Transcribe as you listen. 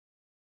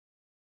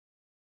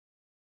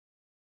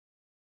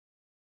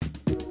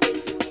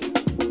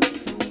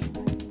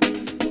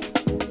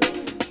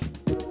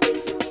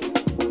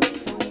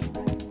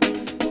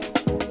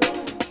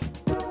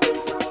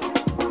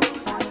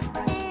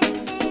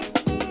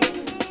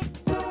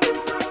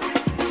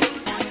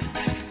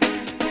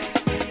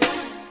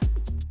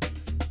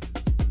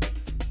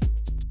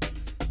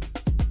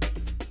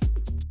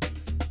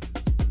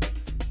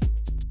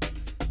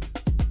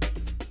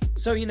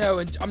So, you know,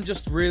 and I'm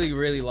just really,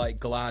 really like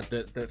glad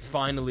that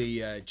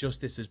finally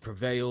justice has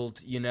prevailed.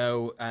 You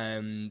know,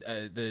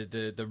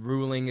 the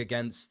ruling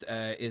against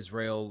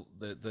Israel,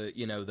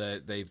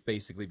 they've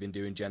basically been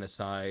doing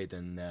genocide,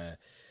 and the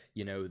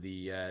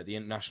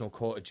International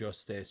Court of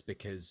Justice,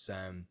 because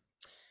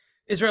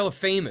Israel are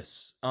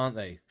famous, aren't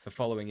they, for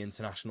following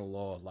international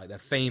law? Like, they're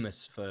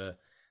famous for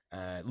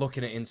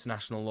looking at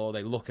international law.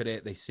 They look at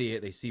it, they see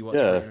it, they see what's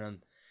Yeah, written on.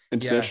 Yeah,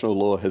 international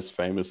law has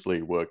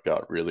famously worked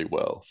out really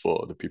well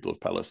for the people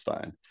of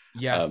Palestine.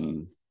 yeah.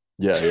 Um,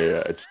 yeah.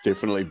 It's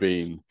definitely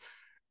been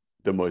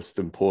the most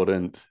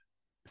important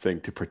thing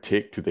to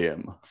protect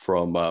them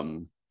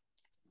from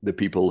the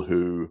people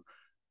who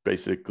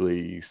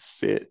basically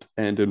set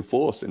and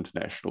enforce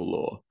international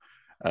law.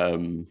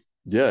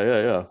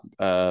 Yeah.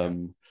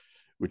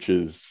 Which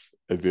is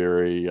a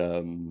very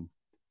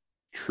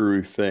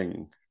true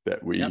thing that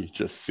Yep. we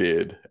just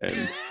said,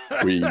 and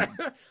we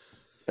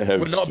We're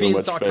have not so being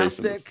much faith in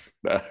sarcastic.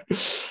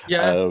 this.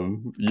 Yeah.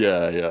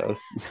 Yeah.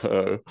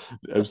 So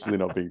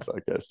absolutely not being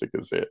sarcastic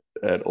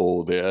at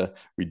all. There,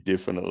 we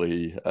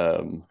definitely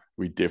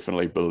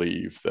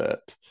believe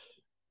that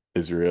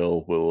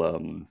Israel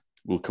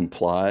will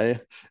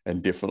comply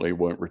and definitely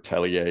won't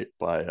retaliate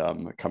by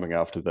coming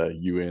after the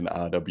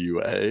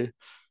UNRWA. Um,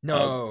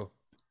 No.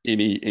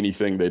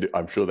 anything they do,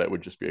 I'm sure that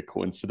would just be a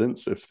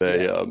coincidence if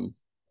they Yeah.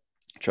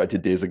 tried to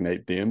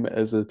designate them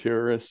as a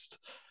terrorist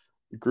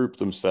group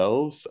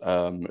themselves,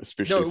 No,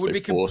 especially it if would they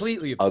be forced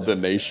completely other absurd.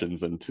 Yeah.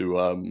 nations into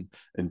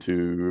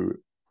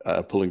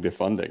pulling their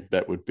funding.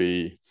 That would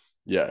be,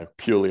 yeah,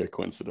 purely a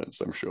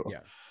coincidence, I'm sure. Yeah.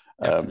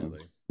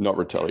 Definitely. Not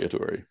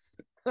retaliatory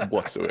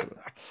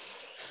whatsoever.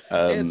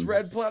 It's Um,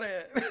 Red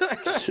Planet.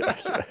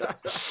 yeah.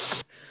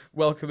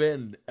 Welcome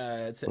in to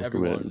Welcome in.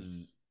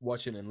 everyone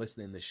watching and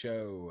listening to the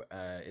show.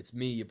 It's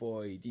me, your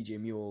boy DJ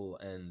Muel,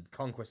 and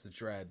Conquest of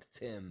Dread,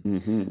 Tim.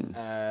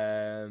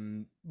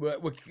 Mm-hmm.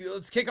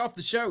 Let's kick off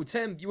the show.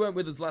 Tim, you weren't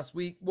with us last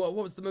week. What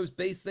was the most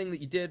base thing that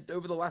you did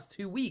over the last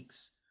 2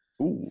 weeks?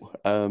 Ooh,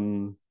 uh,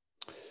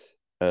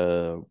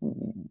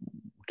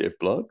 gave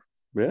blood.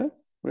 Yeah,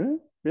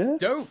 yeah.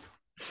 Dope.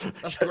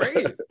 That's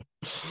great.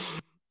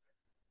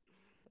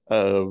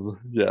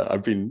 Yeah,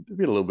 I've been a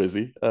little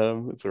busy.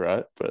 It's all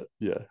right, but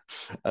yeah.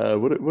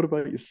 What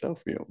about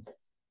yourself, Neil?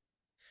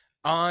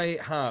 I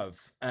have,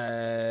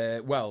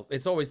 well,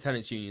 it's always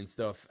tenants union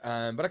stuff,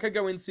 but I could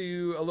go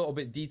into a little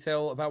bit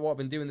detail about what I've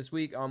been doing this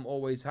week. I'm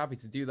always happy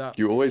to do that.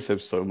 You always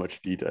have so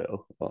much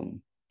detail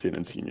on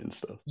tenants union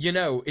stuff. You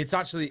know, it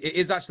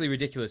is actually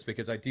ridiculous,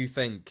 because I do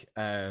think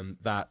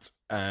that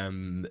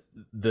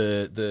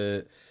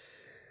the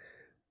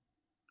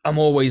I'm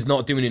always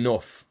not doing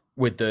enough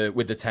with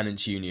the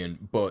tenants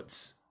union,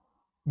 but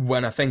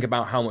when I think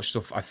about how much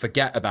stuff I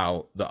forget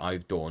about that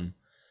I've done,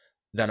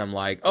 then I'm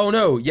like, oh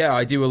no, yeah,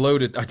 I do a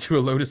load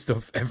of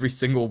stuff every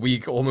single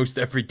week, almost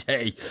every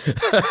day,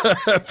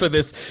 for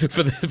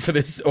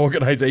this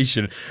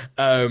organization.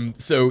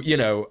 So, you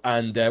know,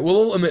 and well,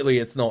 ultimately,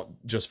 it's not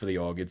just for the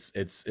org;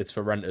 it's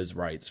for renters'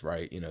 rights,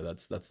 right? You know,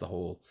 that's the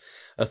whole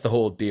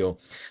deal.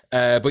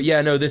 But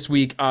yeah, no, this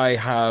week I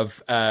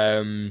have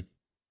been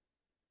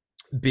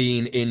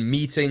in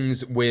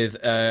meetings with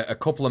a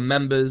couple of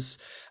members,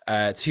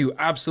 two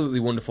absolutely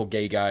wonderful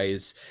gay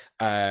guys.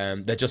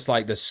 They're just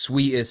like the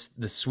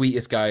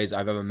sweetest guys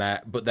I've ever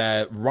met, but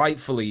they're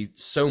rightfully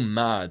so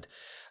mad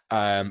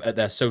at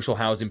their social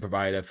housing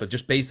provider for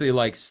just basically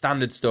like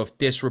standard stuff,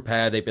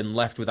 disrepair. They've been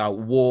left without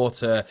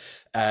water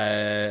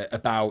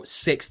about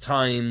 6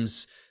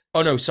 times.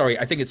 Oh no, sorry.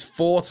 I think it's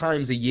 4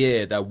 times a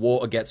year their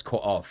water gets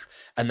cut off,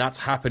 and that's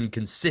happened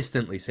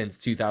consistently since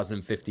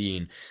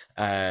 2015.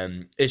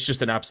 It's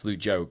just an absolute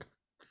joke.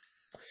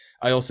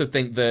 I also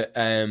think that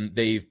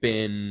they've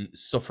been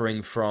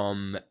suffering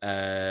from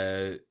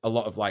a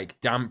lot of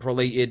like damp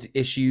related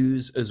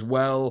issues as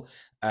well.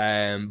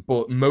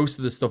 But most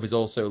of the stuff is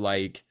also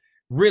like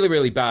really,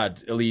 really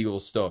bad illegal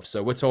stuff.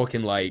 So we're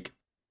talking like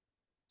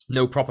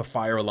no proper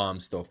fire alarm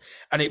stuff.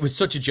 And it was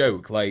such a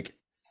joke. Like,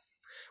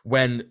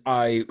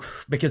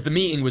 because the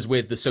meeting was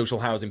with the social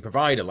housing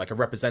provider, like a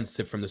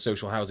representative from the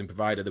social housing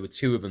provider. There were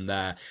two of them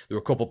there. There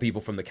were a couple of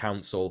people from the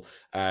council.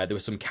 There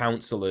were some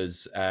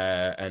councillors,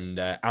 and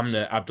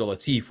Amna Abdul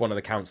Latif, one of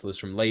the councillors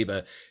from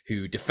Labour,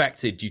 who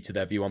defected due to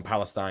their view on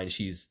Palestine.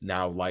 She's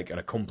now like an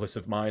accomplice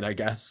of mine, I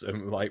guess,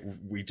 and like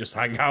we just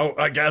hang out,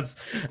 I guess.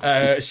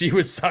 She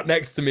was sat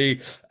next to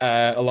me,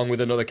 along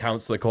with another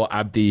councillor called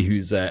Abdi,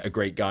 who's a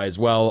great guy as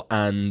well.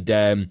 And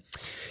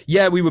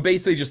yeah, we were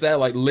basically just there,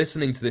 like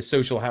listening to this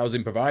social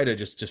housing provider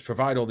just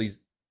provide all these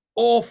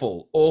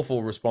awful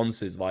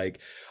responses,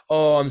 like,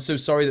 oh, I'm so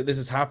sorry that this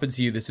has happened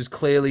to you, this has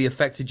clearly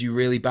affected you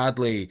really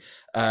badly,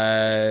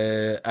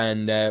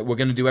 and we're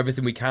going to do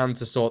everything we can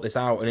to sort this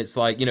out. And it's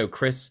like, you know,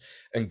 Chris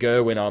and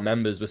Gerwin, our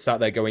members, were sat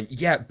there going,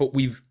 yeah, but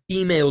we've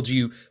emailed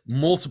you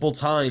multiple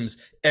times.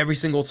 Every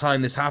single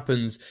time this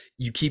happens,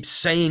 you keep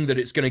saying that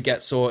it's going to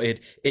get sorted,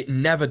 it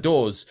never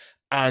does.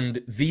 And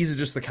these are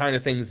just the kind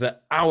of things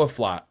that our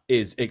flat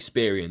is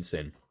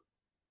experiencing.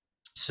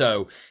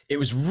 So it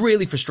was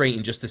really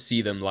frustrating just to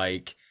see them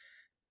like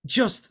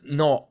just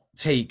not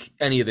take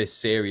any of this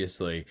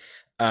seriously.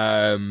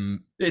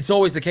 It's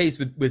always the case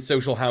with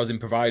social housing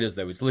providers,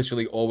 though. It's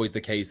literally always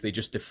the case. They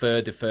just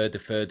defer.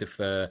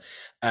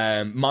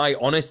 My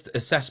honest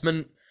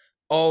assessment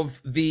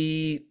of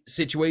the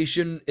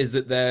situation is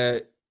that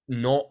they're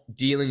not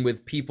dealing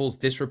with people's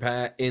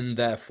disrepair in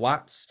their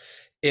flats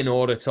in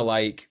order to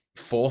like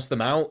force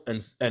them out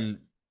and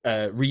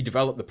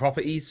redevelop the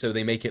property, so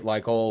they make it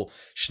like all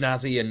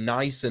snazzy and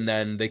nice, and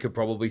then they could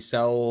probably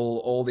sell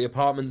all the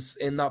apartments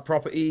in that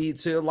property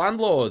to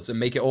landlords and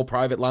make it all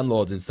private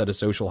landlords instead of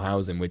social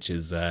housing, which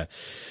is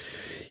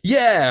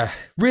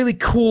really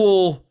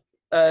cool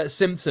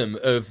symptom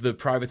of the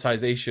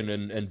privatization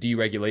and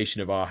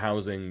deregulation of our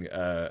housing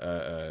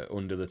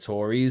under the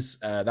Tories.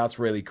 That's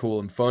really cool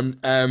and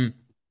fun.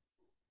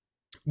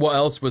 What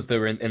else was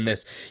there in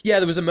this? Yeah,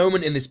 there was a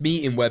moment in this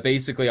meeting where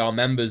basically our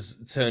members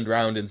turned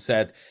around and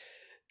said,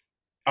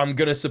 I'm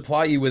going to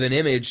supply you with an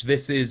image.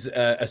 This is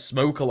a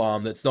smoke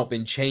alarm that's not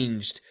been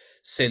changed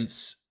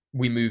since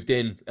we moved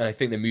in. And I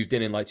think they moved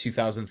in like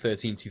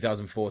 2013,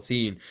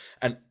 2014.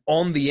 And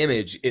on the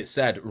image, it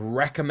said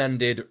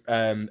recommended,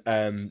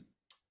 I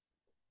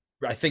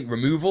think,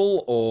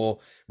 removal or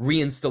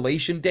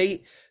reinstallation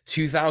date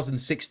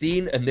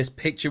 2016. And this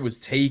picture was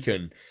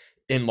taken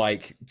in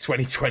like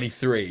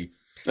 2023.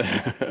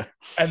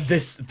 And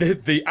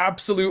the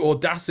absolute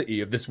audacity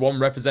of this one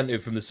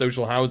representative from the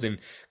social housing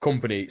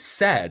company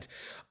said,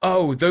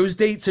 oh, those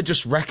dates are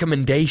just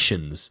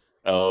recommendations.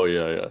 Oh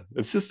yeah,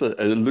 it's just a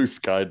loose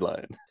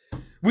guideline.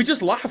 We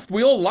just laughed.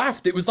 We all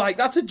laughed. It was like,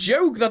 that's a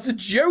joke.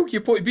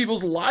 You're putting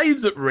people's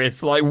lives at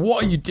risk. Like,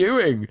 what are you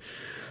doing?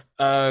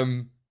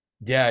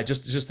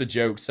 Just a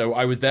joke. So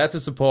I was there to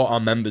support our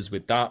members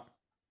with that.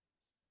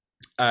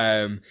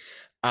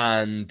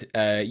 And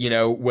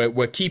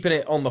we're keeping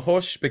it on the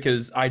hush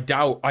because I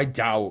doubt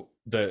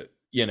that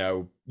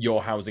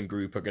your housing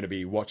group are going to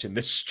be watching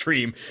this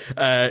stream.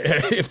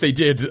 If they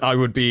did, I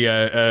would be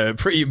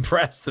pretty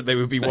impressed that they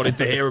would be wanting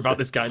to hear about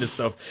this kind of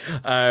stuff.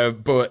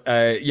 But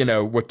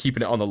we're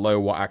keeping it on the low.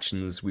 What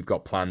actions we've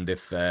got planned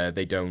if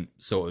they don't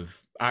sort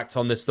of act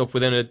on this stuff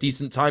within a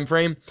decent time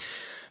frame.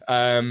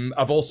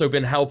 I've also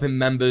been helping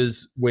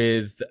members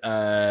with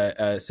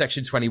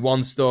Section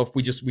 21 stuff.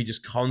 We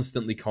just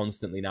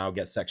constantly now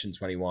get Section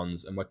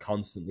 21s, and we're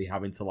constantly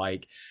having to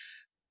like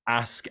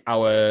ask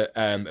our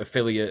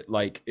affiliate,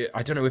 like,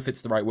 I don't know if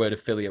it's the right word,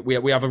 affiliate.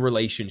 We have a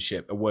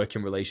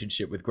working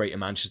relationship with Greater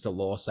Manchester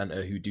Law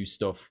Centre, who do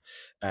stuff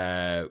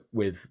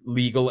with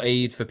legal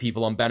aid for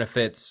people on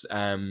benefits.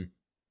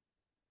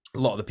 A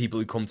lot of the people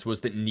who come to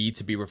us that need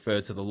to be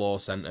referred to the law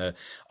center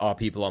are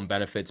people on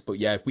benefits. But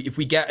yeah, if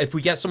we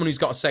get someone who's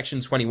got a Section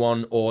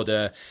 21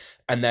 order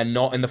and they're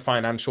not in the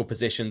financial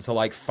position to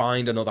like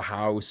find another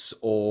house,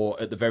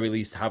 or at the very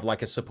least have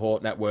like a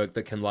support network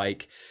that can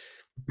like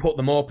put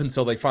them up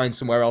until they find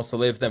somewhere else to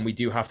live, then we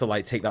do have to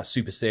like take that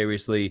super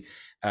seriously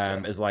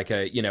as like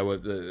a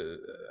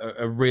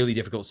really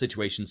difficult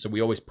situation. So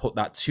we always put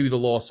that to the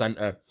law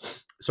center.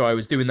 So I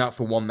was doing that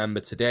for one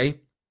member today.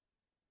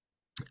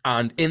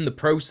 And in the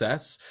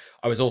process,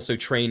 I was also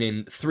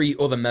training 3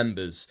 other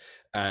members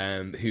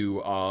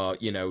who are,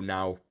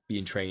 now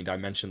being trained. I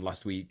mentioned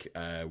last week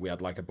we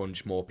had like a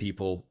bunch more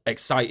people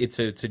excited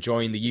to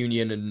join the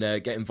union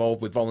and get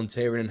involved with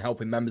volunteering and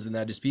helping members in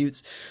their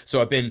disputes. So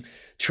I've been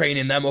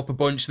training them up a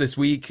bunch this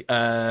week.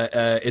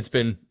 It's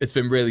been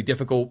really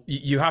difficult.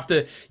 You have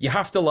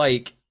to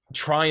like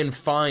try and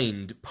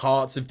find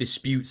parts of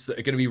disputes that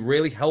are going to be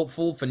really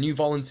helpful for new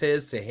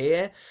volunteers to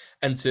hear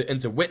and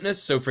to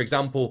witness. So, for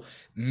example,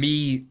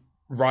 me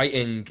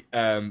writing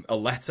a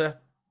letter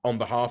on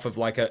behalf of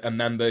like a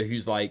member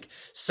who's like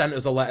sent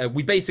us a letter.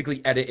 We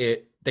basically edit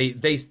it.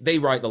 They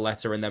write the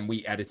letter and then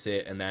we edit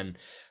it, and then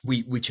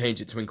we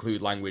change it to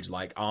include language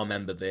like our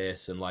member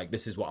this, and like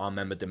this is what our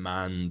member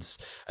demands,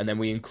 and then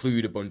we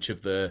include a bunch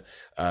of the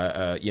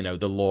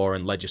the law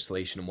and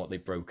legislation and what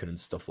they've broken and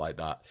stuff like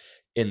that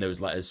in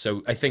those letters.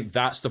 So I think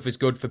that stuff is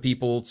good for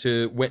people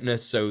to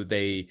witness. So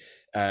they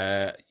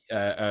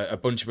a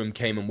bunch of them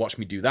came and watched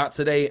me do that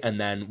today, and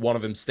then one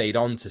of them stayed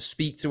on to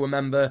speak to a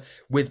member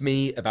with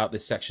me about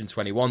this Section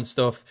 21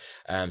 stuff.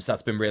 So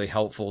that's been really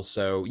helpful.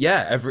 So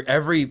yeah,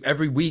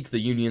 every week the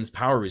union's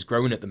power is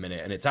growing at the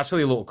minute, and it's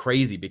actually a little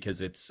crazy because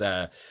it's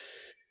I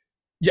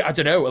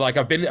don't know, like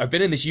I've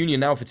been in this union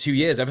now for 2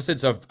 years, ever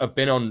since I've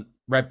been on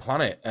Red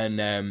Planet,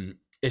 and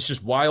it's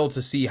just wild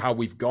to see how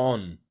we've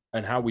gone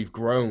and how we've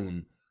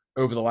grown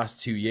over the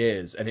last 2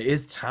 years. And it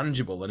is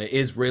tangible and it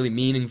is really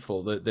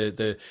meaningful.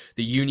 The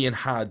union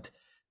had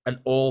an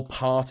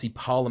all-party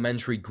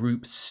parliamentary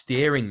group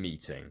steering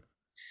meeting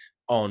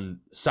on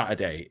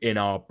Saturday in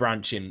our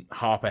branch in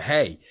Harper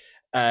Hay.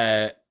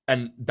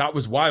 And that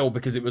was wild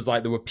because it was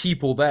like there were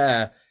people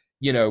there,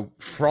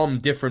 from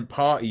different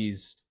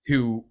parties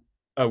who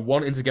are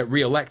wanting to get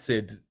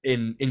re-elected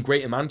in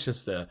Greater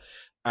Manchester.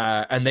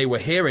 And they were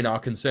hearing our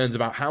concerns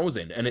about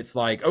housing, and it's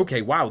like,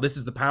 okay, wow, this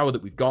is the power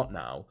that we've got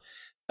now.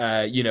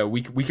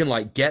 We can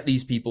like get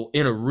these people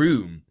in a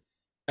room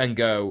and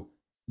go,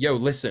 yo,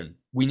 listen,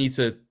 we need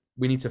to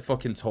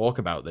fucking talk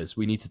about this.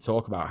 We need to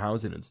talk about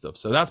housing and stuff.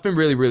 So that's been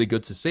really, really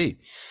good to see.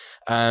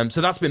 So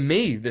that's been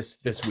me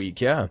this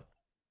week. Yeah.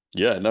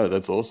 Yeah, no,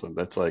 that's awesome.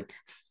 That's like,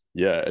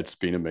 yeah, it's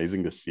been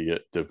amazing to see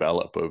it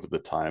develop over the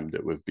time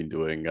that we've been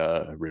doing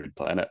Red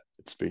Planet.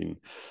 It's been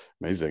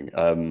amazing.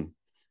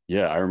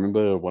 Yeah, I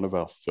remember one of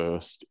our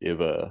first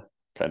ever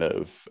kind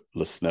of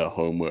listener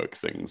homework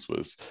things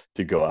was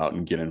to go out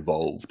and get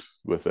involved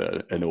with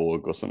an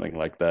org or something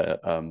like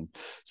that.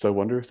 So I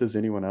wonder if there's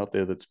anyone out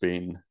there that's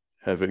been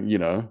having,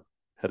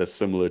 had a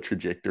similar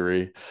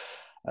trajectory.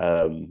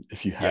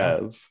 If you Yeah.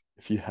 have,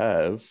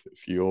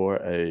 if you're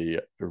a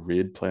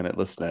Red Planet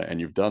listener and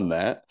you've done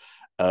that,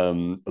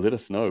 let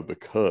us know,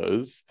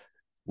 because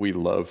we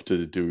love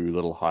to do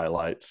little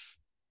highlights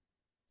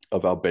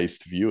of our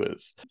based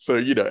viewers.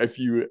 So, if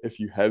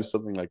you have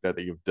something like that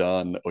you've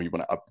done, or you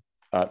want to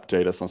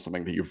update us on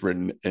something that you've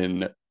written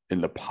in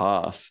the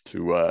past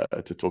to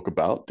talk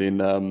about,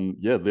 then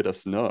yeah, let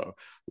us know.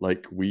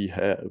 Like, we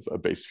have a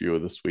base viewer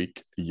this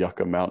week,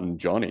 Yucca Mountain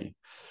Johnny.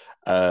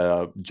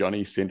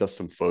 Johnny sent us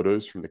some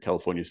photos from the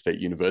California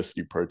State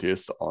University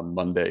protest on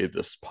Monday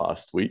this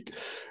past week,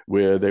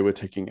 where they were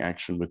taking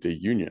action with their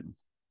union.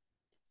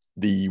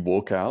 The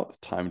walkout,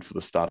 timed for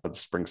the start of the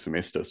spring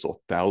semester, saw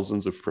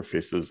thousands of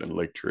professors and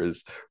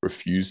lecturers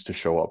refuse to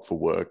show up for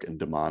work in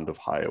demand of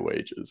higher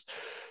wages.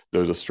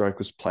 Though the strike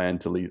was planned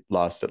to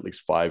last at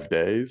least 5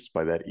 days,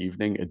 by that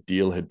evening, a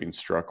deal had been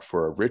struck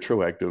for a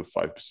retroactive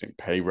 5%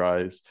 pay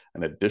rise,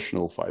 an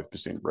additional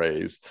 5%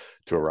 raise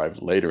to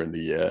arrive later in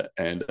the year,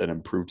 and an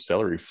improved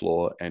salary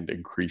floor and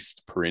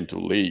increased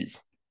parental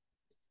leave.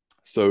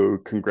 So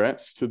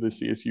congrats to the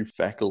CSU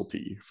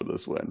faculty for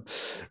this win.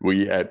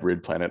 We at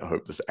Red Planet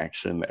hope this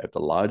action at the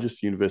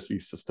largest university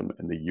system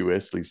in the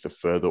US leads to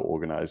further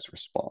organized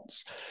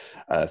response.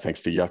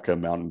 Thanks to Yucca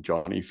Mountain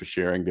Johnny for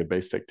sharing their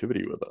based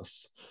activity with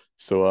us.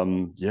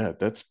 So yeah,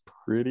 that's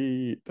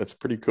pretty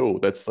cool.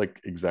 That's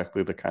like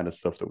exactly the kind of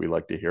stuff that we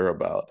like to hear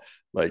about.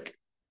 Like,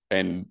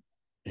 and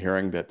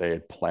hearing that they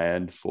had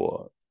planned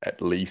for at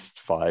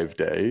least 5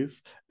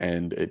 days,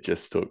 and it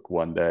just took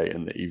one day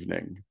in the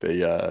evening. They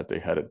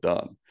had it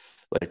done.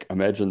 Like,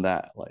 imagine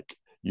that. Like,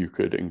 you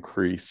could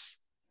increase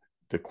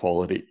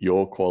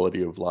your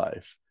quality of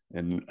life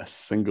in a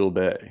single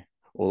day.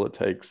 All it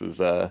takes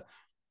is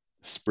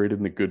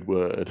spreading the good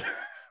word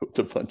with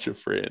a bunch of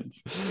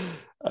friends.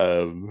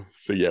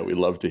 So yeah, we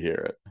love to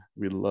hear it.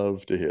 We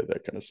love to hear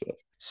that kind of stuff.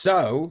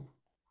 So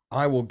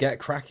I will get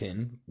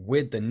cracking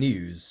with the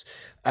news.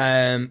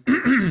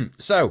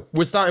 So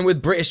we're starting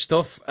with British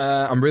stuff.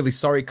 I'm really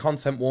sorry.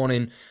 Content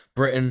warning,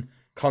 Britain.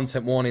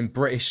 Content warning,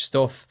 British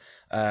stuff.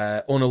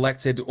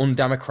 Unelected,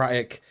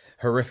 undemocratic,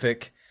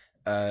 horrific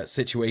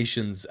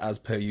situations as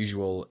per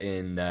usual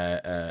in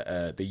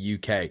the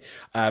UK.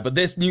 But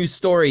this news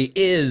story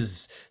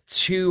is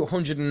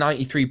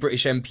 293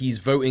 British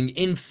MPs voting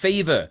in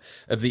favour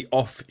of the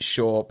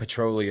offshore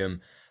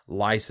petroleum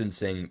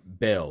licensing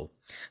bill.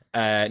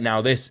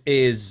 Now, this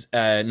is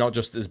not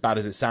just as bad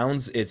as it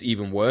sounds, it's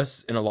even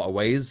worse in a lot of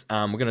ways.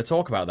 We're going to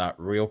talk about that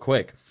real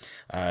quick.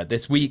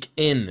 This week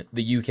in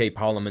the UK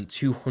Parliament,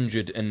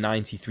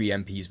 293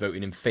 MPs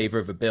voted in favour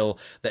of a bill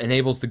that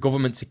enables the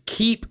government to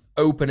keep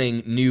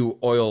opening new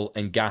oil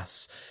and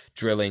gas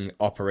drilling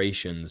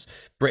operations.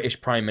 British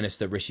Prime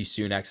Minister Rishi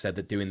Sunak said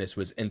that doing this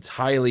was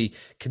entirely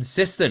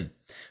consistent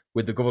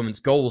with the government's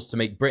goals to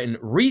make Britain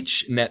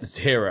reach net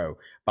zero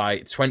by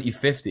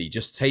 2050,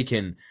 just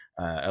taking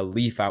a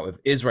leaf out of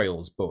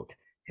Israel's book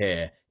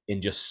here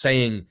in just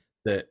saying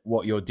that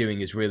what you're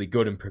doing is really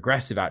good and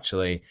progressive,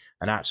 actually,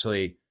 and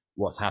actually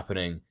what's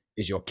happening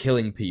is you're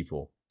killing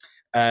people.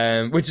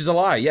 Which is a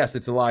lie. Yes,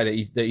 it's a lie that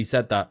he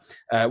said that.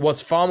 What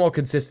it is far more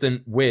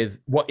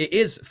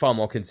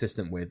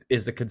consistent with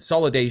is the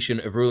consolidation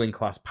of ruling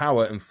class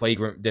power and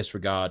flagrant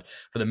disregard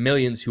for the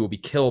millions who will be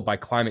killed by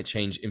climate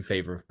change in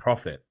favor of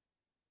profit.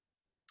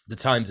 The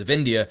Times of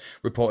India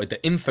reported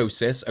that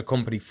Infosys, a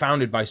company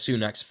founded by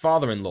Sunak's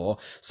father-in-law,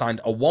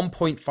 signed a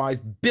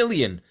 $1.5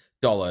 billion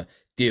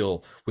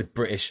deal with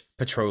British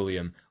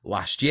Petroleum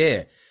last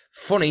year.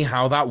 Funny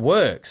how that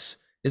works,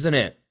 isn't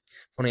it?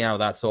 Funny how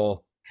that's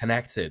all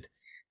connected.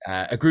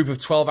 A group of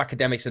 12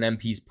 academics and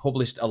MPs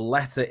published a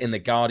letter in The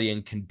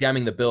Guardian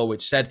condemning the bill,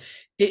 which said,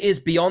 "It is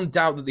beyond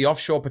doubt that the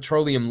offshore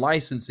petroleum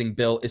licensing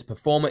bill is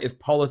performative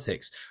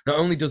politics. Not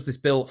only does this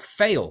bill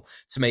fail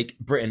to make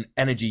Britain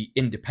energy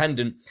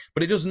independent,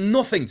 but it does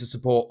nothing to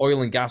support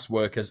oil and gas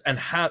workers, and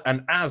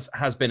as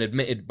has been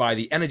admitted by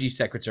the Energy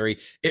Secretary,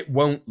 it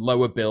won't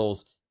lower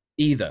bills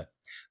either.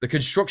 The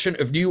construction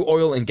of new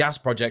oil and gas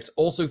projects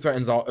also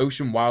threatens our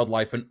ocean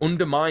wildlife and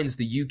undermines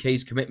the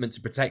UK's commitment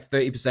to protect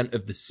 30%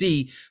 of the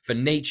sea for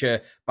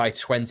nature by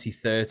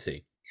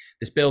 2030.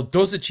 This bill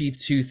does achieve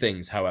two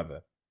things,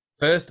 however.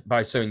 First,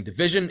 by sowing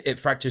division, it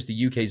fractures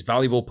the UK's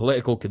valuable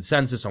political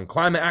consensus on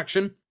climate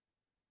action.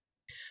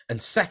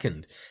 And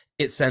second,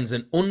 It sends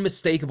an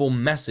unmistakable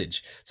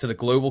message to the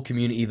global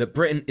community that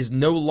Britain is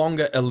no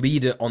longer a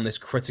leader on this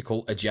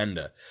critical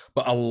agenda,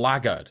 but a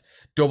laggard,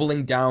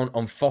 doubling down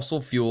on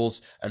fossil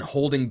fuels and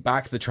holding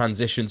back the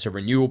transition to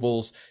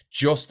renewables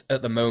just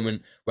at the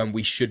moment when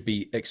we should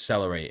be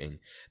accelerating.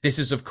 This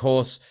is, of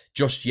course,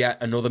 just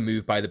yet another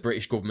move by the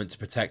British government to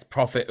protect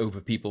profit over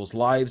people's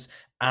lives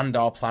and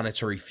our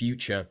planetary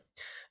future.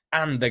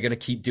 And they're going to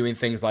keep doing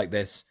things like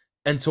this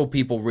until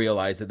people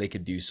realize that they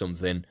could do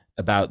something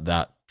about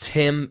that.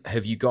 Tim,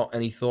 have you got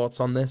any thoughts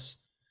on this?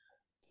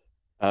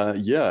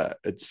 Yeah,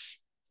 it's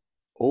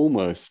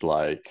almost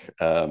like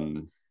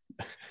and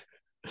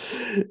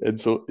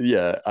so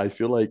yeah, I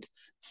feel like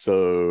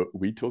so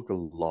we talk a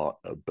lot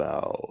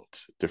about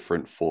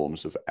different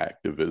forms of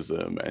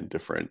activism and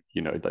different,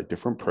 like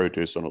different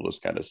protests and all this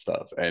kind of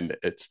stuff. And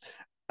it's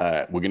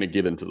we're gonna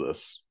get into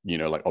this,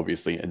 like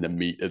obviously in the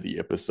meat of the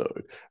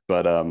episode,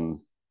 but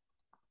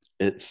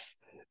it's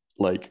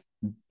like,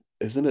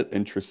 isn't it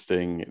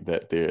interesting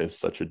that there is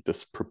such a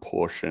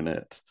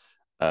disproportionate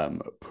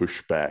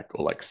pushback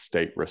or like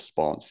state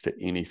response to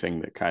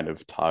anything that kind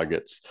of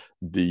targets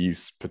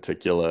these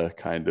particular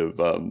kind of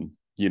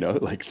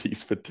like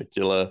these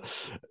particular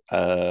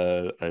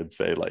I'd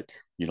say like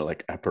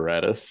like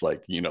apparatus,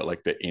 like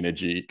like the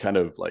energy kind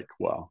of like,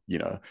 well,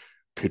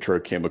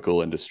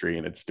 petrochemical industry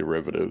and its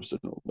derivatives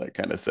and all that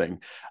kind of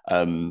thing.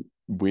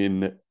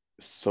 When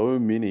so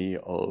many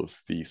of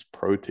these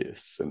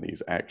protests and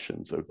these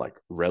actions are like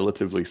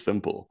relatively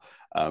simple.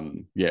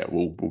 Yeah,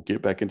 we'll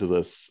get back into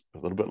this a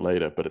little bit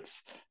later, but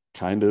it's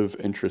kind of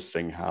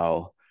interesting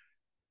how,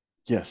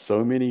 yeah,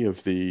 so many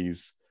of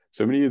these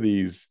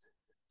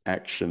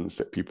actions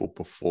that people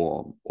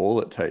perform,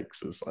 all it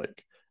takes is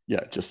like,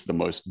 yeah, just the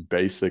most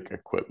basic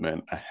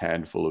equipment, a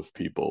handful of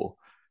people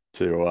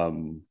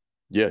to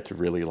yeah, to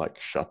really like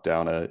shut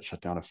down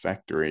a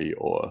factory.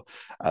 Or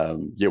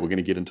yeah, we're going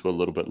to get into a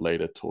little bit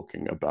later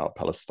talking about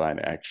Palestine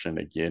Action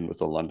again with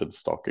the London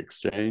Stock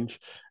Exchange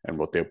and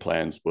what their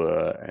plans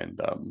were, and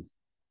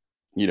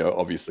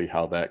obviously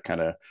how that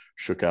kind of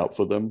shook out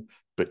for them.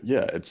 But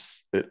yeah,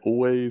 it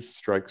always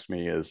strikes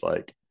me as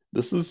like,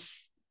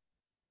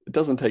 it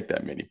doesn't take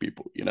that many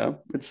people,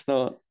 it's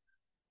not,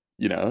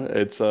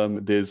 it's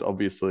there's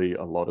obviously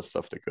a lot of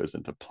stuff that goes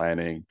into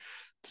planning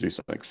to do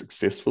something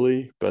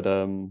successfully, but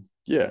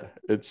yeah,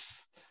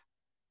 it's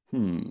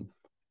isn't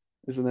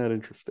that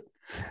interesting?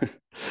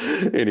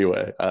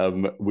 Anyway,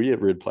 we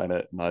at Red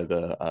Planet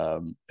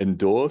neither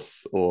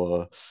endorse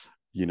or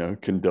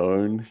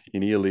condone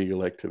any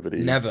illegal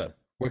activities. Never.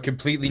 We're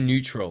completely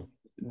neutral.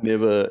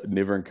 Never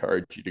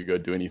encourage you to go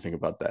do anything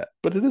about that,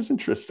 but it is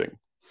interesting.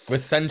 We're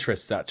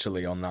centrist,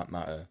 actually, on that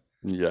matter.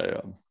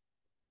 Yeah,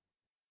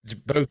 yeah.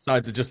 Both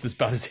sides are just as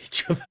bad as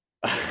each other.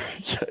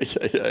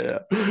 Yeah.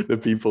 The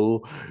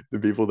people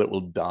that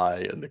will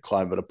die in the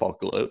climate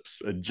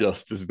apocalypse are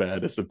just as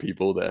bad as the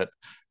people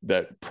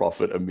that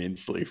profit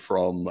immensely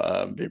from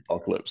the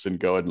apocalypse and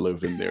go and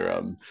live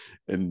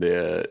in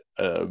their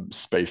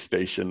space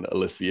station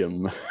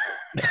Elysium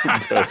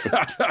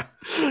perfect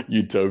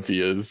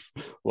utopias,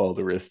 while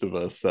the rest of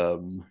us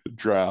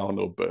drown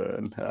or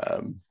burn.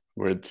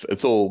 Where it's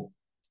all,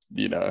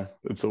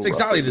 it's all It's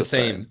exactly roughly the the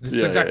same. same. It's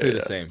Yeah, exactly yeah, the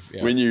yeah. same.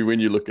 Yeah. When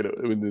you look at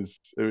it, when there's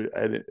in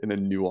a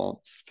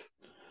nuanced,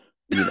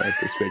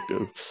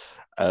 perspective.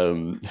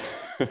 Um,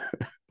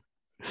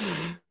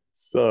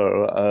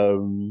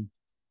 so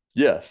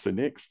yeah. So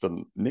next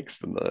in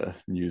the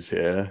news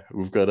here,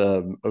 we've got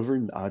over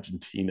in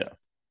Argentina,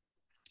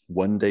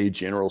 one-day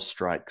general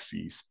strike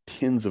sees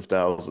tens of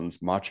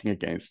thousands marching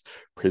against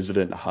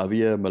President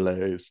Javier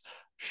Milei's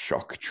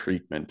shock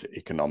treatment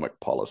economic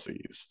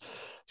policies.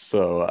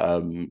 So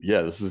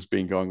yeah, this has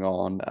been going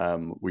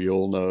on. We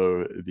all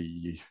know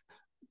the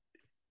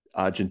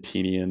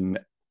Argentinian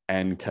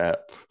ANCAP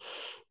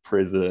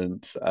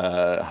president,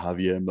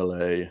 Javier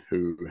Milei,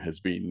 who has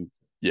been,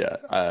 yeah,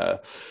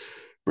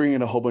 bringing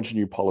in a whole bunch of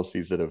new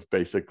policies that have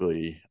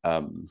basically,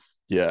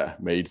 yeah,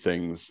 made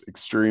things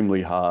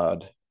extremely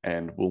hard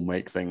and will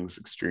make things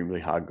extremely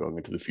hard going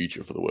into the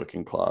future for the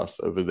working class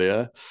over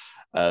there.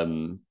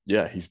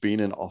 Yeah, he's been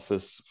in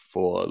office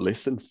for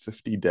less than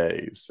 50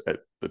 days at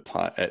the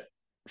time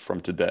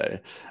from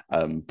today.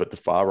 But the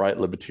far right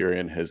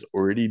libertarian has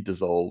already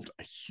dissolved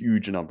a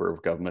huge number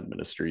of government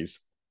ministries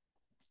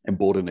and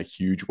brought in a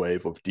huge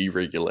wave of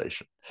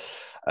deregulation.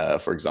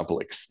 For example,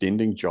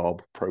 extending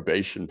job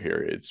probation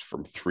periods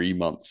from 3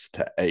 months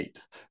to 8,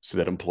 so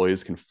that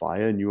employers can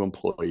fire new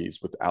employees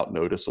without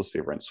notice or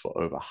severance for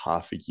over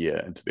half a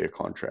year into their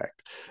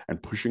contract,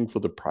 and pushing for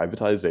the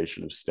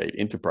privatization of state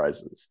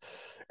enterprises.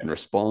 In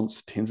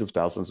response, tens of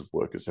thousands of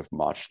workers have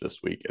marched this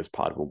week as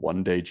part of a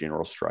one-day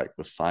general strike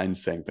with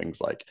signs saying things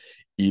like,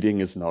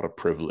 "Eating is not a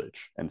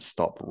privilege," and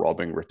 "Stop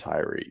robbing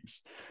retirees."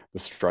 The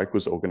strike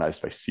was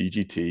organized by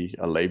CGT,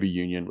 a labor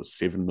union with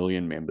 7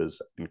 million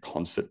members, in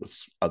concert with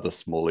other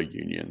smaller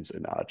unions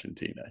in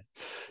Argentina.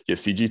 Yeah,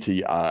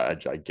 CGT are a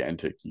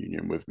gigantic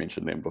union. We've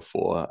mentioned them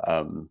before.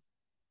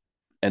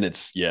 And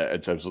it's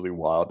absolutely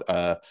wild.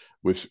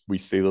 We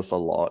see this a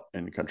lot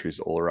in countries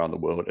all around the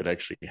world. It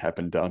actually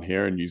happened down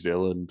here in New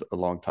Zealand a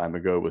long time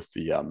ago with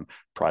the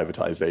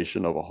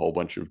privatization of a whole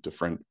bunch of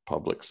different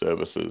public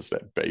services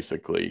that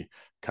basically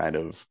kind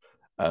of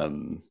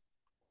um,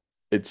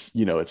 it's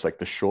like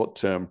the short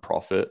term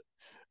profit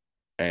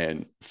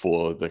and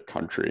for the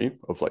country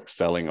of like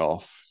selling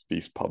off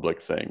these public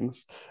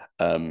things,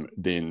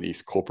 then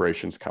these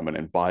corporations come in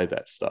and buy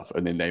that stuff,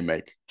 and then they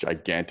make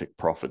gigantic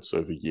profits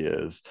over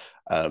years.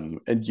 And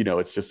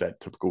it's just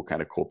that typical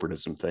kind of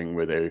corporatism thing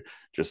where they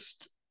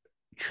just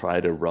try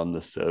to run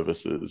the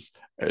services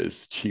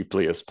as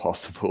cheaply as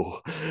possible,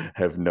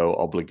 have no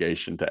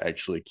obligation to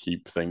actually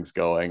keep things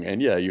going.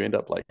 And yeah, you end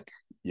up like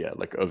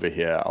over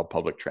here, our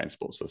public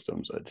transport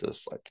systems are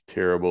just like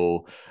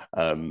terrible.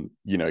 You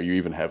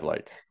even have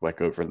like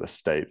over in the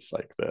States,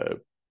 like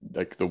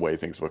the way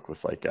things work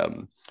with like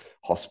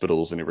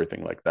hospitals and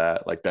everything like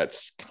that. Like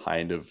that's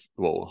kind of,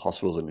 well,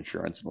 hospitals and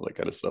insurance and all that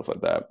kind of stuff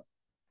like that.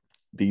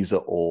 These are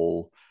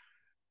all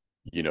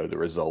the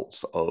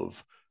results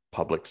of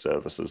public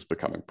services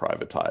becoming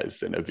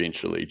privatized and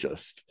eventually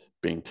just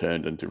being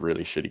turned into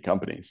really shitty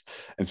companies.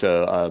 And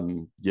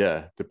so,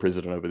 yeah, the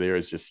president over there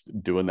is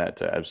just doing that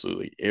to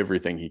absolutely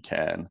everything he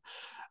can.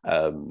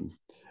 Um,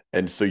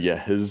 and so, yeah,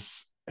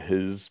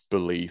 his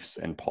beliefs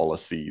and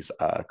policies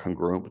are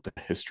congruent with the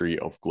history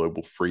of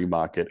global free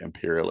market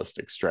imperialist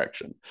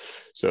extraction.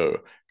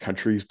 So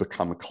countries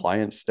become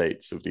client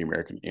states of the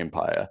American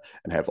empire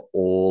and have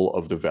all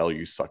of the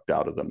value sucked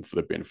out of them for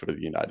the benefit of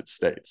the United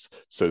States.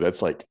 So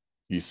that's like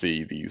you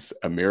see these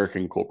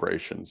American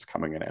corporations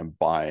coming in and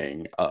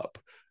buying up,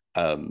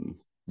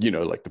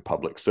 like the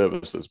public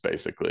services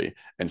basically.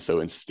 And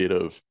so instead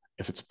of,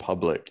 if it's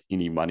public,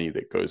 any money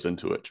that goes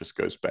into it just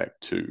goes back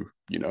to,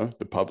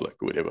 the public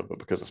or whatever. But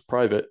because it's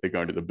private, they're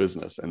going to the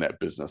business, and that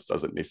business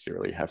doesn't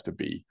necessarily have to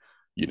be,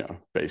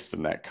 based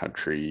in that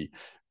country,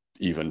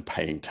 even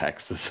paying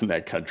taxes in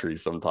that country.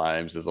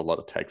 Sometimes there's a lot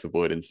of tax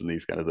avoidance and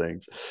these kind of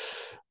things.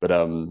 But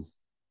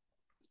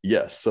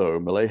yeah, so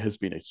Milei has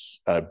been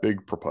a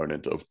big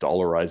proponent of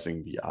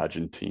dollarizing the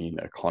Argentine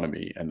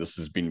economy, and this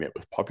has been met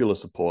with popular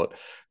support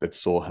that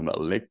saw him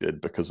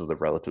elected because of the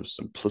relative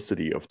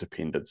simplicity of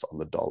dependence on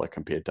the dollar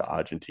compared to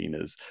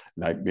Argentina's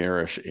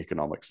nightmarish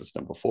economic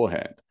system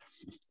beforehand.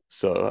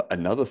 So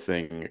another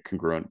thing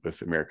congruent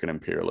with American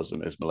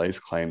imperialism is Milei's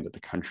claim that the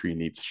country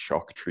needs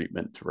shock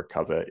treatment to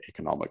recover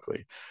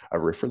economically, a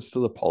reference to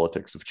the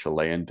politics of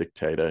Chilean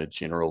dictator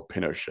General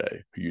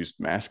Pinochet, who used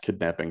mass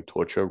kidnapping,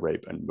 torture,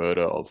 rape, and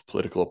murder of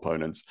political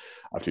opponents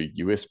after a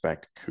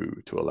US-backed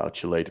coup to allow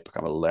Chile to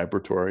become a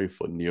laboratory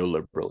for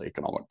neoliberal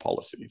economic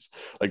policies.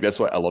 Like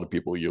that's why a lot of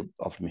people, you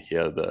often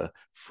hear the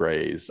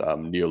phrase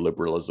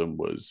neoliberalism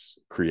was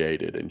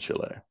created in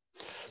Chile.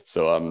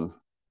 So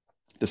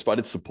despite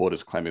its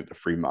supporters claiming that the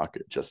free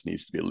market just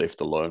needs to be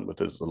left alone with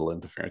as little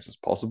interference as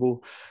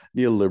possible,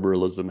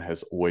 neoliberalism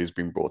has always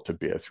been brought to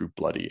bear through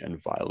bloody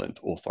and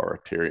violent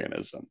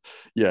authoritarianism.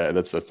 Yeah,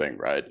 that's the thing,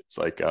 right? It's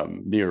like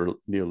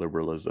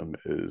neoliberalism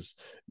is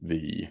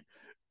the,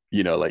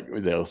 like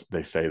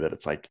they say that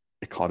it's like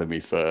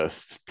economy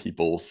first,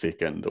 people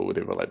second, or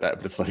whatever like that.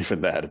 But it's not even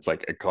that. It's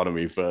like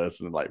economy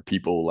first, and like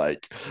people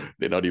like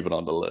they're not even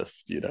on the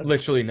list.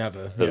 Literally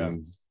never. Yeah.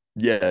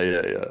 Yeah.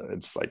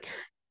 It's like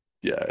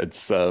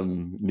it's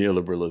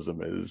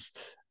neoliberalism is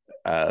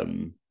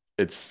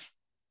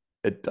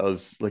it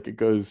does like it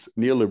goes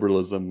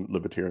neoliberalism,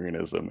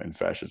 libertarianism, and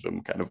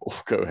fascism kind of all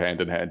go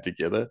hand in hand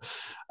together.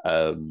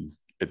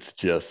 It's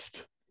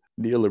just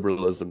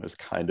neoliberalism is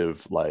kind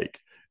of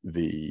like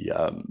the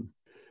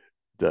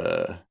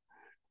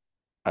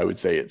I would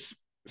say it's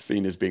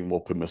seen as being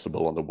more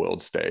permissible on the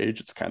world stage.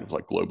 It's kind of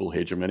like global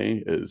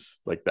hegemony is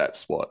like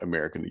that's what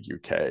America and the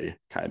UK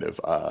kind of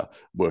are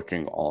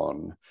working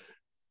on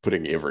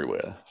putting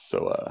everywhere.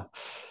 So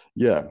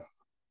yeah.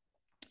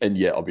 And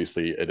yeah,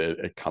 obviously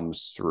it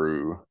comes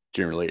through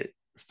generally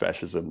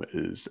fascism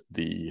is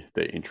the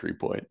entry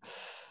point.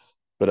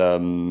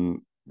 But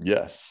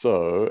yeah,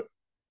 so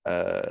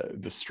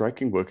the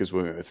striking workers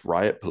were met with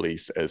riot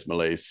police as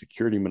Malay's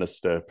security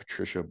minister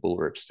Patricia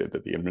Bullrich said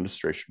that the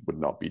administration would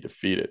not be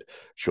defeated.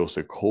 She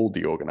also called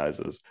the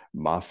organizers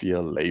mafia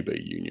labor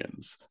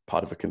unions,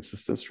 part of a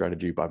consistent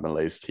strategy by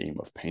Malay's team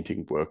of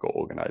painting worker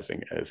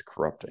organizing as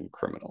corrupt and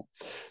criminal.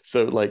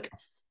 So, like,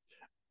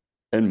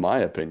 in my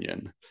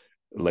opinion,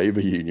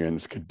 labor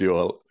unions could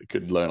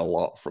learn a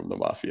lot from the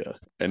mafia,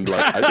 and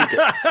like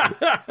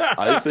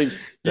I think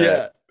that.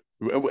 Yeah.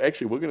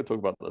 Actually, we're going to talk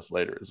about this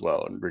later as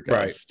well in Right.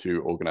 regards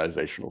to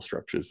organizational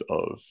structures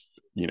of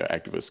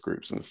activist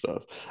groups and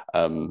stuff.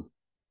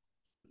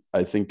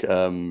 I think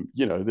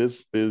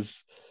there's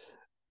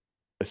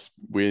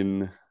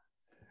when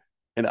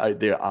and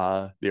there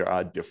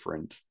are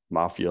different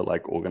mafia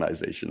like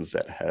organizations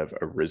that have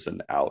arisen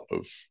out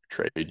of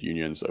trade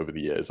unions over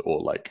the years,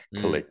 or like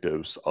Mm.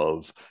 collectives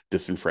of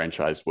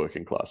disenfranchised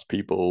working class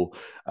people,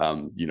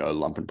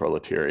 lumpen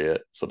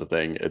proletariat sort of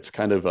thing. It's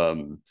kind of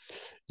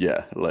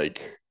yeah,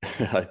 like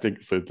I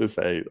think so to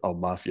say, oh,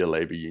 mafia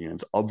labor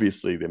unions,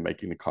 obviously they're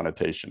making the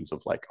connotations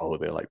of like, oh,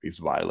 they're like these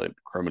violent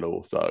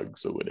criminal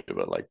thugs or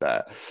whatever like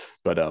that.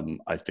 But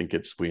I think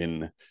it's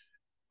when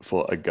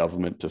for a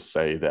government to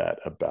say that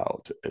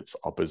about its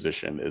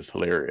opposition is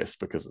hilarious,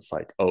 because it's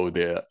like, oh,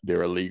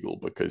 they're illegal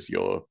because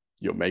you're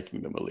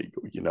making them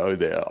illegal.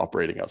 They're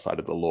operating outside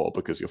of the law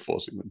because you're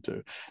forcing them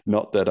to.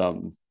 Not that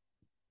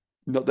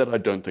not that I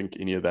don't think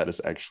any of that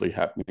is actually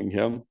happening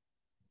here.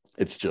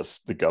 It's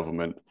just the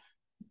government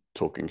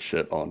talking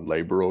shit on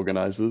labor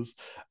organizers,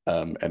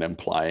 and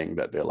implying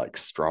that they're like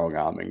strong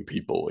arming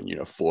people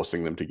and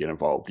forcing them to get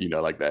involved,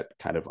 like that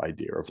kind of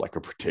idea of like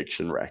a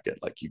protection racket,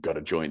 like you got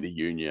to join the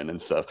union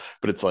and stuff.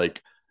 But it's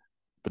like,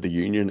 but the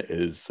union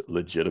is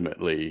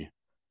legitimately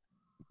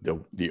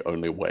the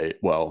only way.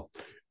 Well,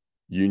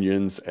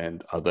 unions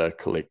and other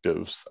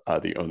collectives are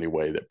the only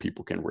way that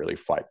people can really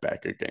fight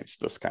back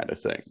against this kind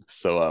of thing.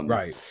 So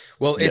Right.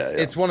 Well, yeah, yeah,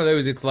 it's one of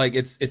those. It's like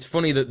it's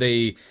funny that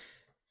they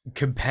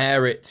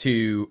compare it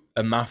to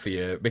a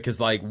mafia,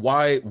 because like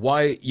why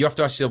you have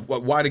to ask yourself,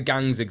 why do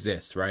gangs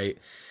exist, right? mm,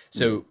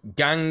 So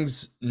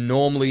gangs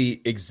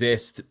normally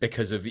exist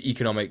because of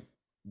economic,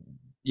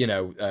 they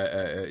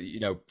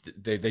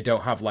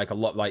don't have like a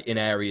lot, like in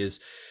areas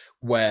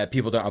where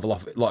people don't have a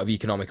lot of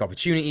economic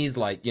opportunities,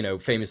 like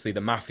famously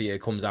the mafia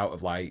comes out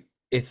of like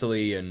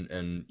Italy,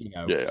 and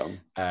yeah,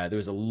 there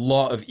was a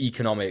lot of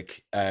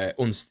economic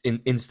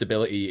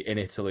instability in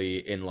Italy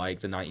in like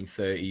the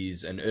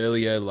 1930s and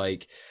earlier,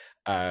 like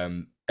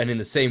and in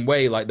the same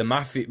way, like the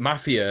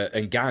mafia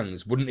and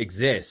gangs wouldn't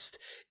exist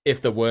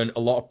if there weren't a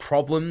lot of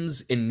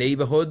problems in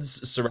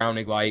neighborhoods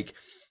surrounding like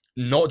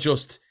not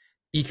just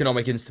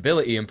economic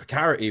instability and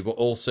precarity, but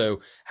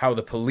also how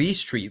the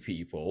police treat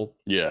people.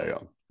 yeah, yeah,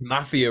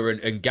 Mafia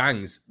and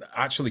gangs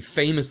actually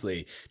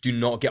famously do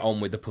not get on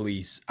with the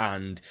police,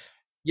 and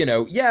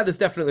yeah, there's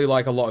definitely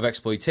like a lot of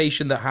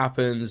exploitation that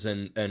happens,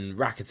 and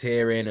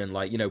racketeering, and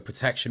like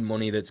protection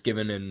money that's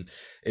given, and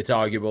it's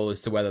arguable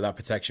as to whether that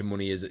protection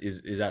money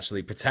is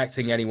actually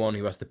protecting anyone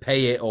who has to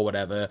pay it or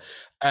whatever.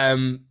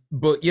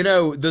 But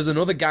there's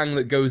another gang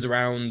that goes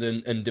around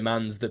and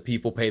demands that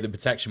people pay the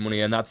protection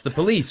money, and that's the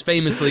police.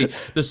 Famously, the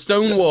yeah,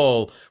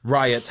 Stonewall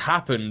riots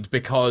happened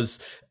because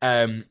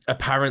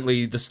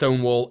apparently the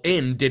Stonewall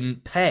Inn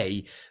didn't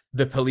pay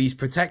the police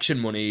protection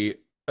money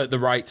at the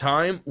right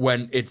time,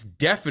 when it's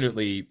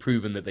definitely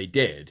proven that they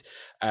did.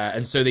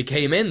 And so they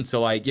came in to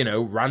like,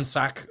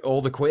 ransack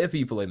all the queer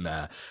people in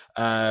there.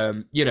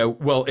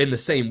 Well, in the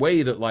same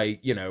way that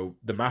like,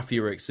 the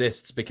mafia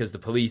exists because the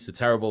police are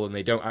terrible and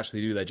they don't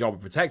actually do their job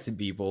of protecting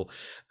people.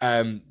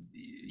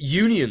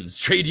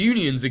 Trade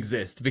unions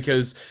exist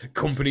because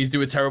companies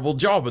do a terrible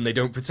job and they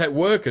don't protect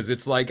workers.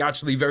 It's like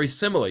actually very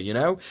similar.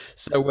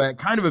 So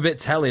kind of a bit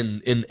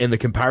telling in the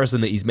comparison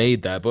that he's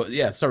made there. But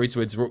yeah, sorry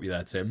to interrupt you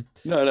there, Tim.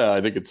 no, no,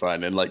 I think it's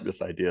fine. And like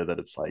this idea that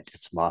it's like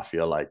it's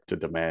mafia like to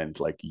demand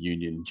like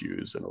union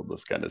dues and all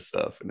this kind of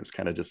stuff. And it's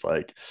kind of just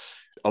like,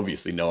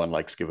 obviously no one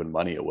likes giving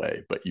money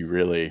away, but you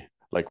really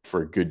like,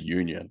 for a good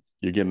union,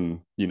 you're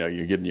getting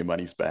your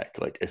money's back.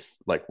 Like if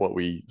like what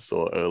we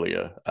saw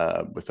earlier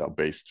with our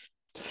base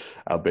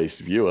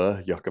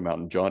viewer, Yucca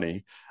Mountain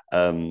Johnny,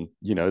 the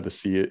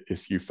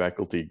CSU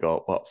faculty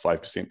got what,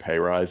 5% pay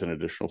rise and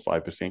additional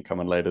 5%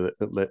 coming later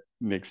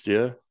next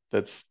year.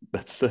 That's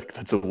sick.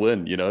 That's a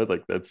win,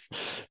 like there's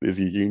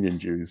your union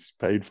dues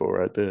paid for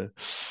right there.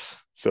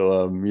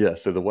 So yeah,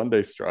 so the 1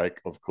 day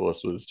strike, of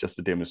course, was just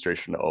a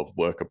demonstration of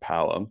worker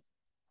power.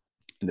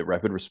 And the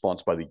rapid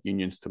response by the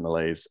unions to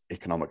Malay's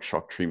economic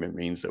shock treatment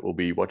means that we'll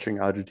be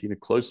watching Argentina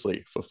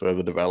closely for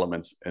further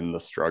developments in the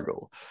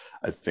struggle.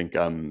 I think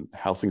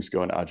how things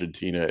go in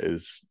Argentina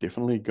is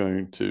definitely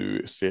going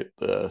to set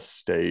the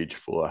stage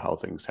for how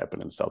things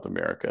happen in South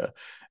America.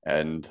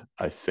 And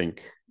I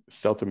think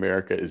South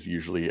America is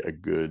usually a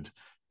good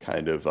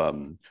kind of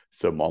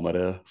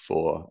thermometer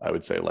for, I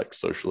would say, like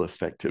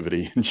socialist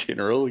activity in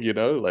general.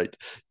 Like,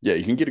 yeah,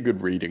 you can get a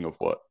good reading of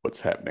what's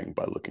happening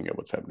by looking at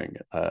what's happening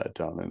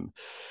down in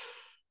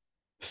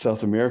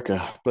South America.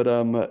 But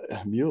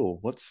Mule,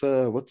 what's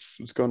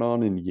going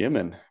on in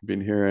Yemen?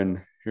 Been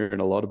hearing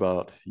a lot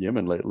about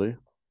Yemen lately.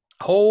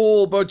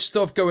 Whole bunch of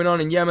stuff going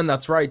on in Yemen.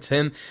 That's right,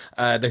 Tim.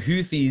 The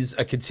Houthis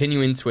are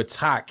continuing to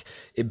attack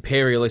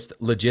imperialist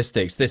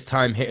logistics, this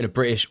time hitting a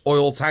British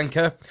oil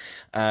tanker,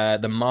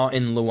 the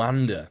Martin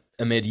Luanda,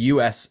 amid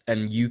US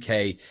and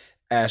UK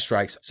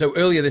airstrikes. So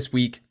earlier this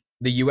week,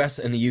 the US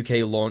and the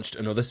UK launched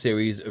another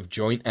series of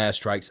joint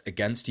airstrikes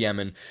against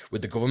Yemen,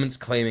 with the governments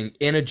claiming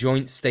in a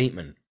joint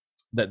statement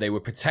that they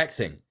were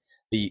protecting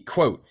the,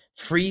 quote,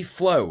 free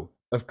flow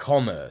of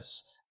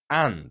commerce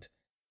and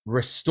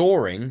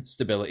restoring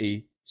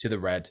stability to the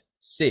Red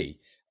Sea,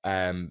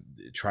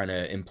 trying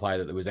to imply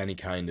that there was any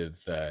kind of,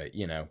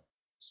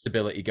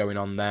 stability going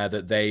on there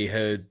that they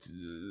had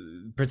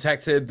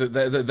protected,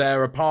 that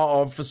they're a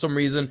part of for some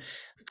reason.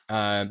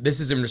 This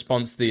is in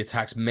response to the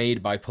attacks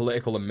made by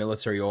political and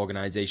military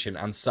organization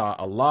Ansar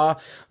Allah,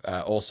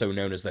 also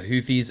known as the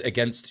Houthis,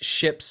 against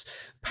ships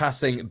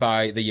passing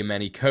by the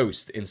Yemeni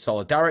coast in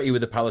solidarity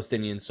with the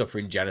Palestinians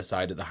suffering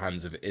genocide at the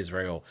hands of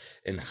Israel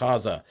in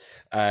Gaza.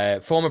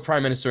 Former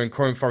Prime Minister and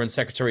current Foreign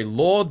Secretary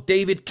Lord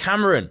David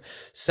Cameron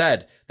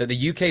said that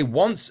the UK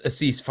wants a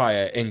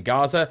ceasefire in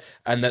Gaza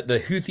and that the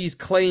Houthis'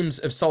 claims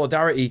of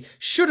solidarity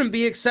shouldn't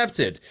be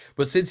accepted.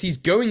 But since he's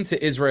going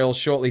to Israel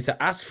shortly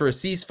to ask for a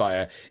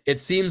ceasefire, it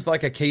seems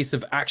like a case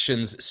of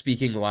actions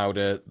speaking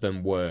louder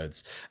than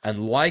words.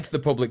 And like the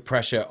public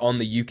pressure on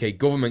the UK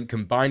government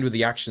combined with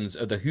the actions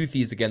of the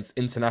Houthis against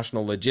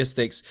international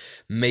logistics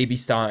may be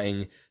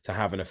starting to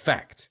have an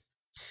effect.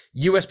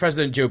 US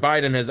President Joe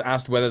Biden has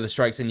asked whether the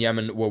strikes in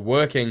Yemen were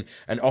working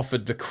and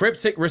offered the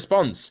cryptic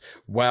response,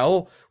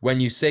 well, when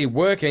you say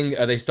working,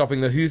 are they stopping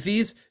the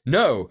Houthis?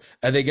 No.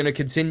 Are they going to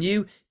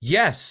continue?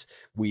 Yes.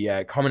 We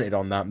commented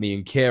on that, me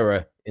and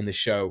Kira, in the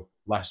show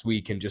last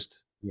week, and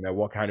just,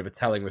 what kind of a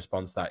telling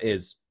response that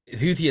is.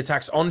 Houthi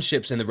attacks on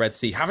ships in the Red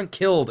Sea haven't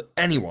killed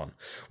anyone,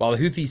 while the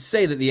Houthis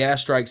say that the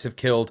airstrikes have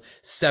killed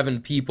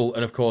 7 people,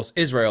 and of course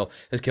Israel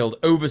has killed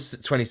over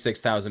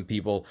 26,000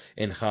 people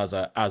in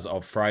Gaza as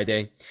of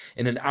Friday.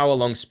 In an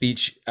hour-long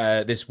speech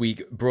this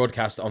week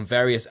broadcast on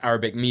various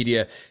Arabic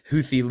media,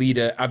 Houthi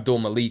leader Abdul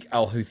Malik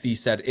al-Houthi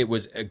said it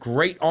was a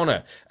great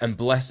honor and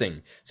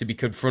blessing to be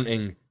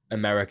confronting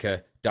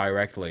America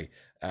directly.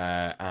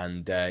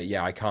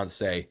 I can't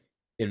say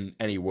in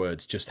any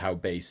words just how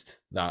based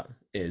that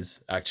is.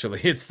 Actually,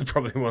 it's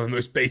probably one of the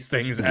most base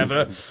things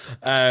ever.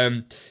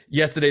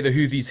 Yesterday, the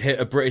Houthis hit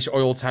a British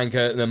oil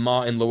tanker, the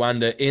Martin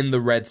Luanda, in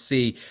the Red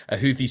Sea. A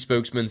Houthi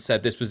spokesman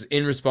said this was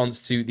in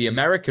response to the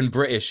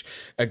American-British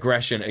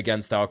aggression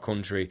against our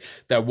country.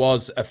 There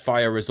was a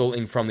fire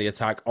resulting from the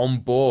attack on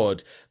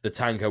board the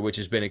tanker, which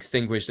has been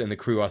extinguished and the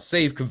crew are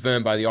safe,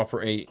 confirmed by the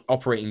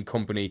operating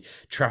company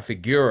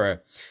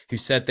Trafigura, who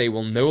said they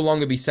will no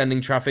longer be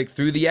sending traffic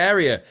through the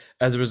area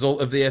as a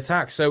result of the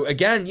attack. So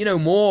again,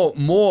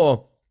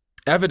 more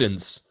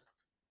evidence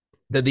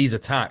that these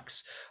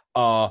attacks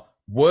are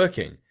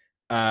working.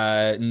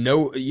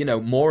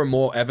 More and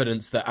more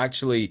evidence that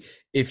actually,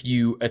 if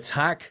you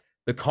attack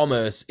the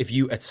commerce, if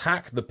you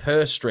attack the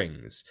purse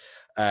strings,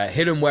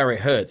 hit them where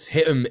it hurts,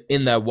 hit them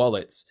in their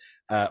wallets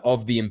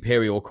of the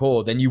imperial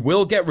core, then you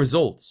will get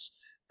results.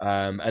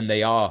 And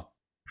they are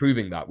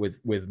proving that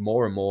with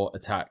more and more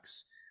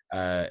attacks,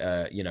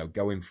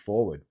 going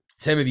forward.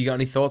 Tim, have you got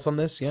any thoughts on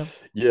this?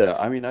 Yeah,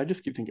 I mean, I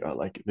just keep thinking,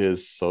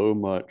 there's so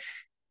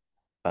much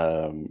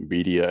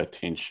media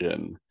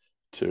attention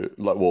to,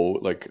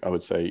 I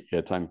would say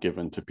airtime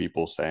given to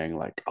people saying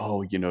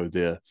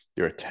they're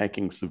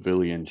attacking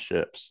civilian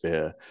ships,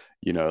 they're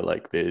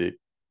they're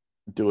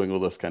doing all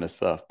this kind of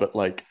stuff, but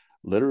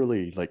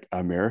literally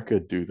America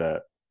do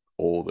that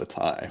all the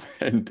time,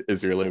 and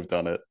Israel have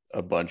done it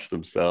a bunch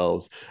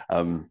themselves.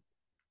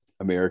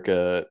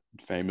 America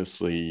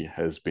famously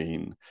has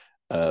been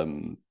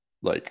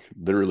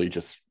literally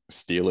just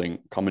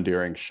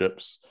commandeering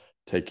ships,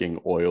 taking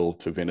oil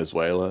to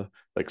Venezuela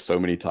so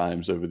many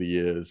times over the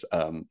years,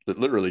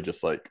 literally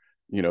just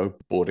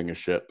boarding a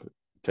ship,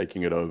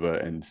 taking it over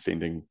and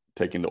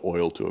taking the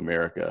oil to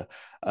America.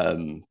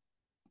 And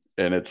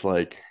it's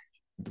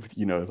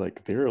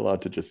they're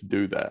allowed to just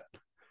do that.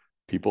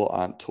 People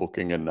aren't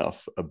talking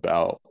enough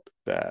about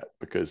that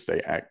because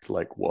they act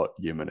like what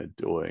Yemen are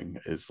doing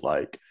is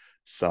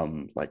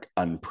some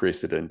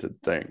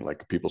unprecedented thing,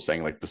 people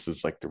saying this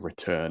is the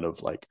return of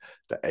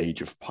the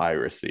age of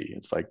piracy.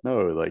 It's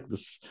no,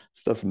 this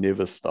stuff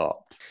never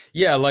stopped.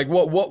 Yeah,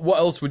 what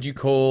else would you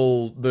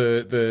call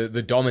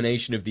the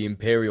domination of the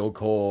imperial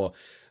core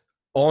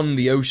on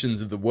the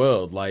oceans of the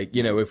world?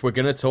 If we're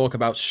gonna talk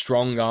about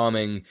strong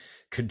arming,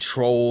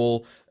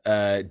 control,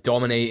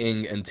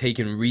 dominating and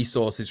taking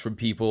resources from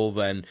people,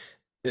 then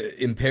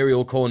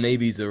imperial core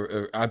navies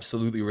are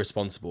absolutely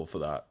responsible for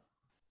that.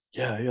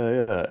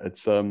 Yeah.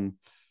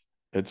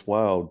 It's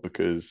wild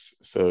because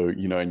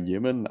in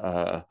Yemen,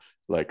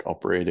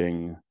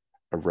 operating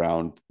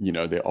around,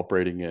 they're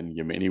operating in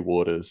Yemeni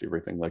waters,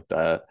 everything like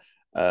that.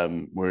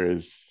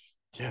 Whereas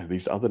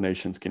these other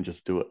nations can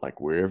just do it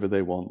wherever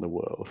they want in the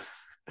world.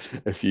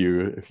 if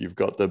you've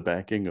got the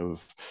backing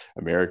of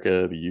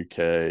America, the UK,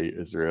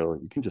 Israel,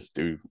 you can just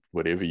do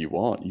whatever you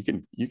want. You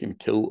can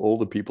kill all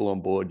the people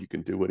on board, you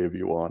can do whatever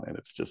you want, and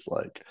it's just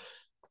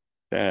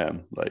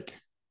damn,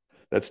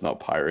 that's not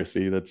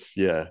piracy. That's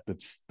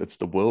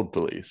the world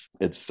police.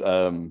 It's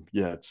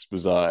it's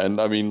bizarre. And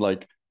I mean,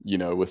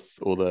 with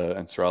all the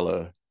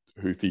Ansarallah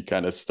Houthi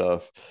kind of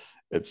stuff,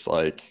 it's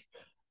I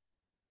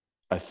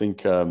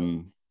think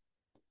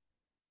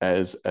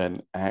as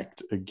an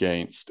act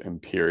against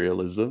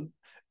imperialism,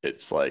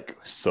 it's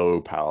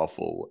so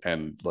powerful,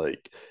 and and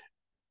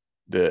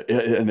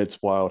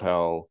it's wild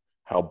how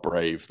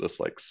brave this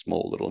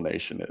small little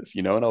nation is,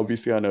 and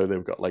obviously I know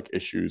they've got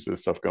issues and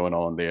stuff going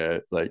on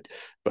there,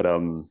 but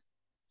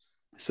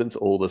since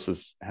all this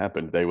has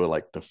happened, they were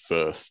like the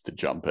first to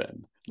jump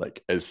in.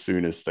 Like as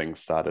soon as things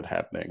started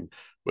happening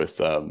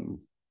with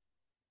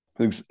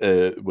things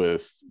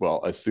with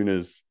well, as soon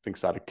as things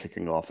started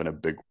kicking off in a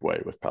big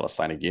way with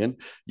Palestine again,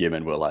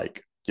 Yemen were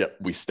like, yep,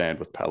 we stand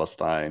with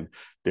Palestine.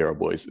 They're our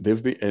boys.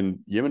 They've been and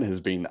Yemen has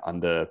been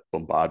under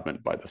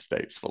bombardment by the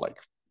states for like,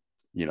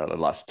 the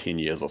last 10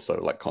 years or so,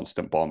 like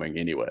constant bombing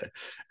anyway.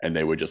 And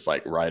they were just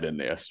like right in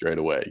there straight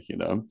away.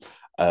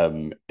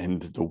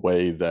 And the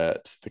way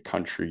that the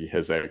country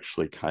has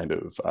actually kind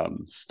of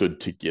stood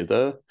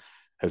together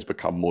has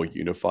become more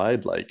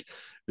unified. Like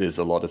there's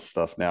a lot of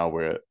stuff now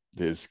where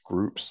there's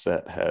groups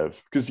that have,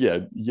 because yeah,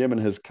 Yemen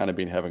has kind of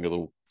been having a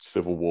little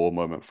civil war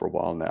moment for a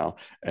while now,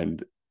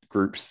 and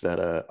groups that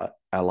are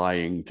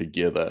allying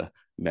together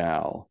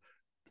now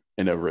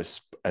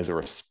as a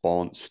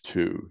response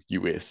to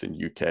US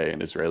and UK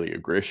and Israeli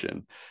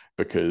aggression,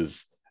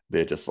 because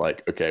they're just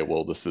like, okay,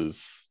 well, this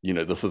is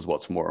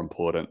what's more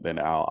important than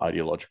our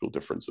ideological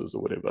differences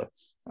or whatever.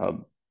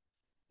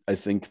 I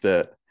think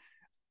that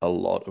a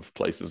lot of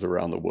places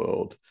around the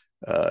world,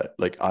 I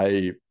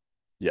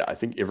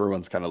think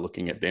everyone's kind of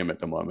looking at them at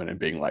the moment and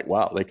being like,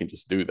 wow, they can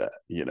just do that.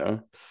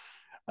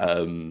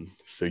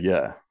 So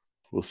yeah,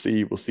 we'll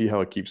see how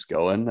it keeps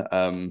going.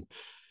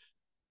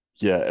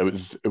 Yeah, it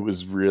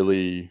was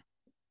really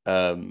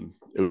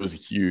it was a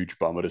huge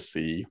bummer to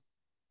see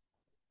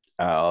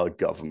our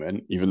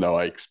government, even though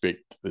I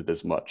expect that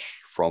there's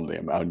much from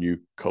them. Our new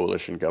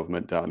coalition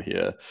government down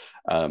here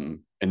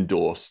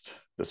endorsed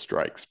the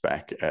strikes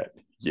back at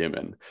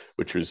Yemen,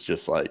 which was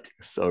just like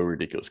so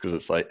ridiculous, because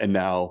it's like, and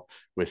now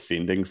we're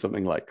sending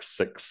something like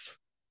 6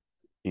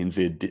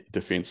 NZ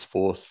Defence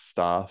Force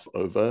staff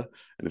over,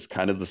 and it's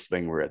kind of this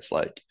thing where it's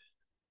like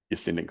you're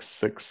sending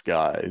 6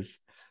 guys,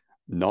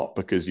 not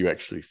because you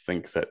actually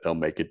think that they'll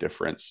make a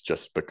difference,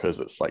 just because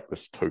it's like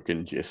this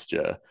token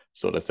gesture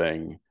sort of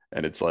thing.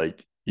 And it's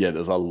like, yeah,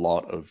 there's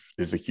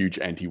a huge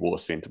anti-war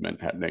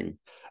sentiment happening,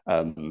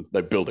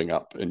 like building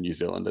up in New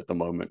Zealand at the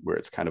moment, where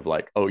it's kind of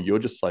like, oh, you're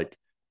just like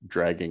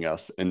dragging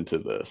us into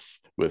this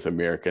with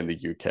America and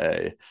the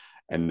UK.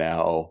 And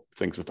now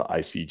things with the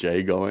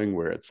ICJ going,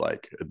 where it's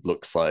like, it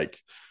looks like,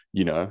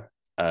 they're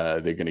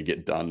going to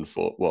get done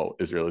for, well,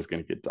 Israel is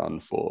going to get done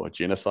for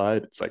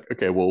genocide. It's like,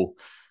 okay, well,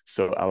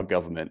 so our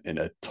government, in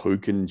a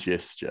token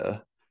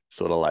gesture,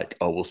 sort of like,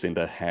 oh, we'll send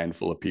a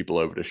handful of people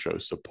over to show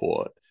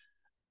support,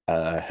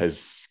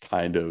 has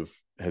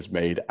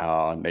made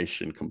our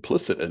nation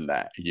complicit in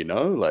that.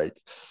 Like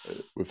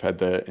we've had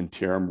the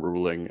interim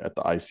ruling at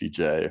the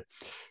ICJ.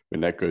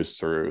 When that goes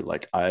through,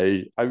 like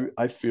I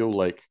feel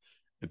like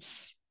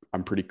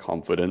I'm pretty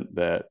confident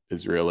that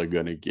Israel are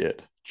going to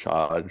get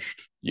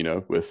charged,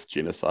 with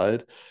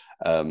genocide.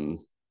 I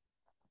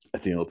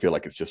think it'll feel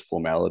like it's just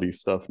formality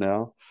stuff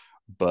now.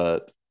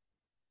 But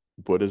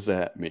what does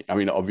that mean? I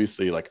mean,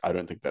 obviously, like, I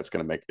don't think that's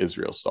going to make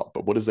Israel stop,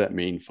 but what does that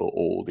mean for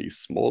all these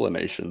smaller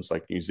nations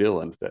like New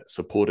Zealand that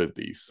supported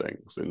these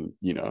things? And,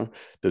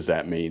 does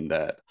that mean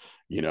that,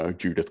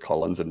 Judith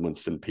Collins and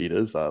Winston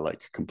Peters are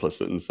like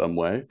complicit in some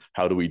way?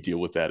 How do we deal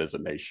with that as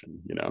a nation?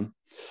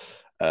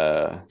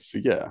 So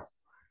yeah,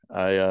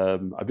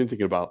 I've been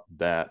thinking about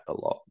that a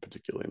lot,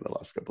 particularly in the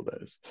last couple of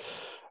days.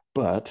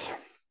 But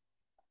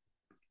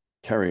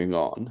carrying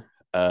on,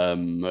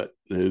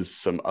 there's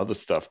some other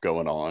stuff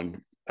going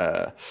on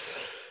over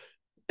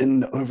in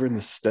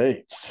the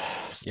States.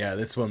 Yeah,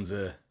 this one's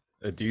a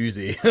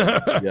doozy.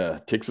 Yeah,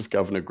 Texas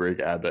Governor Greg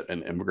Abbott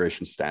and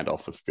immigration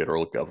standoff with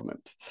federal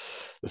government.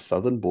 The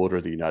southern border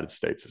of the United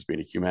States has been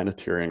a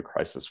humanitarian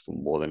crisis for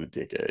more than a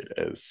decade,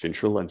 as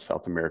Central and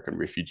South American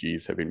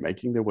refugees have been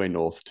making their way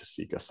north to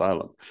seek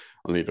asylum,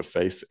 only to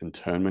face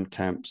internment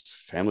camps,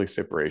 family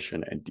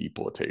separation, and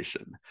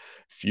deportation.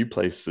 Few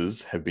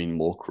places have been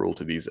more cruel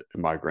to these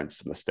migrants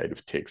than the state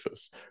of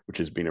Texas, which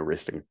has been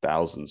arresting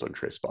thousands on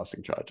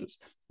trespassing charges,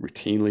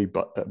 routinely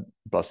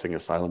busing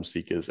asylum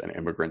seekers and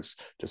immigrants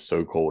to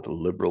so-called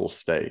liberal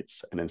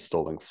states and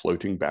installing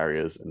floating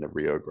barriers in the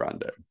Rio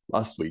Grande.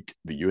 Last week,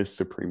 the US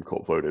Supreme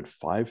Court voted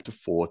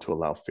 5-4 to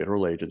allow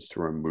federal agents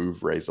to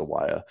remove razor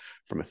wire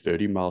from a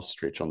 30-mile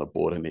stretch on the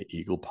border near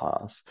Eagle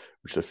Pass,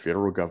 which the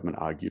federal government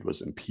argued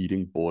was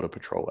impeding border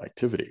patrol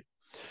activity.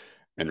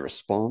 In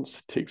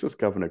response, Texas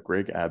Governor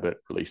Greg Abbott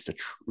released a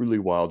truly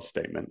wild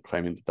statement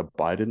claiming that the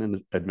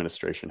Biden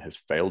administration has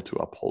failed to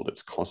uphold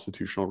its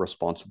constitutional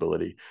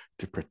responsibility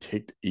to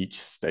protect each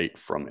state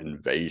from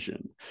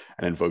invasion,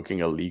 and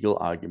invoking a legal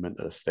argument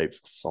that a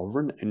state's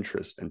sovereign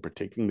interest in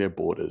protecting their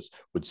borders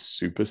would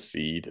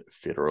supersede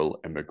federal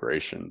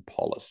immigration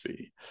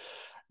policy.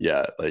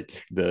 Yeah,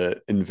 like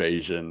the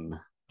invasion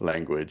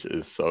language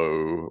is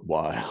so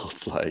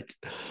wild. Like,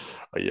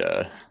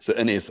 yeah. So,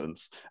 in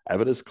essence,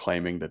 Abbott is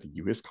claiming that the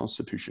US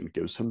Constitution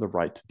gives him the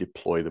right to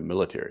deploy the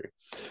military,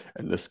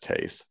 in this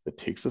case, the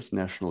Texas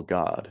National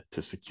Guard,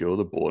 to secure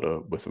the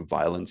border with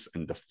violence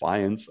in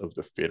defiance of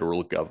the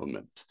federal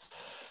government.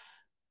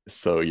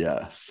 So,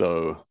 yeah.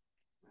 So,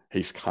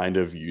 he's kind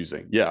of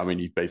using, yeah, I mean,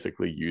 he's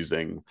basically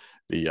using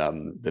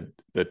the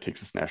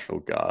Texas National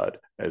Guard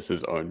as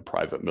his own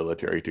private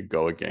military to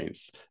go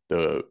against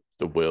the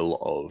will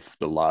of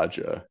the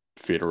larger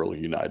federal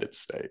United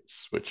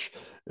States, which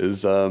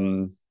is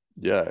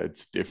yeah,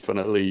 it's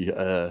definitely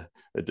a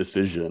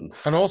decision.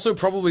 And also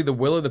probably the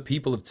will of the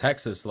people of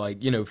Texas.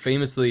 Like,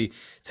 famously,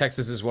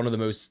 Texas is one of the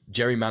most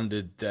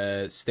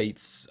gerrymandered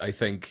states, I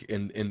think,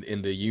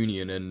 in the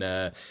union. And,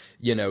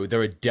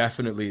 there are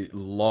definitely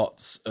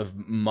lots of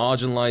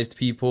marginalized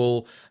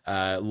people,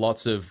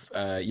 lots of,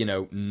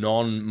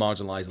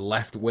 non-marginalized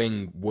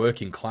left-wing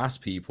working class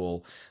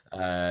people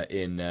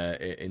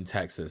in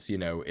Texas.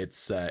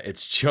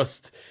 It's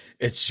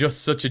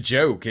just such a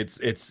joke.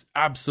 It's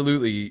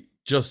absolutely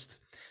just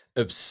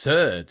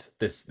absurd,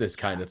 this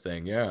kind of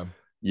thing. Yeah.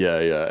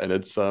 Yeah, and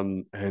it's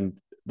and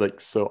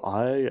like, so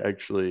I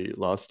actually,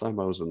 last time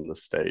I was in the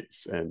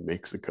States and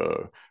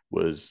Mexico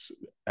was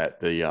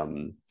at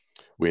the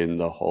when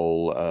the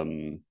whole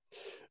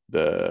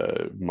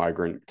the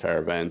migrant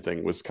caravan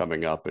thing was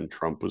coming up and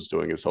Trump was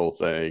doing his whole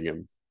thing,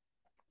 and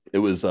it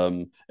was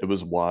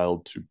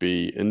wild to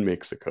be in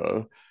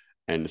Mexico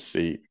and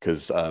see,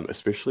 because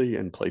especially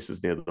in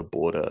places near the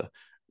border,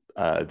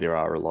 there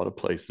are a lot of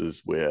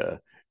places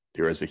where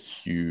there is a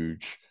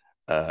huge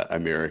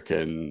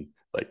American,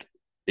 like,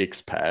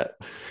 expat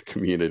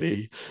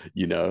community,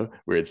 where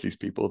it's these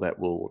people that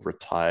will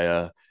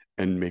retire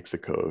in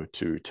Mexico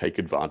to take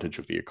advantage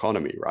of the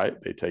economy, right?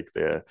 They take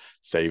their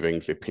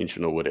savings, their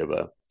pension or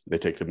whatever, they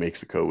take to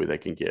Mexico where they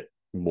can get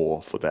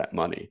more for that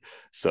money.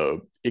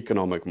 So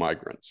economic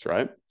migrants,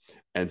 right?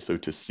 And so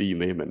to see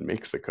them in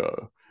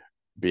Mexico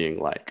being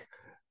like,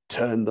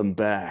 turn them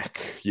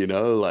back,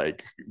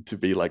 like, to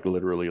be like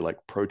literally like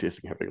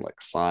protesting, having like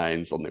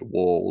signs on the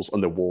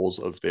walls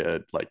of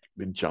their, like,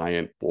 the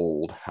giant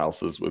walled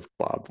houses with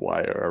barbed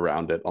wire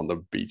around it on the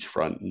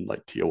beachfront and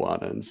like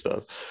Tijuana and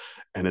stuff.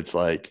 And it's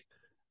like,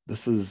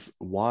 this is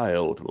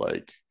wild.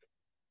 Like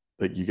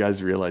you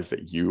guys realize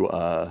that you're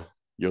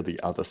the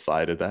other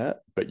side of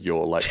that, but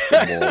you're like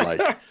the more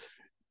like,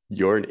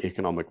 you're an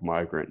economic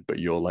migrant, but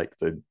you're like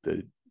the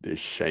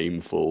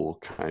shameful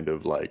kind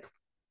of like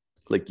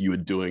you were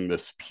doing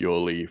this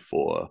purely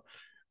for,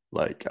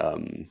 like,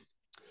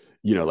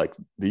 like,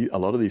 a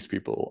lot of these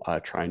people are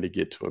trying to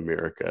get to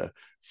America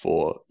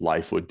for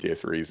life or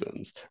death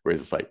reasons,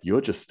 whereas it's like, you're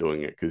just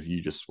doing it because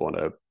you just want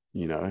to,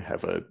 you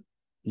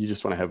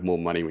just want to have more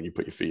money when you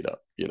put your feet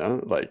up,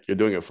 like, you're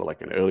doing it for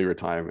like an early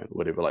retirement,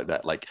 whatever, like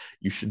that. Like,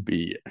 you should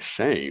be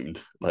ashamed.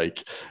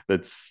 Like,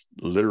 that's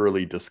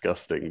literally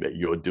disgusting that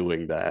you're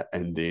doing that.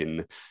 And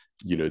then,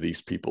 these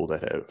people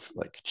that have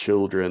like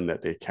children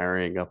that they're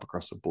carrying up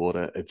across the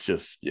border, it's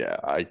just, yeah,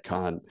 I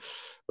can't,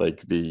 like,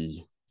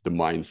 the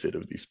mindset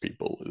of these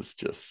people is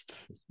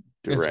just It's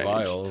deranged.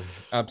 vile,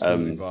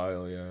 absolutely um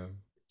vile. Yeah.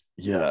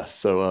 yeah,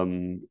 so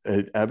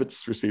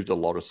Abbott's received a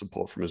lot of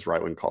support from his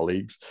right-wing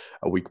colleagues.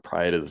 A week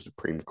prior to the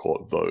Supreme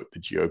Court vote, the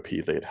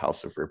GOP-led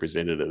House of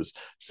Representatives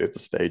set the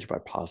stage by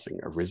passing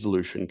a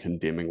resolution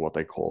condemning what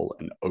they call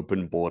an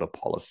open border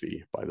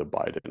policy by the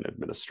Biden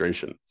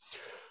administration.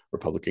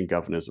 Republican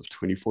governors of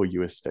 24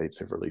 US states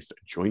have released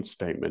a joint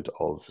statement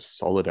of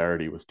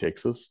solidarity with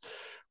Texas,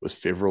 with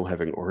several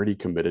having already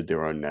committed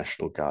their own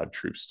National Guard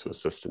troops to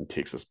assist in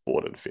Texas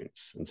border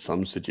defense, and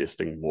some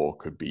suggesting more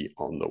could be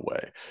on the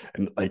way.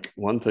 And like,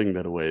 one thing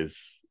that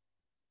always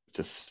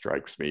just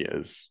strikes me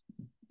as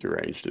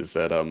deranged is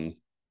that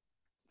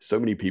so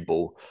many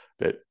people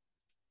that,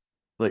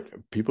 like,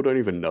 people don't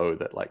even know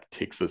that, like,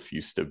 Texas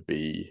used to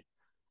be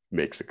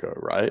Mexico,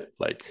 right?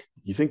 Like,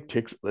 you think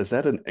Texas, is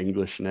that an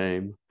English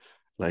name?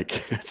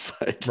 Like,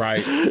 it's like,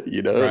 Right.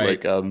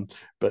 Right. like,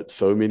 but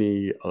so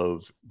many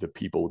of the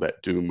people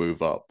that do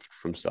move up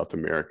from South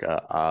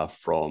America are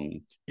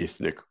from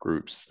ethnic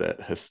groups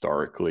that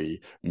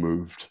historically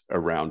moved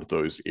around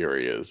those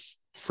areas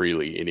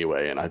freely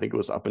anyway. And I think it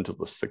was up until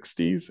the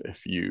 60s,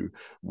 if you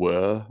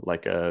were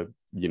like a,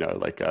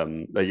 like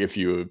if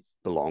you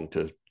belong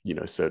to,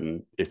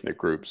 certain ethnic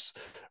groups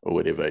or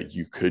whatever,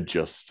 you could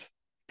just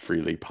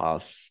freely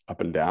pass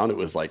up and down. It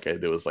was like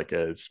there was like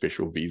a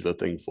special visa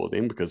thing for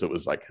them, because it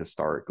was like,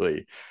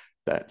 historically,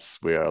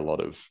 that's where a lot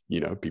of,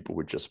 people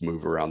would just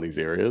move around these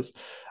areas.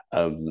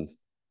 And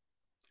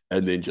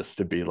then just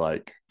to be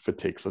like, for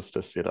Texas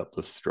to set up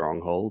this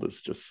stronghold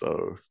is just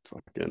so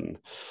fucking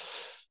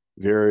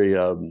very,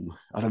 I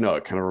don't know,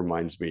 it kind of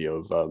reminds me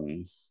of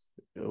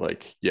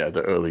like, yeah,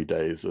 the early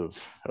days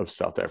of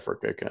South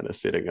Africa kind of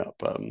setting up.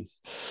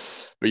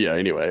 But yeah,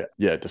 anyway,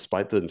 yeah,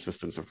 despite the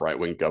insistence of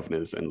right-wing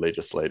governors and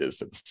legislators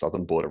that the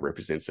southern border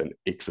represents an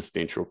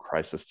existential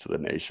crisis to the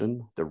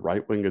nation, the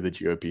right wing of the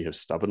GOP have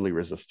stubbornly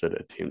resisted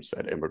attempts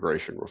at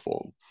immigration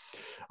reform.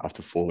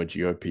 After former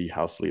GOP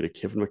House Leader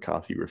Kevin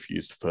McCarthy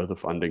refused further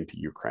funding to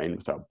Ukraine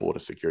without border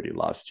security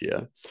last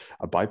year,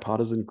 a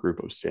bipartisan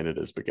group of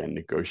senators began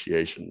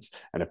negotiations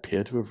and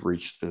appear to have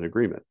reached an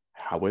agreement.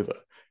 However,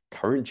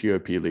 current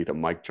GOP leader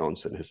Mike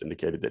Johnson has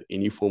indicated that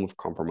any form of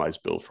compromise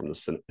bill from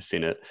the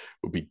Senate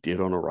will be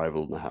dead on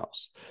arrival in the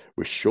House.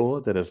 We're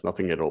sure that has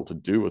nothing at all to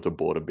do with the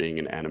border being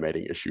an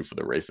animating issue for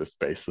the racist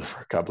base of the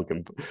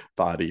Republican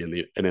Party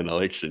in an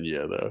election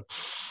year, though.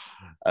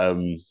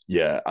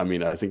 Yeah, I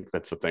mean, I think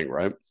that's the thing,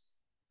 right?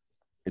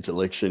 It's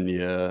election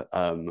year.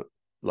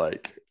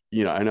 Like,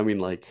 you know, and I mean,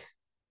 like,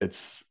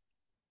 it's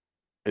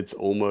it's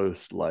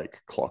almost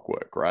like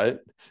clockwork, right?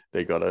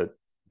 They gotta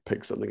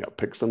pick something up,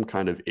 pick some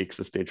kind of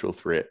existential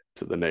threat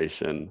to the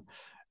nation,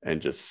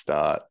 and just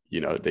start.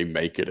 You know, they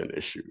make it an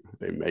issue.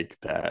 They make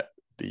that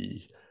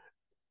the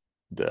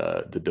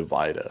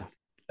divider.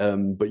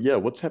 But yeah,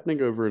 what's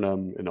happening over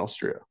in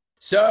Austria?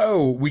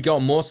 So we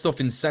got more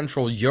stuff in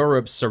Central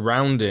Europe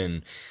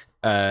surrounding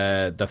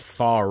the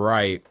far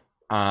right,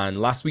 and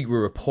last week we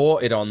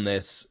reported on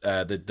this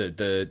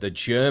the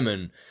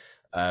German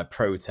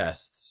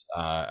protests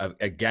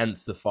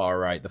against the far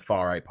right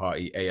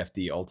party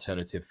AfD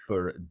Alternative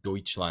für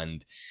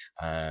Deutschland.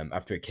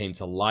 After it came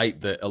to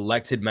light that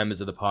elected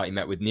members of the party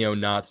met with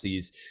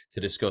neo-Nazis to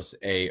discuss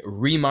a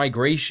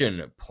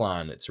remigration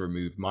plan to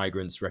remove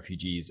migrants,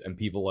 refugees, and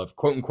people of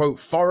quote-unquote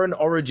foreign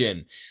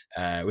origin,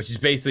 which is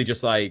basically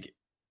just like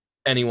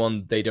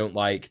anyone they don't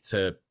like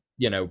to,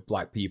 you know,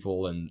 black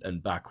people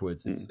and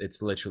backwards.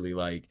 It's literally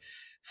like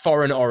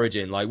foreign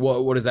origin. Like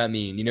what does that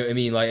mean? You know what I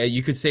mean? Like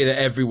you could say that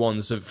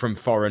everyone's from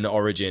foreign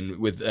origin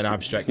with an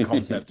abstract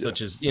concept yeah.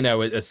 Such as, you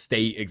know, a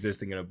state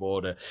existing in a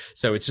border.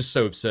 So it's just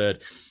so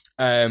absurd.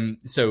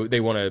 So they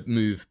want to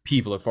move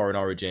people of foreign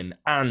origin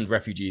and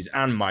refugees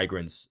and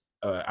migrants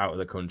out of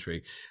the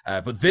country.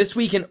 But this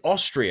week in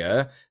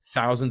Austria,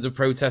 thousands of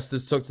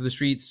protesters took to the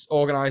streets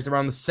organized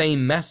around the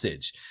same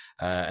message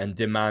and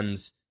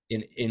demands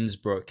in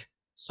Innsbruck,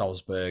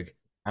 Salzburg,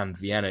 and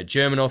Vienna.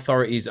 German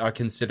authorities are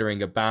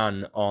considering a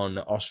ban on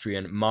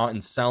Austrian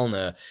Martin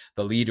Sellner,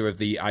 the leader of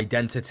the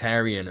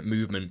identitarian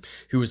movement,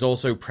 who was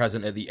also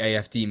present at the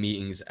AfD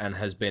meetings and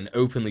has been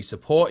openly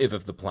supportive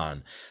of the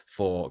plan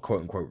for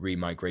quote-unquote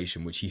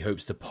remigration, which he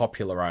hopes to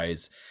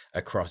popularize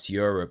across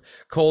Europe.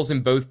 Calls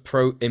in both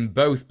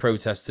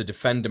protests to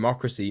defend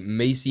democracy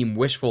may seem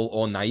wishful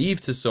or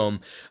naive to some,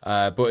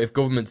 but if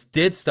governments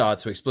did start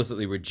to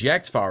explicitly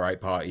reject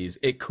far-right parties,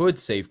 it could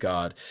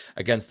safeguard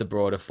against the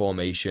broader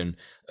formation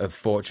of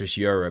Fortress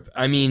Europe.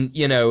 I mean,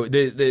 you know,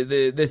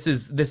 this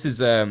is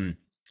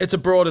it's a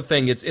broader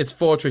thing. It's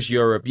Fortress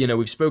Europe. You know,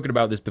 we've spoken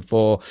about this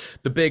before.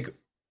 The big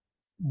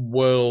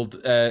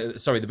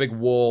the big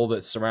wall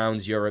that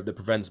surrounds Europe that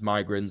prevents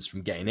migrants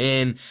from getting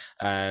in.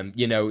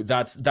 You know,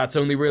 that's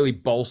only really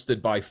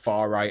bolstered by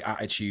far right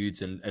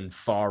attitudes and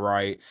far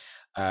right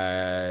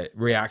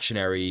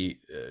reactionary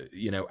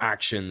you know,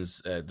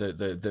 actions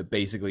that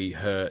basically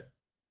hurt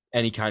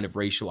any kind of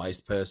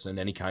racialized person,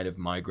 any kind of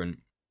migrant.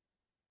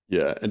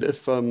 Yeah, and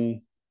if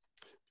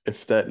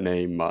that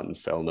name Martin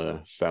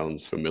Sellner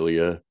sounds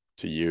familiar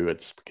to you,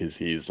 it's because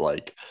he's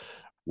like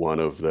one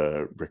of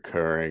the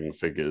recurring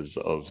figures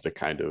of the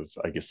kind of,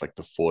 I guess, like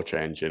the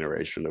 4chan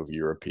generation of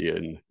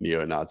European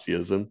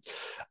neo-Nazism.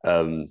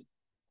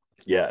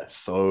 Yeah,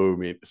 so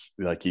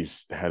like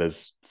he's had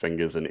his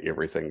fingers in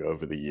everything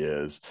over the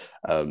years.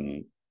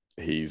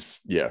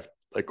 He's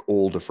like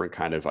all different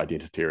kind of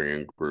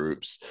identitarian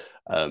groups.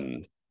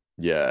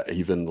 Yeah,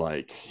 even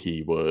like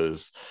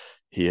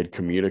he had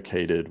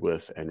communicated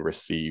with and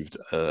received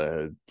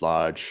a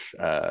large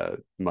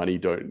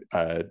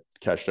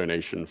cash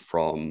donation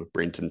from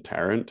Brenton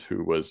Tarrant,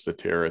 who was the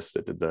terrorist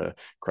that did the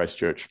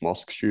Christchurch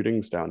mosque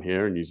shootings down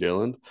here in New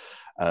Zealand,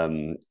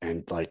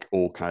 and like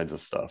all kinds of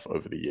stuff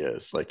over the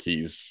years. Like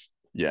he's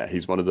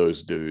one of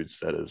those dudes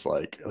that is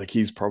like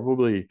he's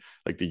probably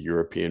like the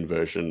European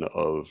version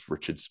of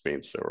Richard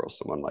Spencer or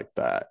someone like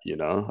that, you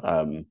know.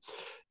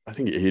 I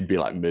think he'd be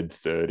like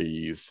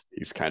mid-30s.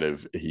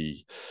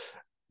 He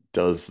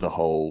does the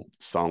whole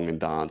song and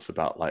dance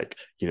about like,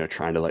 you know,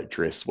 trying to like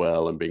dress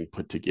well and being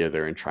put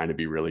together and trying to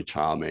be really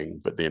charming,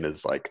 but then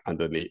is like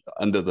under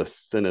the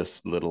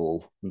thinnest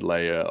little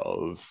layer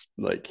of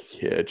like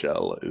hair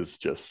gel is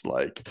just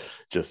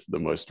the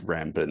most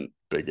rampant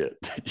bigot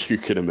that you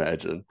can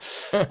imagine.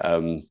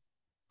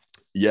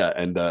 Yeah,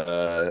 and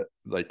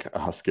like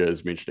Husker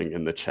is mentioning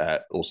in the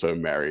chat, also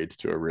married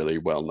to a really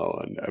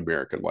well-known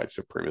American white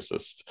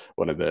supremacist,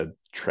 one of the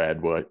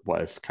trad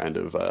wife kind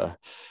of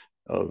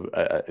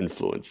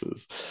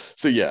influences.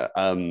 So yeah,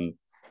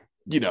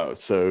 you know,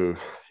 so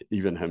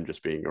even him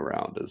just being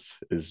around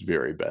is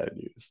very bad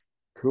news.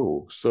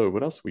 Cool. So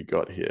what else we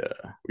got here?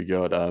 We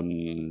got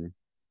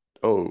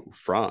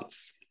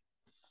France.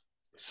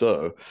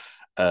 So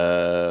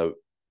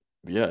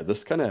yeah,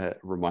 this kind of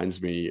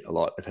reminds me a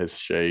lot. It has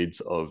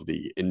shades of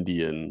the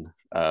Indian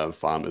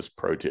farmers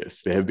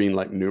protests. There have been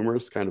like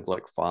numerous kind of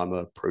like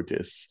farmer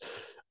protests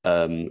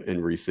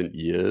in recent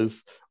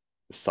years.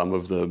 Some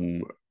of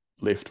them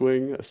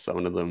left-wing,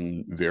 some of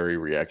them very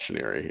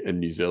reactionary. In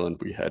New Zealand,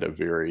 we had a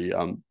very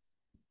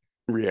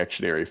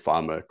reactionary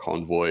farmer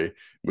convoy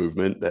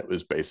movement that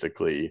was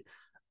basically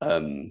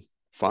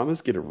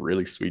farmers get a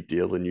really sweet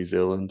deal in New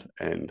Zealand,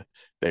 and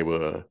they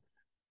were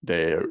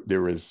they're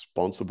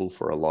responsible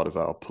for a lot of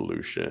our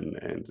pollution,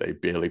 and they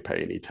barely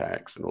pay any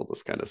tax and all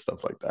this kind of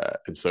stuff like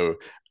that. And so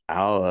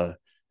our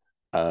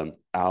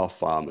our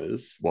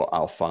farmers, well,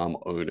 our farm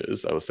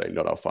owners, I would say,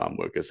 not our farm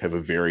workers, have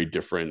a very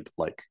different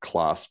like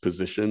class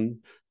position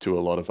to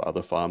a lot of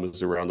other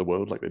farmers around the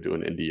world, like they do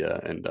in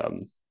India and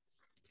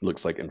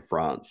looks like in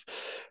France.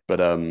 But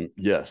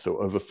yeah, so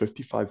over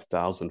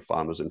 55,000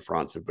 farmers in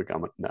France have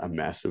begun a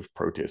massive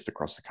protest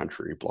across the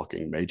country,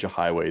 blocking major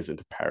highways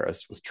into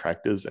Paris with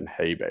tractors and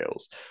hay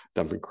bales,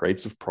 dumping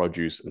crates of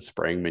produce and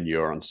spraying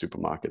manure on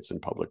supermarkets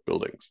and public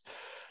buildings.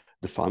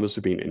 The farmers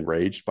have been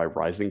enraged by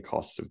rising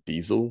costs of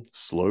diesel,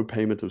 slow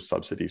payment of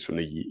subsidies from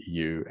the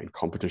EU, and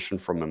competition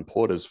from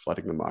importers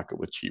flooding the market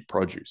with cheap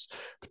produce.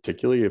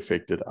 Particularly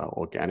affected are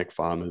organic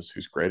farmers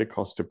whose greater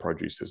cost of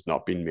produce has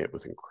not been met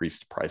with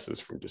increased prices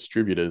from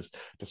distributors,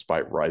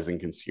 despite rising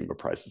consumer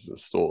prices in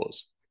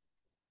stores.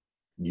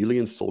 Newly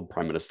installed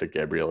Prime Minister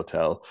Gabriel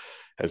Attal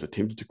has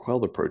attempted to quell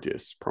the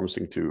protests,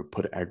 promising to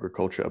put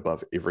agriculture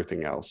above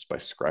everything else by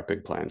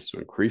scrapping plans to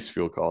increase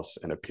fuel costs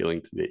and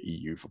appealing to the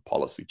EU for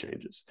policy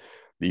changes.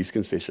 These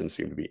concessions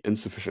seem to be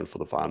insufficient for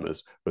the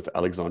farmers, with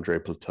Alexandre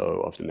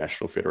Plateau of the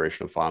National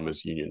Federation of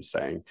Farmers Union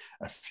saying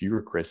a few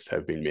requests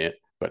have been met,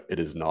 but it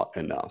is not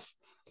enough.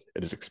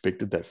 It is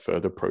expected that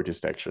further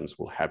protest actions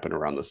will happen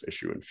around this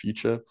issue in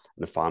future, and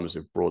the farmers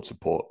have broad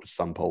support, with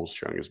some polls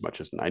showing as much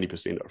as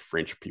 90% of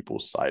French people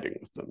siding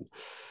with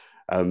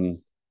them.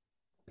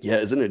 Yeah,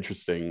 isn't it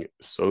interesting?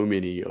 So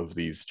many of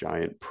these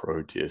giant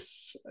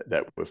protests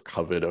that we've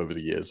covered over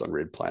the years on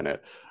Red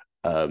Planet,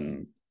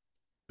 the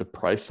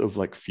price of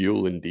like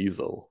fuel and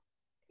diesel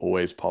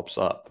always pops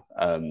up.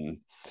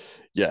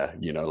 Yeah,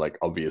 you know, like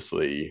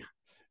obviously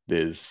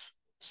there's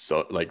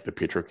so like the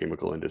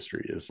petrochemical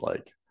industry is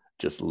like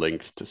just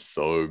linked to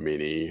so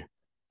many,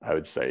 I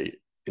would say,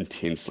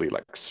 intensely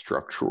like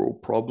structural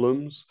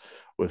problems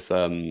with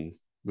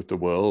the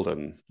world,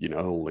 and you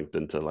know, linked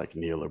into like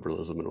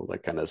neoliberalism and all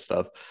that kind of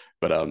stuff.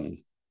 But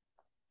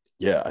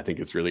yeah, I think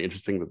it's really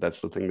interesting that that's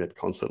the thing that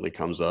constantly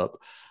comes up.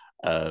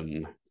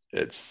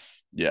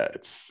 It's yeah,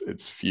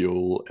 it's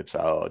fuel, it's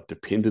our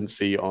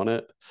dependency on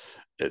it,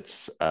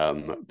 it's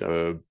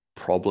the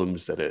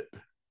problems that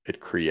it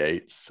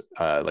creates,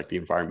 like the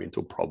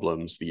environmental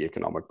problems, the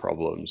economic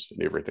problems,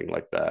 and everything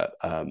like that.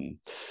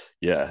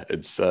 Yeah,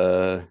 it's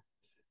the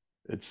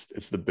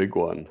big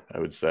one, I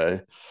would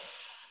say.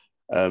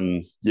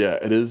 Yeah,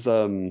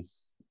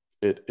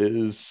 it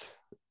is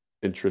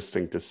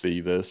interesting to see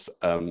this.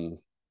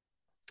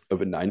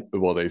 Over nine,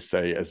 well, they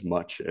say as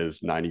much as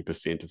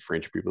 90% of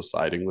French people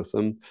siding with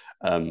them.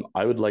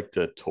 I would like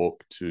to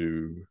talk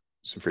to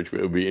some French people.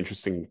 It would be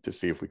interesting to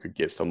see if we could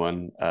get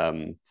someone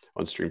on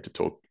stream to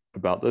talk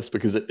about this,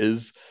 because it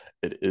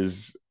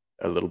is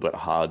a little bit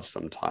hard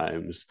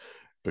sometimes,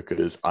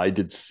 because I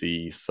did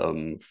see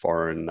some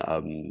foreign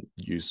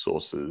news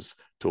sources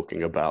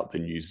talking about the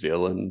New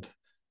Zealand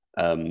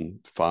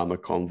farmer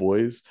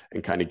convoys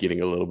and kind of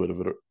getting a little bit of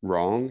it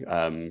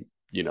wrong.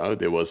 You know,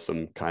 there was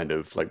some kind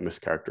of like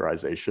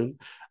mischaracterization.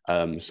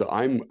 So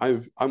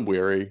I'm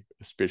wary,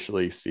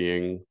 especially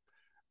seeing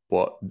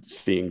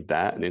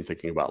that, and then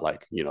thinking about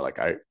like, you know, like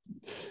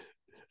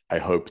I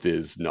hope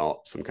there's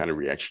not some kind of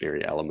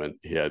reactionary element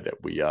here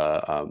that we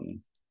are,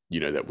 you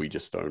know, that we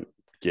just don't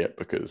get,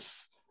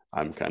 because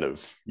I'm kind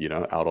of, you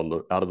know, out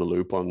of the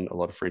loop on a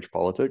lot of French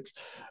politics.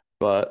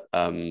 But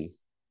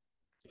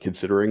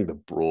considering the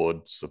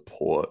broad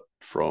support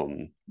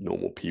from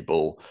normal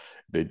people,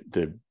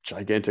 the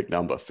gigantic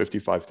number,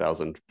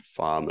 55,000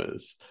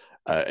 farmers.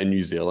 In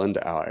New Zealand,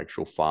 our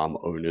actual farm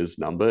owners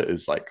number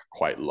is like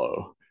quite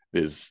low.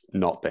 There's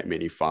not that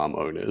many farm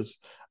owners.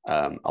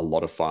 A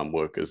lot of farm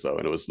workers though,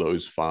 and it was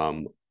those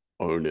farm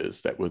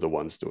owners that were the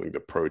ones doing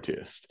the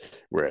protest,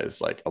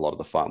 whereas like a lot of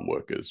the farm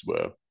workers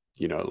were,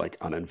 you know, like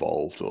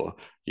uninvolved, or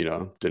you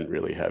know, didn't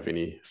really have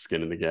any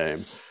skin in the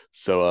game.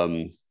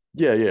 So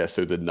yeah,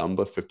 so the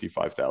number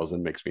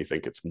 55,000 makes me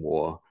think it's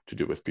more to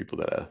do with people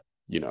that are,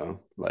 you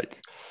know,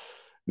 like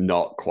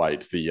not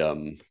quite the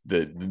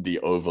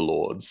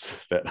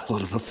overlords that a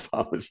lot of the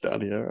farmers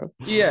down here are.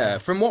 Yeah,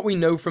 from what we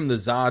know from the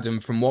ZAD,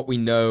 and from what we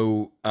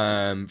know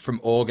from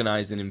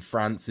organizing in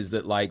France, is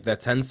that like there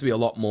tends to be a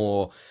lot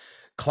more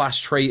class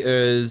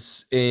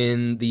traitors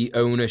in the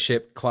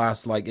ownership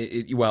class. Like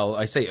well,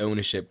 I say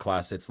ownership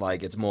class, it's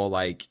like, it's more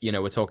like, you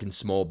know, we're talking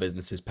small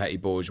businesses, petty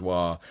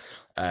bourgeois,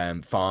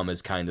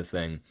 farmers kind of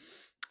thing.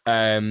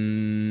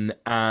 And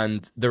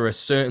there are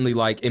certainly,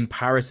 like in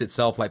Paris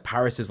itself, like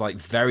Paris is like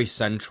very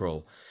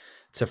central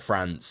to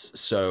France,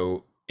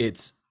 so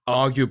it's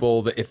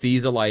arguable that if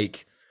these are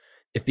like,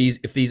 if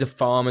these are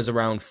farmers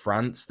around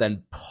France,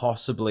 then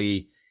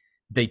possibly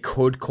they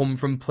could come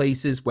from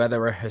places where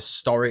there are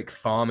historic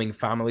farming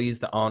families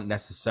that aren't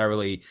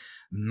necessarily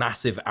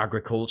massive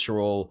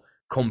agricultural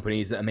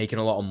companies that are making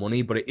a lot of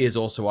money. But it is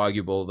also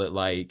arguable that,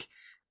 like,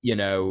 you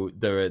know,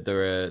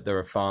 there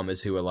are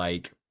farmers who are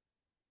like,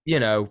 you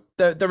know,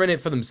 they're in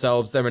it for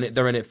themselves. They're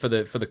in it for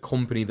the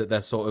company that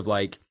they're sort of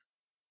like,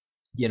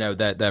 you know,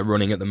 they're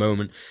running at the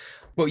moment.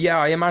 But yeah,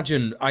 I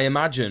imagine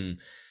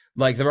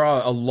like there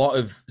are a lot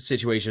of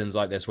situations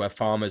like this where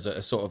farmers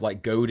are sort of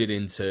like goaded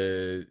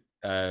into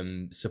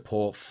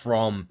support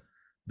from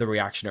the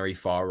reactionary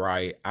far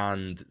right,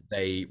 and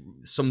they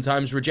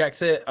sometimes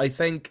reject it, I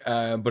think.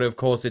 But of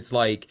course, it's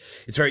like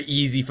it's very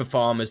easy for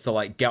farmers to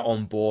like get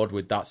on board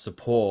with that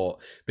support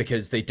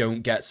because they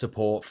don't get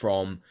support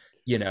from,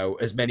 you know,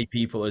 as many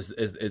people as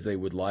they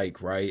would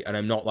like, right? And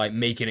I'm not like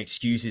making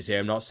excuses here.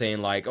 I'm not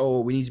saying like,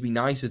 oh, we need to be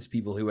nicer to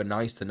people who are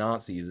nice to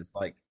Nazis. It's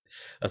like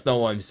that's not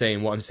what I'm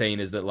saying. What I'm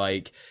saying is that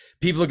like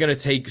people are going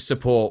to take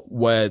support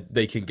where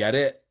they can get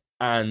it,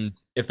 and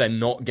if they're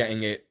not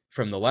getting it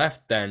from the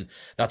left, then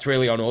that's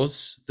really on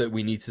us that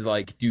we need to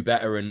like do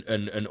better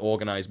and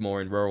organize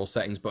more in rural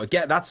settings. But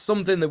again, that's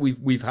something that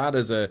we've had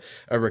as a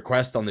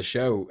request on the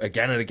show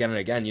again and again and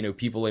again. You know,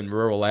 people in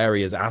rural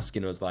areas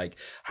asking us like,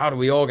 how do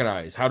we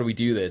organize? How do we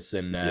do this?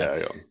 And Yeah,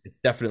 yeah. it's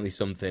definitely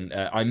something.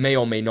 I may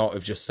or may not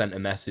have just sent a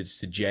message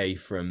to Jay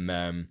from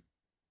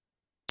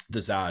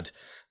the ZAD,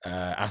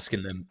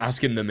 asking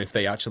them if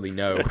they actually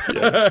know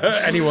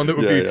Yeah. anyone that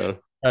would Yeah, be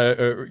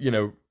yeah. you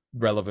know,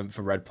 relevant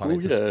for Red Well,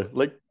 Planet to yeah, support.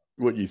 like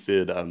what you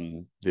said,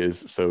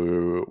 there's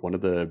so one of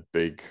the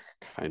big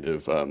kind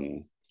of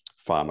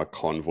farmer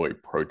convoy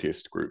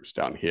protest groups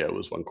down here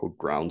was one called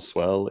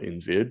Groundswell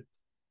NZ.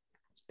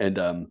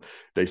 And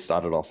they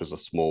started off as a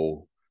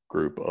small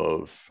group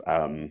of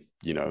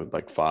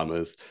like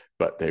farmers,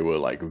 but they were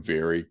like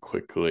very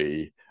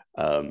quickly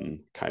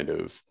kind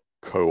of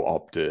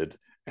co-opted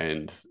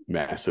and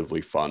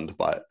massively funded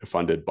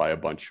by a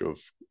bunch of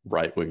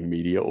right-wing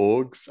media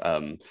orgs.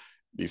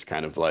 These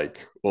kind of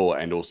like, or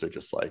and also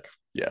just like,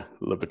 yeah,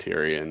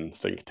 libertarian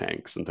think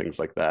tanks and things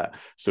like that.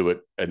 So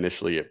it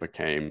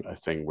became a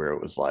thing where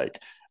it was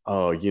like,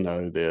 oh,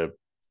 they're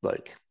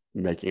like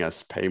making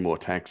us pay more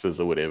taxes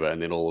or whatever,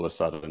 and then all of a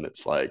sudden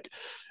it's like,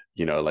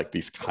 like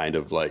these kind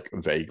of like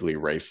vaguely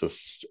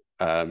racist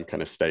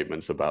kind of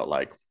statements about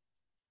like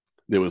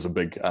there was a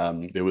big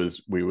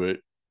we were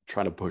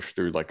trying to push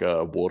through like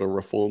a water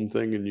reform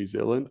thing in New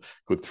Zealand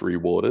called Three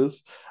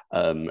Waters.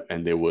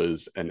 And there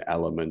was an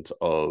element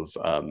of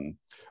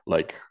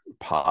like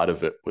part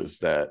of it was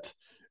that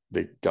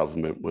the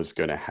government was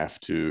going to have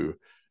to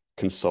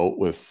consult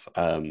with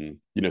so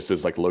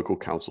there's like local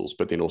councils,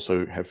 but then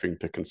also having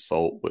to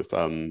consult with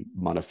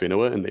mana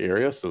whenua in the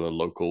area, so the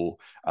local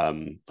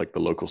like the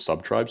local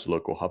sub tribes, the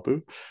local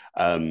hapu,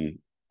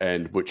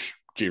 and which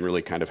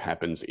generally kind of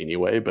happens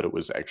anyway, but it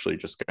was actually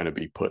just going to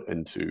be put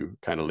into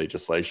kind of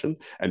legislation.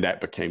 And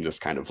that became this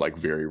kind of like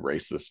very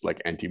racist, like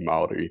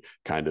anti-Maori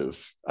kind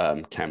of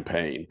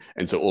campaign.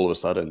 And so all of a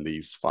sudden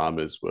these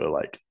farmers were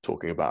like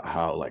talking about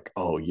how like,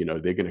 oh,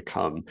 they're going to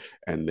come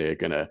and they're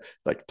going to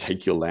like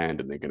take your land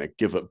and they're going to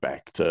give it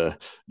back to,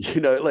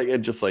 like,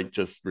 and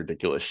just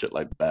ridiculous shit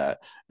like that.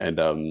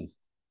 And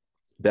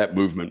that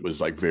movement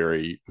was like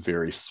very,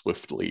 very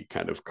swiftly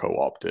kind of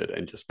co-opted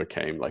and just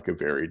became like a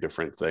very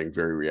different thing,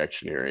 very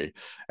reactionary,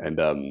 and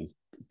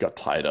got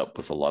tied up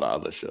with a lot of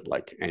other shit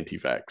like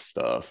anti-vax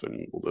stuff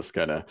and all this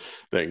kind of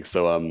thing.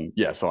 So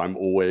yeah, so I'm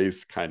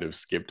always kind of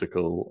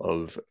skeptical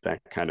of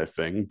that kind of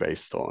thing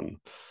based on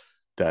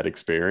that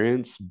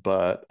experience.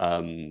 But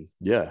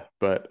yeah,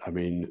 but I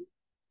mean,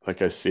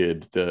 like I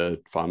said, the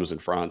farmers in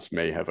France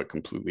may have a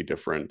completely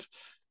different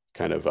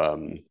kind of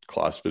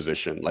class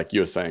position, like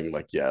you're saying,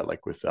 like yeah,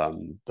 like with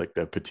like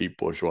the petit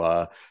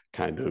bourgeois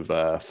kind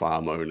of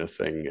farm owner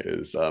thing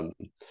is yeah,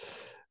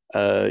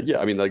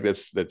 I mean like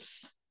that's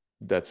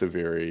a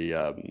very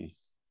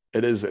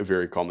it is a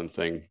very common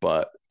thing,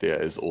 but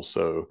there is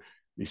also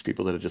these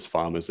people that are just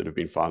farmers that have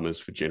been farmers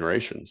for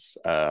generations,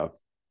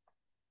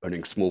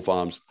 owning small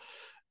farms,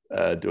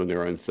 doing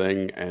their own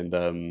thing,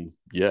 and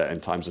yeah,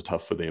 and times are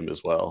tough for them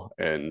as well.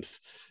 And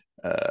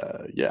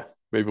yeah,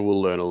 maybe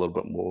we'll learn a little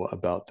bit more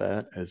about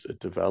that as it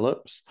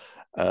develops.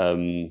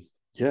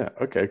 Yeah,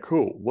 okay,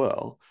 cool.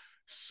 Well,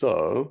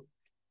 so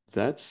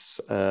that's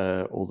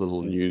all the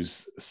little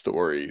news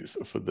stories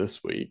for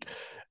this week.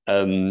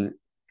 Um,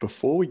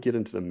 Before we get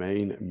into the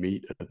main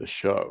meat of the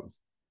show,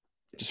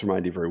 just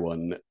remind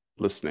everyone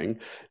listening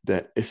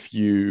that if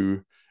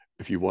you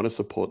want to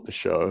support the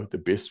show, the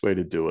best way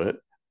to do it,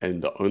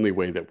 and the only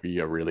way that we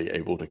are really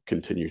able to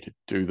continue to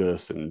do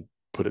this and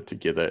put it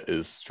together,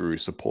 is through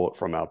support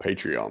from our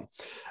Patreon.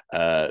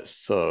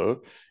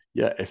 So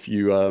yeah, if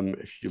you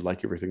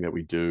like everything that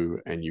we do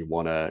and you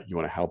wanna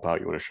help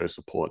out, you want to show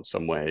support in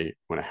some way, you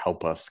want to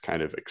help us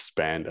kind of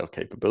expand our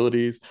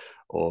capabilities,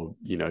 or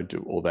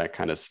do all that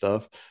kind of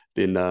stuff,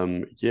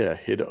 then yeah,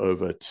 head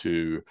over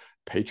to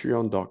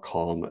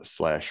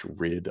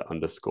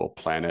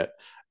patreon.com/red_planet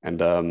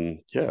and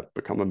yeah,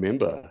 become a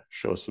member,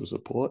 show us some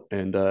support,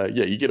 and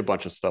yeah, you get a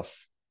bunch of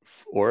stuff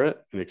for it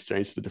in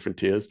exchange to the different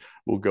tiers.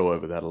 We'll go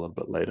over that a little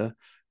bit later,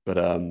 but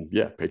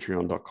yeah,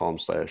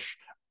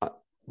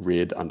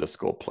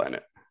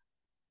 patreon.com/red_planet.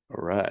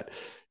 All right,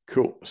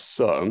 cool.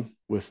 So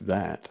with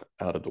that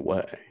out of the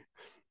way,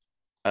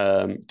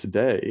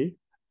 today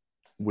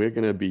we're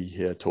going to be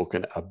here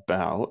talking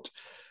about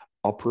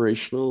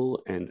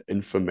operational and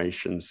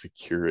information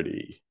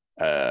security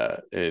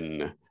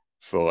in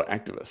for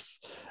activists.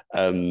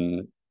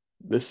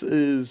 This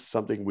is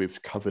something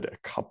we've covered a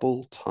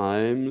couple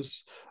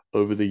times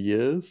over the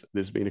years.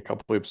 There's been a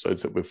couple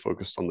episodes that we've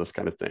focused on this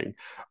kind of thing,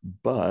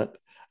 but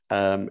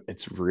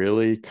it's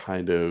really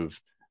kind of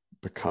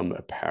become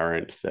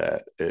apparent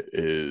that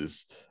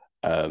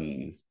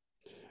um,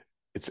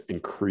 it's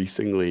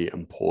increasingly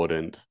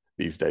important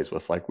these days.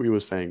 With, like we were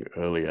saying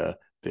earlier,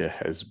 there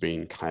has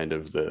been kind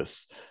of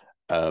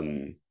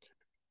um,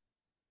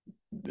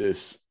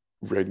 this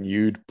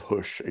renewed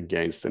push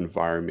against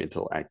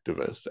environmental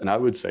activists, and I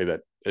would say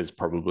that is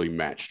probably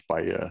matched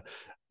by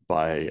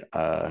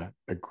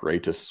a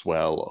greater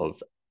swell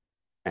of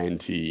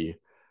anti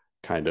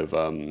kind of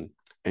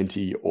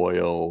anti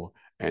oil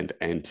and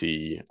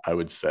anti, I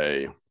would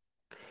say,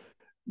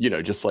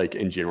 just like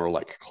in general,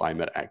 like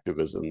climate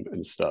activism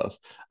and stuff.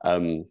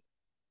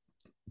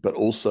 But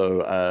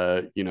also,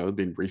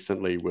 then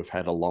recently we've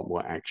had a lot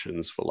more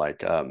actions for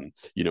like,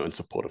 in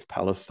support of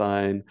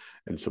Palestine,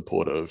 in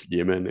support of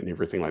Yemen, and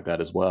everything like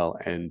that as well,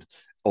 and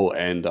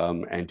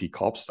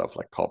anti-cop stuff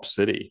like Cop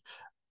City.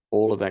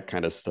 All of that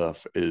kind of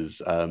stuff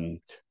is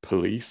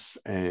police,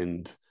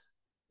 and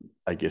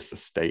I guess the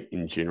state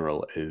in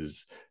general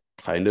is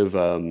kind of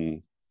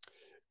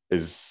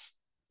is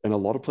in a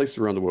lot of places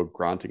around the world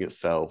granting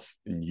itself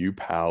new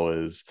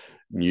powers,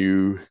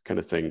 new kind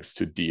of things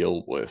to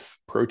deal with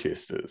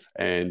protesters.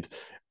 And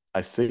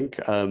I think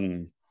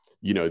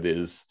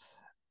there's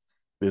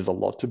a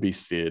lot to be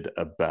said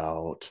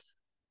about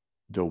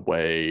the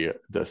way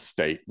the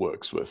state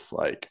works with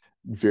like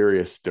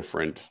various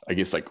different, I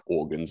guess, like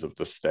organs of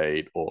the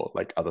state or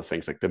like other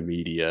things like the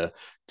media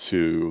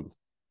to,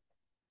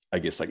 I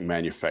guess, like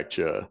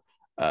manufacture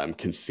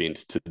consent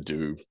to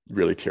do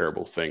really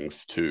terrible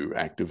things to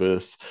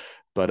activists.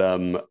 But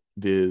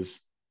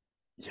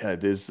yeah,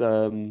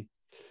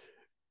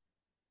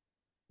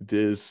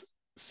 there's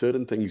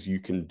certain things you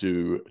can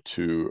do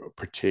to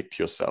protect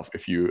yourself.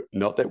 If you,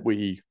 not that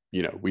we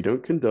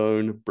don't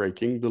condone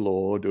breaking the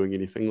law, doing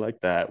anything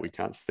like that. We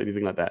can't say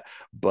anything like that.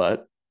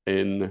 But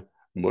in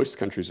most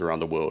countries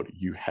around the world,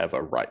 you have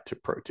a right to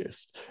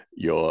protest.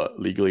 You're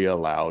legally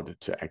allowed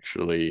to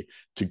actually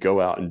to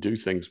go out and do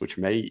things which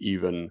may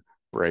even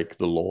break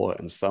the law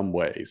in some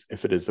ways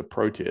if it is a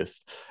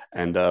protest.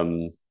 And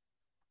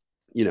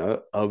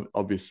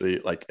obviously,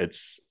 like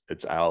it's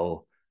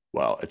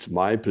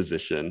my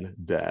position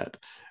that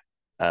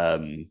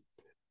um,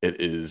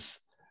 it is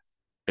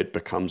it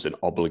becomes an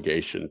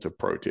obligation to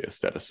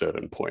protest at a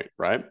certain point,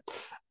 right?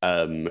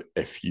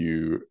 If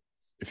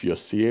you're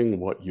seeing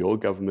what your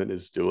government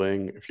is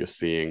doing, if you're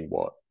seeing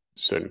what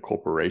certain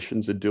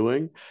corporations are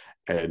doing,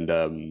 and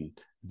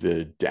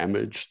the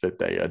damage that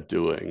they are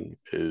doing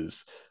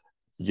is,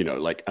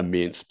 like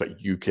immense, but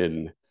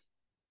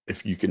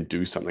if you can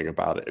do something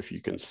about it, if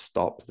you can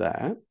stop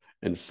that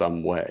in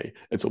some way,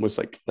 it's almost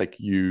like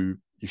you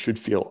should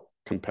feel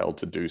compelled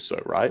to do so,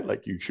 right?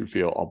 Like you should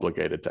feel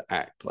obligated to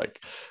act.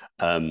 Like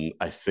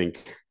I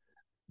think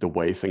the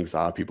way things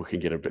are, people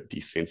can get a bit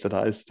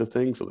desensitized to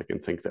things, or they can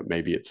think that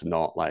maybe it's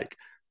not like,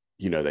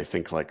 they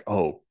think like,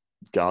 oh,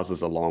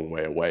 Gaza's a long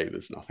way away,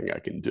 there's nothing I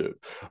can do.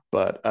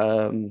 But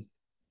I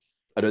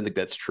don't think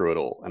that's true at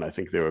all. And I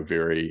think there are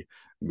very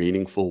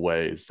meaningful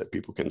ways that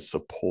people can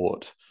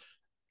support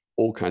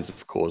all kinds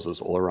of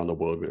causes all around the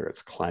world, whether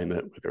it's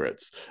climate, whether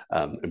it's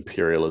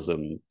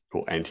imperialism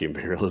or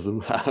anti-imperialism.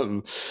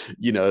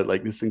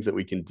 Like there's things that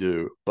we can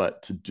do,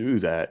 but to do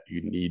that,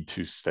 you need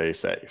to stay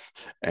safe.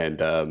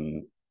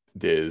 And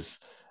there's,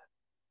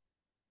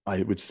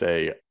 I would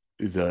say,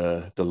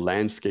 the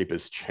landscape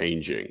is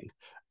changing,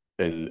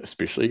 and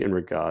especially in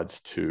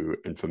regards to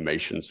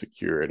information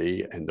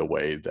security and the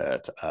way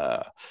that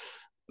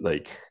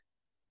like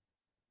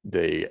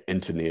the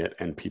internet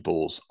and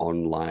people's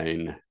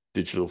online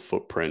digital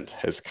footprint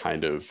has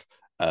kind of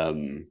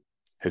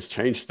has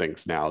changed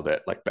things now,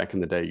 that like back in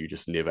the day you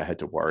just never had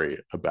to worry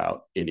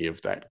about any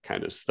of that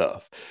kind of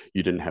stuff.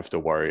 You didn't have to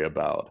worry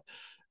about,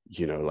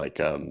 you know,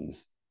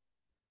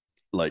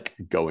 like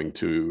going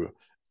to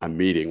a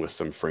meeting with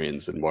some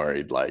friends and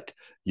worried like,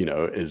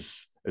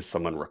 is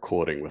someone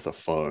recording with a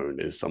phone,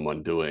 is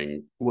someone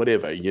doing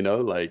whatever,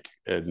 like,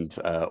 and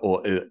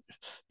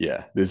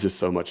yeah, there's just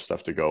so much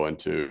stuff to go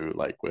into,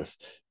 like with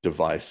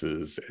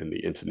devices and the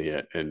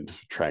internet and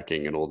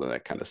tracking and all of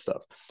that kind of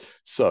stuff.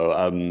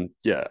 So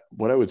yeah,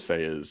 what I would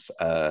say is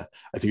I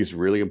think it's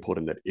really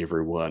important that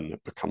everyone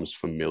becomes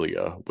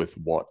familiar with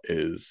what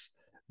is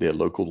their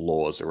local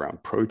laws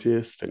around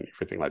protest and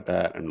everything like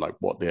that, and like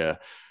what they're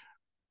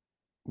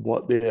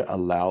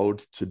allowed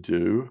to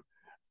do.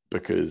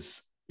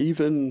 Because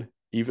even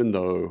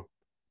though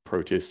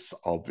protests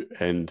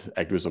and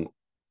activism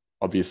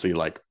obviously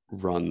like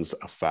runs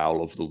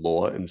afoul of the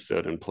law in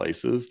certain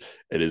places,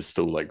 it is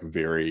still like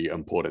very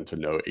important to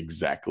know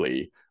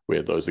exactly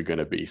where those are going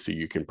to be, so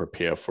you can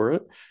prepare for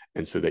it,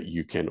 and so that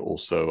you can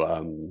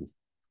also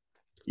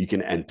you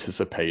can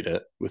anticipate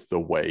it with the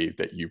way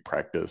that you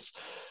practice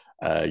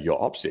your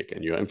OPSEC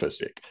and your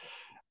InfoSec.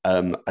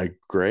 A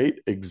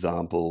great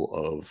example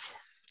of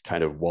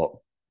kind of what,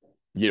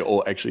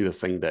 or actually the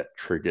thing that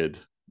triggered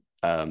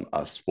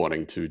us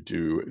wanting to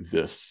do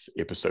this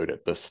episode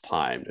at this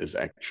time is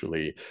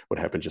actually what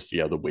happened just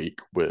the other week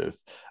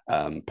with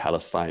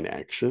Palestine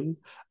Action,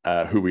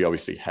 who we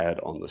obviously had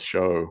on the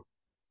show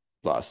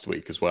last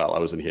week as well. I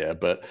wasn't here,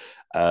 but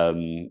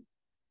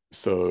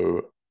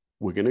so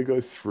we're going to go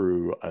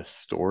through a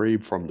story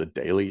from the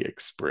Daily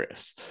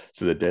Express.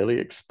 So the Daily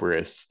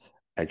Express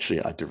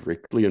actually are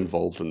directly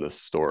involved in this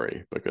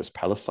story because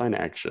Palestine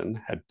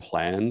Action had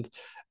planned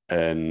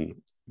and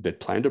they'd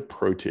planned a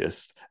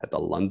protest at the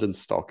London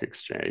Stock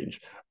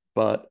Exchange,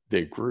 but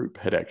their group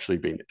had actually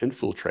been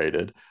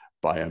infiltrated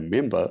by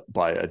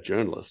a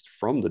journalist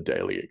from the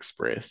Daily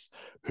Express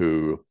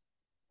who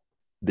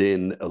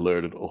then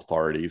alerted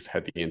authorities,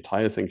 had the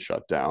entire thing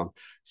shut down.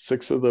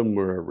 6 of them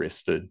were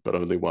arrested, but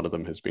only one of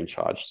them has been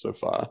charged so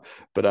far.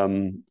 But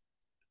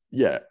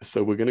yeah,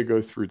 so we're going to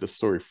go through the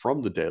story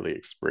from the Daily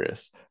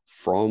Express,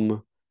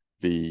 from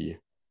the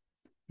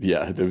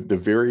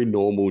very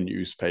normal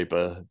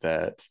newspaper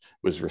that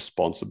was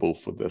responsible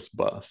for this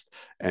bust.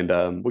 And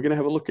we're going to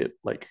have a look at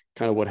like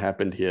kind of what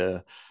happened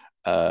here,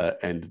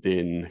 and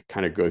then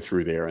kind of go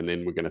through there, and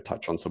then we're going to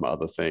touch on some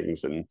other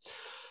things and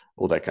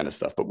all that kind of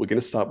stuff. But we're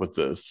going to start with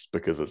this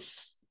because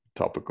it's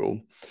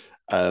topical,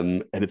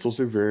 and it's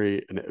also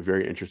in a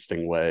very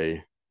interesting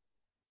way.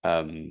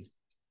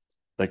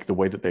 Like the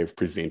way that they've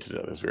presented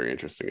it is very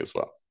interesting as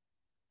well.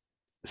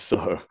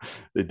 So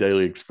the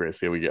Daily Express,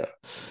 here we go.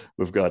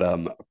 We've got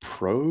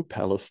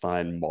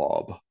pro-Palestine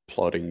mob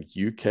plotting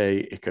UK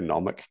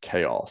economic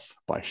chaos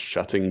by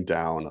shutting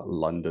down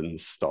London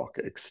Stock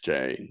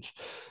Exchange.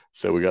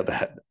 So we got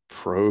that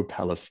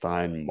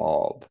pro-Palestine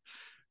mob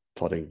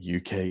plotting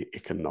UK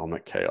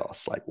economic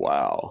chaos. Like,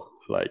 wow.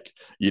 Like,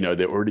 you know,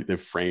 they've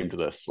framed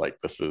this like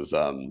this is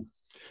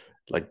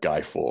like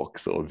Guy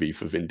Fawkes or V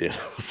for Vendetta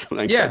or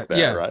something like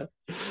that, right?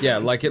 Yeah,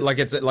 like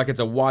it's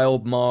a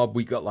wild mob.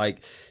 We got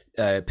like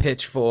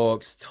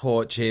pitchforks,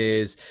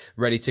 torches,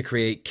 ready to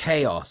create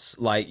chaos,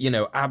 like, you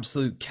know,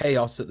 absolute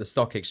chaos at the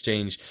stock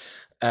exchange.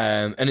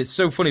 And it's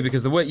so funny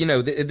because the way, you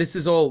know, this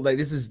is all like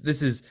this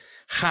is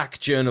hack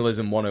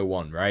journalism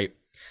 101, right?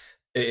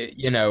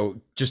 You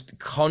know, just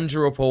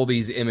conjure up all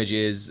these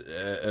images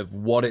of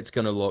what it's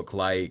going to look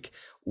like,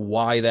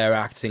 why they're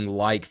acting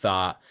like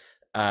that.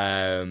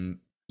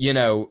 You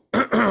know,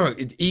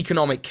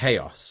 economic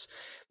chaos,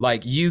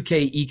 like UK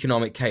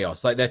economic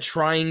chaos. Like they're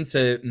trying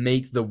to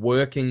make the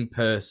working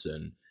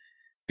person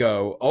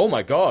go, oh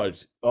my God,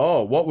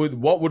 oh, what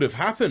would have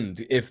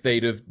happened if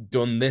they'd have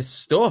done this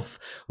stuff?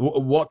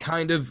 What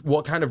kind of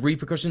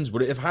repercussions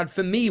would it have had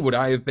for me? Would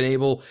I have been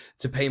able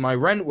to pay my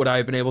rent? Would I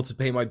have been able to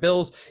pay my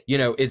bills? You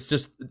know, it's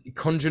just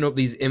conjuring up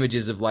these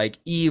images of like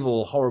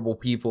evil, horrible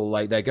people,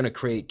 like they're going to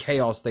create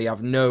chaos. They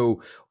have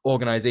no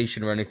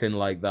organization or anything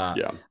like that.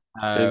 Yeah.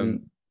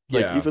 And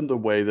like even the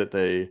way that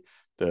the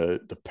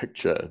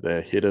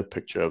header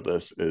picture of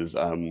this is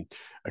a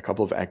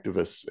couple of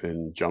activists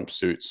in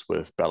jumpsuits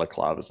with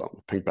balaclavas on,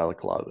 pink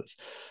balaclavas,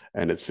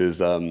 and it says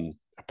a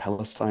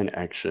Palestine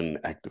Action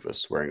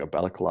activist wearing a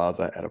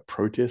balaclava at a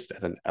protest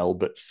at an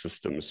Albert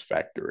Systems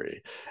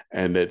factory.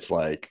 And it's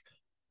like,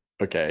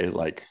 okay,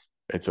 like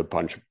it's a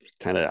bunch of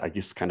kind of, I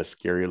guess, kind of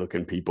scary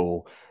looking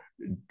people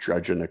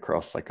drudging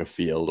across like a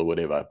field or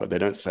whatever, but they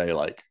don't say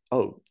like,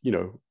 oh, you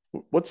know,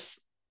 what's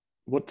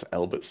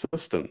Albert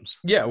Systems?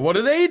 Yeah, what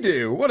do they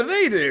do? What do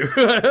they do?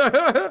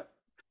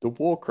 The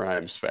war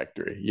crimes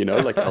factory, you know,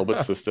 like Albert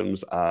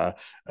Systems are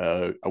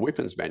a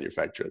weapons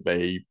manufacturer.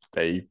 They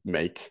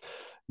make,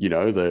 you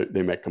know,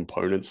 they make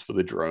components for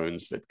the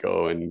drones that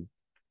go and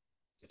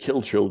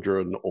kill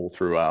children all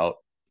throughout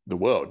the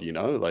world, you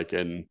know, like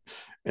in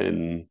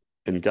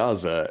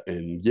Gaza,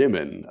 in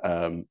Yemen,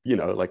 you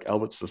know, like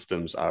Albert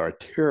Systems are a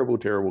terrible,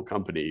 terrible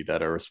company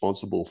that are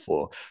responsible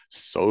for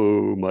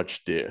so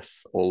much death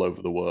all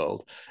over the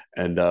world.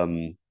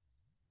 And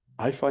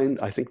I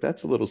think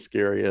that's a little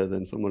scarier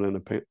than someone in a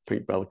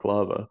pink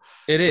balaclava.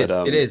 It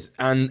is.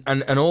 And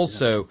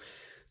also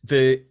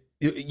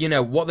you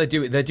know, what they're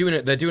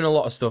doing a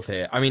lot of stuff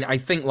here. I mean, I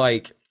think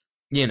like,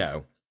 you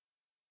know,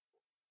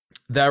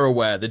 they're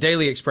aware, the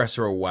Daily Express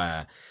are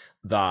aware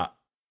that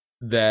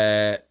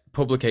their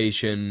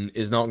publication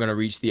is not going to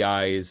reach the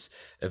eyes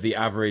of the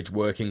average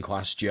working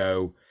class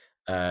Joe,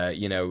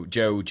 you know,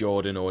 Joe,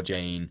 Jordan, or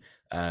Jane,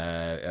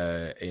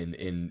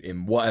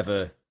 in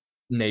whatever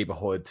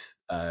neighborhood,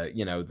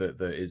 you know, that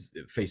is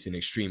facing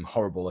extreme,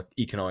 horrible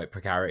economic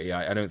precarity.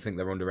 I don't think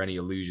they're under any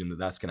illusion that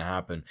that's going to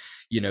happen.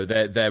 You know,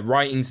 they're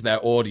writing to their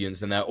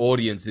audience, and their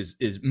audience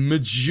is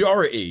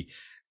majority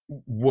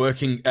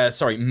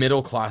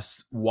middle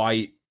class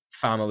white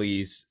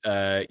families,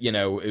 you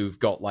know, who've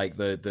got like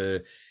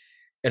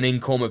an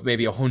income of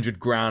maybe 100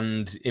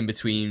 grand in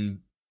between,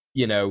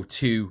 you know,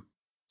 two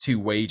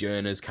wage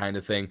earners kind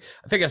of thing.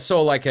 I think I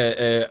saw like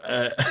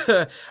I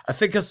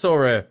think I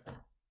saw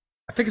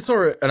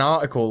an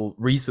article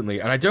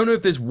recently, and I don't know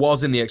if this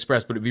was in the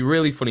Express, but it'd be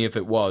really funny if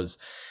it was,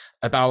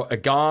 about a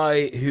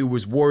guy who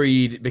was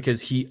worried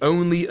because he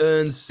only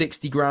earns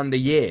 60 grand a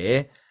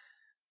year,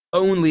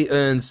 only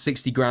earns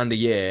 60 grand a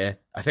year.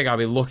 I think I'll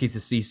be lucky to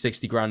see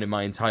 60 grand in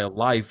my entire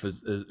life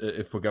as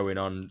if we're going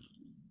on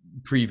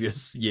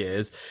previous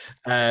years.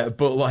 But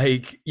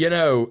like,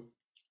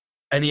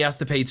 and he has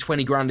to pay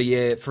 20 grand a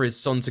year for his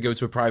son to go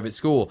to a private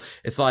school.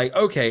 It's like,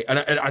 okay.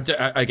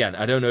 Again,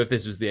 I don't know if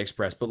this was the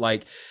Express, but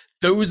like,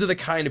 those are the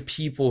kind of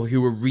people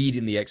who are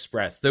reading the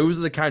Express. Those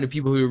are the kind of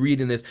people who are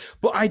reading this.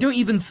 But I don't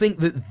even think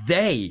that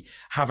they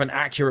have an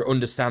accurate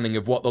understanding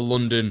of what the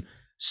London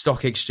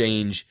Stock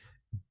Exchange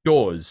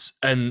does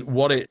and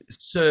what it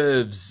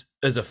serves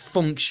as a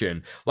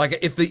function. Like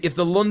if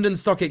the London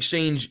Stock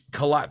Exchange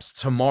collapsed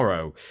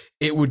tomorrow,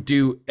 it would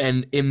do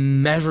an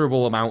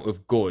immeasurable amount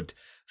of good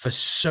for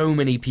so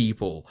many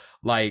people.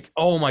 Like,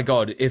 oh my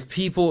god, if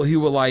people who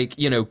were like,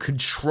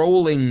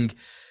 controlling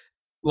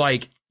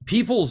like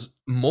people's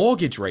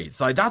mortgage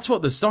rates, like that's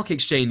what the stock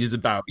exchange is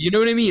about. You know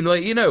what I mean?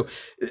 Like,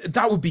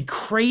 that would be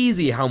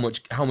crazy how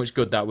much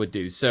good that would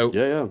do. So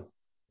Yeah,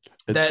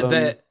 it's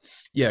that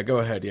yeah, go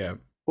ahead. Yeah.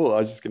 well, I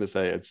was just gonna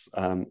say it's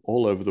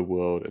all over the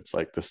world. It's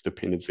like this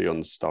dependency on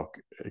the stock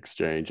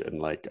exchange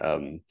and like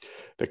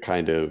the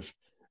kind of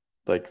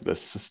like the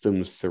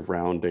systems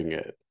surrounding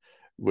it,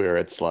 where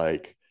it's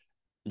like,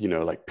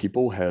 like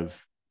people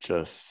have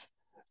this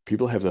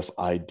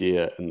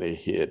idea in their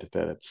head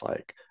that it's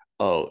like,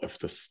 oh, if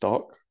the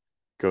stock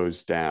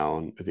goes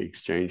down, the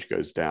exchange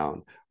goes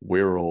down,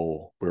 we're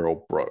all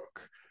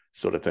broke,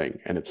 sort of thing.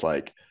 And it's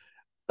like,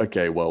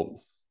 okay, well,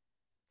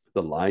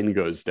 the line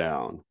goes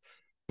down,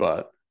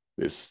 but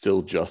there's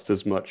still just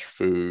as much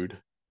food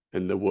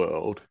in the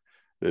world.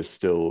 There's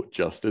still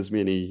just as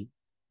many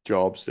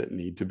jobs that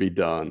need to be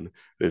done.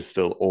 There's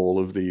still all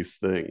of these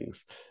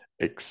things,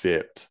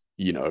 except,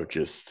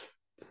 just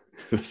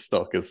the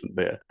stock isn't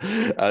there.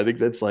 I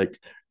think like,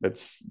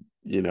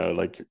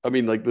 I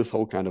mean, like this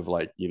whole kind of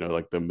like,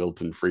 like the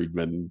Milton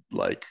Friedman,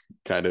 like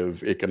kind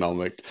of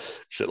economic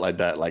shit like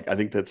that. Like, I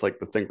think that's like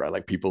the thing, right?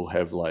 Like people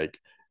have like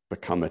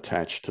become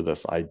attached to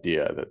this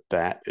idea that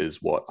that is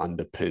what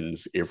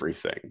underpins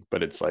everything.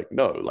 But it's like,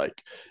 no,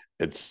 like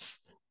it's,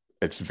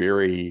 it's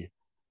very,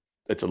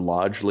 it's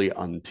largely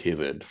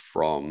untethered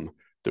from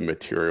the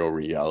material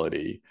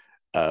reality,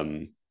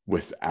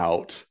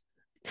 without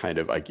kind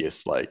of, I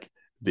guess, like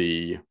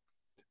the,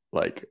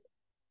 like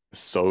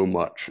so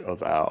much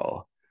of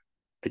our,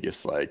 I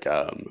guess, like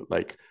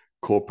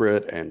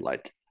corporate and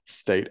like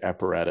state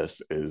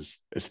apparatus is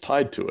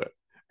tied to it.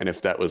 And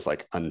if that was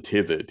like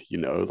untethered,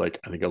 like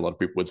I think a lot of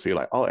people would see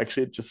like, oh,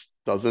 actually, it just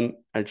doesn't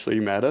actually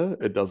matter.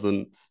 It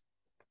doesn't,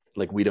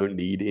 like, we don't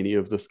need any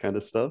of this kind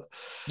of stuff.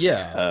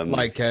 Yeah, Um,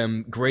 like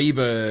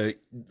Graeber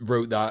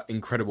wrote that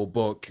incredible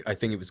book. I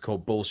think it was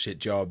called Bullshit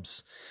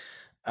Jobs.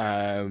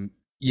 And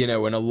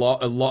a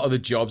lot of the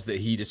jobs that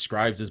he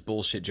describes as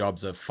bullshit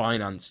jobs are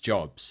finance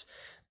jobs,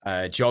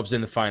 jobs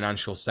in the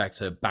financial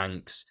sector,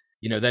 banks.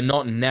 They're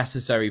not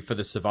necessary for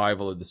the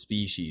survival of the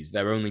species.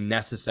 They're only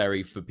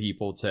necessary for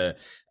people to,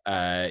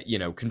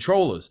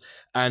 control us.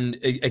 And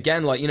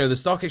again, like, the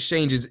stock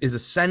exchange is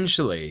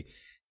essentially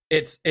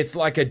it's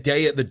like a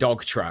day at the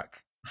dog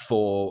track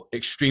for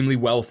extremely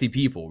wealthy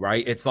people,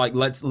 right? It's like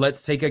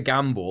let's take a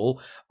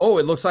gamble. Oh,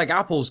 it looks like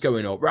Apple's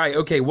going up, right?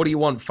 Okay, what do you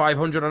want?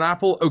 500 on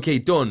Apple? Okay,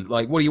 done.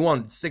 Like, what do you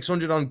want?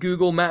 600 on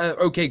Google, Meta?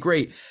 Okay,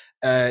 great.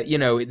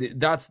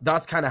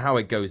 That's kind of how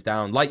it goes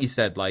down. Like you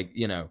said, like,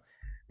 the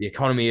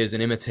economy is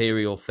an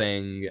immaterial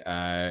thing.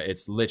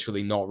 It's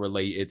literally not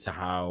related to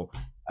how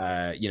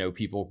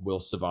people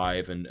will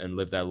survive and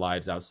live their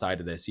lives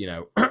outside of this.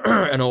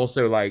 And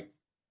also like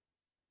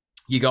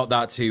you got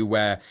that too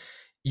where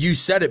you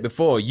said it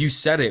before. You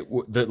said it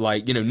that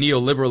like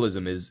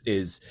neoliberalism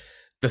is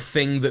the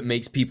thing that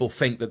makes people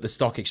think that the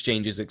stock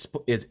exchange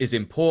is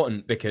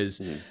important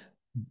because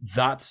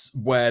that's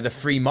where the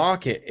free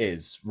market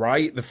is,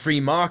 right? The free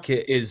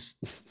market is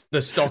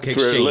the stock it's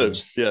where it exchange.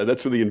 lives. Yeah,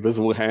 that's where the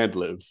invisible hand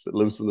lives. It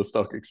lives in the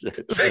stock exchange.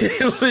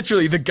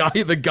 Literally,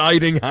 the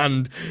guiding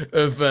hand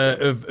of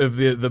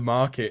the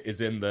market is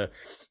in the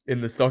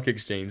stock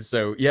exchange.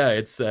 So yeah,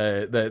 it's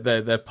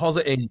they're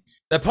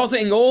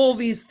positing all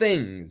these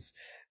things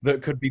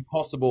that could be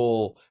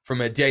possible from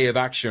a day of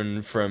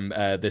action from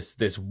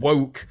this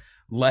woke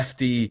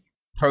lefty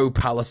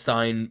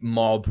pro-Palestine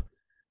mob.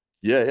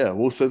 Yeah.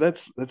 Well, so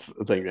that's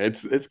the thing.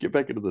 Let's get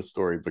back into the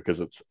story because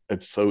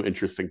it's so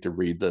interesting to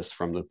read this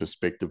from the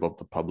perspective of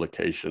the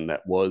publication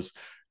that was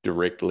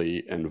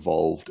directly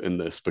involved in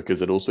this,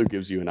 because it also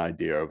gives you an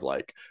idea of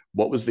like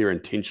what was their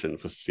intention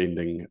for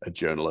sending a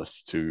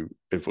journalist to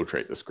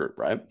infiltrate this group,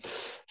 right?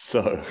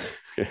 So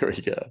here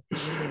we go.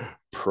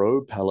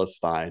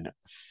 Pro-Palestine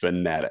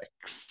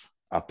fanatics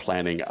are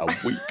planning a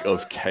week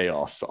of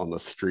chaos on the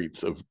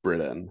streets of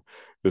Britain.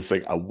 There's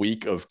like a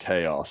week of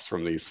chaos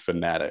from these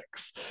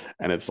fanatics,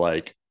 and it's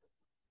like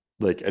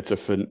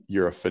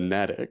you're a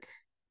fanatic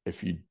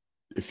if you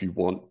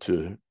want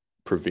to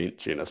prevent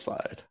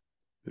genocide.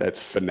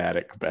 That's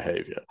fanatic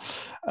behavior.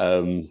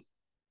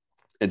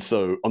 And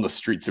so on the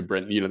streets of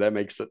Britain, that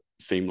makes it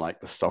seem like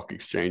the stock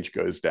exchange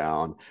goes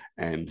down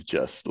and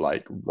just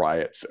like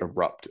riots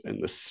erupt in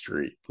the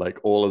street. Like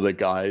all of the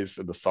guys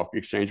in the stock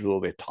exchange with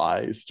all their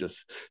ties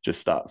just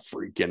start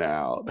freaking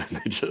out. And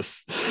they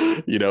just,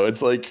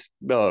 it's like,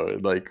 no,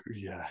 like,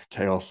 yeah,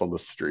 chaos on the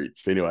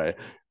streets. Anyway,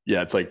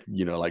 yeah, it's like,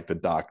 like the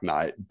Dark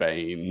Knight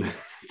Bane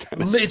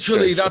kind of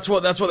Literally, situation. that's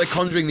what they're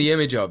conjuring the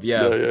image of.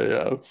 Yeah.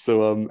 Yeah.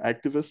 So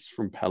activists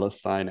from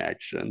Palestine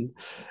Action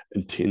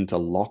intend to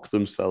lock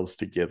themselves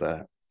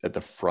together at the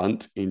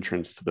front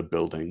entrance to the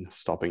building,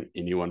 stopping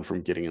anyone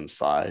from getting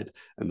inside,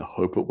 and the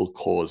hope it will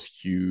cause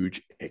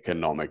huge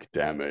economic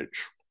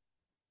damage.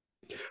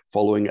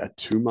 Following a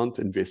 2-month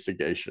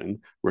investigation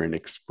where an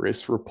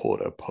Express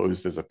reporter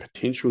posed as a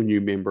potential new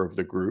member of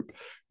the group,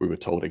 we were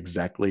told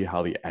exactly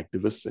how the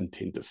activists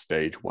intend to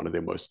stage one of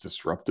their most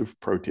disruptive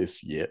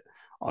protests yet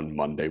on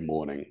Monday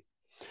morning.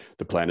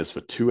 The plan is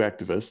for 2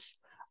 activists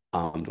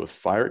armed with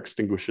fire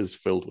extinguishers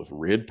filled with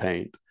red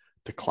paint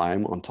to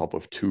climb on top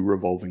of 2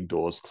 revolving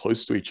doors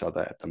close to each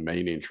other at the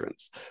main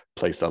entrance,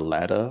 place a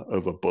ladder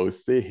over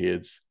both their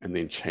heads, and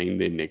then chain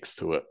their necks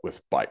to it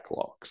with bike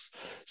locks.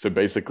 So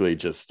basically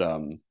just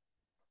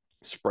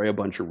spray a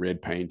bunch of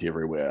red paint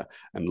everywhere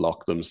and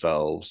lock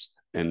themselves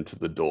into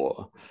the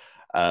door,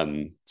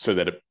 so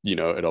that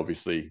it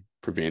obviously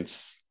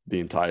prevents the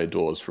entire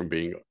doors from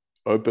being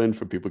open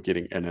for people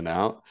getting in and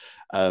out.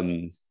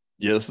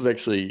 Yeah, this is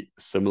actually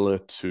similar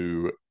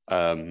to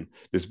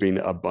there's been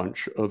a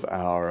bunch of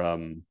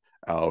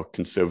our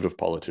conservative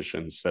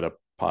politicians that are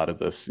part of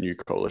this new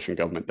coalition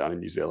government down in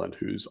New Zealand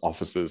whose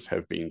offices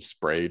have been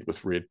sprayed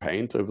with red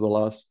paint over the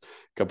last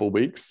couple of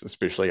weeks,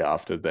 especially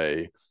after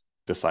they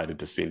decided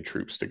to send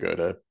troops to go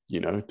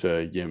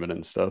to Yemen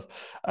and stuff.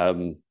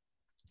 And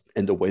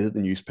the way that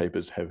the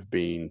newspapers have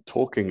been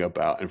talking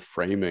about and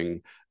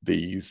framing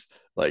these,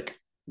 like,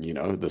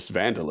 this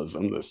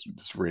vandalism,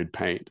 this red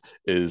paint,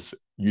 is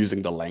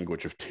using the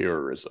language of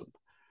terrorism,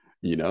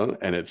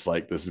 and it's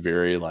like this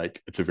very,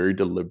 like, it's a very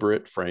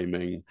deliberate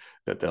framing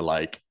that they're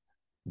like,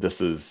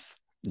 this is,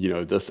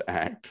 this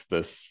act,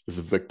 this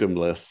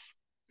victimless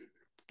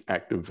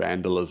act of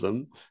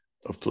vandalism,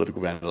 of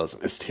political vandalism,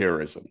 is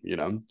terrorism,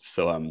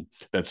 so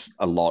that's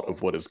a lot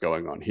of what is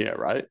going on here,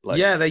 right? Like,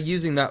 Yeah, they're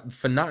using that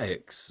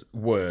fanatics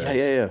word.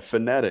 yeah,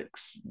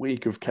 fanatics,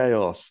 week of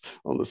chaos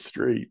on the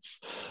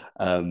streets.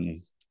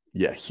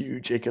 Yeah,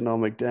 huge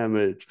economic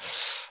damage.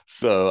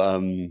 So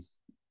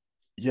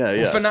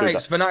Well, so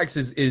fanatics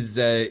is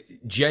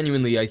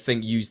genuinely, I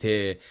think, used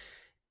here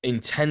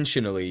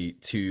intentionally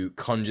to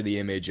conjure the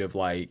image of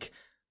like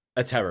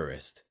a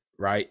terrorist,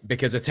 right?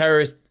 Because a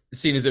terrorist is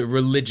seen as a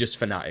religious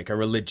fanatic, a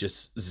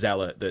religious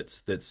zealot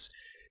that's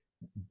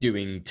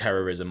doing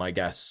terrorism, I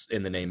guess,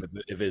 in the name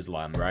of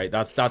Islam, right?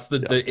 That's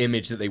the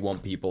image that they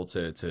want people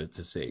to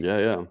see.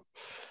 Yeah.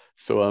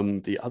 So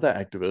the other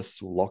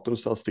activists locked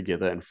themselves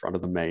together in front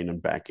of the main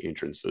and back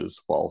entrances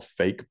while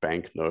fake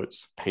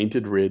banknotes,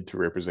 painted red to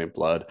represent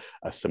blood,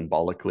 are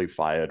symbolically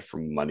fired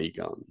from money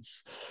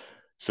guns.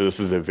 So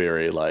this is a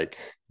very, like,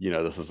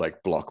 this is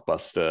like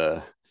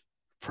blockbuster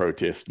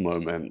protest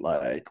moment,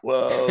 like,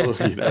 whoa,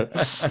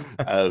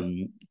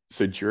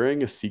 So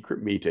during a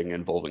secret meeting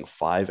involving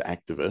 5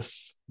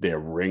 activists, their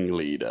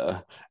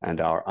ringleader, and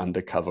our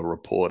undercover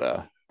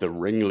reporter, the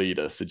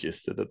ringleader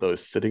suggested that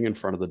those sitting in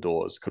front of the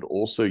doors could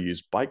also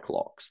use bike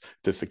locks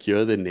to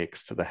secure their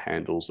necks to the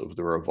handles of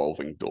the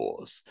revolving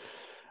doors.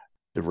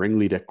 The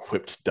ringleader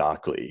quipped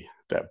darkly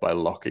that by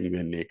locking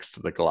their necks to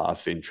the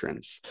glass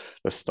entrance,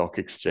 the stock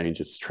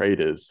exchange's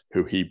traders,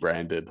 who he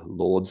branded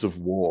Lords of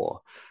War,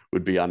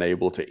 would be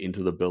unable to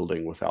enter the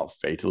building without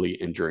fatally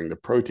injuring the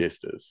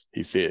protesters.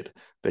 He said,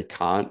 they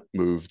can't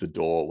move the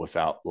door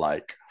without,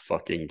 like,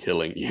 fucking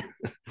killing you.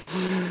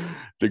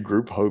 The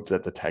group hope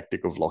that the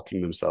tactic of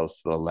locking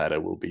themselves to the ladder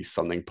will be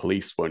something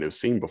police won't have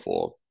seen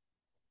before,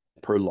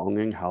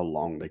 prolonging how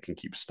long they can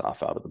keep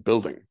staff out of the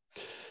building.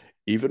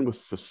 Even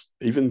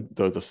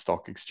though the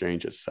stock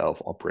exchange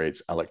itself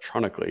operates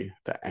electronically,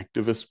 the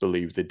activists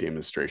believe the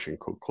demonstration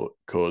could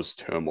cause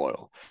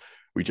turmoil.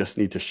 We just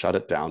need to shut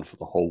it down for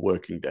the whole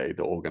working day,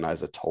 the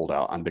organizer told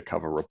our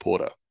undercover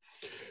reporter.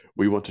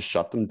 We want to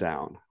shut them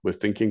down. We're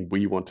thinking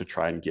we want to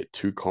try and get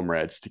 2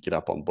 comrades to get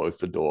up on both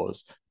the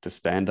doors, to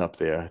stand up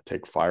there,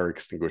 take fire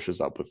extinguishers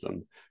up with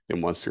them.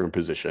 Then once they're in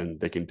position,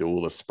 they can do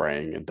all the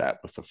spraying and that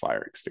with the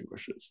fire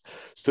extinguishers.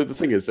 So the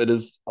thing is, it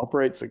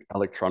operates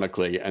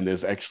electronically, and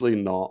there's actually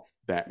not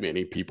that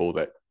many people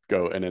that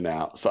go in and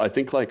out. So I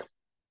think, like,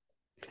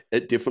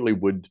 it definitely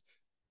would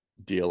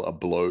deal a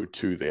blow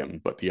to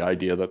them, but the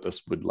idea that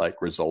this would,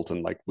 like, result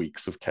in, like,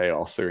 weeks of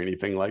chaos or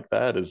anything like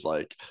that is,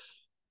 like,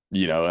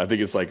 I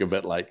think it's, like, a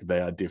bit like they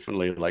are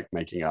definitely, like,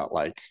 making out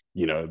like,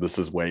 this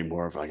is way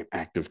more of, like, an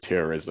act of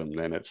terrorism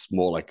than it's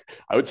more like,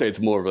 I would say it's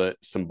more of a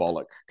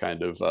symbolic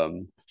kind of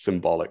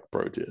symbolic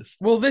protest.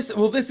 Well, this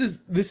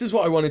is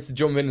what I wanted to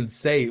jump in and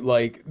say.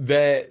 Like,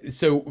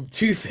 so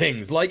 2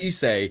 things, like you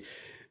say,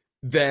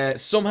 they're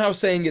somehow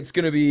saying it's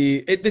going to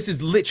be this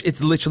is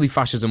it's literally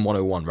fascism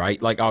 101,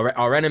 right? Like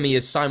our enemy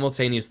is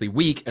simultaneously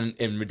weak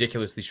and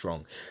ridiculously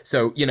strong.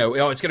 So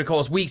it's going to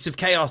cause weeks of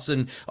chaos,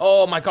 and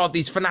oh my god,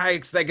 these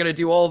fanatics, they're going to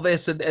do all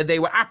this, and they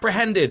were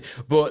apprehended,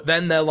 but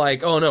then they're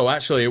like, oh no,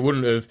 actually it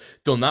wouldn't have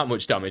done that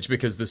much damage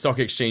because the stock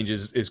exchange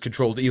is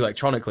controlled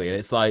electronically. And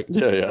it's like,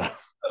 Yeah.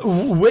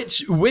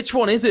 which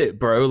one is it,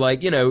 bro?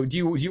 Like, do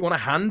you want a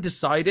hand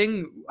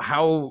deciding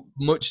how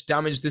much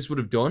damage this would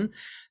have done?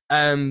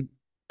 And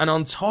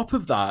on top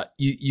of that,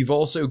 you've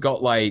also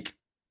got like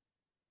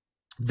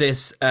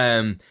this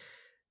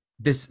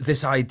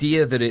this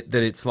idea that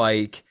it's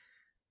like,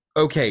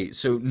 okay,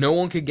 so no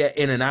one could get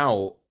in and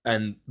out,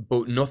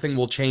 but nothing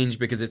will change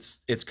because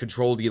it's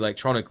controlled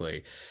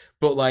electronically.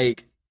 But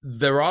like,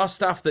 there are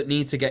staff that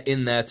need to get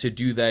in there to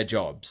do their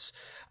jobs.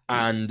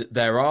 And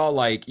there are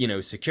like,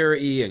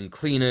 security and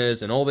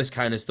cleaners and all this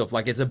kind of stuff.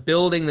 Like, it's a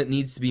building that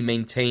needs to be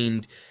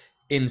maintained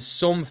in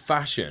some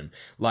fashion.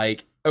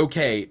 Like,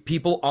 okay,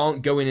 people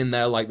aren't going in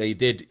there like they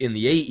did in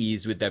the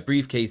 80s with their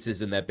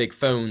briefcases and their big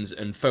phones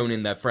and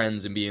phoning their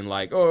friends and being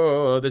like,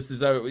 oh, this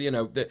is,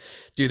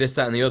 do this,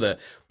 that, and the other.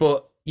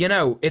 But,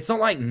 it's not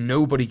like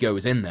nobody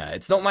goes in there.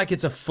 It's not like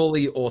it's a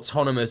fully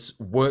autonomous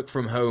work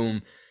from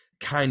home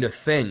kind of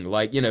thing.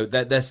 Like,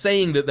 they're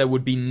saying that there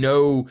would be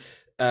no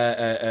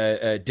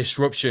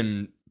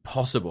disruption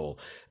possible.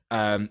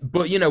 But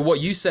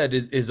what you said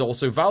is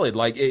also valid.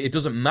 Like, it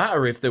doesn't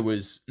matter if there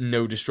was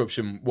no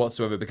disruption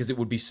whatsoever, because it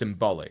would be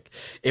symbolic.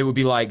 It would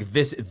be like,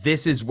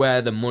 this is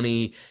where the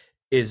money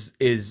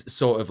is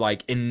sort of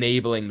like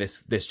enabling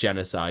this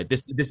genocide.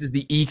 This is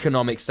the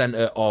economic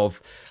center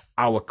of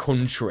our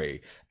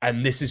country,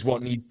 and this is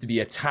what needs to be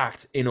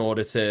attacked in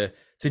order to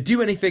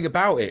do anything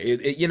about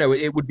it.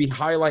 It would be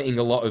highlighting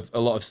a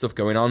lot of stuff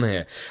going on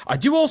here. I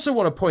do also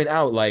want to point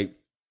out, like,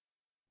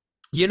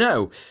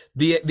 the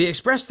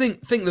Express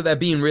think that they're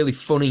being really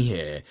funny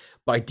here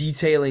by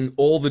detailing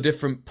all the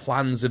different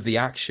plans of the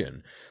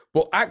action.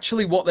 But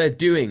actually what they're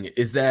doing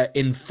is they're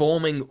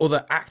informing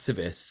other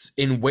activists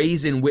in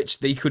ways in which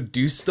they could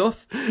do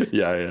stuff.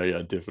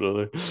 Yeah,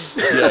 definitely.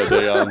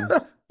 Yeah,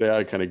 they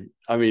are kind of,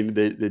 I mean,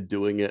 they're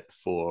doing it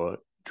for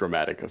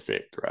dramatic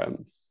effect, right?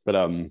 But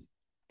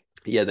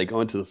yeah, they go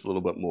into this a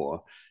little bit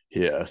more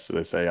here. So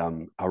they say,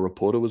 our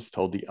reporter was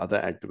told the other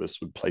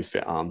activists would place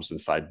their arms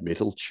inside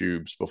metal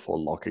tubes before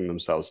locking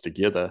themselves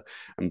together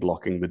and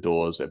blocking the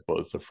doors at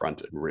both the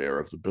front and rear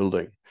of the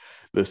building.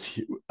 This,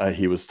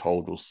 he was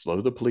told, will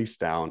slow the police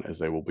down, as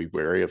they will be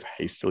wary of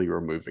hastily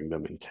removing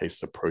them in case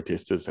the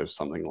protesters have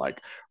something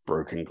like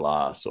broken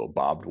glass or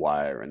barbed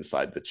wire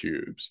inside the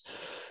tubes.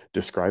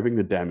 Describing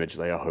the damage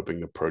they are hoping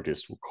the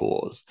protest will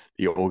cause,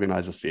 the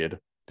organizer said,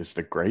 there's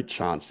a great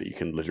chance that you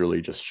can literally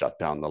just shut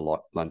down the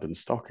London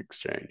Stock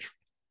Exchange.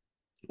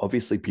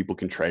 Obviously, people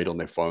can trade on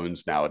their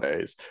phones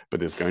nowadays, but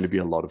there's going to be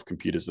a lot of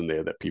computers in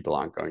there that people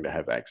aren't going to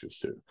have access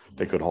to.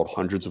 They could hold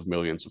hundreds of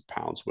millions of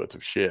pounds worth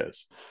of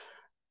shares.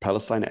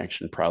 Palestine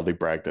Action proudly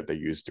bragged that they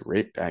used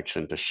direct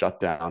action to shut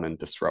down and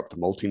disrupt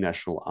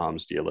multinational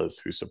arms dealers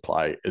who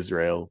supply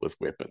Israel with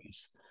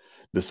weapons.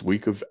 This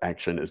week of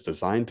action is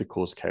designed to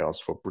cause chaos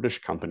for British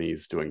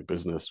companies doing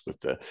business with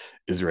the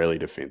Israeli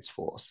Defense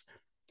Force.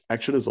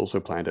 Action is also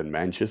planned in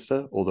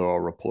Manchester, although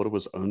our reporter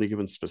was only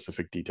given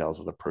specific details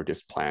of the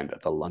protest planned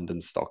at the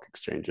London Stock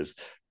Exchange's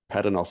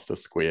Paternoster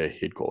Square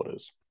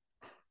headquarters.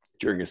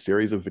 During a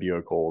series of video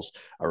calls,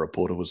 our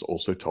reporter was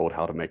also told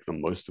how to make the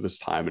most of his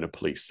time in a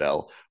police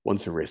cell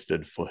once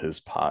arrested for his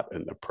part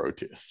in the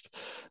protest.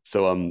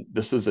 So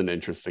this is an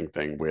interesting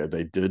thing where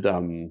they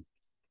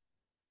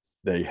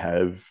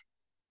have,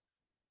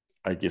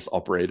 I guess,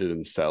 operated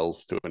in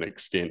cells to an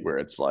extent where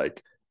it's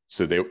like,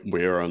 so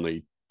we're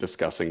only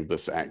discussing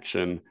this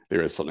action,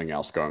 there is something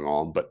else going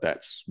on, but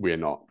we're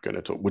not going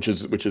to talk, which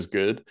is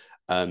good.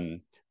 There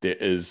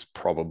is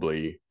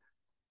probably,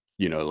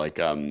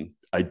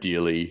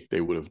 ideally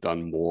they would have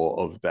done more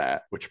of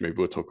that, which maybe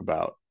we'll talk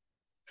about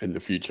in the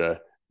future,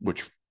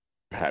 which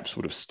perhaps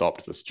would have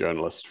stopped this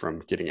journalist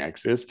from getting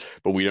access.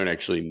 But we don't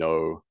actually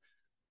know,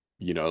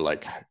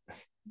 like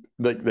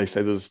they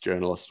say this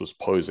journalist was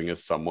posing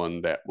as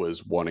someone that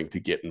was wanting to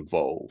get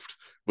involved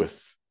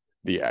with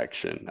the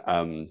action.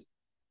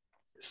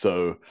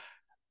 So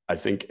I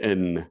think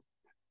in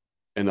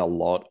a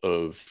lot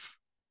of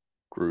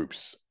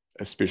groups,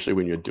 especially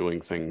when you're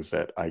doing things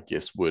that I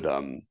guess would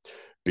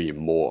be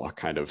more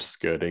kind of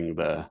skirting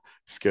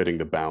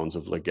the bounds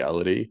of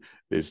legality,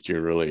 there's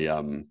generally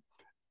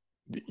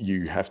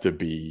you have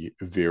to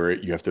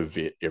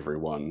vet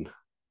everyone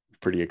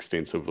pretty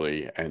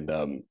extensively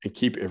and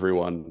keep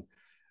everyone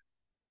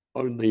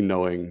only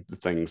knowing the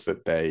things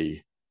that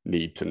they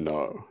need to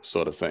know,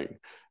 sort of thing.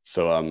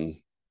 So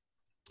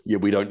yeah,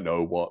 we don't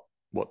know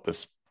what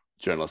this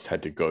journalist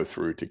had to go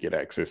through to get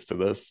access to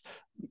this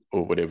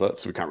or whatever,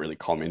 so we can't really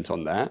comment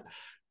on that.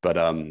 But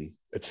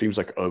it seems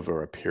like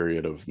over a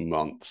period of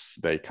months,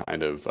 they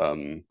kind of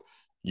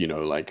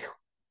like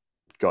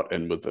got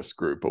in with this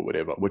group or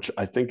whatever, which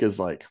I think is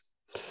like,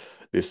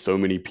 there's so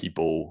many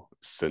people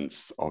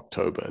since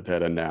October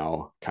that are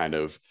now kind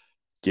of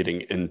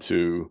getting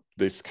into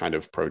this kind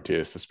of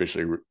protest,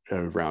 especially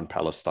around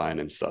Palestine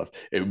and stuff,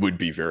 it would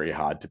be very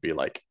hard to be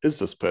like, is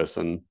this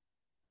person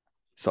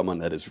someone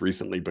that has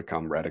recently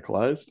become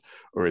radicalized,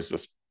 or is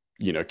this,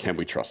 can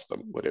we trust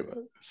them, whatever.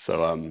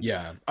 So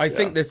yeah, I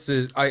think this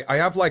is, I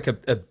have like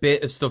a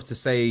bit of stuff to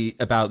say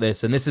about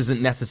this, and this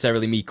isn't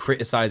necessarily me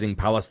criticizing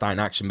Palestine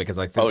Action, because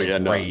I think they're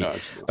great. No,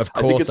 of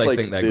course I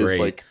think they're great.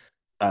 Like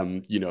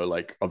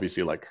like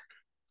obviously like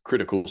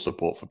critical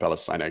support for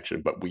Palestine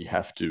Action, but we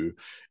have to,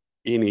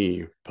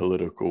 any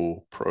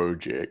political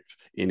project,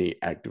 any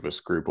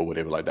activist group or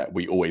whatever like that,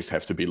 we always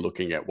have to be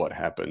looking at what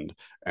happened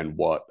and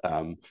what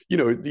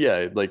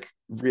like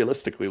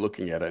realistically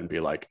looking at it and be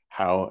like,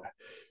 how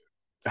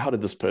did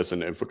this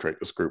person infiltrate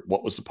this group?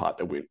 What was the part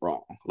that went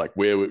wrong? Like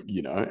where,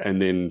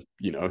 and then,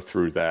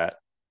 through that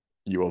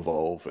you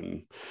evolve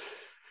and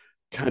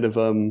kind of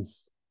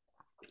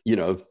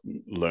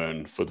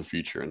learn for the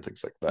future and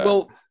things like that.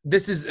 Well,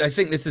 I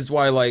think this is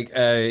why, like,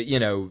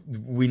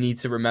 we need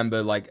to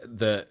remember, like,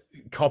 the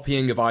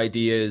copying of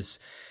ideas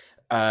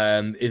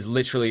is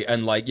literally,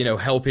 and like,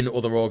 helping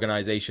other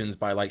organizations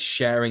by like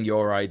sharing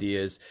your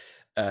ideas.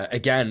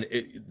 Again,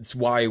 it's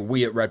why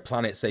we at Red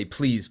Planet say,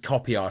 please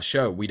copy our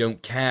show. We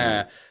don't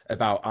care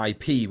about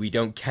IP. We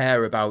don't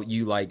care about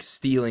you like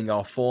stealing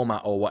our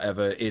format or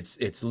whatever.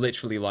 It's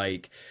literally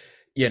like,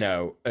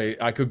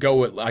 I could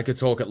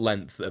talk at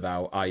length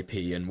about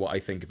IP and what I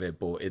think of it,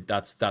 but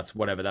that's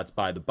whatever. That's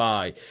by the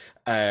by.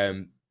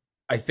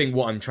 I think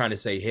what I'm trying to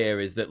say here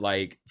is that,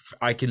 like,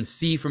 I can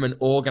see from an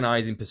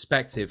organizing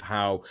perspective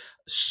how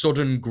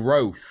sudden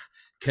growth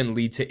can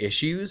lead to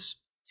issues.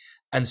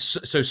 And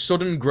so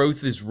sudden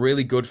growth is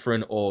really good for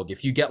an org.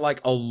 If you get like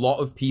a lot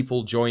of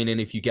people joining,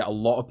 if you get a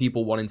lot of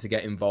people wanting to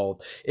get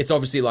involved, it's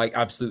obviously like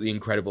absolutely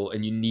incredible.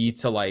 And you need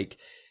to like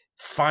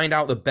find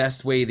out the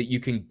best way that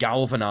you can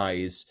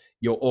galvanize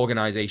your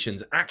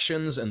organization's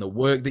actions and the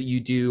work that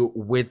you do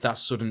with that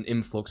sudden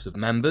influx of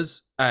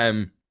members.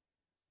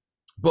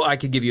 But I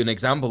could give you an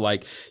example,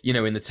 like,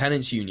 in the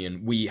tenants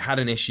union, we had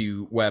an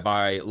issue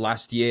whereby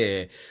last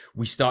year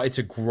we started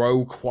to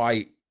grow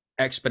quite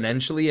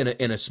exponentially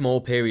in a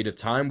small period of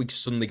time. We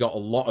suddenly got a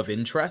lot of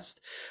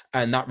interest,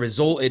 and that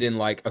resulted in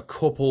like a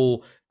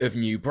couple of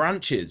new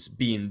branches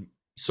being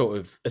sort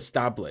of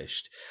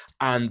established.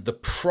 And the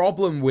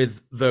problem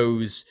with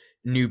those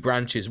new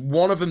branches,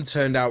 one of them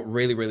turned out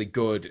really, really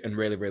good and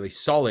really, really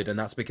solid, and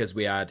that's because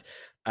we had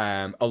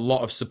a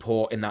lot of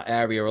support in that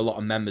area, a lot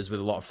of members with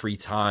a lot of free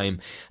time,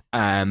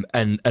 and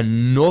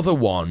another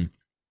one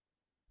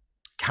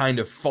kind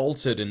of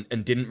faltered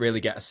and didn't really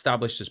get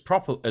established as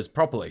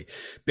properly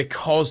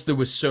because there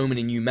were so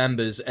many new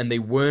members, and they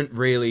weren't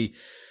really,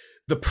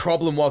 the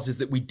problem is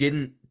that we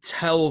didn't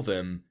tell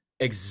them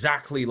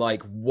exactly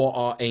like what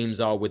our aims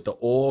are with the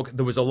org.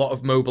 There was a lot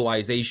of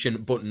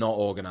mobilization but not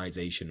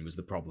organization was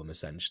the problem,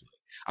 essentially.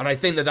 And I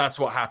think that that's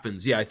what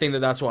happens. I think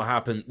that that's what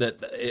happened, that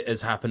it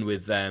has happened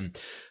with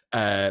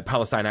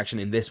Palestine Action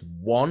in this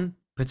one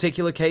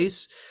particular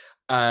case.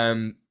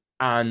 And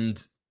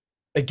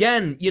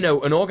again,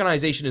 an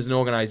organization is an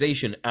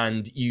organization,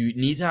 and you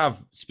need to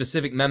have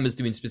specific members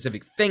doing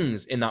specific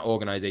things in that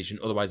organization.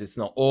 Otherwise, it's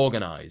not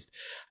organized.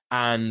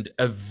 And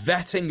a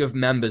vetting of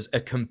members, a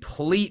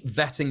complete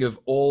vetting of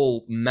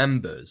all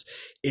members,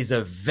 is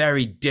a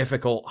very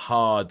difficult,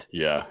 hard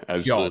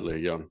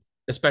absolutely job.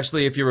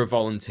 Especially if you're a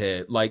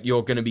volunteer. Like,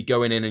 you're going to be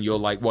going in and you're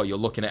like, you're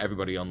looking at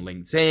everybody on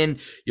LinkedIn,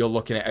 you're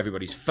looking at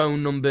everybody's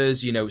phone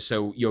numbers,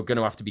 so you're going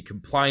to have to be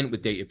compliant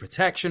with data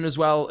protection as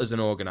well as an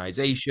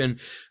organization.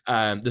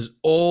 There's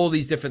all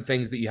these different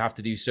things that you have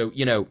to do. So,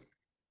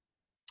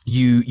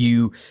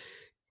 you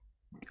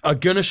are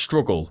going to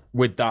struggle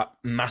with that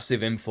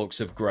massive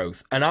influx of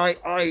growth. And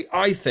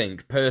I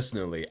think,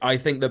 personally,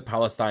 that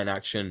Palestine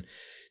Action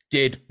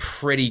did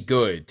pretty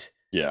good.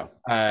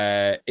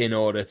 In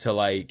order to,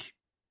 like,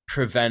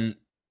 prevent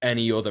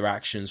any other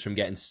actions from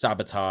getting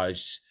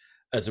sabotaged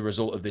as a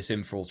result of this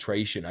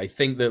infiltration. I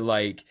think that,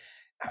 like,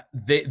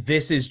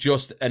 this is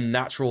just a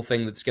natural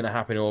thing that's going to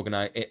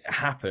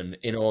happen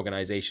in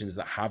organizations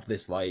that have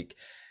this, like,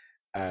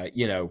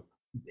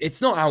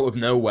 it's not out of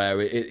nowhere.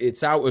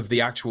 It's out of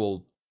the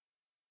actual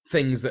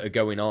things that are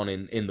going on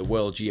in the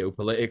world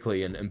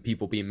geopolitically, and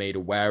people being made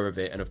aware of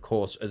it. And of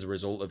course, as a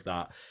result of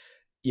that,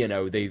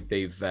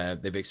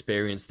 they've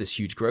experienced this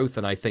huge growth,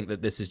 and I think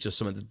that this is just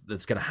something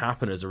that's going to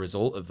happen as a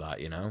result of that.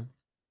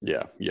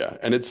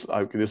 And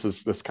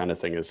it's this kind of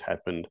thing has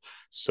happened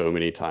so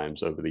many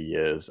times over the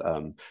years.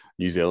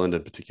 New Zealand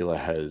in particular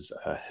has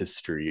a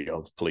history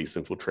of police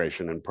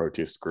infiltration and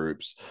protest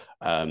groups.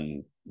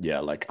 Like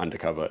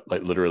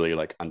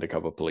literally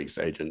undercover police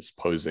agents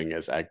posing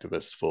as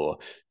activists for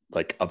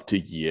like up to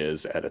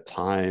years at a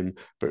time,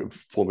 but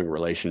forming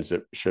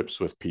relationships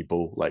with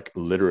people, like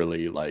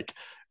literally like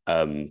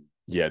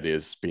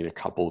there's been a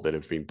couple that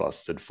have been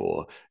busted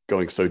for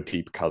going so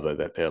deep cover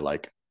that they're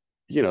like,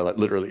 like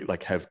literally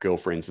like have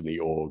girlfriends in the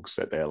orgs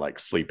that they're like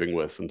sleeping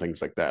with and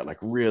things like that, like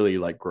really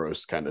like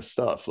gross kind of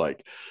stuff,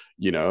 like,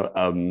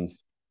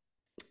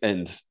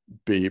 and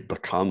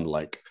become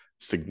like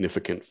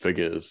significant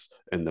figures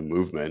in the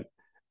movement,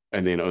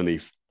 and then only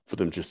for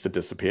them just to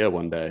disappear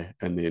one day,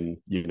 and then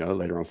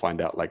later on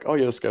find out like, oh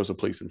yeah, this guy was a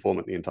police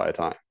informant the entire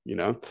time.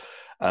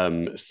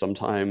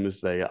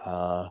 Sometimes they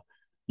are,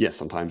 yeah,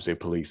 sometimes they're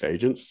police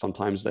agents,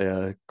 sometimes they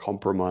are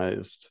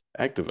compromised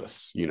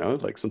activists.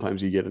 Like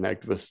sometimes you get an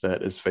activist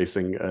that is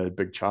facing a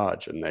big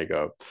charge and they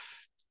go,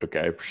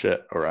 okay,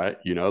 shit, all right,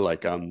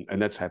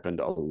 and that's happened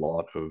a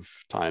lot of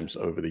times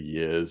over the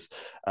years,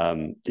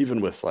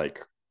 even with like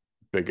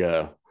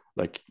bigger,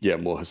 like, yeah,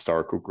 more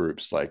historical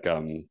groups like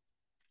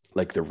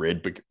the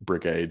Red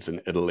Brigades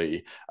in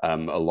Italy. A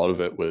lot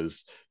of it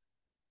was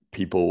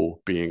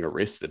people being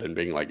arrested and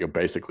being like, you're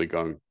basically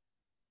going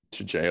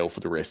to jail for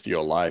the rest of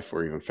your life,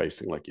 or even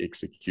facing like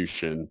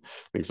execution,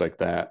 things like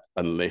that,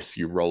 unless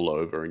you roll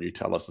over and you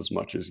tell us as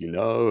much as you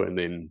know. And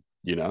then,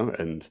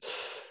 and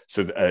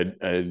so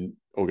an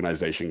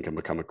organization can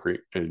become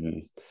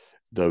and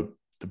the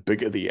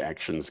bigger the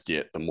actions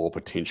get, the more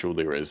potential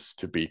there is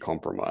to be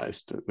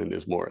compromised, and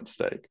there's more at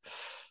stake.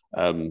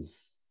 Back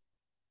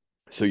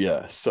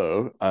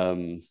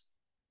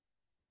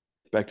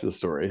to the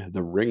story.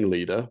 The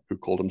ringleader, who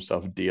called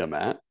himself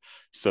Diamat.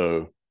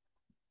 So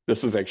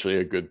this is actually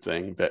a good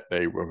thing that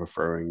they were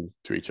referring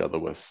to each other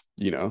with,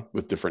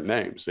 with different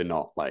names. They're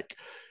not like,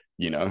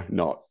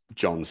 not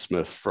John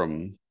Smith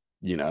from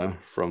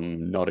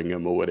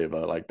Nottingham or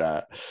whatever like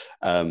that.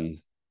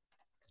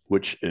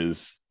 Which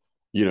is,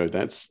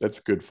 that's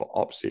good for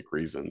OPSEC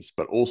reasons,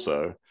 but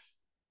also,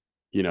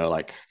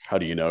 like, how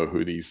do you know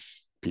who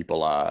these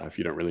people are if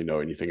you don't really know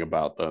anything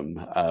about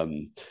them?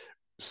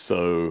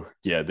 So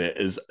yeah, there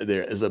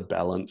is a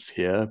balance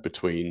here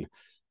between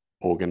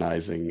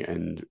organizing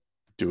and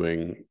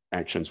doing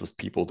actions with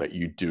people that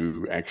you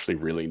do actually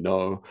really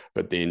know,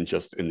 but then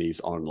just in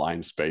these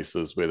online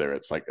spaces, whether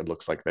it's like, it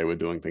looks like they were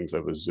doing things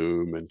over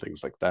Zoom and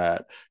things like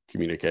that,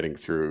 communicating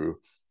through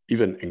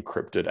even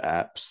encrypted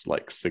apps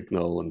like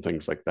Signal and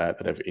things like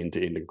that have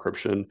end-to-end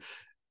encryption,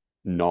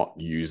 not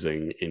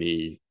using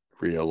any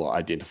real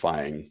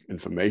identifying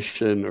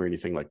information or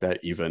anything like that,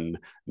 even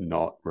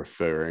not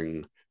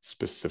referring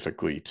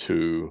specifically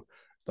to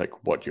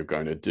like what you're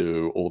going to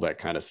do, all that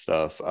kind of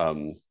stuff,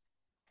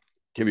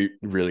 can be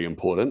really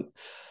important.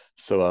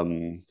 So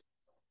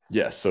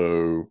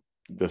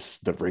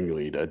the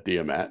ringleader,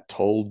 Diamat,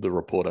 told the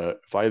reporter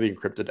via the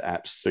encrypted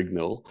app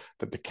Signal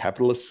that the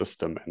capitalist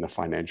system and the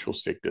financial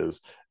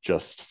sectors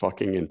just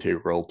fucking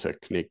integral to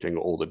connecting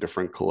all the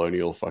different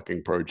colonial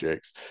fucking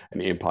projects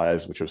and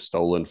empires which have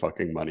stolen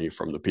fucking money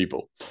from the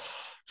people.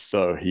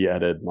 So he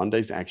added,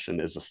 Monday's action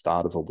is the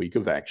start of a week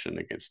of action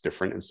against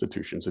different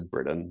institutions in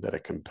Britain that are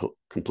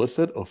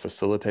complicit or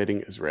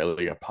facilitating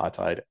Israeli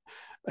apartheid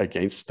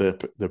against the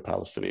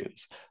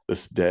Palestinians.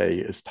 This day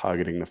is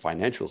targeting the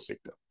financial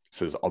sector.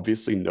 So there's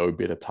obviously no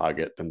better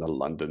target than the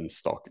London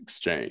Stock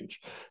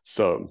Exchange.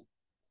 So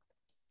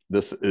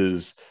this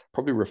is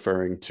probably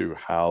referring to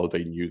how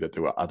they knew that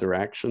there were other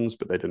actions,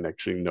 but they didn't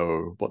actually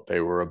know what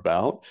they were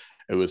about.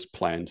 It was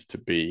planned to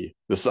be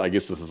this. I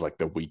guess this is like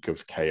the week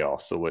of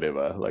chaos or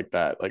whatever, like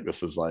that. Like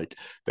this is like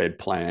they had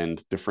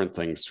planned different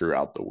things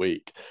throughout the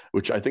week,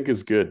 which I think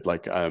is good,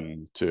 like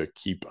to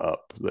keep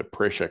up the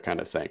pressure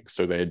kind of thing.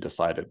 So they had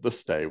decided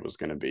this day was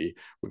going to be,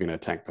 we're going to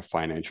attack the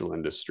financial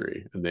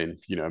industry, and then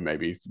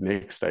maybe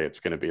next day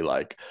it's going to be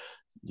like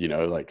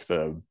like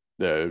the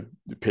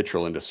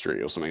petrol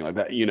industry or something like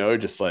that,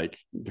 just like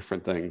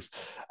different things.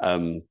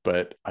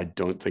 But I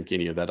don't think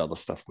any of that other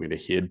stuff went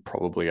ahead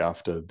probably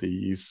after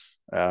these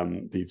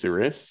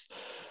arrests.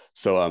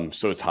 So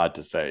it's hard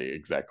to say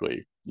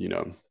exactly,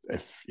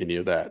 if any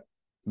of that,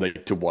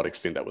 like to what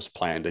extent that was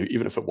planned,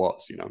 even if it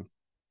was,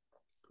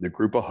 The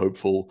group are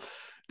hopeful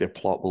their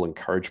plot will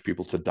encourage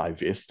people to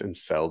divest and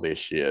sell their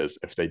shares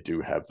if they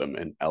do have them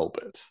in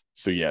Albert.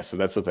 So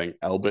that's the thing.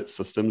 Albert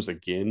Systems,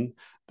 again,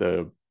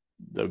 the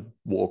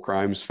war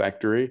crimes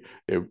factory,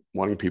 they're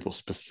wanting people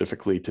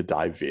specifically to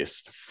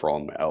divest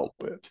from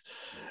Albert.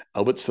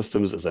 Albert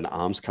Systems is an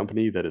arms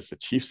company that is the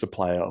chief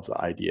supplier of the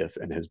IDF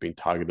and has been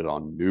targeted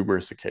on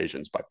numerous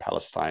occasions by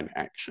Palestine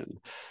Action.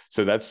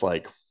 So that's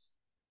like,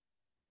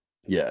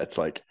 it's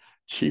like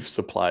chief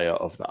supplier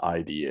of the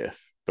IDF,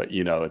 but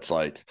it's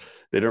like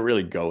they don't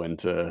really go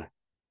into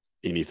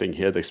anything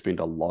here. They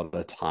spend a lot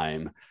of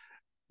time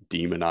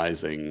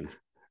demonizing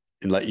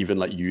and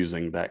even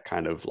using that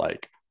kind of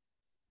like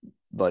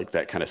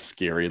that kind of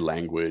scary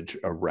language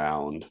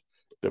around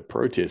the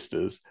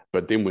protesters.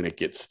 But then when it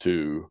gets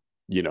to,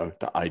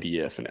 the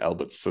IDF and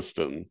Albert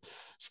system,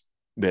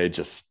 they're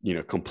just,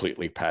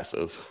 completely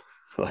passive.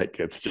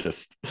 Like it's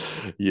just,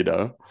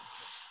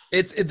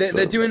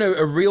 they're doing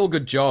a real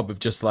good job of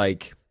just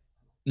like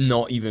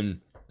not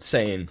even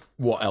saying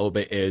what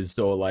Albert is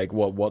or like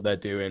what they're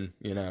doing,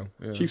 Yeah.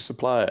 Chief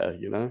supplier,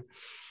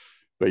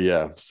 But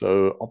yeah,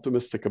 so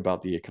optimistic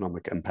about the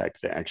economic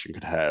impact the action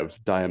could have,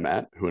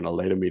 Diamat, who in a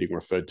later meeting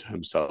referred to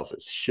himself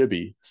as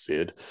Shibby,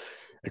 said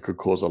it could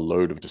cause a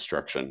load of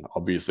destruction,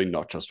 obviously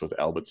not just with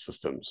Albert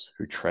Systems,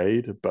 who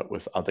trade, but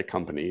with other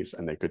companies,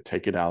 and they could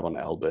take it out on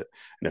Albert.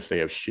 And if they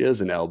have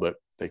shares in Albert,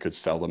 they could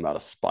sell them out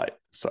of spite.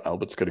 So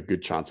Albert's got a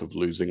good chance of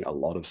losing a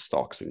lot of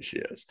stocks and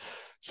shares.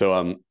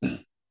 So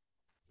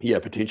yeah,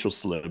 potential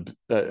slip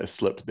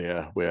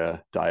there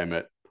where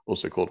Diamet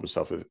also called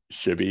himself a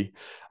shibby,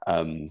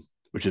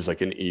 which is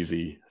like an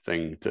easy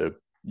thing to,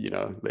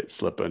 let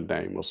slip a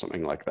name or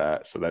something like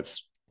that. So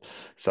that's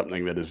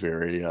something that is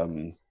very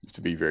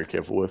to be very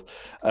careful with.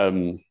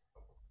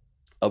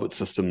 Albert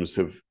Systems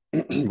have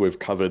we've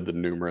covered the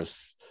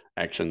numerous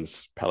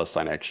actions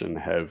Palestine Action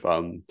have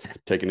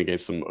taken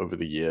against them over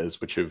the years,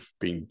 which have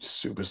been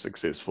super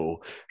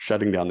successful,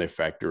 shutting down their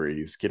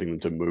factories, getting them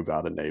to move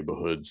out of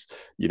neighborhoods,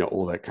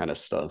 all that kind of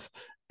stuff.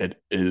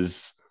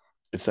 It's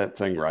that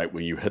thing, right?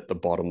 When you hit the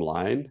bottom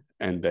line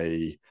and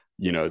they,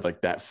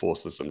 like that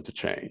forces them to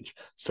change.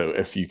 So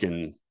if you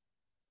can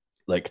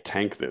like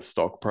tank their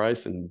stock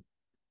price in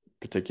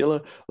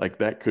particular, like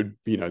that could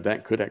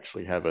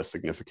actually have a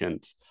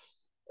significant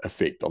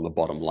effect on the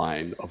bottom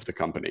line of the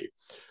company.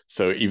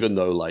 So even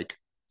though like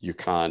you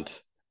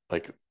can't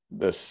like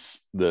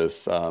this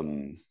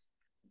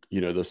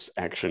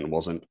action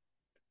wasn't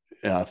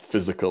a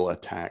physical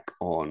attack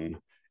on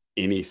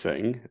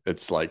anything,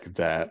 it's like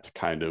that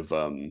kind of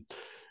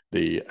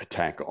the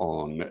attack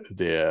on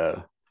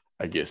their,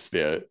 I guess,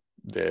 their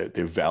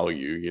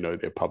value,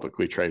 their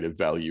publicly traded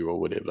value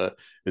or whatever,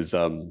 is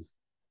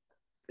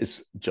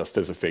just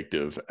as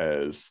effective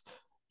as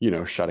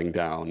shutting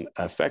down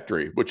a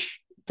factory,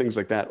 which things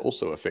like that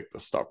also affect the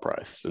stock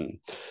price. And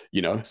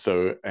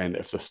so, and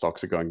if the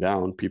stocks are going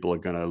down, people are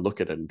going to look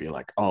at it and be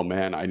like, oh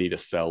man, I need to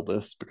sell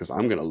this because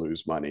I'm going to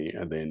lose money.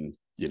 And then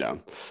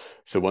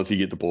so once you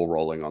get the ball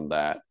rolling on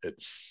that,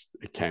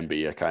 it can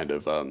be a kind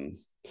of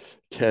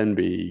can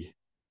be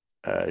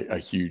a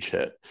huge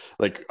hit.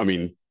 Like, I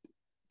mean,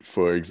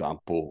 for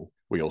example,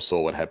 we all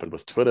saw what happened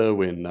with Twitter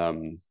when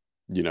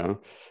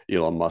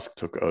Elon Musk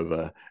took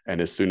over, and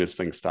as soon as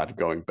things started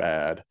going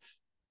bad,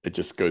 it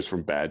just goes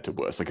from bad to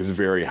worse. Like, it's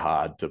very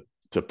hard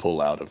to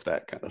pull out of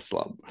that kind of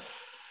slump.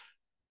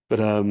 But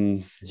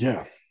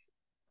yeah.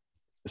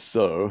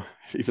 So,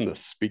 even the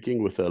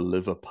speaking with a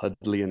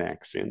Liverpudlian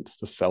accent,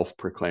 the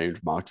self-proclaimed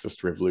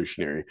Marxist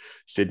revolutionary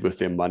said with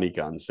their money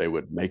guns they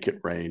would make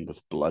it rain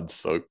with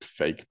blood-soaked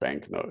fake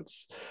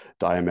banknotes.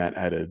 Diamat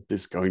added,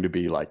 there's going to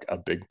be like a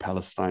big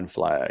Palestine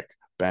flag,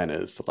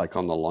 banners like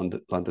on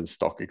the London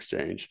Stock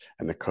Exchange,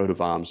 and the coat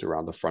of arms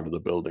around the front of the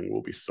building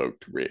will be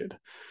soaked red.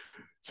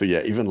 So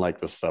yeah, even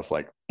like the stuff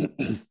like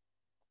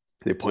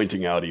they're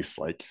pointing out he's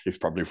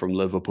probably from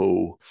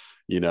Liverpool,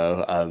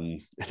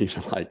 and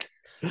even like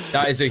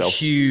That is a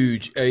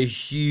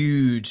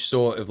huge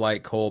sort of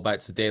like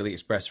callback to Daily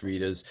Express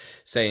readers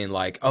saying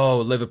like,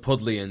 oh,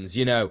 Liverpudlians,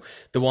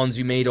 the ones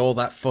who made all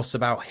that fuss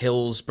about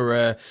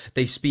Hillsborough,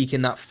 they speak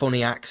in that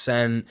funny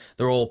accent,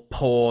 they're all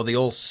poor, they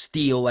all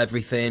steal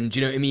everything. Do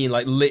you know what I mean?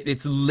 Like,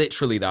 it's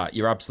literally that.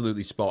 You're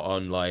absolutely spot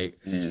on. Like,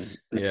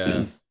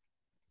 yeah.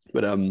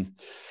 But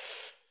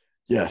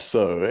yeah,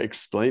 so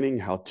explaining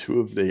how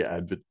two of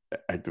the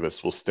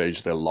activists will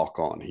stage their lock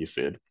on, he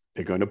said,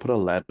 they're going to put a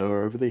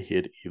ladder over their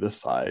head either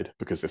side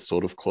because they're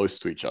sort of close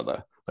to each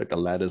other. Like the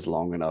ladder's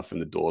long enough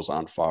and the doors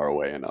aren't far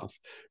away enough,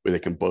 where they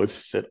can both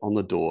sit on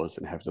the doors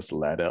and have this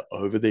ladder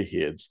over their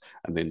heads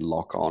and then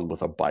lock on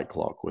with a bike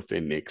lock with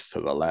their necks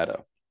to the ladder.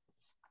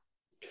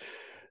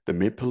 The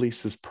Met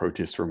Police's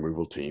protest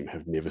removal team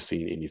have never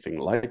seen anything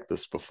like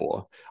this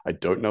before. I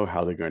don't know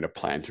how they're going to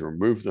plan to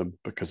remove them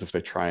because if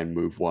they try and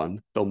move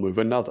one, they'll move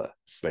another.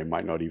 So they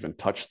might not even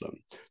touch them.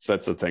 So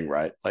that's the thing,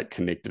 right? Like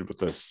connected with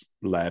this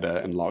ladder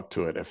and locked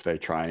to it. If they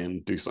try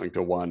and do something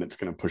to one, it's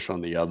going to push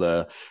on the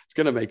other. It's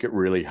going to make it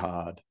really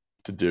hard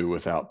to do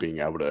without being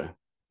able to,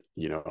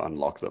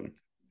 unlock them.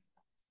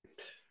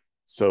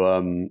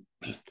 So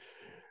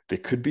there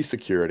could be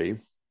security.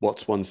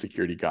 What's one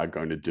security guard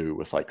going to do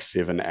with like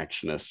 7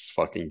 actionists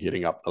fucking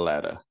getting up the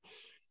ladder?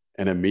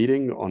 In a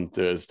meeting on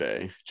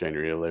Thursday,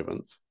 January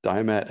 11th,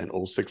 Diamat and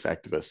all 6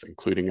 activists,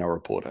 including our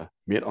reporter,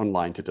 met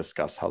online to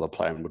discuss how the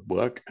plan would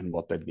work and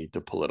what they'd need to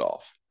pull it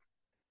off.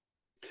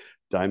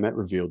 Diamat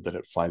revealed that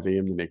at 5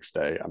 a.m. the next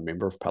day, a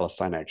member of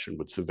Palestine Action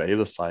would survey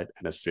the site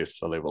and assess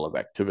the level of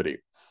activity.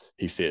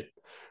 He said,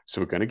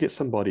 so we're going to get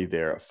somebody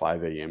there at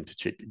 5 a.m.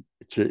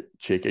 to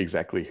check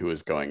exactly who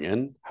is going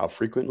in, how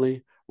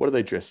frequently, what are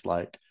they dressed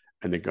like,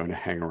 and they're going to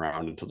hang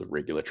around until the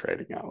regular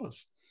trading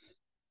hours.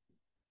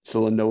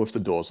 So they'll know if the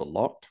doors are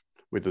locked,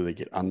 whether they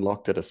get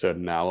unlocked at a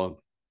certain hour.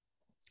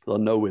 They'll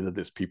know whether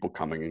there's people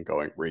coming and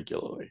going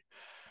regularly.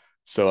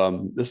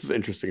 So this is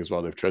interesting as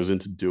well. They've chosen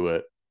to do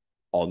it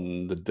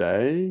on the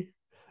day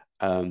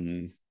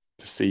to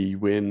see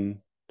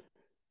when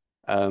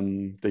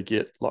they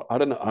get I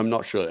don't know. I'm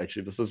not sure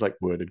actually. This is like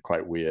worded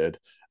quite weird.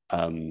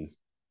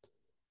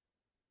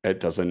 It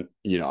doesn't,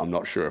 I'm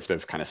not sure if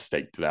they've kind of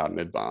staked it out in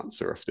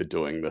advance or if they're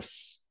doing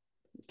this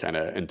kind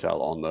of intel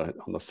on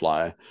the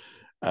fly.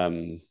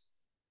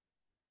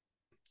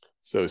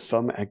 So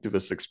some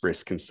activists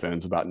expressed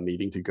concerns about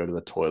needing to go to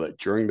the toilet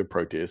during the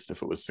protest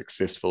if it was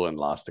successful and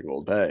lasting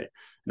all day.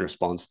 In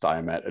response,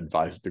 Diamat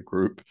advised the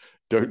group,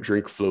 don't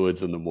drink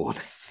fluids in the morning,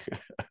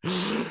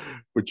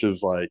 which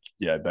is like,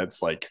 yeah,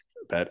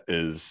 that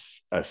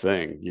is a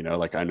thing,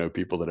 like I know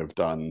people that have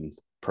done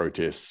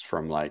protests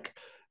from like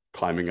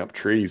climbing up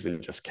trees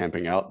and just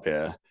camping out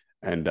there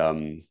and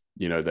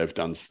they've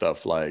done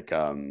stuff like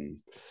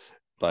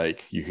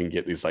you can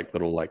get these like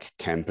little like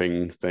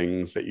camping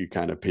things that you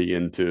kind of pee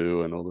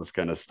into and all this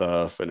kind of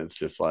stuff, and it's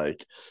just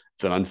like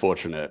it's an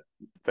unfortunate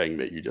thing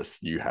that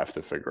you have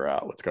to figure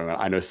out what's going on.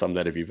 I know some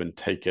that have even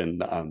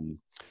taken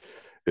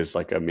there's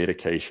like a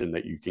medication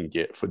that you can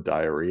get for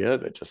diarrhea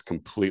that just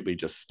completely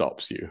just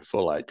stops you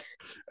for like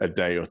a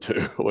day or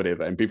two or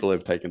whatever, and people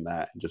have taken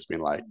that and just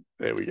been like,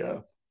 there we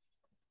go.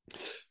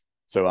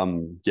 So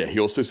yeah, he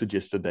also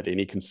suggested that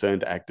any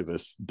concerned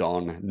activists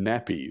don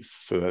nappies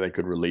so that they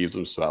could relieve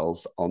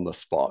themselves on the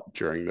spot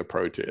during the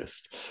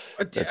protest.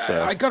 That's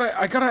I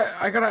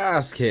gotta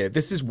ask here.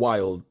 This is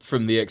wild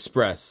from the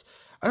Express.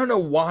 I don't know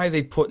why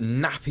they put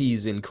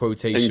nappies in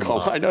quotation I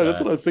marks know, that's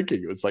there. what I was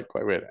thinking. It was like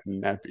quite weird.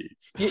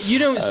 Nappies. You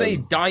don't say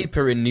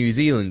diaper in New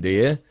Zealand, do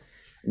you?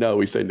 No,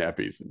 we say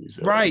nappies in New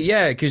Right, Zealand.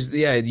 yeah, because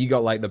you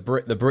got like the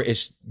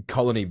British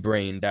colony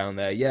brain down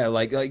there. Yeah,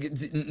 like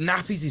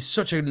nappies is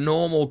such a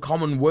normal,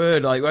 common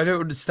word. Like I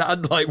don't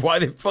understand like why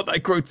they put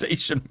that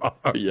quotation mark.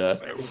 Yeah. It's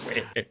so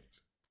weird.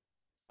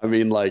 I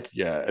mean, like,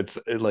 yeah,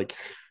 like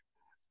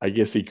I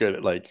guess he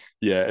could like,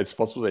 yeah, it's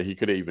possible that he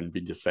could have even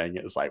been just saying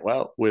it as like,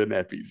 well, we're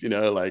nappies,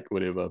 like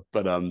whatever.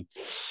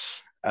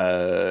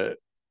 Uh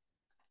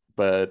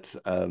but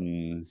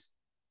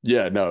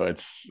yeah, no,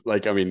 it's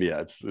like, I mean,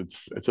 yeah,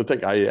 it's a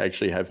thing. I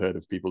actually have heard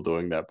of people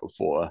doing that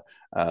before.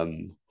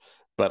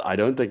 But I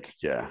don't think,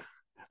 yeah,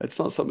 it's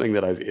not something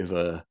that I've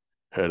ever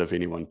heard of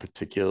anyone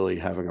particularly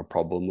having a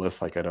problem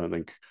with. Like, I don't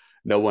think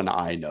no one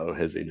I know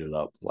has ended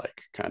up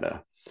like kind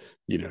of,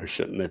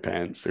 shitting their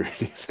pants or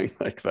anything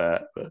like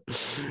that. But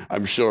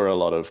I'm sure a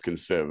lot of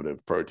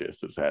conservative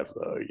protesters have,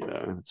 though,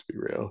 let's be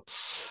real.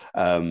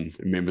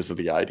 Members of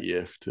the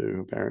IDF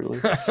too, apparently.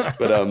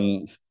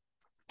 But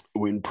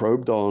when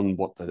probed on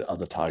what the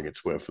other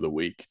targets were for the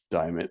week,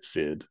 Diamet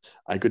said,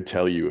 I could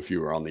tell you if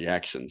you were on the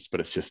actions, but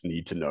it's just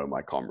need to know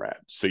my comrade.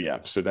 So yeah,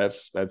 so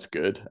that's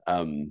good.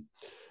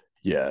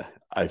 Yeah,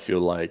 I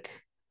feel like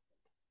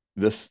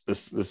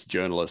this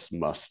journalist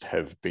must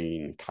have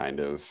been kind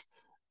of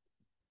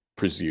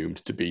presumed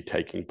to be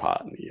taking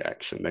part in the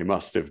action. They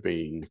must have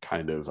been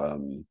kind of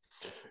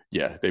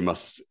yeah, they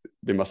must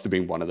have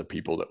been one of the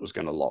people that was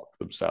going to lock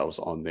themselves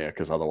on there,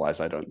 because otherwise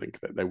I don't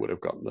think that they would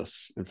have gotten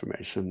this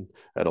information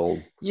at all.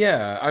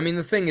 Yeah, I mean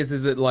the thing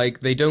is that like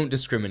they don't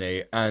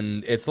discriminate,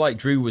 and it's like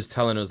Drew was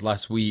telling us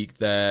last week.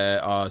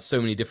 There are so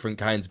many different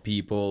kinds of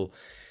people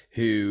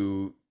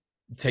who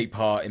take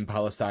part in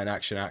Palestine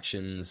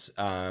actions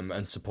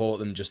and support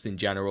them just in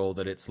general.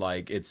 That it's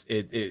like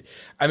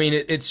I mean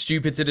it's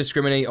stupid to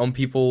discriminate on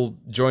people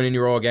joining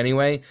your org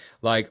anyway.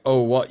 Like,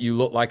 oh, what, you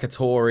look like a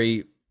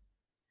Tory,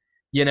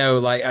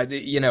 like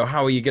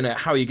how are you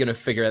gonna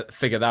figure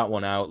that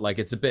one out? Like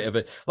it's a bit of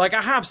a, like,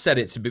 I have said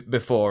it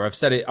before. I've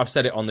said it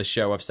on the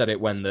show. I've said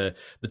it when the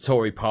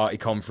Tory party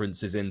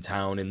conference is in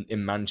town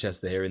in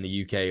Manchester here in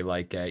the UK.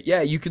 Like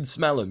yeah, you can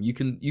smell them. You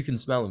can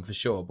smell them for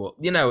sure. But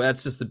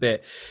that's just a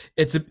bit.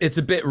 It's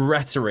a bit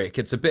rhetoric.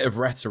 It's a bit of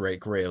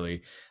rhetoric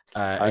really,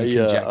 and I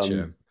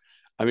conjecture.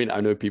 I mean,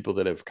 I know people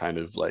that have kind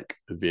of like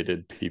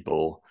vetted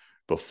people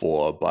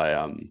before by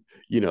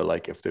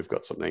like if they've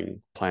got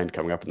something planned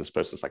coming up and this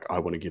person's like, I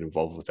want to get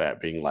involved with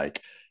that, being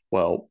like,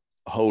 well,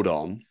 hold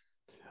on.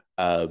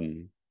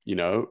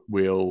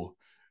 We'll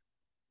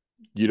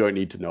you don't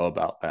need to know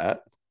about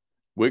that.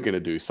 We're gonna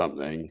do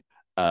something.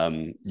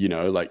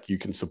 Like you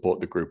can support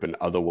the group in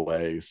other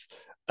ways.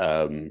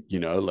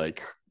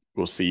 Like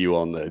we'll see you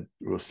on the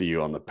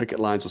picket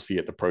lines, we'll see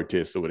you at the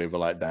protests or whatever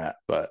like that.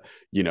 But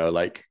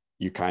like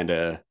you kind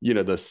of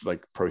this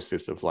like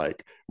process of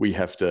like we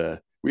have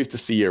to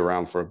see you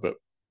around for a bit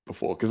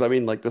before, because I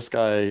mean like this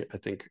guy I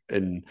think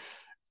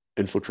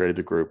infiltrated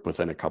the group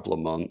within a couple of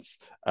months.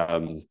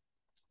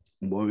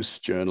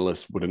 Most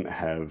journalists wouldn't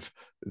have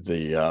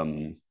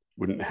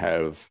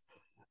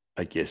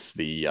I guess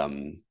the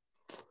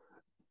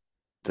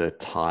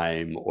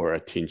time or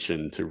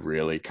attention to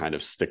really kind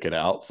of stick it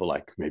out for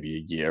like maybe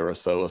a year or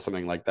so or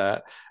something like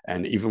that.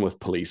 And even with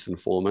police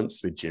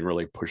informants, they're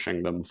generally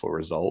pushing them for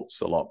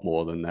results a lot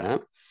more than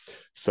that.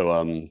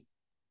 So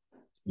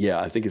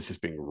yeah, I think it's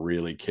just being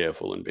really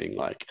careful and being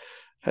like,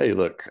 hey,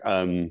 look,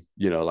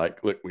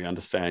 like, look, we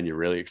understand you're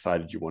really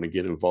excited, you want to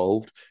get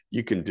involved.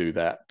 You can do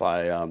that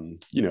by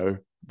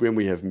when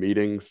we have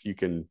meetings, you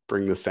can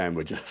bring the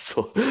sandwiches.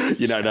 Or,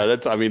 no,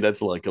 that's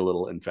like a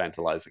little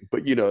infantilizing.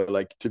 But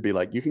like to be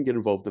like, you can get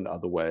involved in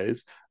other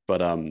ways,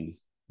 but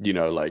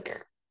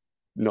like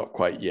not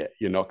quite yet.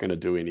 You're not going to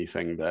do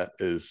anything that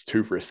is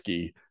too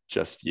risky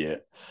just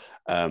yet.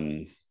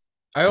 Um,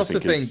 I I also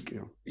think is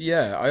think,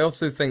 yeah, I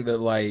also think that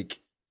like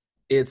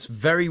it's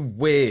very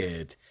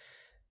weird,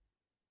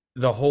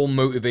 the whole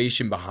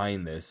motivation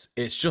behind this.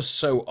 It's just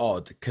so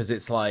odd because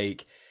it's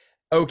like,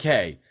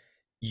 okay,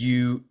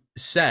 you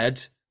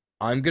said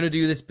I'm gonna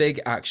do this big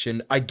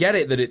action. I get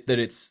it that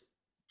it's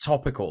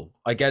topical.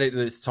 I get it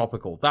that it's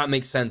topical. That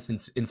makes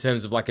sense in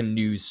terms of like a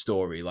news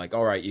story. Like,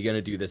 all right, you're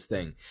gonna do this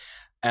thing.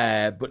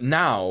 But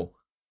now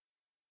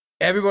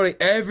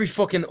every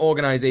fucking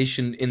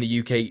organization in the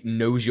UK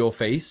knows your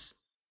face,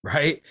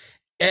 right?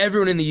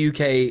 everyone in the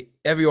UK,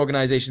 every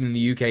organization in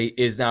the UK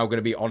is now going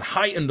to be on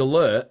heightened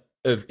alert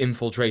of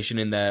infiltration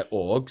in their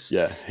orgs.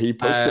 Yeah, he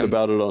posted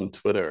about it on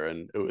Twitter,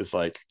 and it was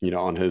like,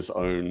 on his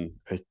own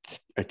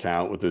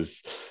account with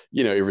his,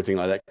 everything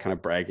like that, kind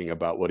of bragging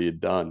about what he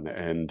had done.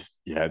 And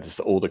yeah,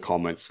 just all the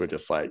comments were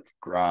just like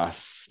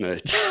grass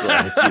snitch.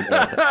 Like,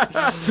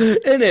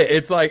 In it,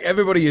 it's like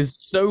everybody is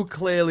so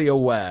clearly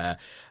aware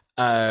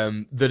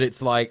that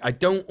it's like, I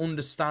don't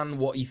understand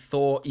what he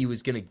thought he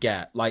was gonna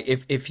get. Like,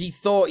 if he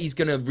thought he's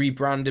gonna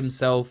rebrand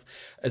himself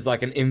as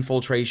like an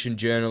infiltration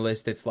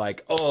journalist, it's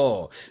like,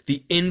 oh,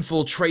 the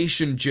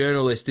infiltration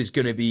journalist is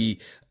gonna be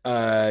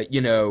going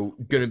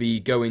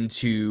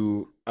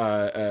to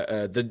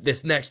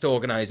this next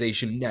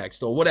organization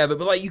next or whatever.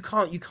 But like, you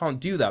can't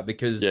do that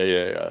because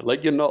yeah.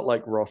 Like, you're not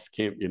like Ross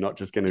Kemp. You're not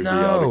just going to be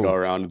able to go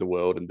around the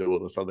world and do all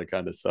this other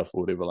kind of stuff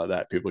or whatever like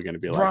that. People are going to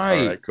be like,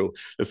 all right, cool.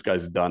 This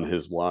guy's done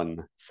his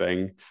one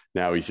thing.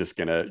 Now he's just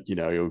gonna,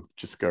 he'll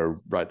just go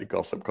write the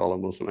gossip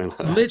column or something like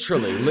that.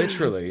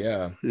 Literally,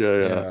 yeah.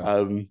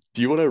 Do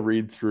you want to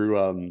read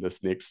through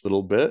this next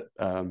little bit?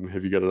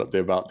 Have you got it up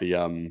there about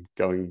the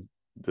going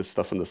this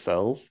stuff in the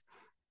cells?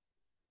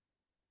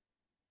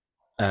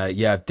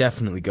 Yeah, I've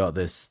definitely got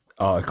this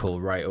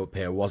article right up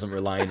here. Wasn't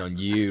relying on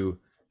you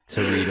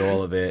to read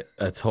all of it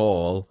at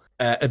all.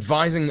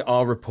 Advising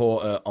our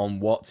reporter on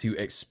what to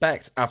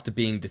expect after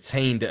being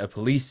detained at a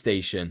police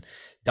station,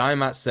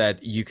 Diamat said,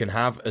 "You can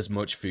have as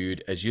much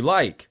food as you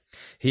like."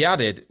 He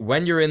added,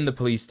 "When you're in the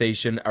police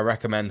station, I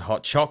recommend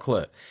hot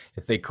chocolate.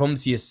 If they come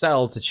to your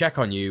cell to check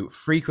on you,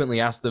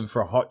 frequently ask them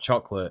for a hot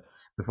chocolate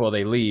before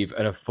they leave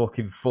and a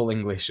fucking full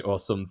English or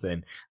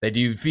something. They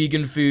do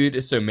vegan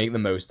food, so make the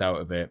most out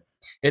of it.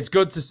 It's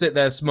good to sit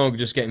there smug,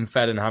 just getting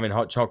fed and having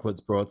hot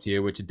chocolates brought to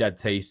you, which are dead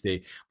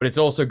tasty, but it's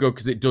also good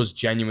because it does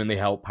genuinely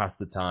help pass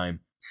the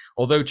time."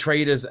 Although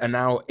traders are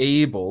now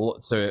able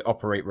to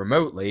operate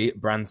remotely,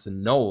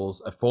 Branson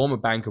Knowles, a former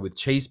banker with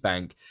Chase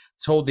Bank,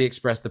 told the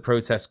Express the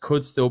protest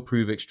could still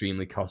prove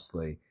extremely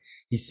costly.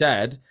 He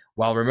said,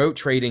 "While remote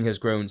trading has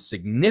grown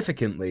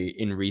significantly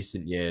in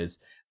recent years,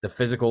 the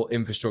physical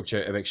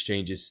infrastructure of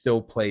exchanges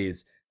still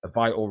plays a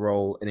vital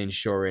role in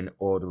ensuring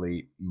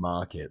orderly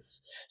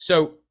markets."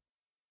 So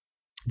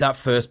that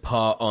first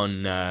part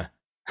on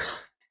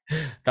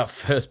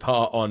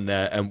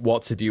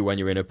what to do when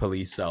you're in a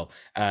police cell.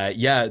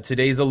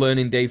 Today's a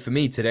learning day for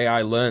me. Today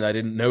I learned, I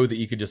didn't know that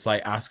you could just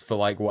like ask for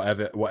like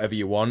whatever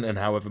you want and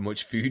however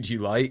much food you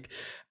like.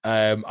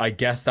 I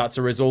guess that's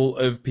a result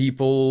of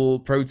people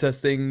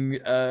protesting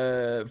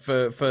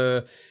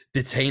for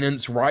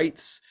detainants'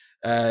 rights.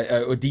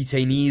 Or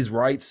detainees'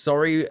 rights,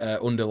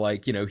 under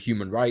like,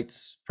 human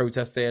rights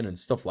protesting and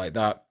stuff like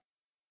that.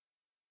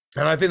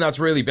 And I think that's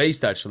really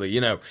based, actually.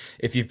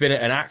 If you've been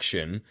at an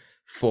action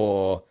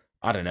for,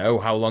 I don't know,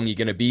 how long you're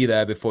going to be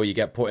there before you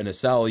get put in a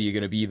cell, you're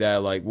going to be there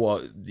like,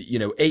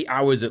 8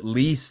 hours at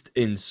least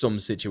in some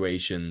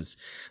situations.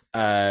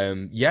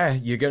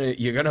 You're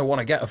gonna want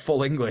to get a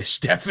full English,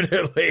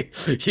 definitely.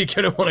 You're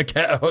gonna want to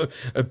get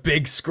a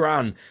big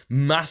scran,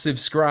 massive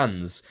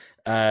scrans.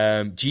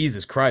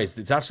 Jesus Christ,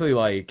 it's actually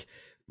like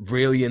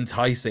really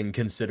enticing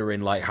considering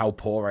like how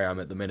poor I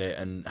am at the minute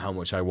and how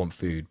much I want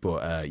food.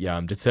 But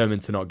I'm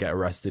determined to not get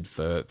arrested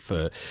for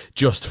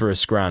a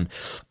scran.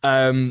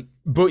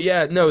 But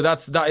yeah, no,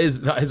 that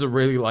is a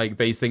really like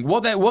base thing.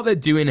 What they're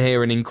doing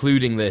here and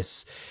including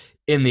this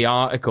in the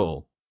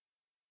article,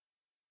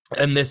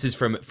 and this is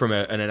from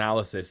an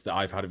analysis that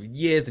I've had of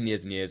years and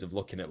years and years of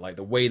looking at like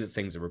the way that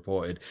things are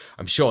reported.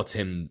 I'm sure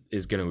Tim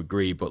is going to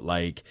agree, but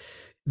like,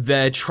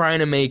 they're trying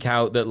to make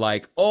out that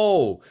like,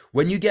 oh,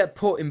 when you get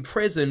put in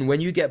prison,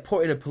 when you get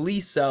put in a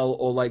police cell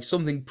or like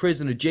something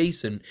prison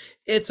adjacent,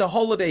 it's a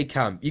holiday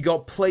camp. You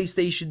got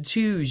PlayStation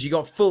 2s, you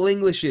got full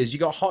Englishes, you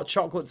got hot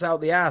chocolates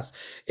out the ass.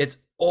 It's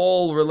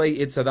all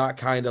related to that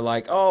kind of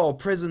like, oh,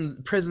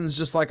 prison's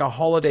just like a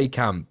holiday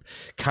camp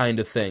kind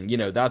of thing.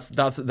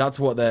 That's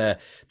what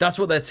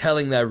they're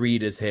telling their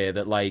readers here,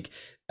 that like,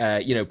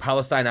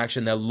 Palestine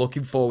Action, they're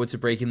looking forward to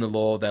breaking the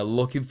law. They're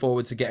looking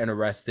forward to getting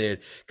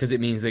arrested because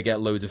it means they get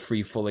loads of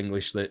free full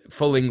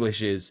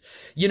Englishes.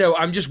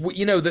 I'm just,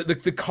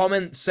 the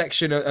comment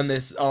section on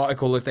this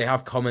article, if they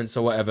have comments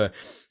or whatever,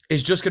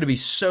 is just going to be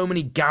so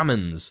many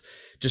gammons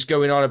just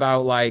going on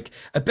about like,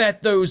 I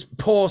bet those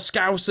poor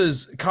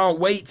Scousers can't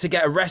wait to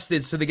get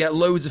arrested so they get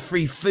loads of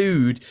free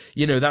food.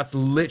 That's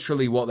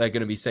literally what they're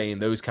going to be saying,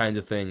 those kinds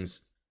of things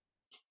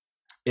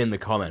in the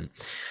comment.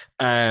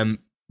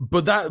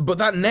 But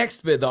that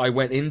next bit that I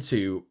went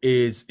into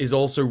is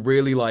also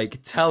really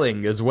like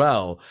telling as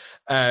well.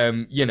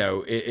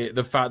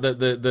 The fact that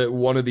the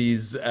one of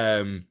these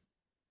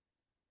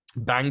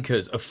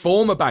bankers, a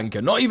former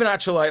banker, not even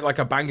actually like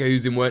a banker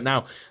who's in work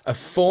now, a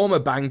former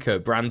banker,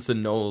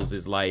 Branson Knowles,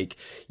 is like,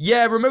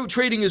 yeah, remote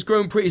trading has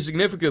grown pretty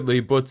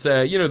significantly, but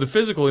the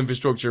physical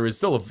infrastructure is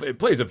still it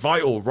plays a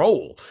vital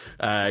role.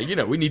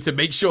 We need to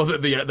make sure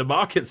that the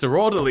markets are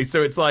orderly.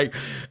 So it's like,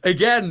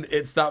 again,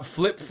 it's that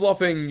flip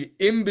flopping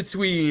in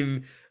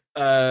between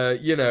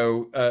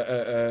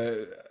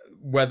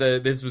whether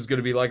this was going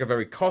to be like a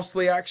very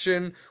costly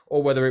action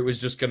or whether it was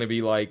just going to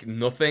be like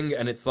nothing.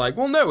 And it's like,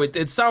 well, no,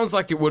 it sounds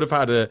like it would have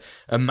had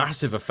a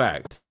massive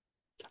effect.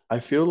 I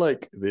feel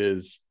like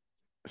there's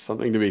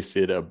something to be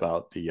said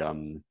about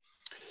the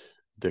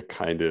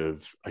kind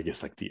of, I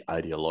guess, like the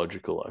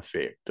ideological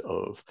effect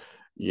of,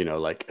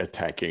 like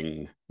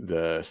attacking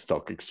the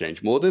stock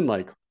exchange more than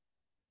like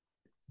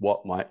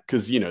what might,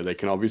 because they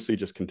can obviously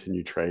just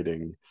continue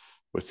trading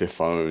with their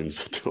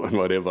phones doing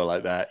whatever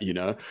like that,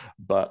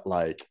 but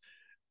like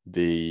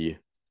the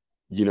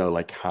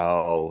like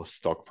how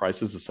stock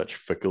prices are such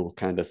fickle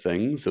kind of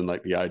things, and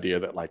like the idea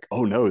that like,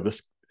 oh no,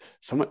 this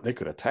someone, they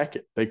could attack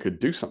it, they could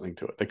do something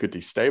to it, they could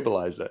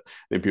destabilize it,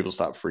 then people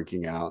start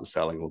freaking out and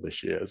selling all the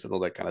shares and all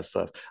that kind of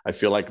stuff. I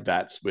feel like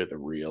that's where the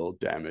real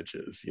damage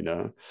is,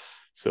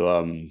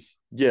 so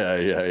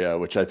yeah,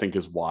 which I think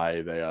is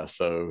why they are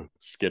so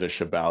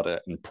skittish about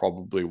it, and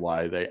probably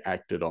why they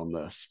acted on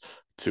this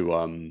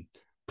to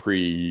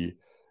pre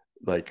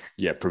like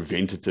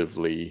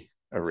preventatively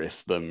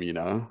arrest them,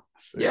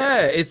 so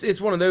Yeah, it's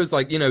one of those,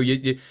 like,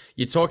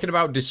 you're talking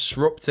about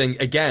disrupting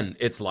again.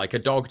 It's like a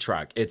dog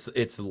track.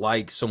 It's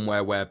like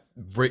somewhere where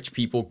rich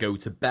people go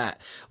to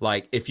bet.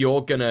 Like if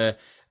you're gonna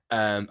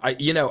and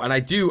I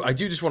do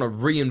just want to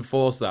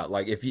reinforce that.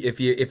 Like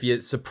if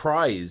you're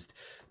surprised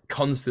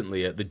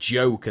constantly at the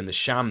joke and the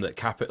sham that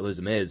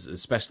capitalism is,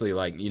 especially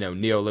like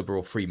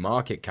neoliberal free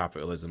market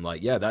capitalism,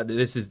 like that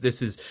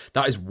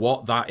is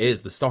what that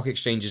is. The stock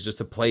exchange is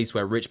just a place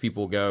where rich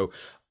people go,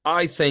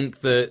 I think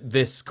that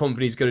this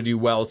company is going to do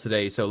well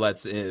today, so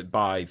let's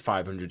buy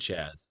 500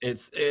 shares.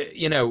 It's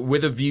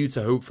with a view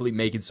to hopefully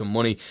making some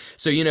money.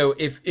 So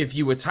if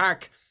you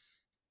attack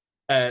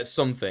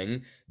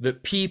something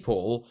that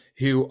people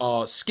who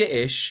are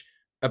skittish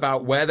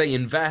about where they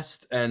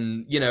invest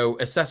and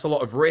assess a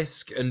lot of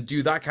risk and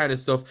do that kind of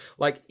stuff,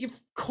 like of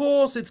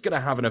course it's going to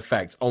have an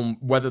effect on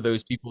whether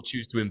those people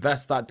choose to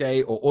invest that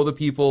day or other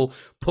people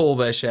pull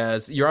their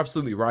shares. You're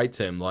absolutely right,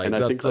 Tim. Like, and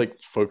I think like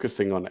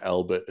focusing on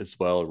Albert as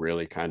well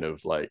really kind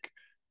of like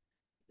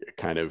it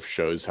kind of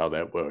shows how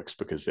that works,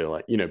 because they're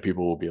like,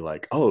 people will be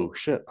like, oh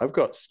shit, I've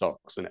got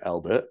stocks in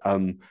Albert.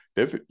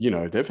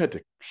 They've had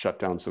to shut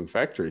down some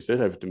factories.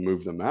 They'd have to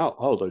move them out.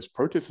 Oh, those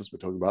protesters were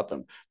talking about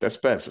them. That's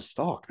bad for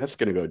stock. That's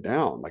going to go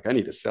down. Like I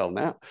need to sell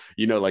now.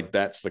 Like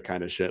that's the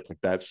kind of shit. Like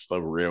that's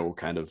the real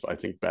kind of, I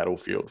think,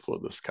 battlefield for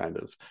this kind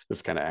of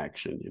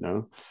action.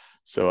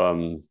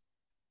 So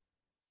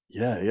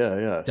yeah.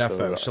 Defo.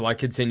 So Shall I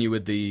continue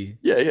with the?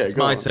 Yeah. It's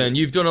my turn.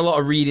 You've done a lot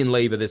of reading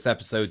labor this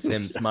episode,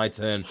 Tim. It's my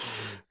turn to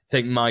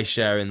take my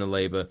share in the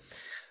labor.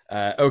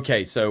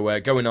 Okay, so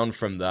going on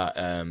from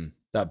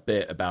that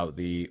bit about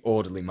the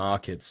orderly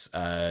markets,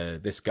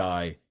 this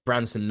guy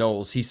Branson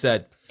Knowles, he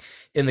said,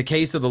 in the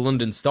case of the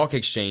London Stock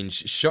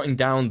Exchange, shutting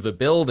down the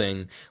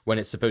building when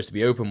it's supposed to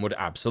be open would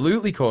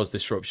absolutely cause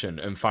disruption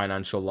and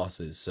financial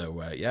losses. So,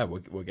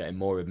 we're getting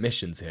more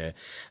admissions here.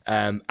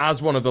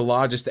 As one of the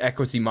largest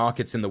equity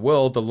markets in the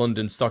world, the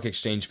London Stock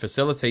Exchange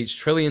facilitates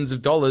trillions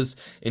of dollars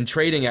in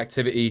trading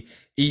activity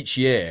each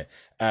year.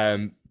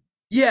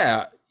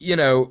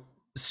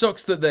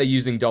 Sucks that they're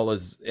using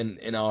dollars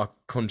in our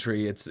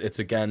country. It's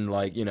again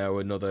like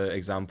another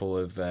example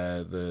of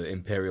the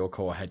imperial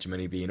core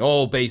hegemony being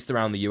all based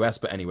around the US.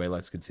 But anyway,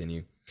 let's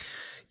continue.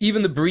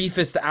 Even the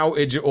briefest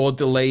outage or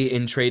delay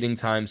in trading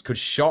times could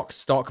shock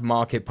stock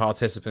market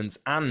participants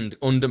and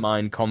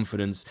undermine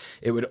confidence.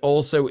 It would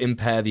also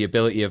impair the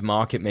ability of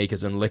market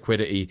makers and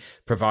liquidity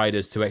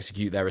providers to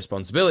execute their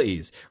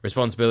responsibilities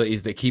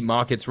that keep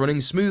markets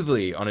running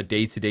smoothly on a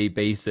day-to-day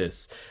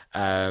basis.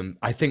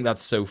 I think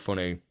that's so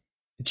funny.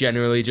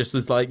 Generally, just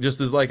as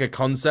like a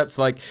concept,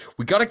 like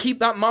we got to keep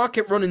that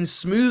market running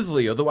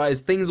smoothly, otherwise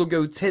things will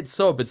go tits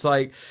up. It's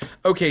like,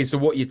 okay, so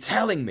what you're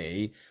telling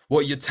me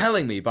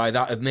by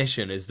that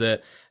admission is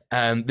that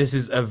this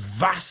is a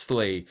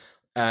vastly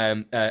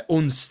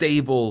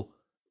unstable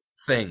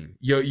thing.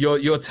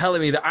 You're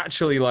telling me that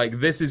actually, like,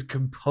 this is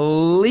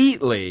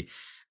completely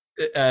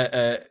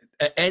at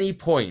any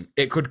point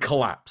it could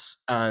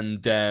collapse,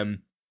 and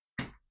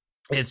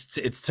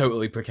it's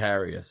totally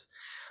precarious.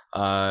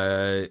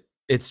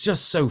 It's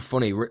just so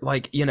funny,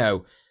 like,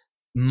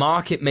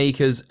 market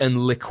makers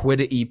and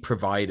liquidity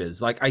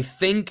providers. Like, I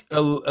think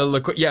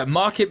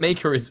market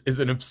maker is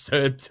an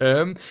absurd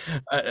term,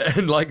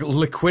 and like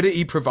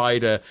liquidity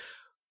provider,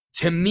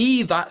 to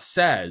me, that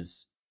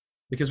says,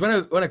 because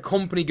when a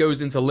company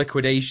goes into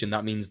liquidation,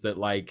 that means that,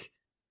 like,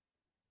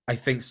 I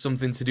think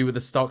something to do with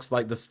the stocks,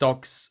 like the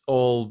stocks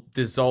all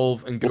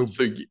dissolve and go.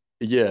 So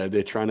yeah,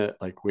 they're trying to,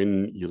 like,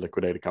 when you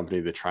liquidate a company,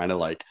 they're trying to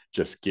like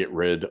just get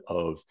rid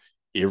of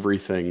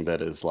everything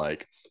that is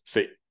like,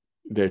 say,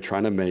 they're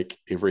trying to make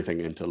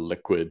everything into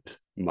liquid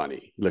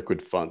money,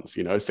 liquid funds,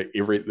 so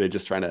they're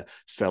just trying to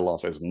sell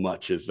off as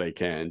much as they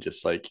can,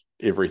 just like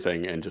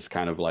everything, and just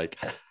kind of like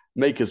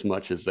make as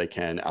much as they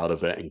can out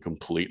of it and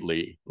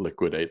completely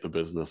liquidate the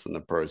business in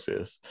the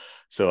process.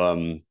 So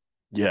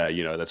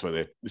that's why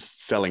they're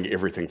selling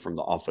everything from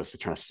the office. They're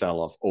trying to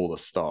sell off all the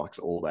stocks,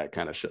 all that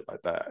kind of shit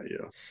like that.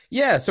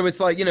 So it's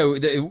like,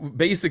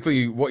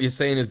 basically what you're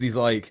saying is these,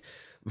 like,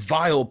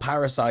 vile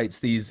parasites,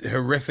 these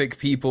horrific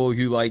people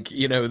who, like,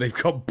 you know, they've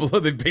got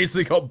blood, they've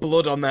basically got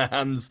blood on their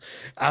hands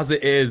as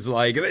it is.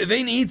 Like,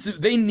 they need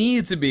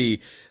to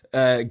be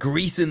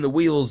greasing the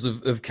wheels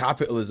of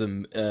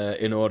capitalism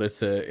in order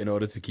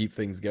to keep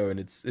things going.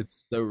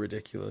 It's so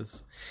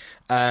ridiculous.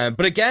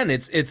 But again,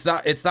 it's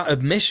that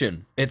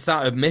admission. It's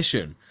that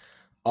admission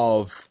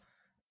of,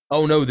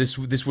 oh no, this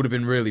would have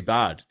been really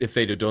bad if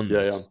they'd have done Yeah,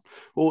 yeah. this.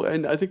 Well,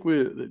 and I think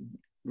we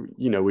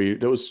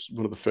that was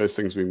one of the first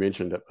things we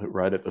mentioned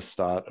right at the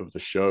start of the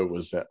show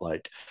was that,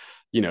 like,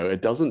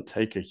 it doesn't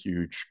take a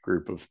huge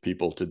group of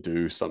people to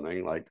do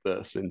something like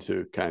this and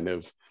to kind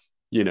of,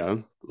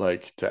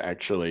 like to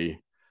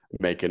actually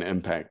make an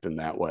impact in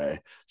that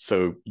way.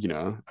 So,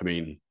 I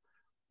mean,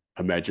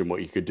 imagine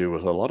what you could do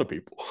with a lot of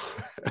people.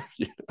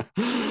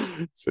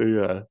 So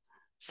yeah.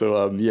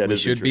 So yeah, it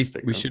is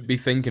interesting. We should be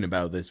thinking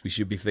about this. We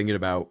should be thinking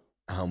about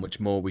how much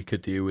more we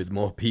could do with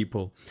more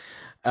people.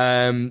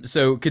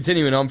 So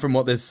continuing on from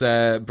what this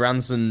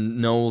Branson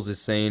Knowles is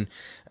saying,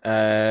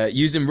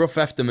 using rough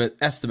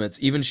estimates,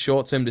 even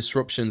short-term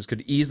disruptions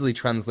could easily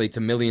translate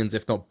to millions,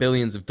 if not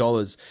billions of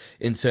dollars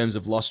in terms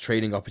of lost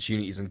trading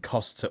opportunities and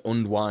costs to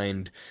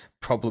unwind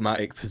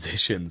problematic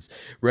positions.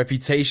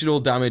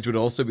 Reputational damage would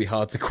also be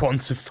hard to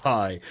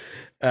quantify.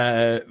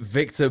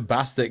 Victor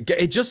Basta,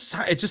 it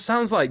just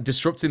sounds like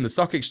disrupting the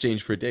stock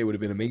exchange for a day would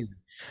have been amazing.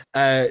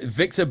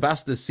 Victor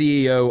Basta,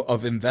 CEO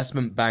of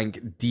investment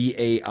bank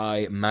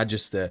DAI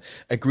Magister,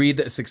 agreed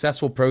that a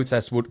successful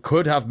protest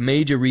could have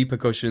major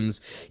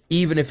repercussions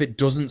even if it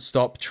doesn't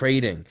stop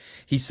trading.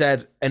 He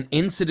said an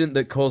incident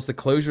that caused the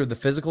closure of the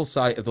physical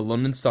site of the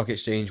London Stock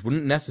Exchange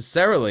wouldn't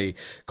necessarily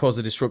cause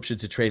a disruption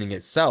to trading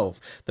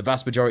itself. The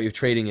vast majority of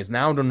trading is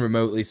now done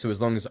remotely, so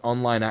as long as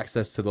online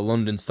access to the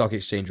London Stock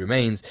Exchange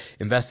remains,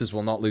 investors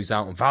will not lose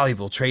out on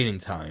valuable trading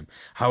time.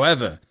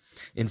 However,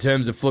 in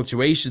terms of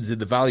fluctuations in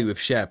the value of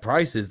share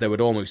prices, there would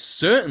almost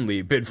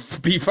certainly be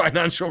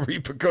financial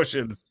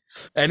repercussions.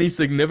 Any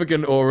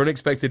significant or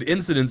unexpected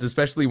incidents,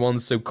 especially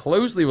ones so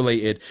closely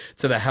related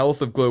to the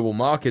health of global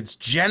markets,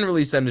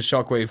 generally send a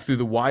shockwave through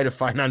the wider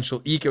financial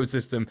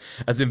ecosystem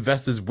as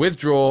investors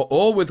withdraw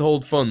or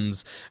withhold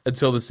funds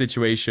until the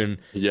situation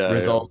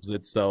resolves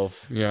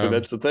itself. Yeah. So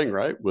that's the thing,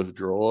 right?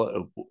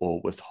 Withdraw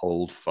or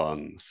withhold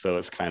funds. So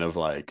it's kind of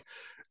like,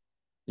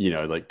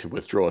 like to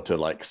withdraw to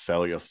like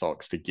sell your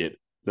stocks to get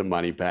the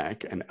money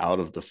back and out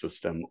of the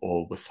system,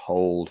 or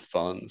withhold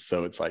funds.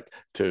 So it's like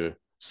to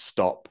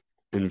stop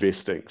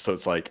investing. So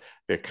it's like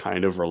they're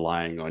kind of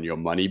relying on your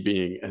money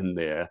being in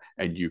there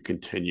and you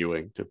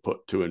continuing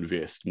to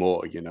invest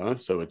more,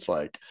 So it's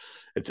like,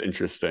 it's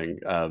interesting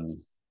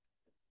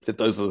that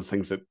those are the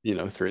things that,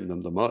 threaten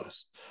them the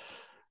most.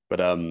 But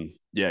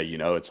yeah,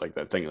 it's like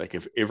that thing. Like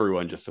if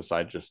everyone just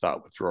decided to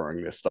start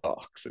withdrawing their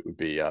stocks, it would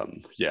be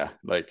yeah,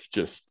 like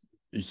just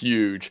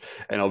huge.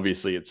 And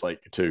obviously it's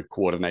like to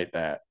coordinate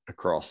that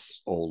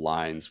across all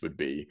lines would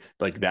be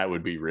like, that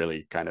would be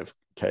really kind of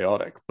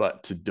chaotic.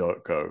 But to do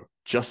it, go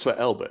just for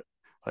Albert,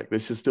 like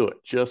let's just do it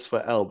just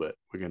for Albert,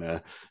 we're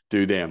gonna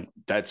do them,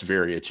 that's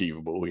very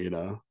achievable.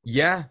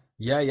 Yeah,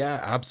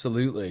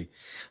 absolutely.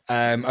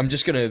 I'm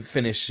just gonna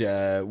finish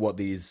what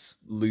these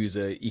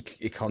loser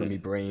economy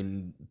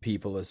brain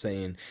people are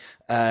saying.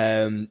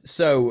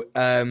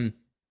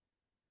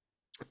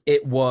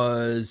 It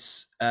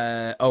was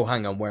oh,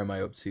 hang on, where am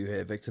I up to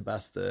here? Victor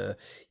Basta.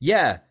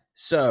 Yeah,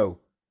 so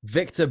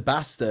Victor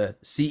Basta,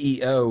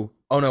 CEO.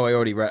 Oh no, I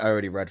already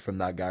read from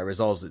that guy.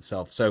 Resolves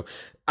itself. So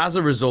as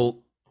a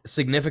result,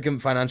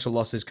 significant financial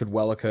losses could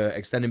well occur,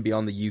 extending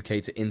beyond the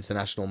UK to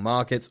international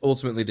markets.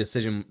 Ultimately,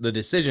 the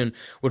decision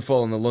would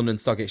fall on the London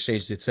Stock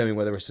Exchange to determine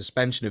whether a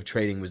suspension of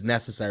trading was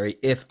necessary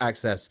if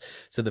access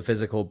to the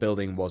physical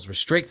building was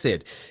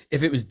restricted.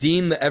 If it was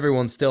deemed that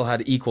everyone still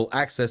had equal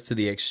access to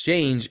the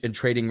exchange and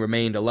trading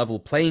remained a level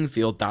playing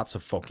field, that's a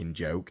fucking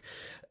joke.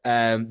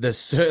 There's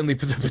certainly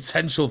the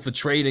potential for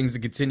trading to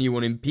continue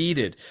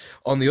unimpeded.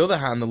 On the other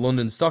hand, the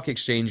London Stock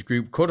Exchange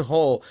Group could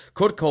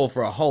call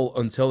for a halt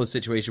until the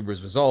situation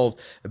was resolved,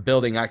 and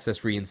building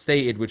access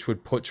reinstated, which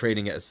would put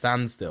trading at a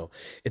standstill.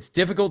 It's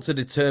difficult to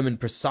determine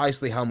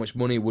precisely how much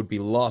money would be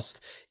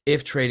lost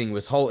if trading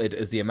was halted,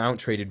 as the amount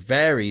traded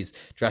varies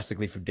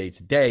drastically from day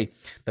to day.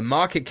 The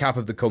market cap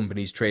of the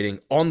companies trading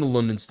on the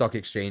London Stock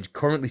Exchange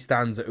currently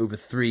stands at over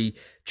 $3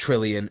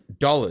 trillion.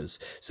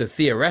 So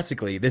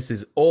theoretically, this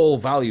is all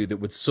value that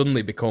would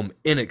suddenly become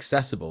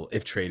inaccessible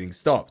if trading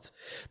stopped.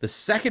 The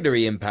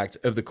secondary impact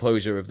of the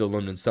closure of the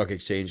London Stock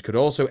Exchange could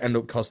also end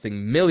up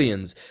costing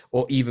millions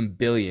or even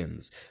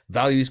billions.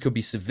 Values could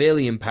be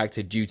severely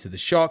impacted due to the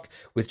shock,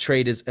 with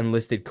traders and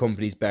listed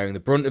companies bearing the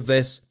brunt of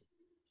this.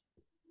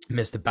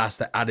 Mr.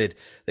 Basta added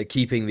that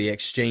keeping the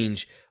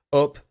exchange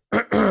up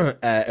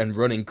and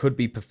running could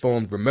be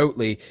performed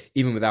remotely,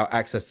 even without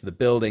access to the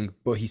building.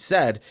 But he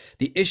said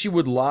the issue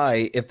would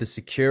lie if the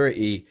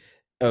security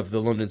of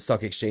the London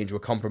Stock Exchange were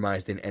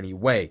compromised in any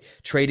way.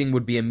 Trading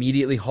would be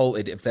immediately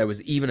halted if there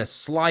was even a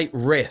slight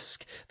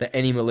risk that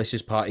any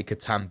malicious party could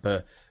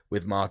tamper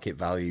with market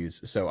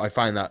values. So I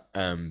find that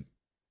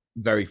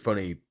very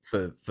funny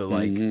for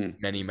like Mm.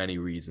 many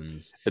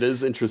reasons. It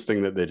is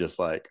interesting that they're just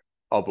like,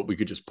 oh, but we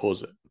could just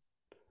pause it.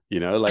 You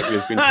know, like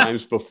there's been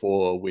times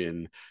before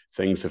when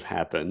things have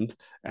happened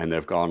and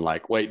they've gone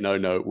like, wait, no,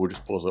 no, we'll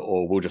just pause it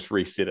or we'll just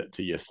reset it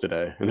to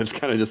yesterday. And it's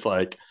kind of just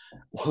like,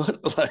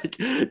 what? Like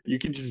you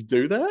can just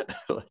do that?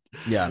 Like,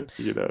 Yeah.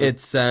 you know?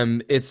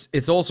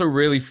 It's also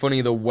really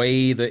funny the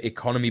way that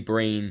economy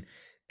brain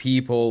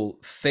people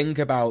think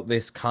about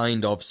this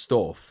kind of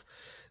stuff.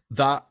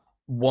 That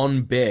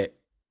one bit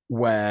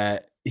where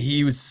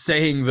he was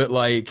saying that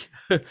like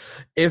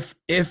if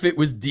it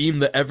was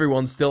deemed that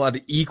everyone still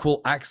had equal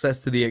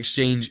access to the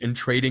exchange and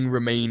trading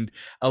remained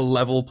a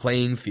level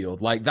playing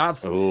field, like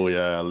Oh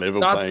yeah,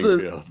 level that's playing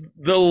field.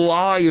 the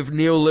lie of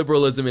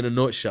neoliberalism in a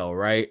nutshell,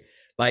 right?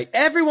 Like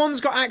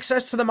everyone's got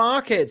access to the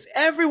markets.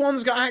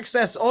 Everyone's got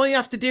access. All you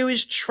have to do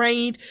is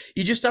trade.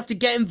 You just have to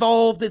get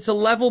involved. It's a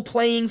level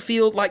playing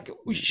field. Like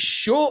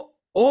shut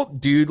up,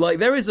 dude. Like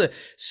there is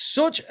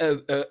such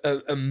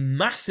a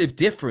massive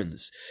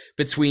difference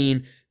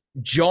between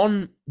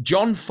John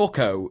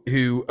Fucko,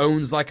 who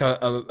owns like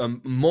a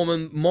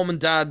mom and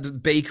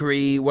dad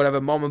bakery, whatever,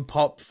 mom and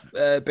pop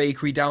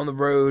bakery down the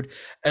road,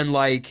 and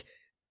like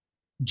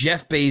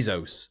Jeff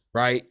Bezos,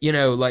 right? You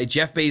know, like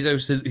Jeff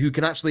Bezos who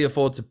can actually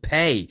afford to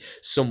pay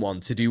someone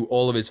to do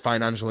all of his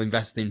financial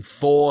investing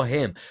for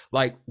him.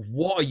 Like,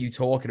 what are you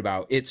talking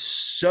about?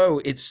 It's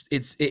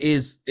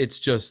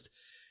just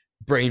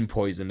brain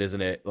poisoned,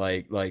 isn't it?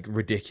 Like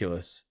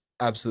ridiculous,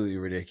 absolutely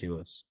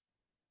ridiculous.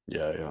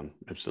 Yeah, yeah,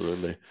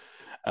 absolutely.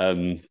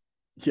 Um,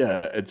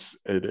 yeah, it's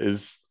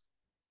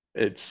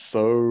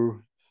so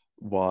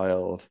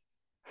wild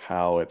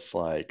how it's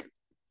like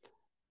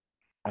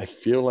I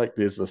feel like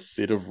there's a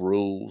set of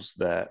rules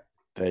that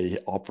they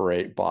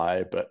operate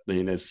by, but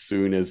then as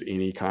soon as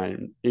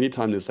anytime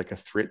there's like a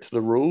threat to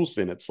the rules,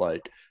 then it's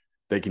like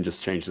they can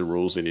just change the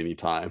rules at any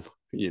time.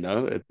 You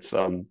know, it's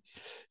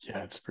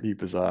yeah, it's pretty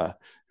bizarre.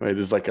 Anyway,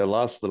 there's like a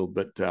last little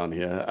bit down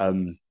here.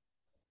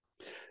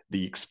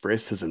 The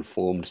Express has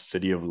informed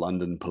City of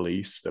London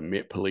Police, the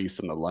Met Police,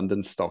 and the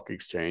London Stock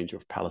Exchange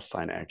of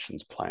Palestine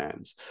Action's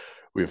plans.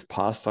 We have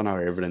passed on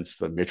our evidence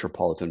to the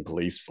Metropolitan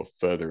Police for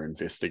further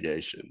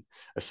investigation.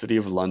 A City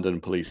of London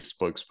police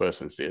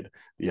spokesperson said,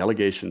 the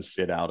allegations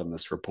set out in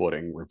this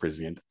reporting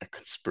represent a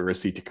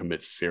conspiracy to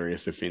commit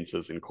serious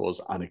offences and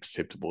cause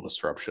unacceptable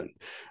disruption.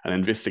 An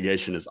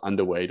investigation is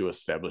underway to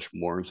establish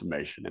more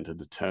information and to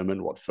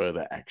determine what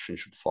further action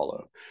should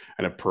follow.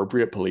 An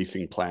appropriate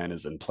policing plan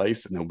is in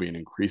place and there will be an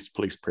increased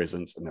police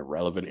presence in the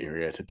relevant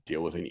area to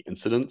deal with any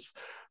incidents.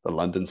 The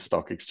London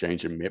Stock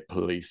Exchange and Met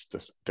Police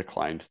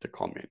declined to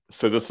comment.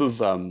 So this is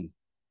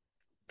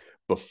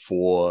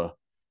before,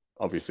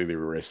 obviously, the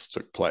arrests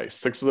took place.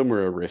 6 of them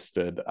were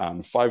arrested.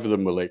 5 of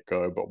them were let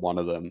go, but one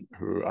of them,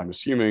 who I'm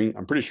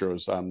pretty sure it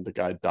was the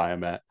guy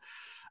Diamat,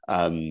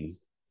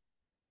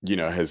 you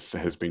know,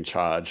 has been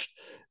charged.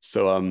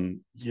 So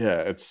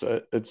yeah,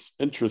 it's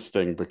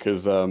interesting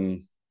because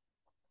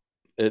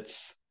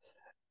it's,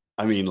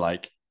 I mean,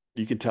 like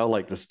you can tell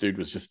like this dude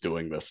was just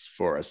doing this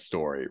for a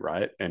story,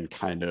 right? And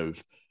kind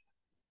of,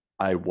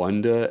 I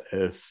wonder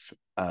if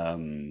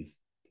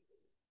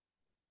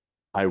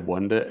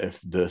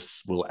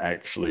this will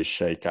actually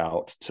shake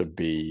out to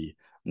be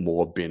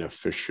more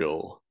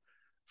beneficial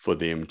for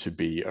them to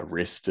be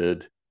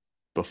arrested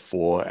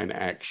before an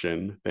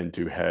action than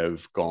to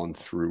have gone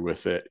through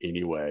with it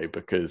anyway,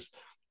 because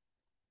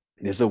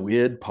there's a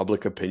weird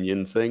public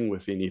opinion thing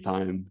with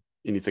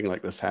anything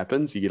like this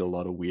happens. You get a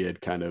lot of weird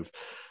kind of,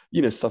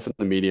 you know, stuff in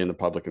the media and the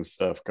public and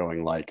stuff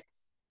going like,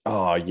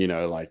 oh, you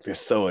know, like they're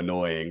so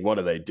annoying. What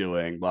are they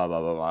doing? Blah, blah,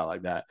 blah, blah,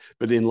 like that.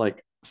 But then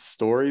like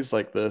stories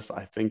like this,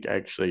 I think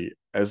actually,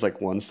 as like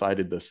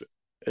one-sided this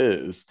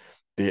is,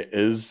 there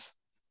is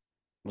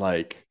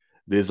like,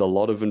 there's a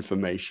lot of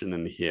information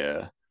in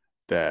here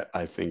that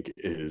I think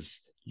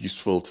is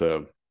useful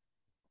to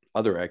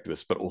other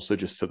activists, but also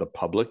just to the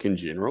public in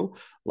general.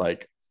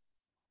 Like,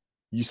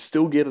 you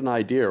still get an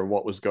idea of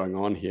what was going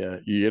on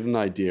here. You get an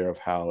idea of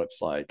how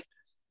it's like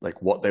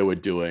what they were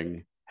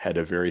doing had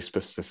a very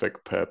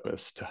specific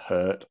purpose to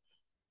hurt,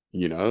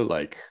 you know,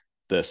 like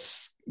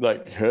this,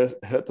 like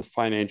hurt the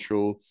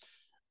financial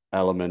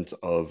element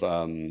of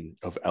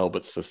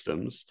Albert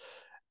Systems.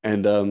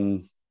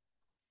 And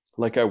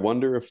like I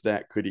wonder if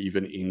that could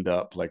even end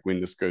up like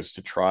when this goes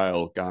to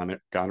trial,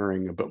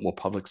 garnering a bit more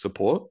public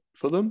support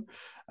for them.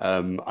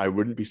 I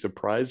wouldn't be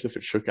surprised if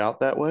it shook out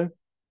that way.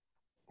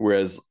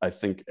 Whereas I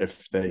think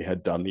if they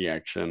had done the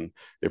action,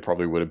 there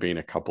probably would have been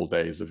a couple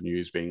days of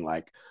news being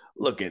like,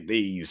 look at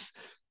these,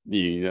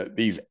 you know,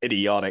 these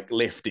idiotic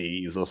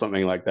lefties or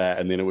something like that.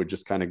 And then it would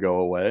just kind of go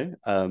away.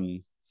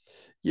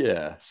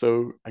 Yeah.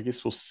 So I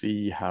guess we'll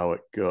see how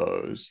it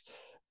goes.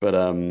 But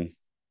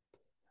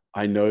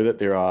I know that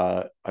there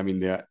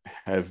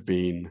have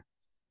been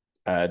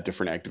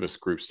different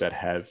activist groups that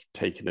have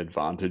taken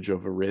advantage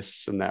of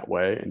arrests in that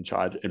way and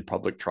charge in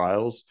public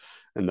trials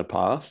in the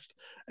past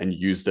and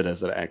used it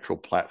as an actual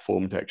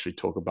platform to actually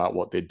talk about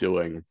what they're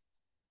doing.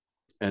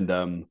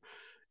 And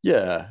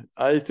yeah,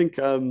 I think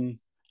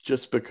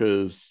just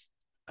because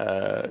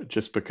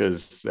just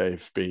because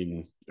they've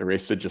been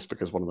arrested, just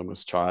because one of them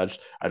was charged.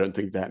 I don't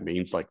think that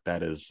means like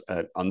that is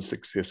an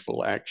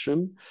unsuccessful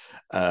action.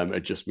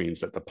 It just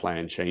means that the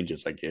plan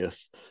changes, I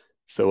guess.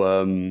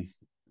 So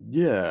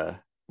yeah,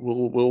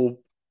 we'll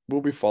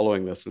be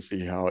following this and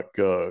see how it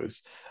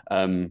goes.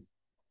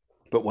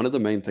 But one of the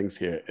main things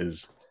here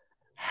is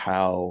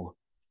how,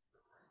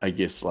 I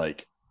guess,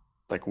 like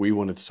we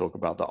wanted to talk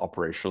about the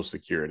operational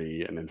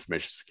security and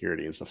information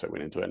security and stuff that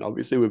went into it. And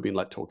obviously we've been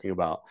like talking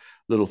about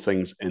little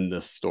things in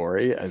this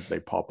story as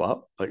they pop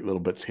up, like little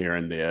bits here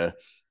and there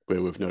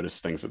where we've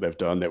noticed things that they've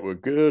done that were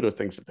good or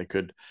things that they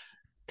could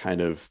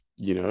kind of,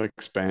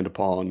 expand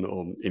upon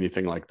or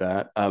anything like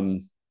that.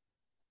 And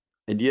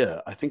yeah,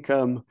 I think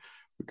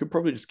we could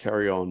probably just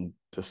carry on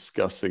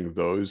discussing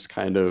those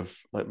kind of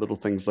like little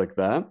things like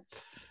that.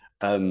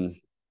 Um,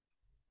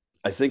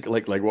 I think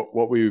like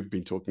what we've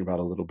been talking about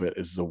a little bit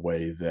is the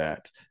way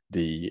that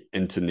the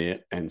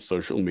internet and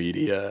social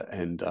media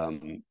and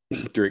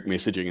direct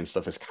messaging and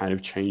stuff has kind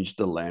of changed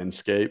the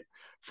landscape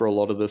for a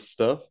lot of this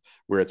stuff,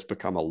 where it's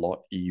become a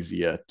lot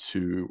easier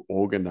to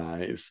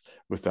organize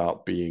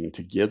without being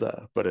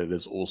together, but it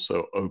has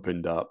also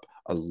opened up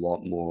a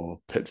lot more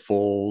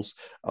pitfalls,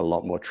 a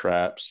lot more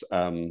traps,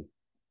 a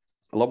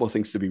lot more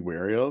things to be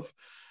wary of.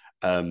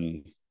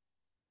 Um,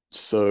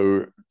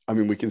 so, I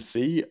mean, we can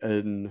see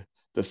in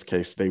this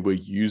case, they were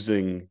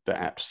using the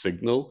app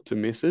Signal to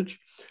message.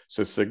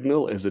 So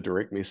Signal is a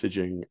direct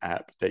messaging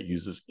app that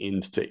uses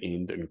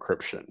end-to-end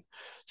encryption.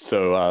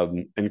 So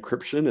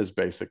encryption is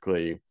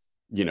basically,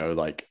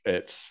 like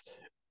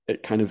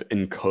it kind of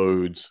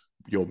encodes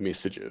your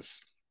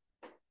messages.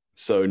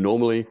 So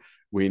normally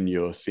when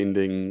you're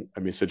sending a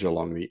message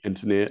along the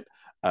internet,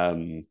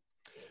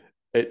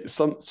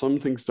 some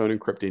things don't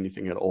encrypt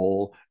anything at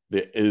all.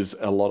 There is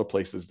a lot of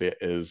places there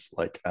is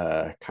like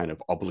a kind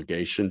of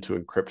obligation to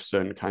encrypt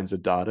certain kinds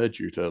of data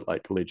due to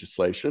like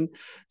legislation.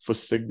 For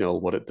Signal,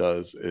 what it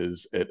does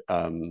is it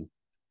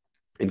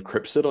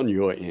encrypts it on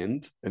your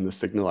end in the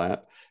Signal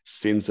app,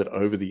 sends it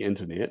over the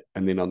internet,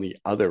 and then on the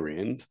other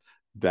end,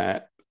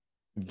 that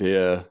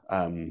they're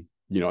on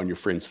your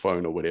friend's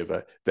phone or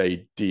whatever,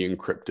 they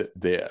de-encrypt it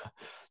there.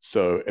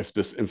 So if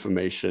this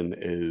information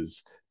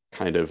is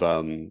kind of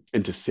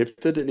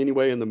intercepted in any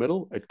way in the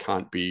middle, it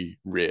can't be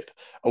read.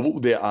 Well,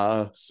 there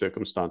are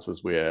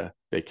circumstances where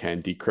they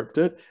can decrypt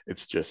it.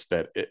 It's just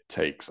that it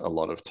takes a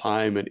lot of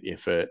time and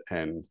effort,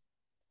 and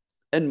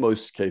in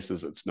most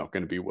cases, it's not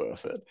going to be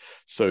worth it.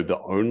 So the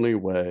only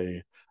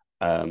way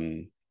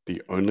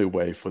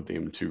for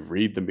them to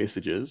read the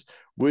messages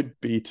would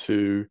be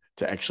to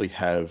actually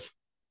have,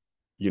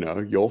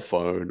 your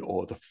phone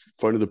or the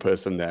phone of the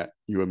person that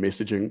you are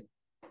messaging,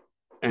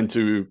 and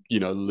to,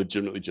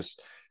 legitimately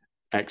just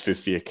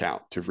access the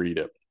account to read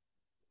it,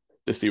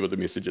 to see what the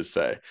messages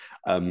say.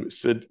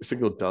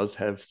 Signal does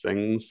have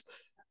things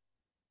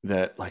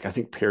that, like, I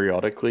think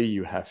periodically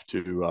you have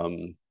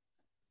to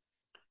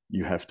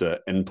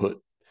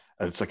input.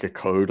 It's like a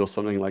code or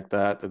something like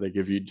that they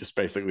give you, just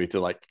basically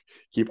to like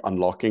keep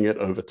unlocking it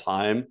over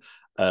time.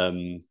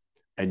 And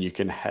you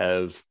can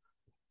have,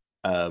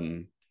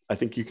 I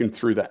think you can,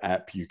 through the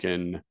app, you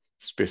can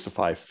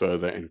specify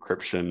further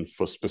encryption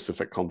for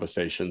specific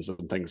conversations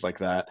and things like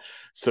that.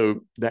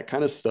 So that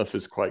kind of stuff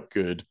is quite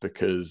good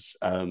because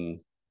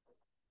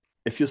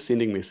if you're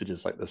sending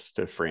messages like this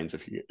to friends,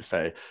 if you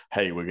say,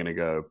 hey, we're going to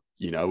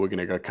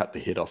go cut the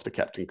head off the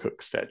Captain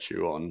Cook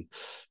statue on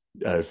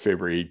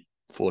February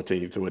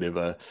 14th or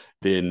whatever,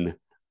 then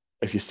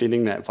if you're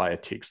sending that via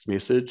text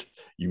message,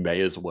 you may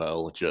as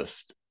well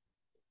just,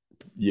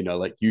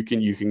 like you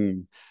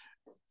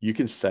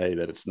can say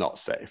that it's not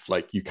safe.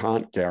 Like, you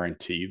can't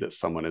guarantee that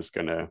someone is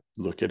going to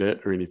look at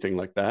it or anything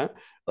like that.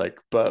 Like,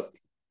 but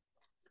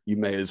you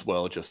may as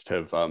well just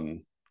have,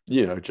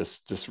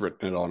 just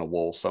written it on a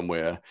wall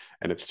somewhere,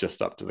 and it's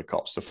just up to the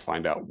cops to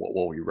find out what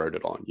wall you wrote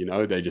it on.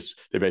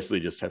 They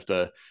basically just have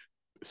to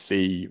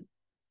see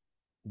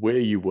where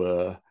you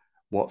were,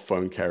 what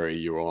phone carrier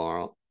you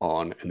are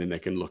on, and then they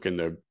can look in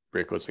the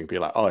records and be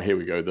like, oh, here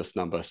we go, this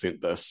number sent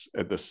this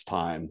at this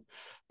time,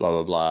 blah,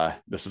 blah, blah.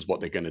 This is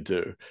what they're going to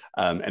do.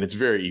 And it's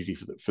very easy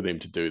for them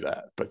to do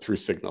that. But through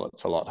Signal,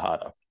 it's a lot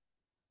harder.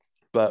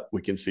 But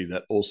we can see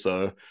that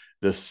also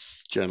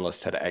this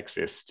journalist had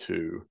access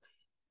to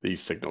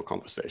these Signal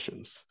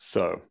conversations.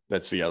 So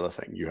that's the other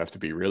thing. You have to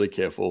be really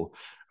careful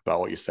about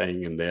what you're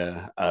saying in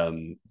there.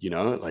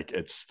 Like,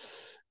 it's,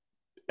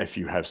 if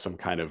you have some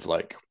kind of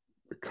like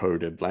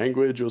coded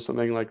language or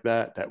something like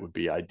that, that would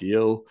be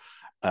ideal.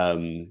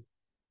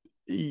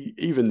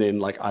 Even then,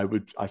 like,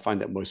 I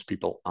find that most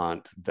people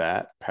aren't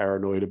that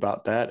paranoid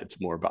about that. It's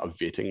more about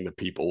vetting the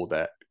people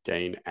that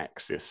gain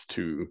access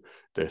to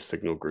the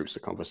Signal groups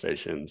or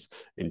conversations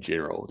in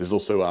general. There's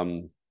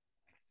also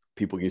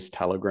people use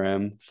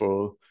Telegram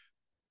for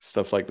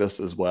stuff like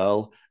this as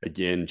well.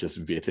 Again,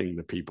 just vetting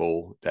the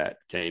people that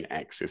gain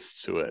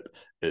access to it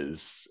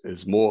is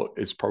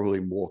probably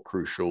more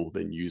crucial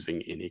than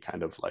using any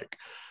kind of like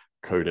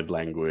coded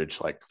language,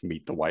 like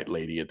meet the white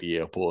lady at the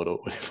airport or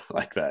whatever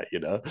like that,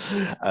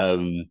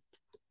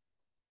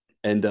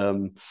 and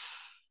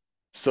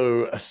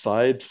So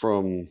aside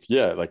from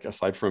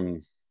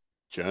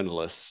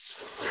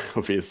journalists,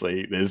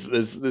 obviously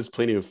there's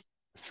plenty of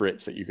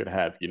threats that you could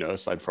have,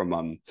 aside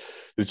from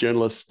there's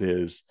journalists,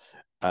 there's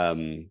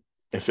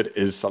if it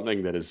is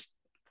something that is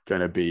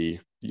going to be,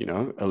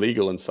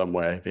 illegal in some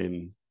way,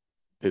 then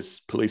there's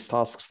police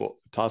task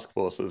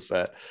forces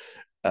that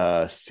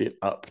set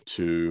up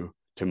to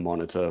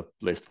monitor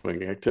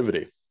left-wing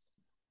activity.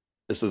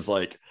 This is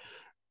like,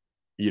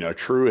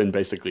 true in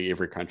basically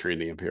every country in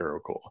the imperial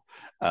core.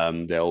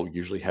 They'll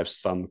usually have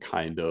some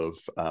kind of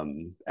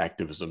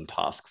activism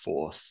task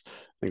force,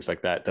 things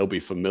like that. They'll be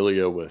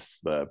familiar with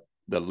the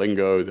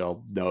lingo.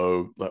 They'll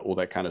know all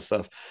that kind of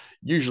stuff.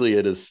 Usually,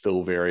 it is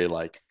still very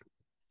like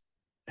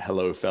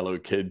 "hello, fellow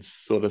kids"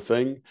 sort of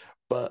thing,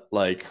 but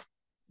like,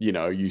 you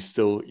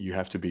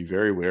have to be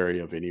very wary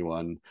of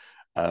anyone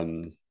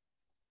um,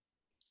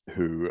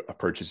 who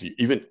approaches you,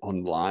 even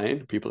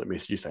online, people that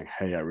message you saying,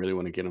 "Hey, I really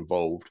want to get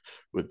involved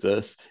with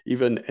this,"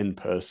 even in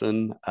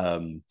person.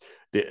 There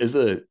is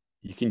a,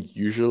 you can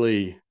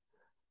usually,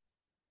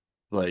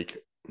 like,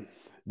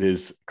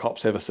 there's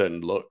cops have a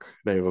certain look,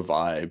 they have a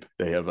vibe,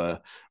 they have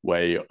a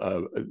way,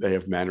 they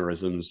have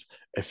mannerisms.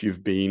 If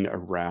you've been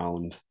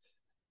around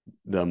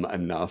them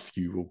enough,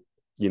 you'll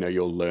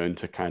learn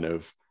to kind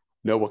of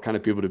know what kind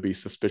of people to be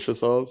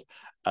suspicious of.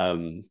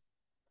 Um,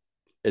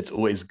 it's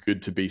always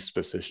good to be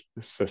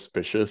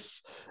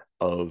suspicious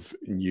of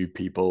new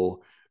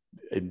people,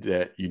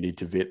 that you need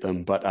to vet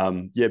them. But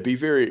yeah,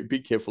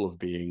 be careful of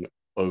being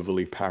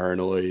overly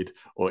paranoid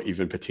or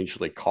even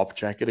potentially cop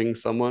jacketing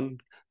someone,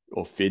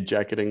 or fed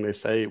jacketing, they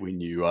say,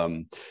 when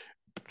you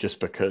just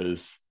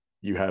because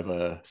you have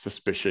a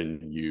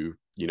suspicion, you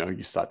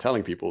start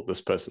telling people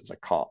this person's a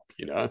cop.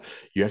 You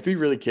have to be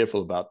really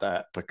careful about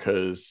that,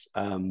 because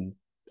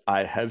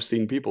I have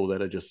seen people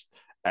that are just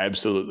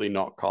absolutely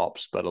not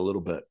cops, but a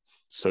little bit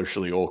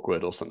socially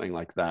awkward or something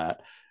like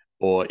that,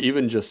 or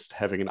even just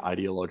having an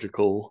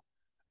ideological,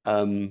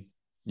 um,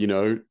 you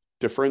know,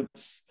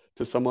 difference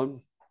to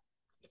someone,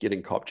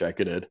 getting cop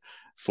jacketed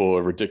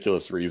for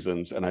ridiculous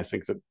reasons. And I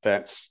think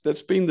that's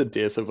been the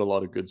death of a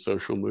lot of good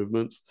social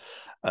movements.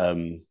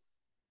 Um,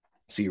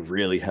 so you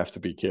really have to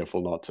be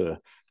careful not to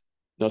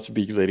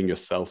be letting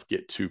yourself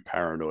get too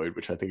paranoid,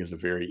 which I think is a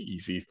very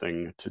easy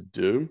thing to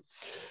do.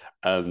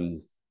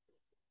 Um,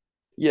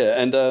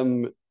 yeah,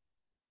 and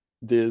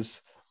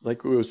there's,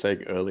 like we were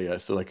saying earlier,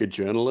 so like a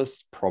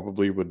journalist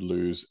probably would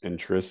lose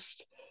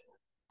interest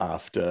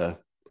after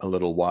a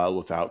little while,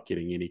 without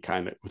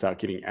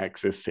getting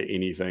access to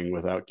anything,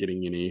 without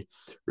getting any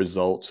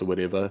results or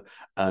whatever.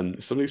 Some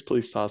of these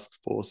police task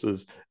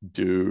forces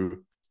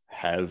do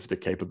have the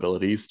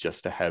capabilities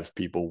just to have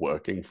people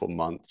working for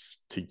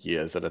months to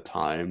years at a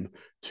time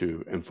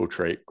to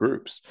infiltrate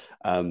groups.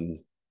 A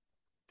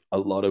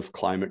lot of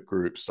climate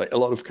groups, like a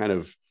lot of kind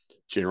of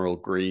general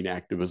green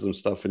activism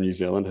stuff in New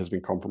Zealand, has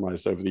been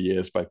compromised over the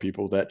years by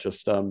people that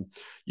just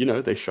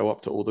they show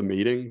up to all the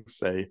meetings,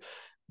 they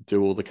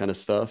do all the kind of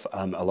stuff.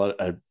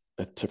 A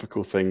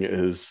typical thing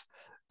is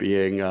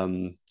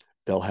being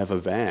they'll have a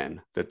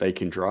van that they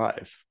can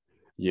drive,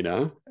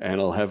 and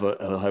it'll have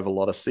a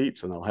lot of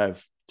seats, and they'll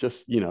have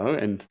just,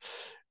 and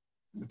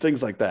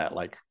things like that,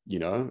 like,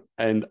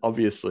 and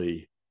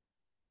obviously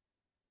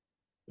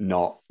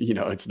not,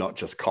 it's not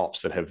just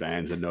cops that have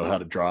vans and know how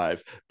to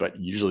drive, but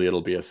usually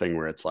it'll be a thing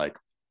where it's like,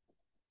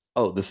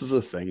 oh, this is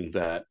a thing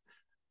that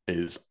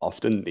is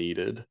often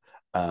needed.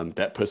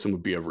 That person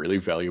would be a really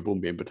valuable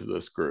member to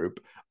this group.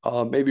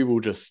 Maybe we'll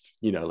just,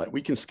 like,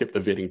 we can skip the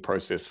vetting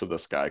process for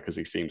this guy because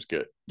he seems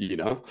good.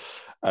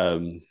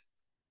 Um,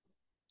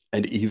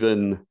 and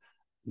even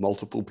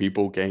multiple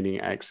people gaining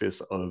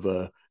access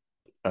over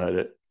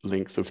a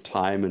length of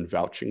time and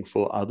vouching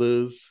for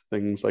others,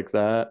 things like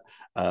that.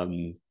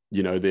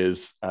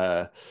 There's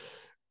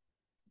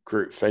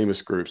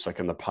famous groups, like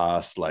in the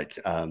past, like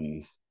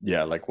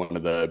like one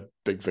of the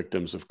big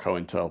victims of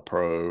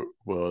COINTELPRO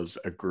was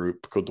a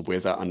group called the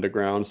Weather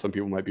Underground. Some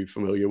people might be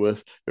familiar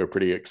with. They're a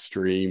pretty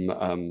extreme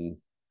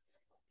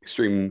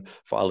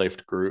far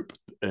left group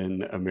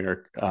in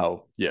America.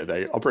 Oh yeah,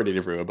 they operated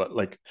everywhere, but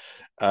like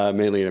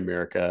mainly in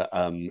America.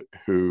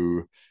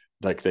 Who,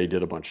 like, they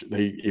did a bunch.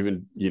 They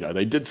even,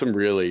 they did some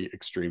really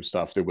extreme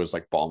stuff. There was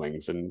like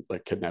bombings and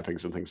like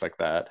kidnappings and things like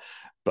that.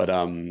 But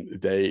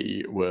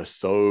they were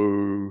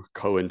so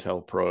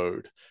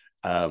COINTELPRO'd.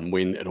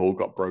 When it all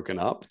got broken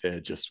up, they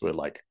just were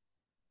like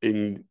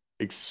in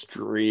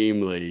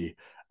extremely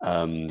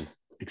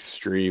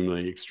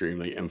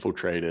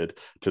infiltrated,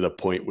 to the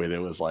point where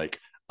there was like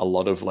a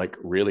lot of like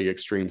really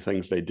extreme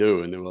things they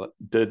do, and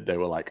they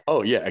were like,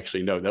 oh yeah,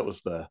 actually no, that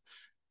was the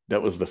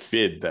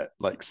Fed that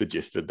like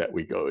suggested that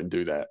we go and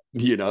do that,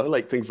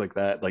 like things like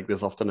that. Like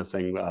there's often a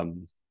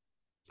thing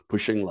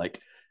pushing like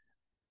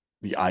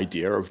the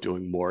idea of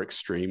doing more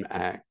extreme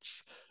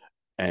acts,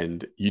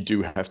 and you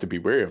do have to be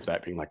wary of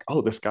that, being like,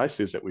 oh, this guy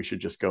says that we should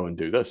just go and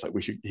do this, like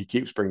he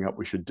keeps bringing up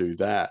we should do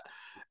that,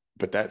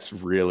 but that's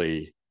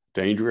really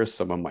dangerous.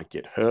 Someone might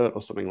get hurt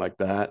or something like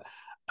that.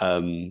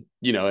 And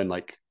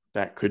like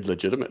that could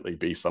legitimately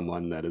be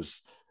someone that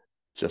is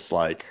just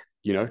like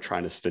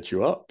trying to stitch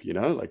you up,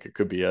 like it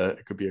could be a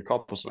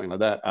cop or something like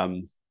that.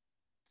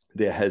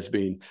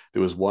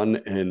 There was one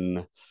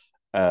in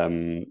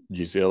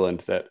New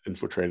Zealand that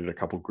infiltrated a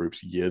couple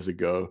groups years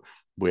ago,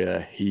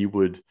 where he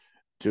would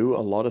do a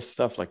lot of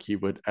stuff. Like he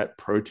would, at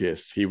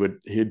protests,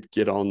 he'd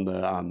get on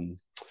the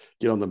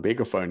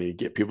megaphone and he'd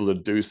get people to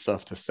do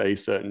stuff, to say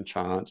certain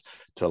chants,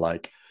 to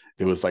like,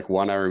 there was like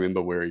one I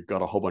remember where he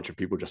got a whole bunch of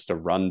people just to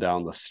run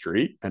down the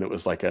street, and it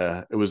was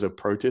a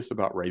protest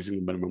about raising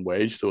the minimum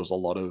wage. So there was a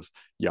lot of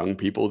young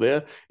people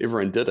there.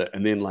 Everyone did it,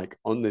 and then like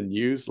on the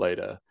news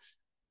later,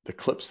 the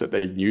clips that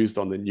they used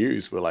on the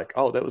news were like,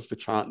 oh, that was the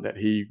chant that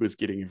he was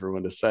getting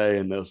everyone to say.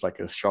 And there's like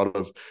a shot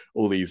of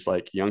all these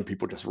like young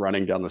people just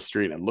running down the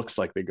street, and it looks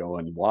like they're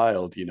going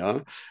wild,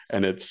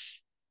 and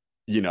it's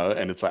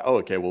like, oh,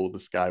 okay, well,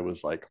 this guy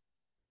was like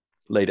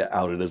later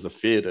outed as a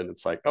Fed, and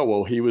it's like, oh,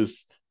 well, he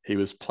was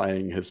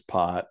playing his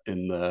part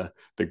in the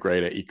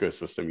greater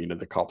ecosystem.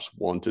 The cops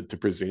wanted to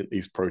present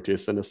these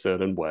protests in a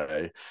certain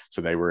way,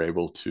 so they were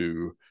able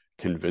to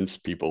convince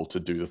people to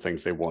do the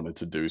things they wanted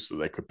to do, so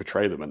they could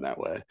portray them in that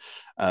way.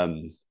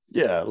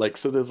 Yeah, like,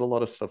 so there's a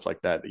lot of stuff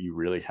like that you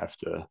really have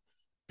to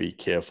be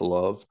careful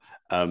of.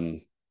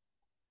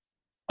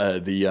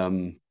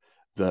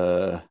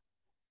 The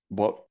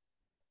what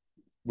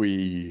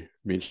we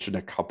mentioned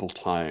a couple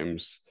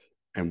times,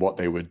 and what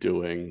they were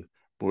doing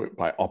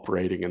by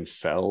operating in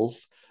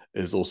cells,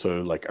 is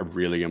also like a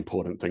really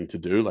important thing to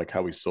do. Like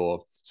how we saw,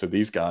 so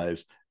these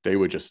guys, they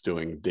were just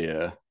doing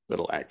their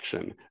little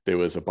action. There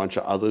was a bunch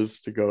of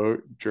others to go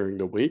during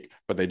the week,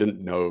 but they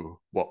didn't know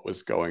what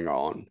was going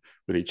on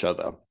with each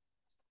other.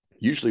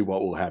 Usually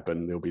what will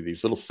happen, there'll be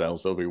these little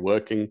cells, they'll be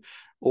working,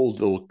 all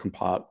little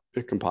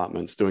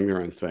compartments doing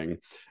their own thing,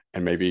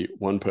 and maybe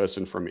one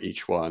person from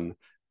each one,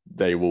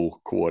 they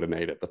will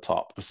coordinate at the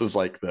top. This is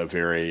like the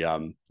very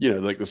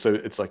like this,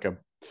 it's like a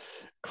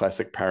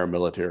classic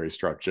paramilitary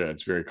structure.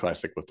 It's very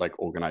classic with like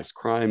organized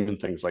crime and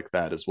things like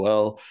that as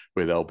well,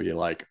 where there'll be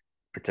like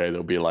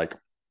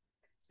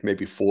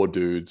maybe 4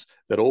 dudes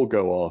that all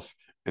go off,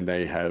 and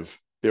they have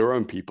their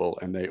own people,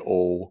 and they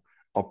all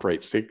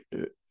operate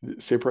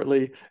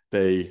separately.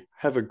 They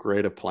have a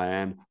greater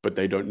plan, but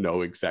they don't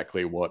know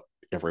exactly what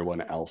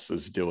everyone else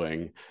is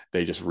doing.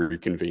 They just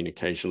reconvene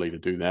occasionally to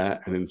do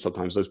that. And then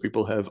sometimes those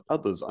people have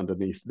others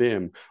underneath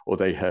them, or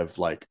they have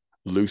like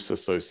loose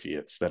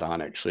associates that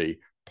aren't actually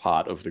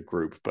part of the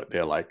group, but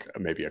they're like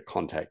maybe a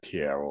contact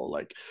here, or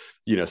like,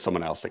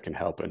 someone else that can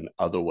help in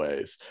other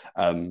ways.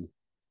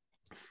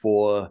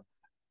 For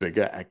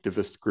bigger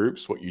activist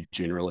groups, what you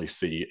generally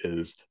see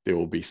is there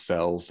will be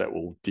cells that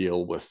will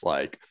deal with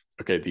like,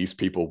 okay, these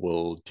people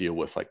will deal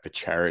with like the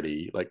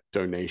charity, like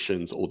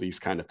donations, all these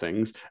kind of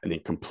things. And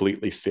then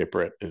completely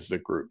separate is the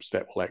groups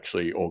that will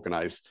actually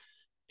organize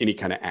any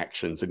kind of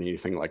actions and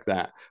anything like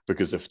that.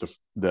 Because if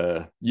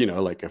the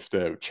like if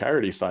the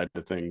charity side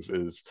of things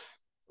is,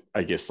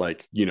 I guess,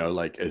 like,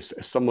 like if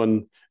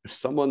someone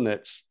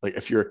that's like,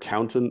 if your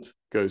accountant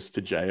goes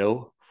to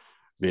jail,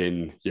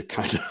 then you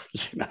kind of,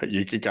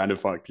 you can kind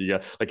of fuck.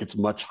 Like, it's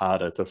much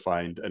harder to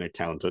find an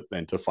accountant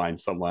than to find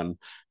someone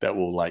that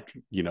will like,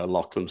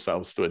 lock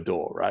themselves to a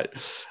door, right?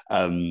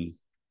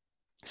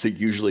 So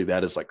usually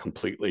that is like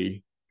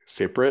completely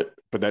separate,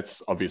 but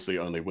that's obviously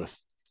only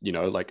with,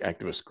 like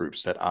activist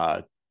groups that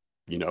are,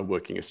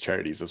 working as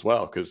charities as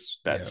well,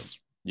 because that's,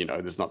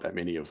 there's not that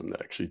many of them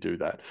that actually do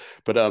that.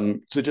 But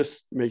so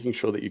just making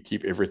sure that you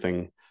keep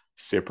everything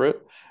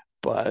separate.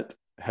 But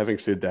having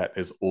said that,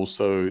 there's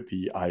also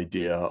the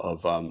idea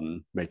of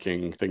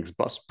making things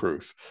bust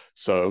proof.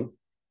 So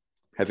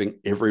having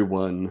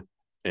everyone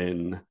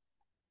in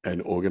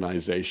an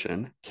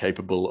organization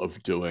capable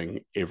of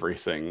doing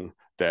everything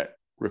that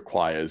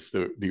requires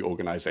the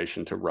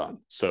organization to run.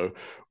 So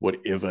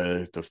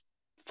whatever the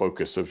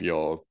focus of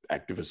your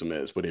activism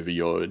is, whatever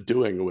you're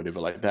doing or whatever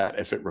like that,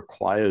 if it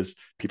requires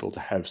people to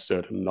have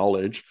certain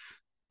knowledge,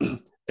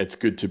 it's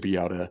good to be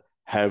able to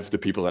have the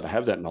people that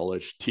have that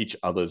knowledge teach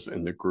others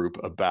in the group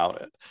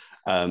about it.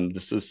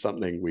 This is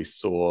something we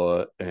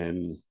saw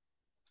in,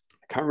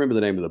 I can't remember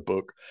the name of the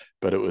book,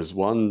 but it was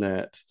one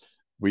that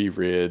we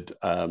read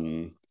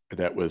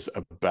that was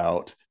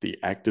about the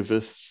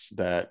activists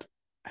that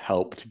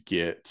helped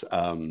get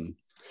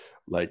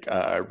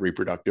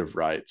reproductive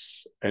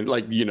rights, and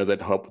like,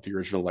 that helped with the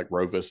original like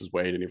Roe versus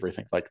Wade and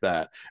everything like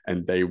that.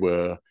 And they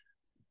were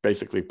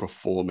basically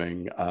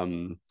performing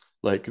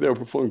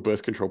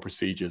birth control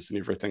procedures and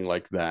everything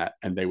like that,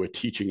 and they were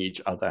teaching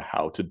each other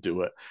how to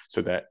do it,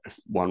 so that if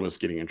one was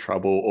getting in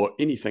trouble or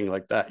anything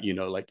like that,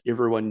 like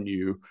everyone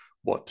knew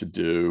what to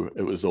do.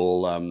 It was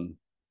all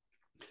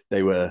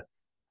they were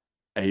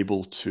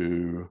able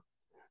to,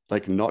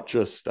 like, not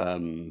just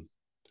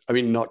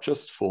not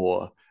just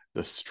for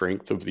the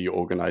strength of the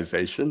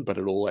organization, but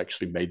it all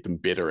actually made them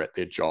better at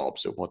their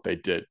jobs, at what they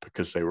did,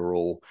 because they were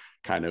all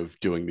kind of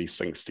doing these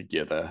things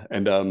together.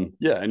 And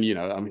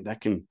that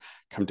can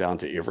come down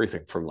to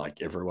everything from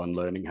like everyone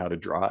learning how to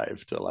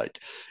drive to like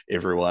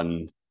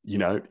everyone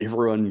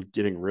everyone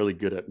getting really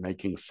good at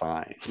making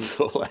signs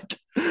or like,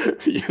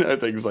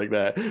 things like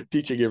that,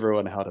 teaching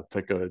everyone how to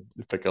pick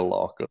a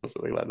lock or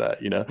something like that,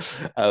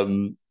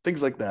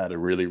 things like that are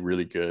really,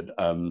 really good.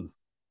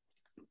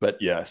 But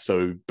yeah,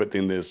 but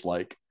then there's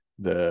like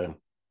the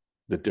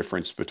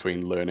difference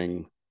between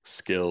learning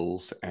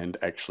skills and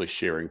actually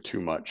sharing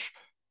too much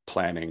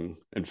planning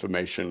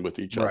information with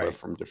each other Right.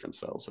 from different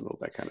cells and all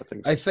that kind of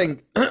things I like that.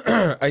 think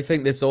I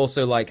think this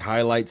also like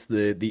highlights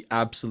the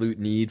absolute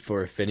need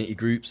for affinity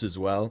groups as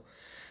well.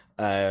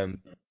 Um,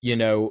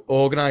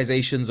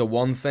 Organizations are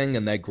one thing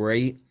and they're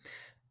great.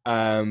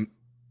 Um,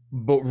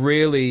 but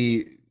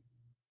really,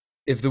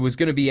 if there was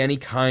going to be any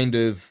kind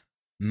of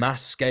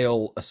mass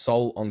scale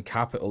assault on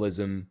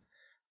capitalism,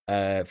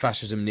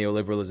 fascism,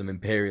 neoliberalism,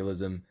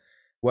 imperialism,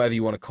 whatever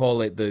you want to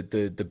call it,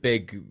 the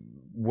big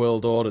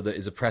world order that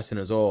is oppressing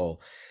us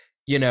all,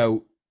 you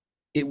know,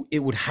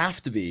 it would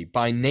have to be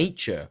by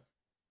nature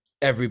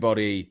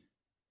everybody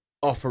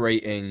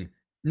operating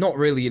not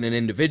really in an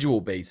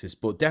individual basis,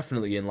 but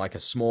definitely in like a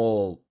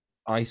small,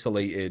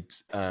 isolated,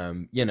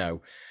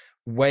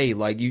 way.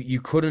 Like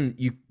you couldn't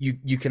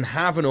you can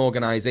have an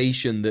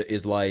organization that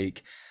is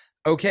like,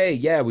 okay,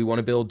 yeah, we want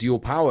to build dual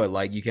power.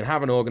 Like you can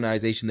have an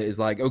organization that is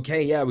like,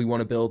 okay, yeah, we want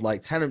to build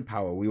like tenant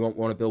power. We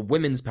want to build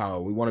women's power.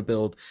 We want to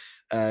build,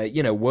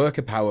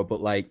 worker power.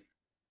 But like,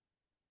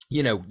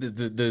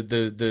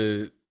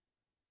 the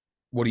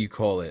what do you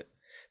call it?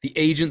 The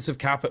agents of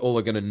capital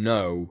are gonna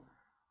know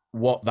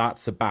what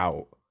that's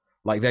about.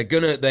 Like they're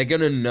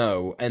gonna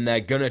know, and they're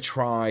gonna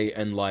try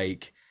and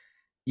like,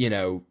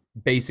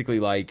 basically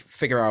like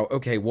figure out,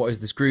 okay, what is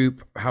this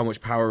group? How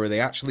much power are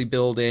they actually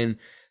building?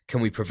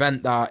 Can we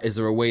prevent that? Is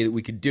there a way that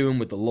we could do them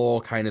with the law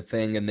kind of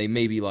thing? And they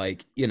may be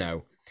like,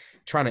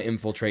 trying to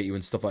infiltrate you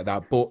and stuff like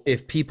that. But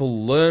if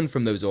people learn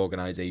from those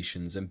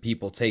organizations and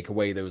people take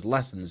away those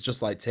lessons,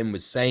 just like Tim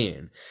was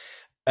saying,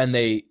 and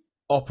they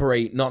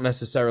operate not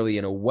necessarily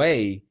in a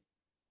way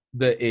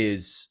that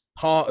is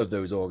part of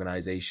those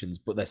organizations,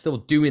 but they're still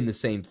doing the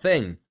same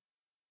thing,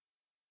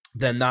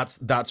 then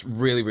that's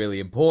really, really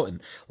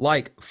important.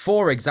 Like,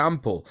 for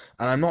example,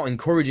 and I'm not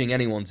encouraging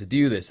anyone to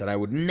do this, and I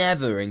would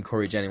never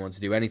encourage anyone to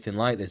do anything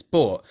like this,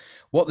 but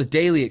what the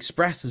Daily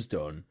Express has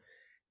done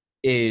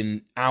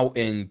in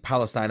outing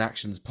Palestine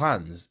Action's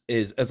plans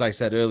is, as I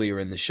said earlier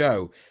in the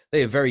show,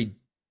 they have very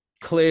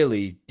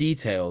clearly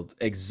detailed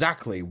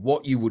exactly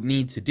what you would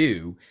need to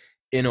do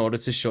in order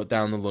to shut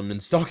down the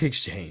London Stock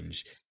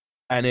Exchange.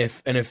 And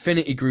if an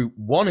affinity group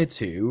wanted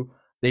to,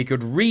 they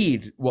could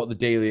read what the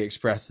Daily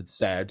Express had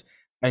said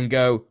and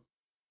go,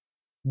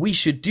 we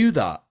should do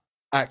that,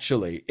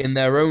 actually, in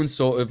their own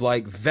sort of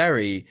like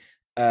very,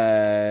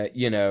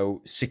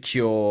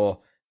 secure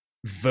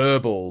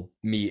verbal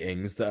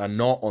meetings that are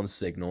not on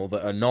Signal,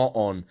 that are not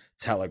on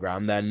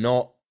Telegram. They're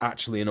not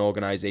actually an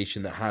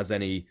organization that has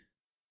any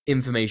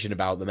information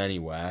about them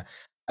anywhere.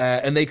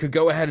 And they could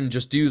go ahead and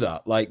just do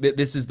that. Like,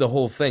 this is the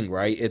whole thing,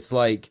 right? It's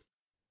like,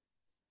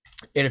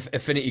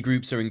 affinity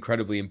groups are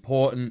incredibly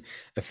important.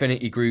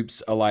 Affinity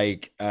groups are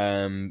like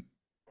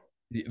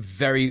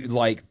very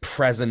like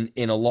present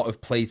in a lot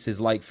of places,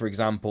 like for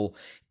example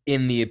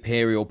in the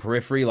imperial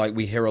periphery. Like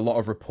we hear a lot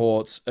of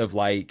reports of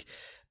like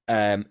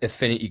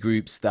affinity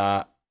groups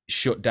that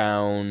shut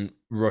down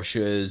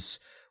Russia's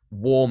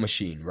war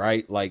machine,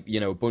 right? Like,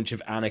 a bunch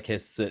of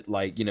anarchists that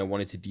like,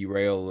 wanted to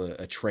derail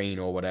a train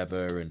or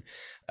whatever, and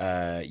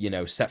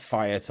set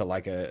fire to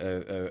like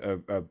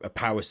a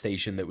power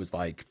station that was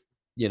like,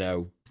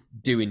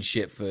 doing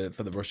shit for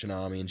the Russian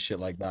army and shit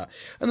like that.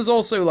 And there's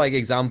also like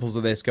examples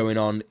of this going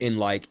on in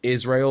like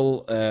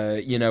Israel.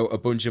 A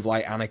bunch of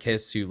like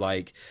anarchists who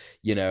like,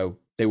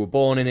 they were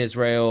born in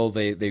Israel,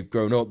 they've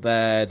grown up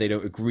there, they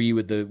don't agree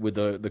with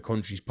the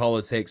country's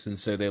politics, and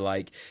so they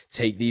like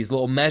take these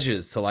little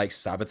measures to like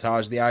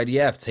sabotage the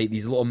IDF, take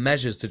these little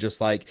measures to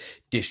just like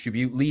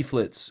distribute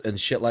leaflets and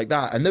shit like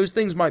that. And those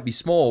things might be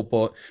small,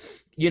 but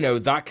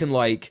that can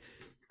like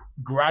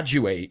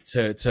graduate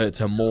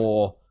to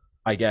more,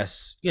 I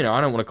guess, I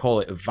don't want to call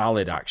it a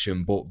valid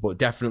action, but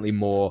definitely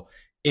more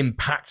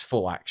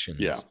impactful actions.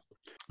 Yeah.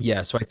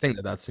 Yeah, so I think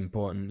that's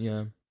important.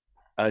 Yeah.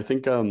 I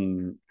think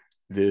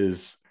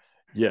there's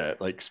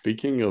like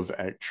speaking of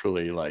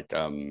actually like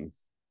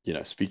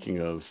speaking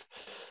of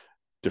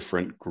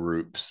different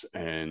groups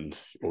and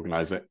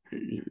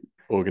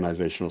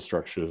organizational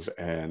structures,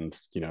 and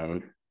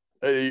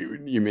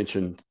you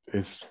mentioned,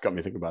 it's got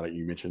me thinking about it,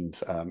 you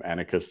mentioned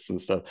anarchists and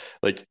stuff,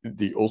 like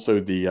the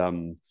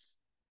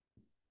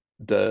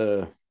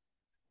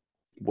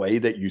way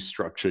that you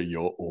structure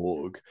your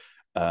org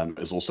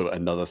is also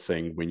another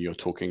thing when you're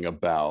talking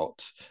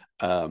about,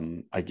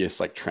 I guess,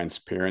 like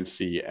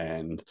transparency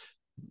and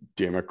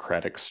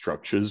democratic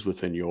structures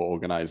within your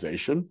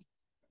organization.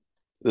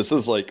 This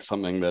is like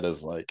something that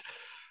is like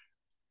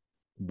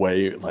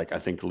way, like I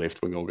think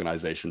left-wing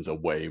organizations are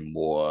way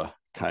more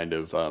kind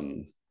of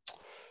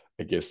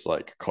I guess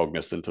like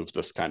cognizant of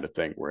this kind of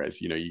thing,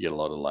 whereas you get a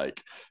lot of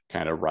like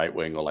kind of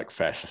right-wing or like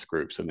fascist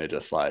groups, and they're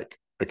just like,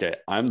 okay,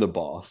 I'm the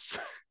boss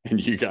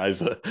and you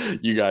guys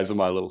are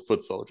my little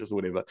foot soldiers or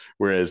whatever.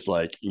 Whereas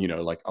like, you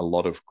know, like a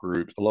lot of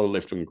groups, a lot of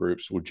left-wing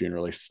groups will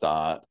generally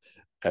start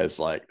as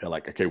like, they're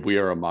like, okay, we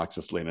are a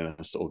Marxist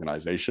Leninist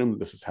organization,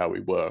 this is how we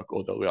work.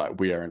 Or they'll be like,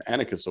 we are an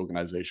anarchist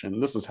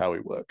organization, this is how we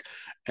work.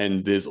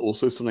 And there's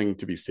also something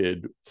to be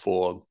said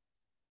for,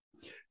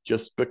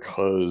 just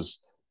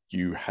because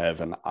you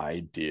have an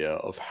idea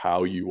of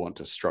how you want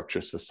to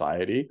structure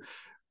society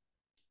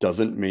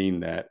doesn't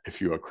mean that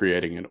if you are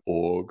creating an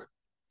org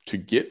to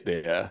get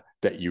there,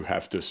 that you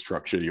have to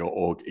structure your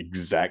org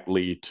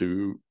exactly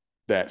to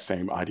that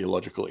same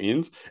ideological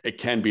ends. It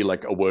can be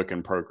like a work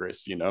in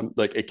progress, you know,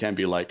 like it can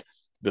be like,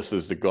 this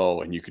is the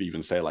goal. And you could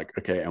even say like,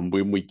 okay, and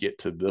when we get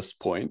to this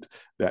point,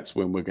 that's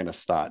when we're going to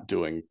start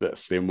doing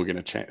this. Then we're going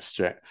to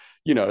change,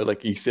 you know,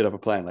 like you set up a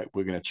plan, like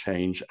we're going to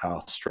change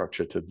our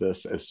structure to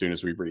this as soon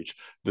as we reach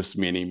this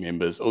many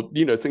members, or,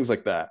 you know, things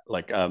like that.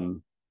 Like,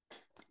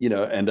 you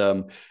know,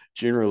 and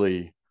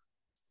generally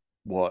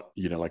what,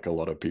 you know, like a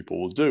lot of people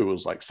will do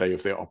is like, say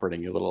if they're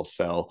operating a little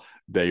cell,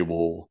 they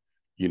will,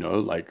 you know,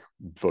 like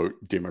vote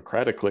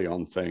democratically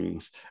on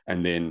things,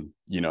 and then,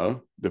 you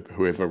know,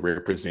 whoever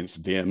represents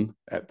them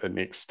at the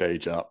next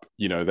stage up,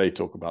 you know, they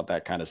talk about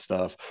that kind of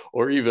stuff.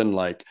 Or even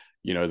like,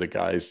 you know, the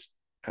guys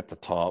at the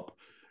top,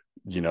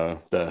 you know,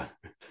 the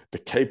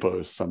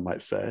capos, some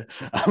might say,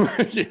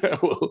 you know,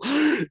 well,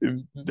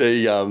 they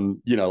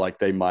you know, like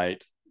they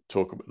might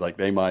talk, like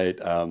they might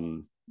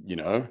you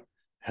know,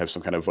 have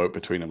some kind of vote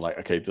between them, like,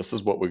 okay, this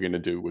is what we're going to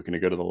do, we're going to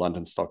go to the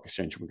London Stock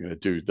Exchange, we're going to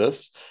do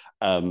this.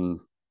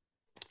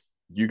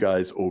 You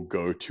guys all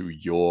go to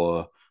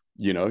your,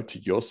 you know, to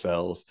your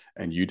cells,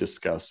 and you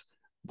discuss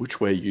which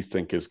way you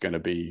think is going to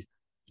be,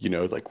 you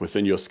know, like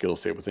within your skill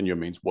set, within your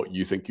means, what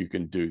you think you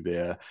can do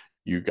there.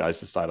 You guys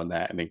decide on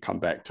that and then come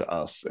back to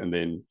us. And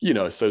then, you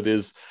know, so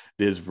there's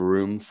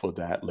room for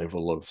that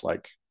level of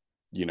like,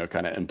 you know,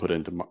 kind of input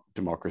into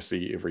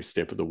democracy every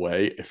step of the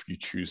way if you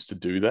choose to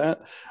do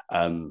that.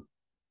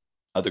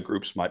 Other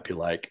groups might be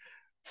like,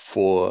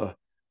 for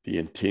the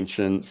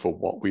intention, for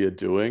what we are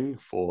doing,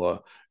 for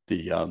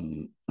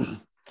the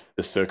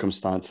the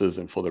circumstances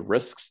and for the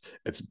risks,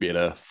 it's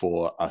better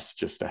for us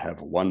just to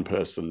have one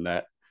person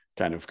that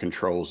kind of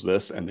controls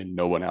this, and then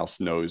no one else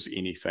knows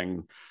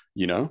anything,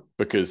 you know,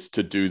 because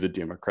to do the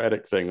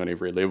democratic thing on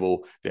every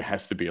level, there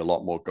has to be a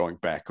lot more going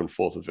back and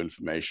forth of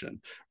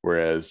information.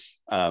 Whereas,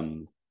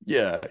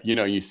 yeah, you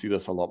know, you see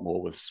this a lot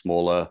more with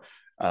smaller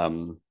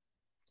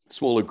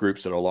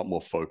groups that are a lot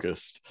more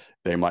focused.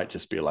 They might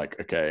just be like,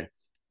 okay,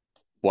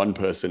 one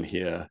person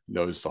here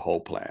knows the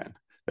whole plan.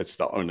 That's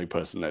the only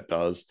person that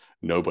does.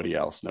 Nobody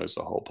else knows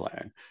the whole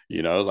plan.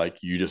 You know,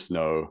 like you just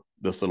know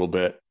this little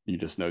bit, you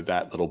just know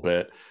that little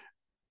bit.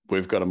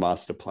 We've got a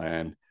master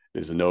plan.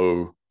 There's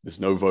no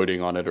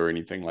voting on it or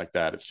anything like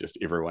that. It's just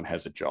everyone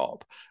has a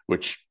job,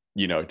 which,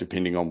 you know,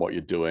 depending on what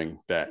you're doing,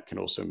 that can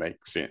also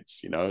make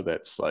sense. You know,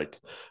 that's like,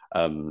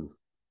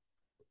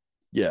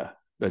 yeah,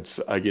 that's,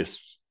 I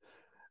guess,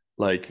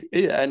 like,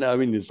 yeah, and I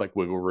mean, there's like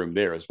wiggle room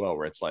there as well,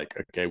 where it's like,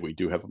 okay, we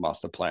do have a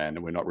master plan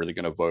and we're not really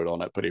going to vote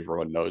on it, but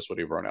everyone knows what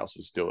everyone else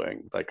is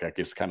doing. Like, I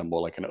guess kind of more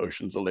like an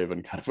Ocean's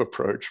 11 kind of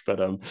approach. But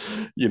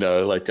you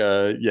know, like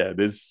yeah,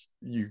 there's,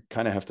 you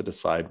kind of have to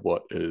decide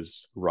what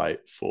is right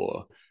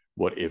for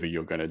whatever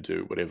you're going to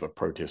do, whatever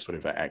protest,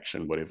 whatever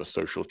action, whatever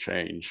social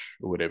change,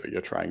 or whatever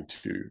you're trying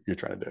to do.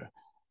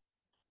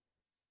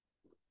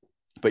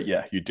 But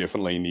yeah, you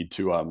definitely need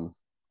to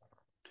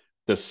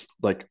this,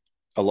 like,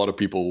 a lot of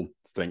people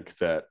think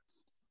that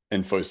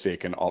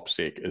infosec and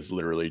opsec is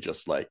literally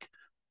just like,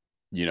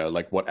 you know,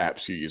 like what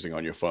apps you're using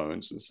on your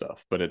phones and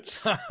stuff, but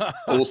it's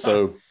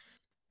also,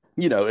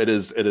 you know, it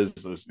is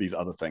these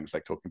other things,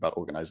 like talking about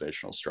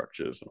organizational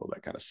structures and all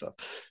that kind of stuff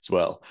as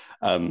well.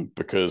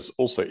 Because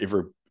also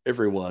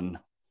everyone,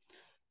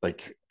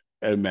 like,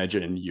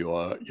 imagine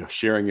you're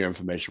sharing your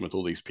information with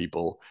all these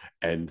people,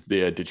 and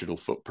their digital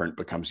footprint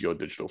becomes your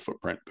digital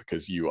footprint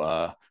because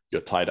you're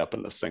tied up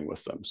in this thing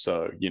with them.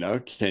 So, you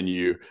know,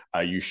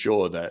 are you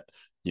sure that,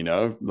 you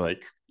know,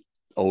 like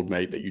old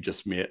mate that you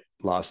just met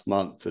last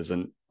month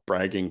isn't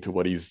bragging to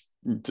what he's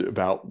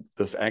about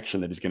this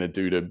action that he's going to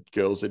do to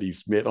girls that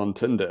he's met on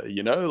Tinder,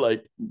 you know,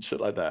 like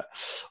shit like that.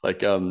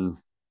 Like,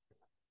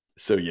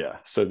 so yeah,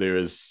 so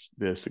there's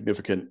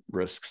significant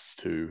risks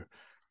to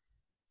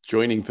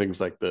joining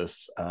things like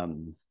this,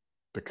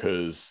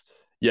 because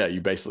yeah,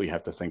 you basically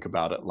have to think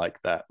about it like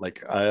that.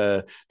 Like,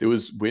 there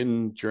was,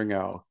 when during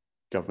our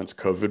government's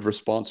COVID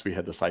response, we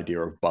had this idea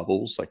of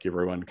bubbles, like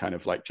everyone kind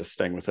of like just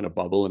staying within a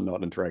bubble and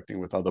not interacting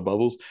with other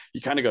bubbles.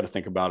 You kind of got to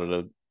think about it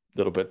a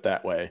little bit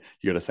that way.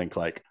 You got to think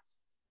like,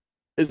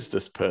 is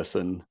this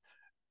person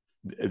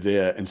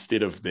there,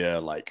 instead of their,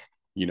 like,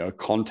 you know,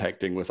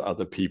 contacting with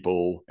other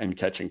people and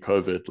catching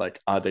COVID, like,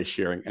 are they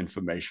sharing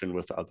information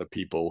with other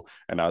people,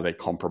 and are they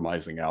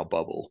compromising our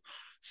bubble?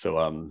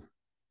 So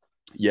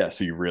yeah,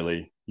 so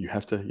you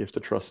have to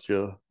trust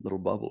your little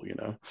bubble, you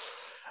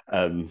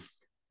know.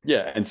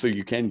 Yeah, and so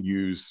you can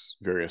use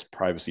various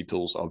privacy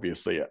tools,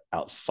 obviously,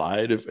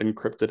 outside of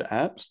encrypted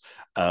apps.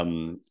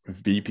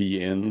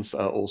 VPNs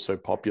are also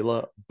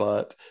popular,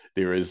 but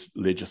there is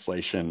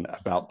legislation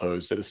about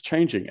those that is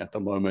changing at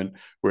the moment.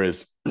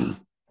 Whereas,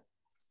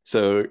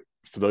 so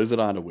for those that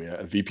aren't aware,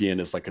 a VPN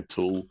is like a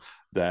tool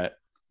that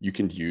you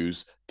can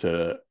use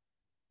to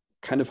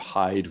kind of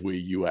hide where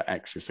you are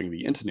accessing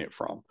the internet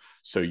from.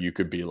 So you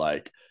could be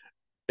like,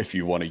 if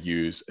you want to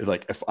use,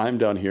 like, if I'm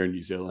down here in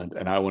New Zealand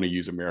and I want to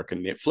use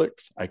American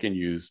Netflix, I can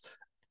use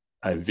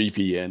a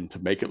VPN to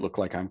make it look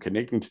like I'm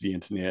connecting to the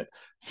internet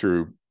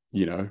through,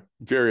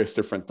 various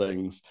different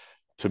things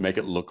to make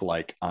it look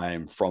like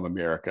I'm from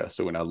America.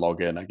 So when I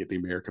log in, I get the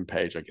American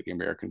page, I get the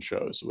American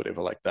shows, or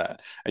whatever like that.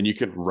 And you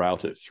can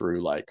route it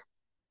through like,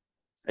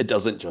 it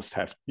doesn't just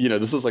have,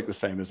 this is like the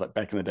same as like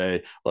back in the day.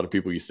 A lot of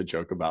people used to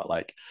joke about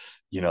like,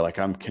 like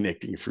I'm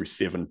connecting through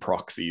 7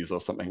 proxies or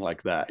something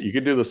like that. You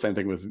could do the same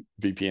thing with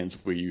VPNs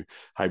where you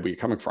hide where you're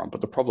coming from. But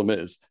the problem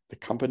is the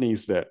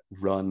companies that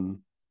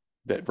run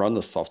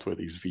the software,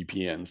 these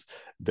VPNs,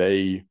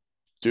 they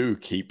do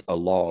keep a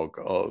log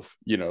of,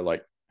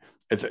 like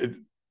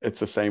it's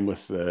the same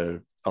with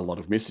a lot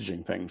of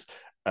messaging things.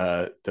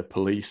 The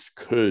police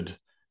could,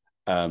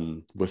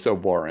 with a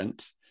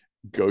warrant,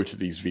 go to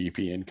these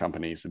VPN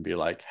companies and be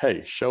like,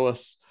 "Hey, show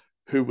us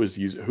who's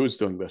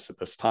doing this at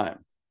this time."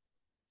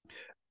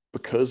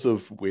 Because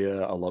of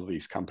where a lot of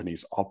these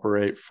companies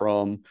operate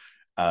from,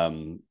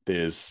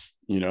 there's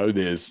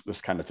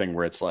this kind of thing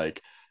where it's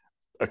like,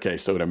 okay,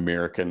 so an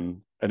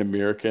American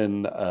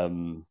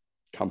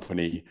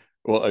company,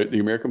 well, the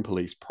American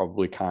police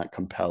probably can't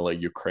compel a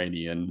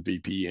Ukrainian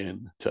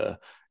VPN to,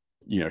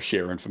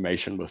 share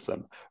information with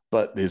them.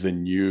 But there's a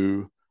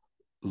new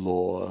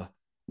law.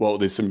 Well,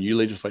 there's some new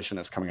legislation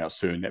that's coming out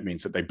soon that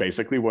means that they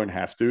basically won't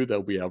have to.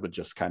 They'll be able to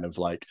just kind of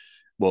like,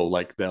 well,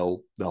 like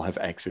they'll have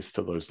access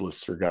to those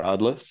lists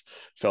regardless.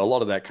 So a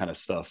lot of that kind of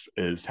stuff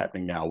is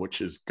happening now,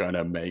 which is going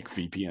to make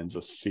VPNs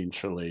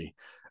essentially,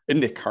 in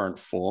their current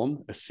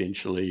form,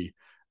 essentially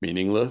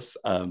meaningless,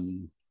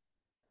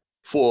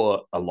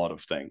 for a lot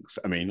of things.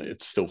 I mean,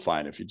 it's still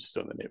fine if you're just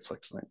doing the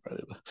Netflix thing,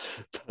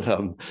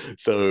 whatever.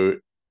 So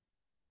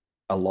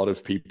a lot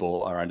of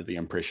people are under the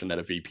impression that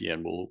a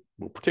VPN will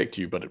protect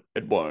you, but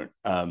it won't.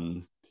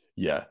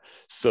 Yeah,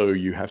 so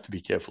you have to be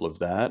careful of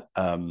that.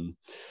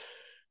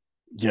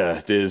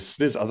 Yeah,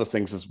 there's other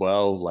things as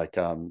well, like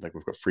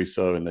we've got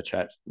Friso in the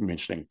chat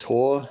mentioning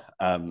Tor.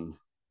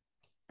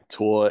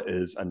 Tor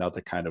is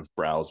another kind of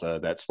browser.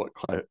 That's what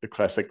the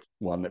classic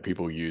one that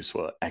people use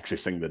for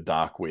accessing the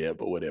dark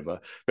web or whatever.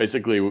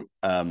 Basically,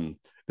 the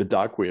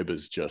dark web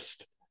is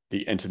just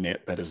the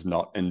internet that is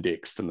not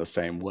indexed in the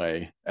same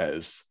way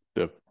as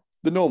the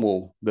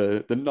normal,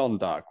 the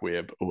non-dark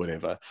web or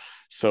whatever.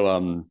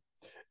 So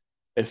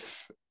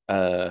if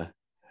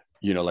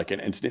like an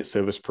internet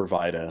service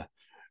provider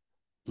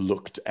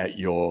looked at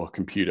your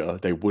computer,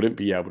 they wouldn't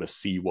be able to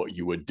see what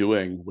you were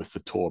doing with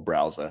the Tor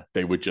browser.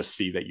 They would just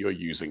see that you're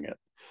using it.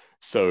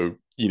 So,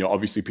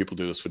 obviously people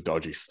do this for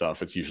dodgy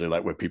stuff. It's usually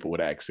like where people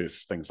would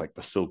access things like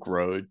the Silk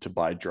Road to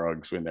buy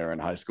drugs when they're in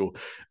high school.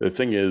 The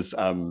thing is,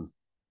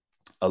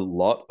 a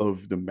lot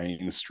of the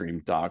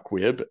mainstream dark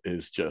web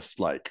is just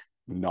like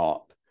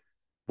not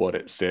what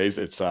it says.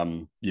 It's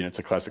it's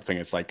a classic thing.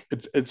 It's like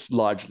it's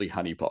largely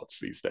honeypots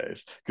these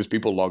days because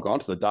people log on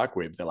to the dark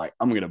web. They're like,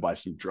 I'm gonna buy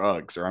some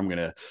drugs or I'm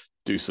gonna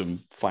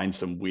find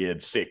some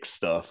weird sex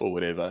stuff or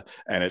whatever.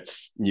 And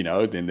it's,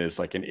 then there's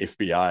like an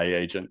FBI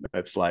agent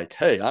that's like,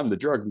 hey, I'm the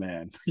drug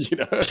man,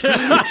 because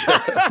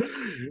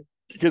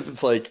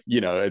it's like,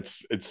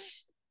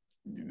 it's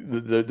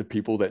the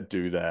people that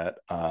do that,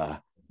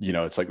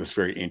 it's like this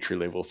very entry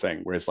level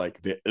thing, whereas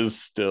like there is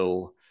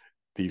still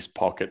these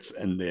pockets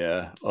in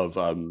there of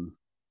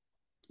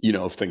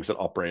of things that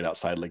operate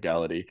outside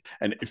legality.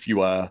 And if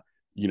you are,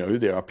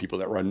 there are people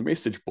that run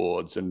message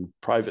boards and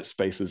private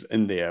spaces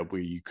in there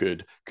where you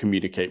could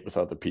communicate with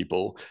other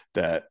people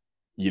that,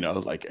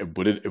 like it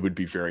would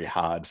be very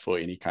hard for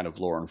any kind of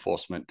law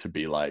enforcement to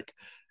be like,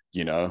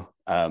 to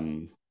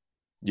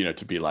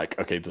be like,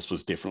 okay, this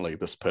was definitely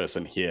this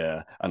person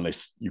here,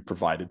 unless you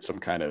provided some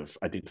kind of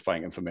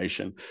identifying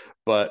information.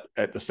 But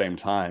at the same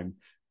time,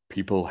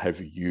 people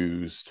have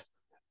used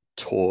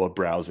Tor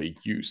browser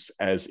use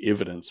as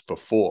evidence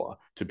before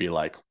to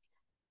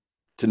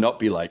not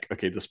be like,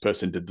 okay, this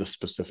person did this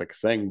specific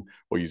thing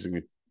or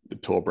using the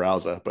Tor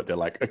browser, but they're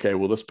like, okay,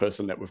 well, this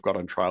person that we've got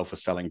on trial for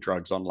selling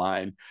drugs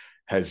online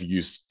has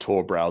used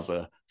Tor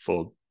browser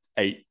for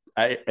eight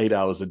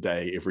hours a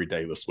day every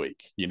day this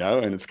week,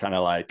 and it's kind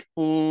of like,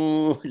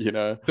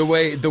 The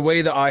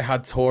way that I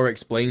had Tor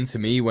explained to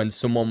me when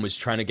someone was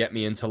trying to get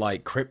me into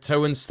like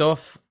crypto and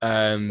stuff,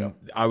 Yeah.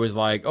 I was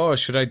like, oh,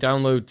 should I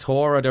download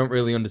Tor? I don't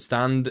really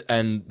understand.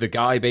 And the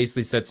guy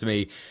basically said to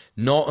me,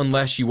 not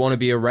unless you want to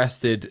be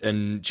arrested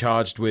and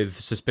charged with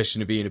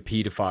suspicion of being a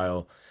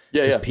pedophile.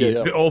 Yeah, Because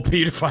yeah, yeah. all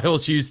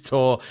pedophiles use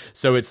Tor.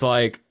 So it's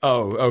like,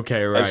 oh,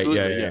 okay, right.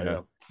 Absolutely,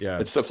 Yeah. yeah.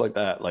 It's stuff like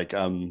that, like,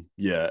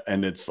 yeah,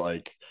 and it's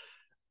like,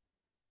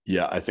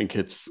 Yeah, I think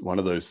it's one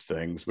of those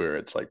things where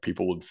it's like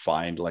people would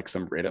find like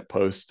some Reddit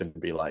post and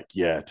be like,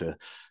 yeah,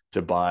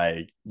 to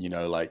buy,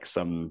 like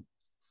some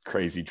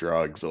crazy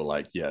drugs, or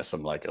like, yeah,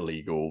 some like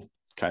illegal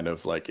kind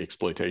of like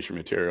exploitation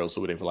materials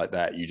or whatever like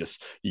that. You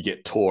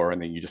get Tor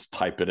and then you just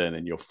type it in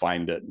and you'll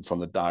find it. It's on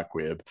the dark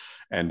web.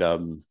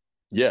 And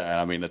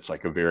yeah, I mean it's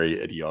like a very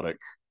idiotic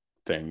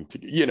thing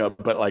to,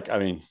 but like, I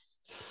mean,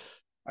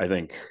 I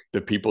think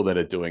the people that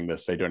are doing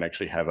this, they don't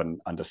actually have an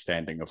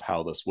understanding of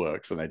how this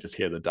works, and they just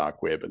hear the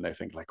dark web and they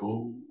think like,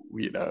 oh,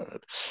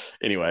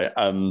 Anyway,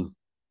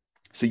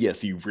 so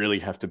yes, you really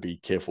have to be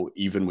careful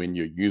even when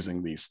you're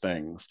using these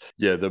things.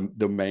 Yeah,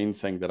 the main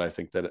thing that I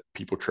think that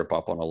people trip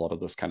up on a lot of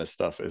this kind of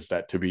stuff is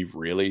that to be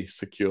really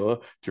secure,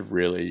 to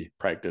really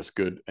practice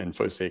good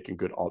infosec and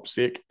good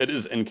opsec, it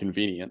is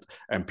inconvenient,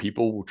 and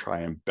people will try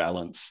and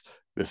balance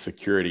the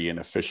security and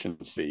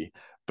efficiency,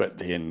 but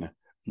then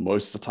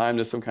most of the time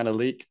there's some kind of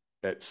leak.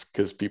 It's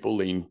because people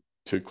lean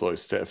too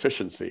close to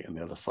efficiency, and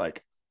they're just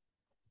like,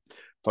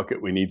 fuck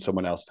it, we need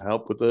someone else to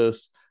help with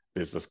this.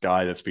 There's this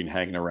guy that's been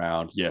hanging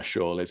around. Yeah,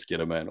 sure, let's get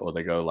him in. Or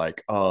they go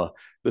like, oh,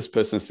 this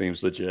person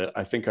seems legit.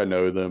 I think I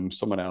know them.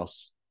 Someone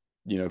else,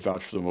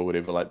 vouch for them or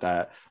whatever like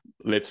that.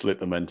 Let's let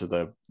them into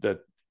the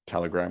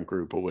Telegram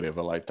group or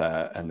whatever like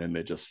that. And then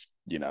they're just,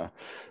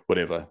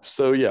 whatever.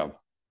 So yeah,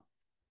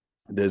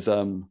 there's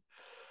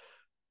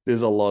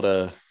there's a lot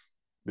of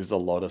there's a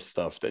lot of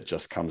stuff that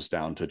just comes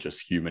down to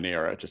just human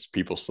error, just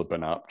people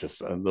slipping up,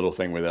 just a little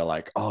thing where they're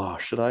like, oh,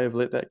 should I have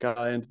let that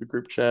guy into the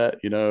group chat,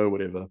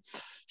 whatever.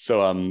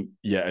 So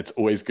yeah, it's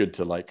always good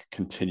to like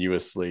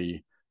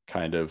continuously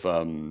kind of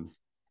and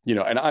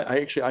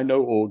I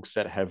know orgs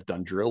that have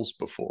done drills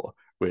before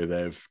where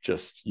they've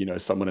just,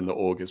 someone in the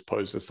org has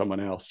posed as someone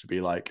else to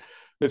be like,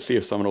 let's see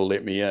if someone will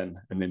let me in,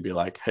 and then be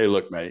like, hey,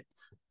 look, mate,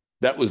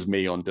 that was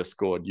me on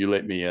Discord. You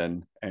let me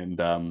in,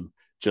 and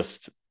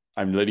just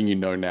I'm letting you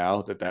know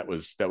now that that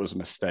was a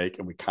mistake,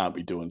 and we can't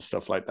be doing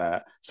stuff like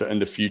that. So in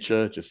the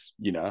future, just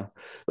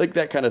like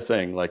that kind of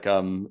thing. Like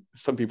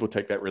some people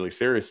take that really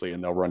seriously,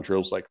 and they'll run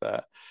drills like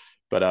that.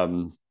 But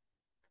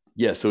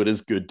yeah, so it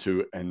is good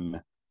to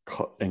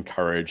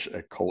encourage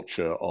a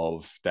culture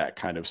of that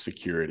kind of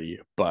security.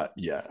 But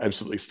yeah,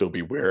 absolutely still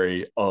be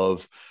wary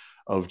of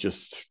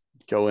just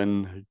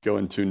going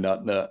too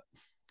nut,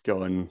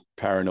 going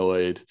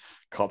paranoid,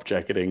 cop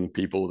jacketing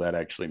people that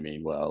actually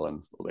mean well,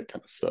 and all that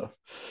kind of stuff.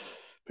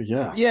 But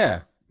yeah,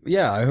 Yeah,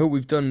 yeah. I hope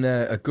we've done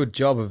a good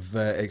job of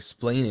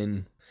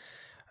explaining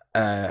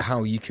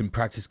how you can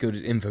practice good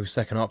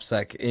infosec and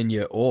opsec in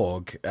your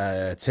org.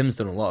 Tim's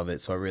done a lot of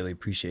it, so I really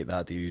appreciate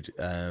that, dude.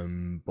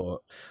 But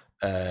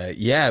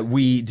yeah,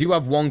 we do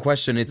have one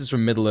question. It is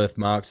from Middle Earth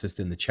Marxist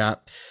in the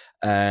chat.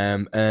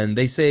 And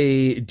they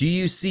say, do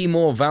you see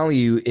more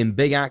value in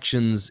big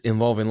actions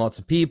involving lots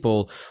of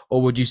people,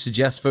 or would you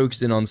suggest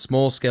focusing on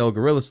small scale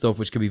guerrilla stuff,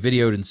 which can be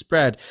videoed and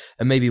spread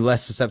and maybe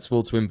less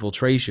susceptible to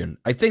infiltration?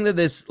 I think that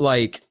this,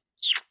 like,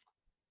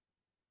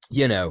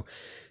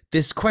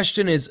 this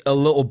question is a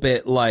little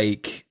bit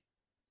like,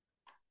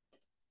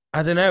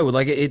 I don't know,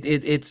 like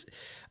it's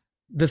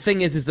the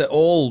thing is that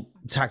all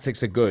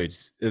tactics are good.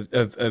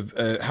 Of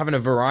having a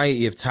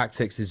variety of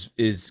tactics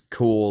is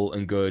cool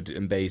and good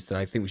and based, and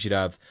I think we should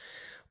have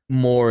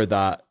more of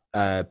that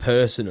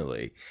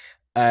personally.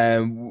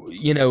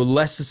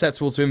 Less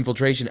susceptible to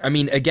infiltration. I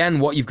mean, again,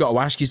 what you've got to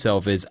ask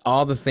yourself is: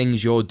 are the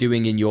things you're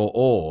doing in your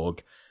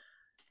org,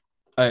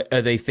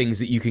 are they things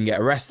that you can get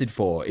arrested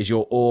for? Is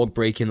your org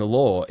breaking the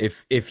law?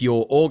 If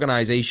your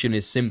organization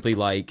is simply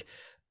like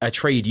a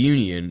trade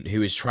union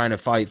who is trying to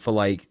fight for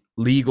like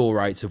legal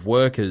rights of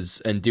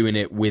workers and doing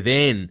it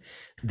within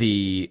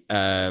the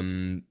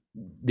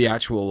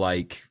actual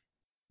like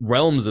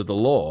realms of the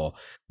law,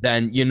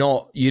 then you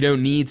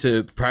don't need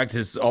to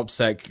practice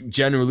OPSEC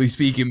generally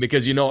speaking,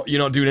 because you're not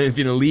doing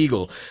anything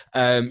illegal.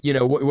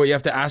 What you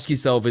have to ask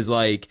yourself is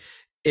like,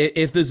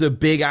 if there's a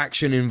big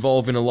action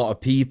involving a lot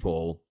of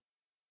people,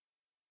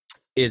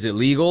 is it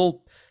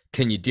legal?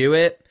 Can you do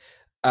it?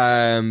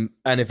 And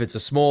if it's a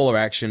smaller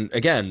action,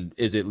 again,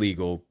 is it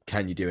legal?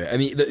 Can you do it? I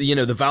mean,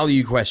 the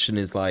value question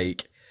is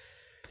like,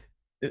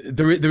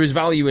 there is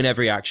value in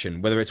every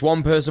action, whether it's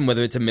one person,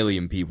 whether it's a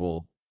million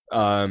people.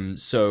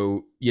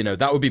 So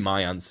that would be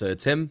my answer,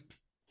 Tim.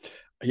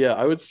 Yeah,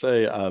 I would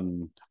say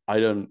I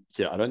don't.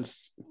 Yeah, I don't.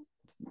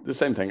 The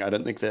same thing. I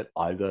don't think that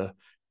either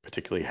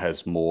particularly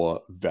has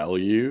more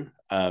value.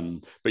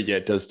 But yeah,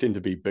 it does tend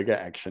to be bigger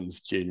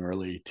actions.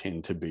 Generally,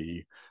 tend to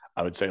be,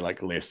 I would say,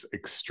 like less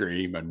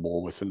extreme and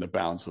more within the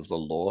bounds of the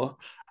law.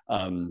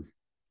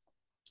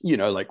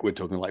 Like we're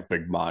talking like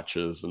big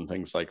marches and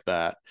things like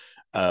that.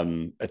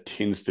 It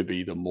tends to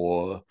be the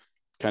more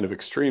kind of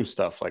extreme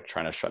stuff, like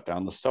trying to shut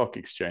down the stock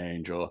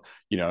exchange, or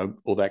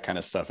all that kind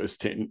of stuff.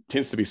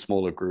 Tends to be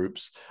smaller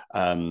groups.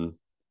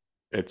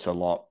 It's a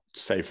lot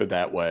safer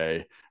that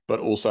way. But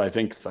also, I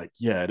think like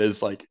it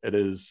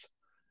is.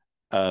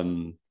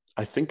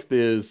 I think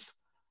there's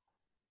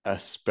a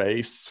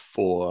space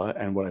for,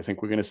 and what I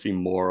think we're going to see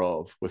more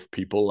of with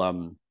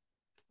people,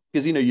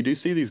 because you do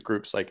see these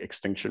groups like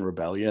Extinction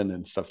Rebellion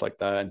and stuff like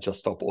that, and Just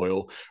Stop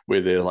Oil,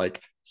 where they're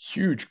like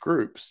huge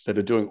groups that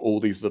are doing all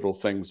these little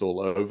things all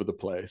over the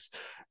place.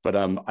 But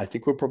I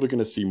think we're probably going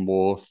to see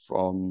more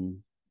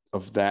from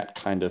of that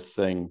kind of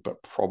thing,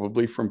 but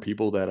probably from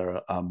people that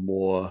are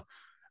more,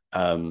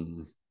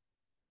 um,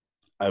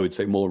 I would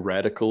say, more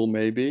radical,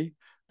 maybe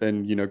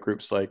than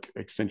groups like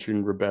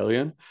Extinction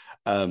Rebellion,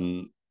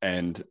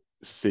 and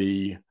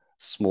see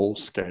small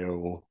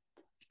scale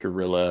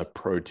guerrilla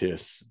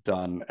protests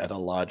done at a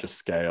larger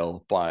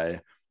scale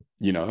by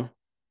you know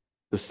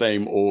the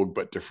same org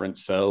but different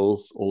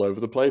cells all over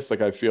the place.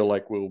 Like I feel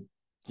like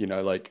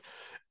like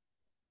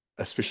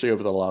especially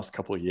over the last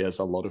couple of years,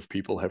 a lot of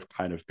people have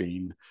kind of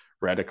been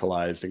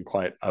radicalized and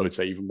quite, I would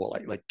say, even more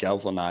like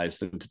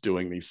galvanized into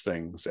doing these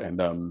things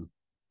and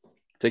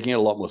taking it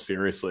a lot more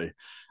seriously.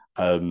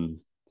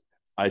 Um,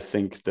 I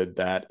think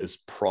that is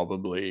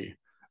probably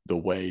the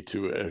way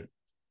to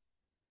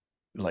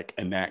like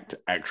enact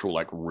actual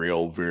like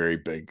real very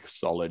big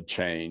solid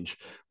change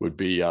would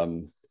be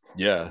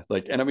yeah,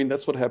 like, and I mean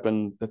that's what's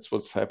happened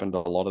a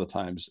lot of the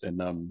times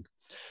in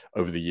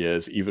over the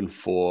years, even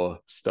for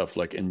stuff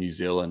like in New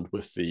Zealand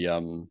with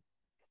the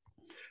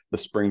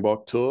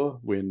Springbok tour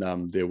when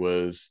there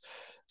was,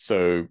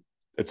 so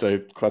it's a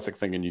classic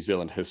thing in New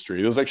Zealand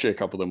history. There's actually a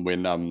couple of them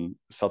when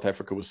South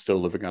Africa was still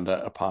living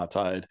under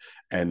apartheid,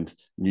 and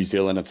New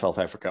Zealand and South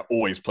Africa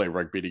always play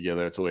rugby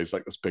together. It's always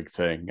like this big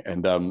thing,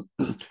 and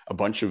a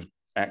bunch of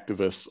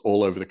activists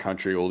all over the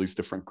country, all these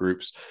different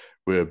groups,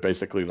 were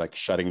basically like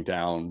shutting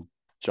down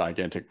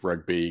gigantic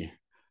rugby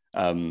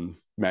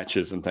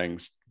matches and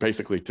things,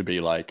 basically to be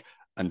like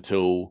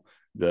until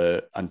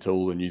the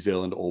New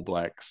Zealand All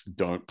Blacks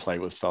don't play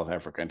with South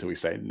Africa until we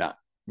say nah,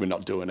 we're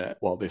not doing it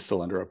while they're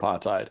still under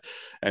apartheid.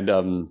 And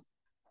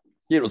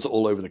it's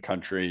all over the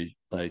country,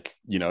 like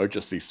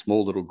just these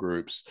small little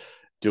groups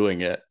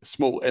doing it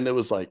small, and it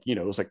was like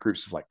it was like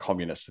groups of like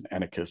communists and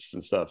anarchists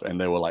and stuff,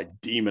 and they were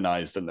like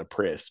demonized in the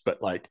press,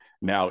 but like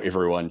now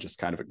everyone just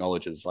kind of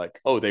acknowledges like,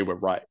 oh, they were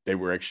right, they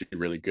were actually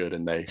really good,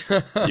 and they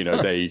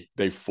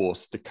they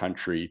forced the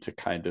country to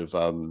kind of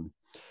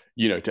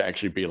to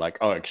actually be like,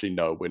 oh, actually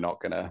no, we're not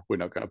gonna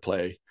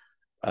play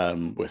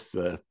with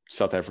the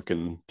South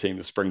African team,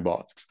 the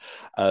Springboks.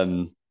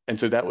 And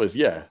so that was,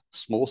 yeah,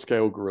 small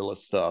scale guerrilla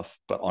stuff,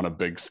 but on a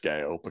big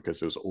scale because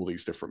there was all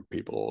these different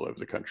people all over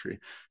the country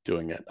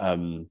doing it.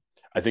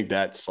 I think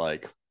that's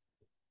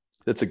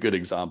a good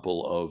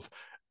example of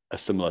a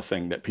similar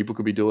thing that people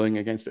could be doing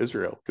against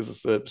Israel, because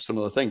it's a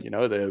similar thing.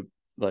 They're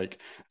like,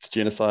 it's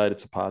genocide,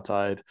 it's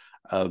apartheid.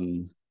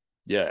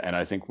 Yeah, and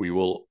I think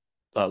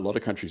a lot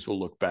of countries will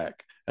look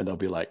back and they'll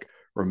be like,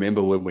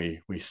 remember when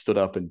we stood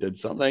up and did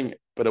something?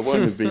 But it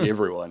won't be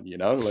everyone,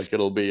 like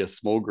it'll be a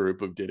small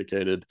group of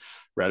dedicated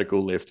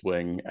radical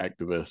left-wing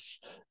activists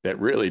that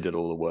really did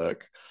all the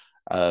work.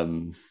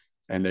 And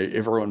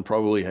everyone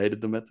probably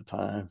hated them at the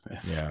time.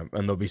 Yeah,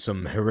 and there'll be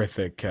some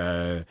horrific,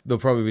 there'll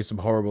probably be some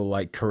horrible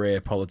like career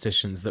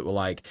politicians that were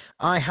like,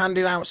 I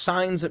handed out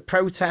signs at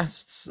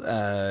protests,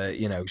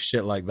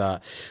 shit like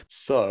that.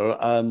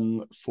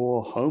 So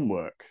for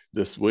homework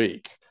this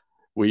week,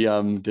 we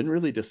didn't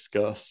really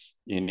discuss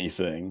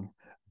anything,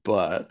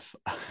 but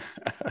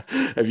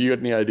have you got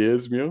any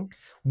ideas, Muel?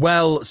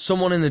 Well,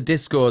 someone in the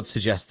Discord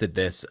suggested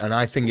this, and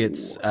I think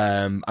it's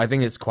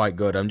quite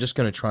good. I'm just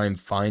going to try and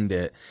find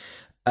it.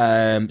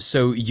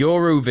 So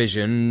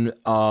Eurovision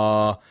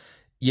are,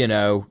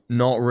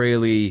 not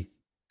really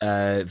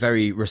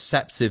very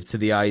receptive to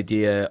the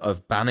idea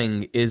of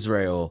banning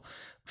Israel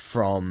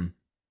from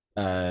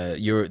the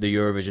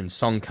Eurovision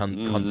Song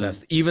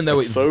Contest, even though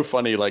it's so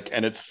funny, like,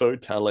 and it's so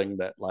telling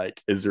that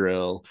like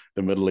Israel,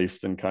 the Middle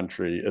Eastern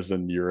country, is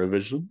in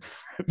Eurovision.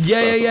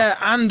 Yeah,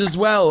 and as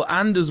well,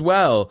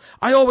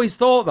 I always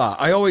thought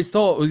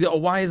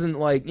why isn't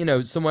like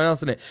someone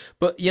else in it?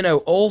 But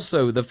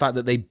also the fact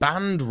that they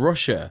banned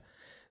Russia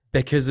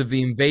because of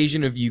the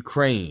invasion of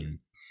Ukraine.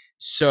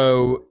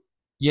 So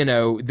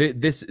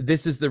this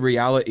is the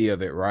reality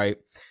of it, right?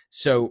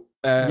 So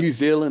New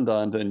Zealand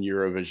aren't in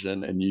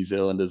Eurovision, and New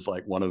Zealand is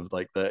like one of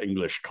like the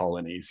English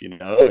colonies,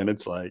 and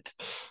it's like,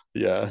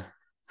 yeah.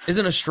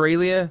 Isn't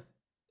Australia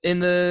in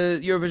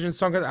the Eurovision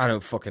Song Contest? I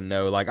don't fucking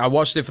know. Like, I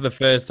watched it for the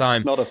first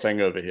time. Not a thing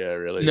over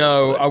here, really.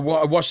 No, I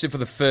watched it for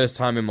the first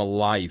time in my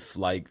life,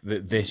 like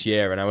this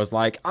year, and I was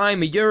like,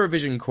 I'm a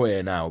Eurovision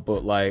queer now,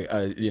 but like,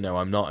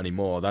 I'm not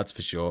anymore. That's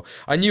for sure.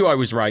 I knew I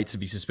was right to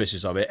be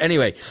suspicious of it.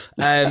 Anyway,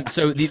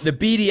 so the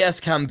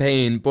BDS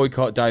campaign,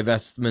 boycott,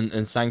 divestment,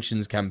 and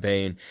sanctions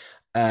campaign,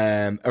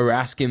 are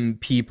asking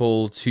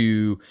people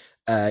to,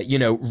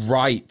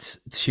 write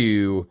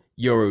to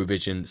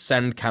Eurovision,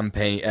 send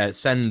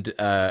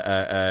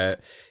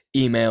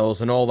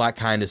emails and all that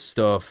kind of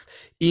stuff,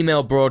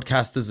 email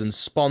broadcasters and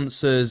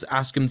sponsors,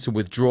 ask them to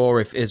withdraw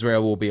if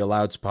Israel will be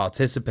allowed to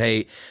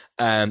participate.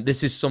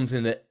 This is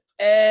something that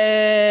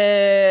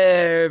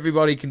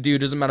everybody can do,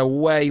 doesn't matter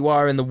where you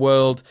are in the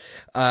world.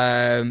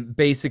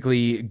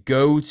 Basically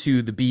go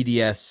to the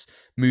BDS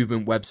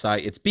movement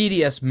website. It's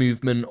BDS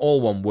movement,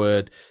 all one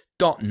word,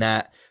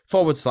 .net.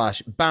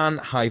 ban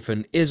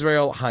hyphen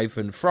Israel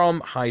hyphen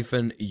from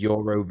hyphen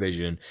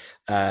Eurovision.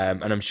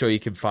 And I'm sure you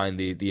can find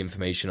the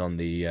information on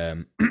the Yeah,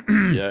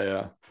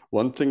 yeah.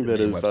 One thing the that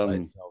main is website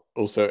itself.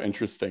 also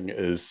interesting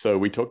is, so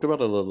we talked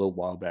about it a little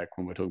while back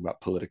when we are talking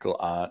about political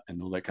art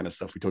and all that kind of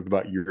stuff. We talked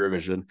about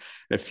Eurovision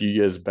a few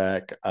years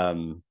back.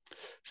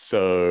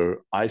 So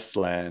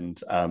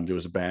Iceland, there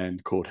was a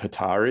band called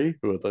Hatari,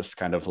 who are this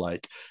kind of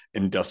like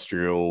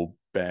industrial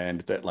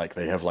band that like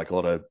they have like a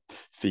lot of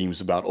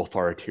themes about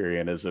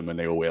authoritarianism, and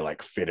they all wear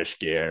like fetish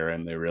gear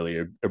and they're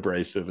really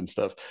abrasive and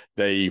stuff.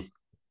 They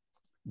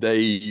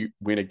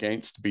went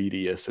against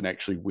BDS and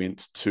actually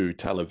went to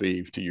Tel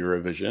Aviv to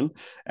Eurovision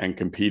and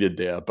competed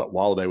there. But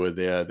while they were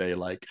there, they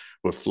like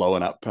were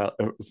throwing up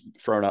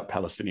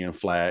Palestinian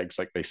flags.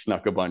 Like they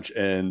snuck a bunch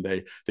in.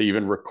 They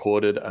even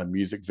recorded a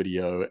music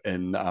video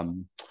in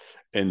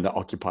the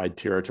occupied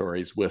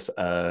territories with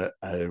a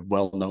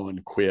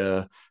well-known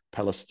queer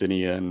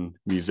Palestinian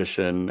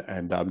musician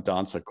and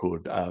dancer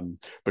called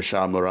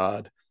Bashar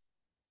Murad.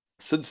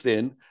 Since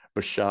then,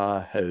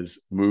 Bashar has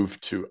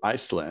moved to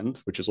Iceland,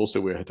 which is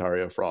also where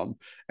Hatari are from,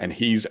 and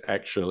he's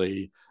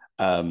actually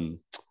entering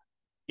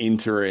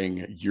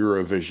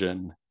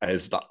Eurovision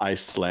as the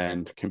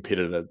Iceland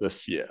competitor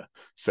this year.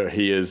 So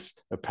he is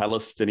a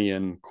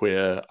Palestinian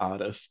queer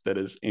artist that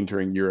is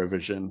entering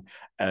Eurovision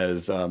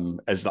as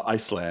the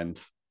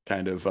Iceland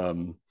kind of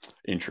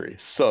entry.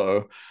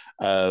 So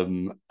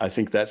I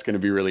think that's going to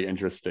be really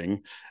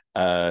interesting.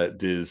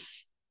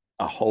 There's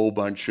a whole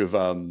bunch of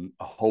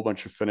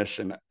Finnish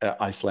and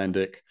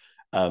Icelandic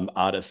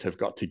artists have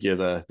got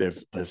together.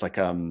 There's like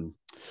I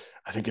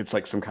think it's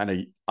like some kind of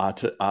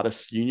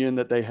artists union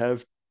that they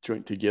have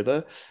joined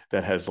together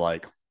that has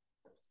like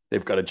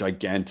they've got a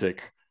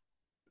gigantic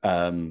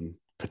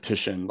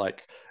petition.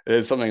 Like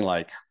there's something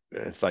like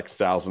it's like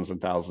thousands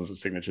and thousands of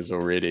signatures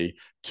already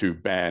to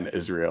ban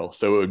Israel.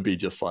 So it would be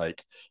just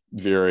like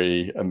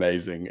very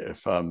amazing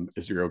if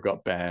Israel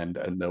got banned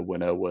and the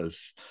winner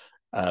was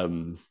a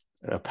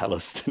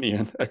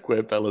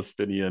queer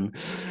Palestinian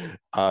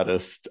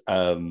artist.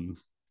 So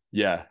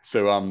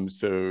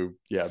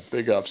yeah,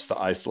 big ups to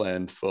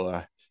Iceland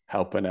for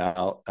helping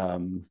out.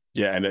 And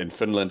in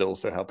Finland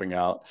also helping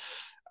out.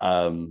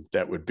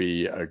 That would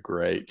be a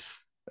great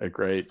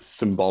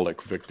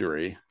symbolic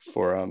victory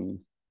for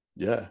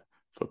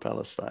for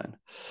Palestine.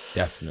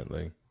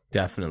 Definitely.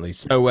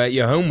 So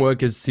your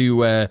homework is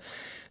to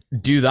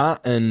do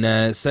that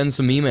and send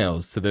some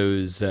emails to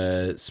those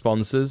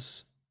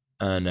sponsors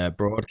and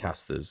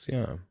broadcasters.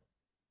 Yeah.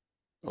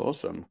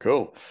 Awesome.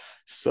 Cool.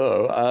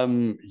 So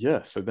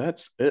so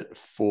that's it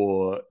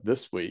for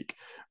this week.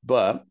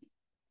 But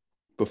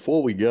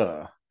before we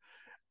go,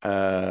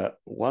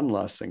 one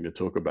last thing to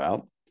talk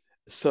about.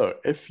 So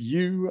if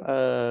you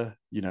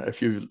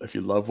if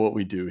you love what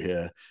we do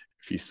here,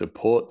 if you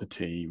support the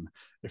team,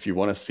 if you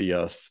want to see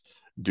us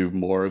do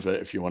more of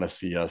it, if you want to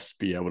see us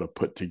be able to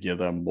put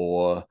together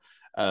more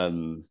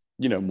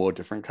more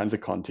different kinds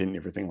of content and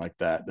everything like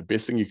that, the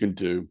best thing you can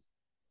do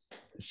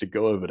is to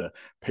go over to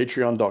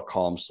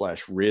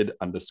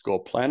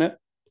patreon.com/red_planet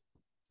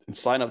and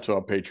sign up to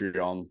our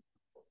Patreon.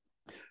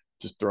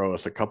 Just throw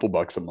us a couple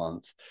bucks a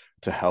month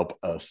to help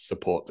us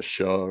support the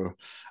show,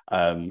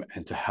 and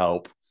to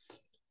help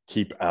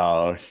keep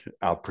our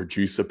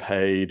producer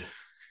paid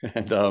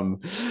and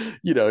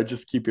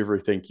just keep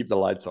the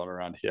lights on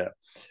around here.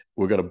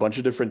 We've got a bunch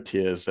of different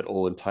tiers that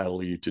all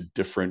entitle you to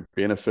different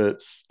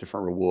benefits,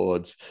 different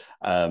rewards,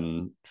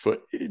 for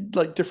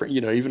like different,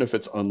 even if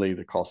it's only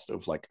the cost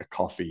of like a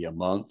coffee a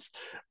month,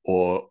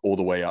 or all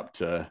the way up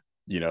to,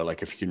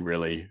 like if you can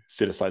really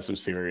set aside some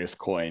serious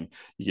coin,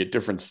 you get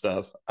different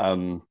stuff.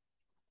 The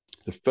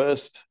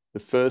first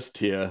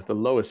tier, the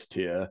lowest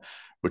tier,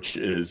 which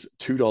is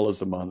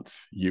 $2 a month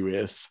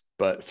US,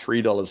 but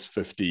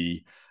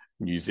 $3.50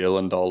 New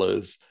Zealand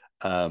dollars.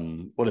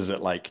 What is it,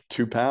 like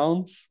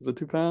 £2? Is it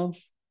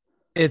 £2?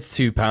 It's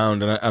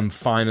 £2, and I'm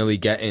finally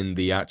getting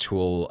the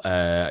actual.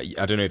 I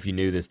don't know if you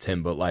knew this,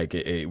 Tim, but like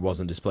it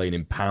wasn't displaying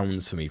in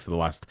pounds for me for the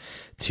last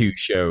two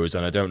shows,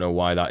 and I don't know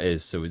why that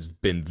is. So it's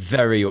been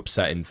very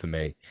upsetting for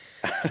me.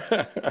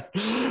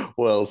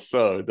 Well,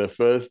 so that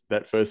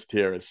first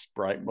tier is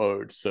Sprite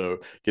mode. So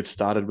get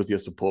started with your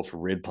support for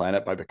Red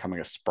Planet by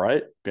becoming a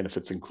Sprite.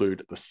 Benefits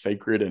include the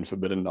sacred and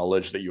forbidden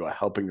knowledge that you are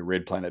helping the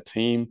Red Planet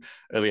team,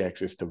 early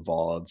access to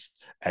VODs,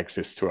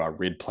 access to our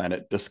Red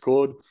Planet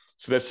Discord.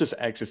 So that's just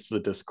access to the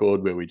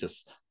Discord where we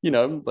just,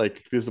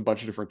 like there's a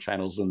bunch of different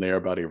channels in there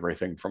about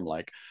everything from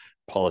like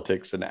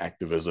politics and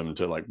activism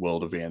to like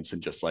world events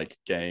and just like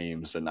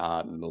games and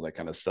art and all that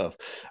kind of stuff.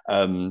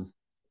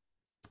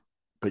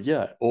 But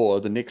yeah, or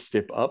the next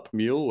step up,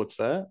 Mule, what's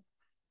that?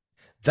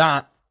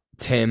 That,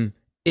 Tim,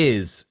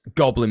 is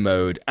Goblin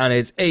Mode, and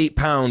it's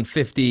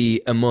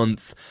 £8.50 a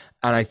month.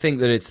 and I think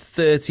that it's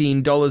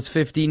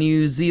 $13.50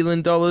 New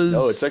Zealand No, it's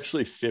dollars.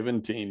 actually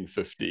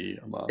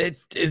 17.50 a month. It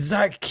does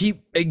that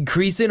keep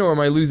increasing, or am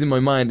I losing my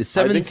mind? It's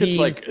I think it's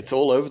 17. like it's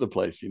all over the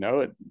place, you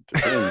know? It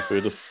depends.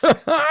 We're just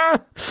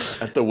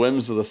at the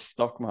whims of the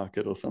stock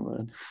market or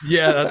something.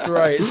 Yeah, that's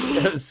right.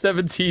 It's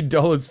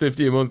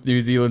 $17.50 a month,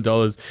 New Zealand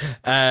dollars.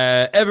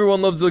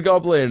 Everyone loves the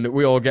goblin.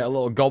 We all get a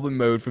little goblin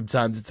mode from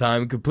time to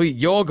time. Complete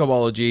your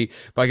gobology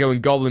by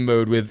going goblin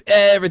mode with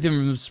everything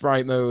from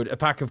sprite mode, a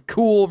pack of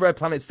cool Red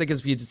Planet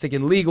stickers for you to stick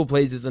in legal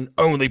places and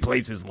only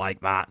places like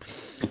that.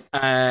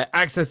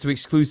 Access to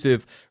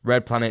exclusive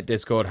Red Planet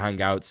Discord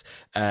hangouts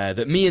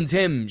that me and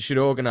Tim should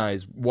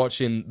organize.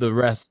 Watching the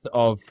rest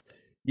of,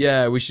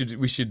 yeah, we should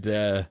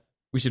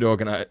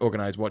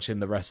organize watching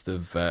the rest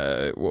of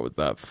what was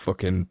that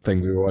fucking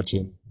thing we were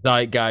watching?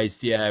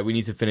 Zeitgeist. Yeah, we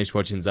need to finish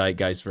watching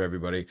Zeitgeist for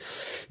everybody.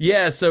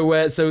 Yeah,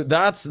 so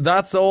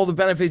that's all the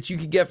benefits you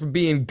could get from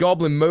being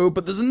Goblin mode.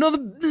 But there's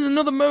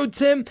another mode,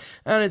 Tim,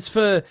 and it's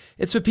for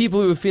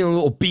people who are feeling a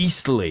little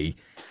beastly.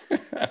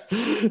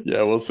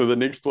 Yeah, well, so the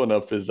next one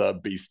up is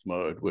beast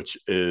mode, which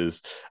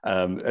is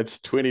it's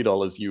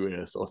 $20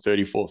 US or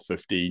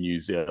 34.50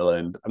 New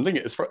Zealand. I'm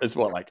thinking it's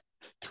what, like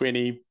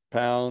 20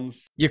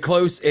 pounds. You're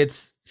close.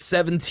 It's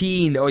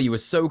 17. Oh, you were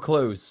so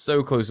close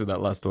with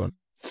that last one.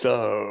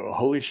 So,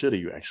 holy shit, are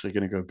you actually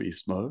going to go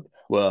beast mode?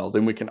 Well,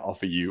 then we can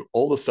offer you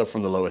all the stuff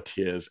from the lower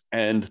tiers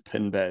and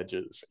pin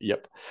badges.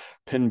 Yep,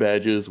 pin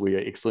badges. We are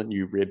excellent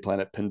new Red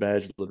Planet pin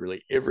badge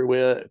literally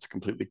everywhere. It's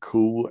completely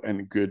cool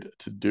and good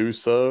to do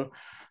so.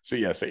 So,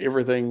 yeah, so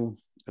everything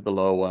at the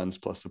lower ones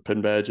plus the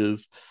pin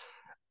badges.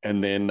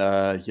 And then,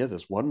 yeah,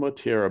 there's one more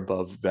tier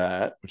above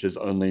that, which is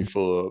only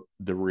for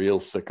the real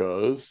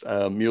sickos.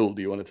 Mule,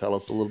 do you want to tell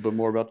us a little bit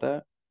more about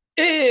that?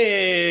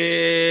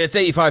 It's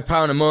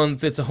 £85 a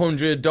month. It's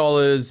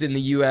 $100 in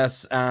the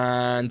US.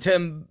 And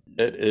Tim,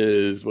 It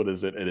is, what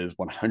is it? It is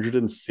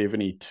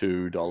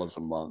 $172 a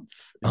month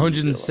in New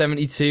Zealand.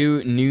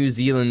 172 New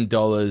Zealand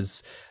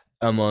dollars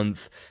a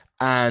month.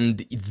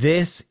 And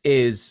this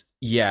is,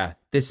 yeah,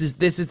 this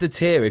is the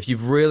tier. If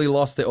you've really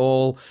lost it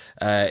all,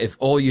 if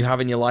all you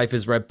have in your life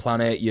is Red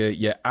Planet,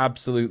 you're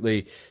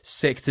absolutely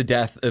sick to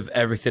death of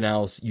everything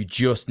else. You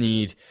just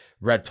need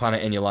Red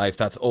Planet in your life.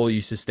 That's all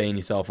you sustain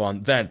yourself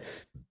on. Then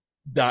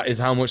that is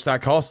how much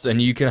that costs,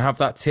 and you can have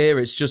that tier.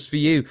 It's just for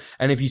you.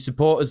 And if you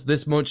support us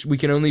this much, we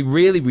can only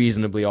really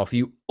reasonably offer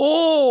you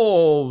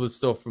all the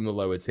stuff from the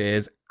lower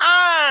tiers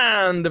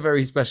and a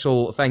very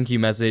special thank you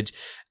message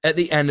at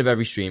the end of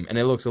every stream. And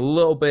it looks a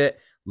little bit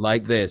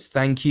like this.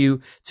 Thank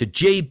you to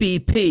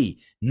JBP,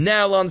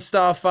 Nylon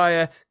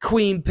Starfire,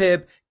 Queen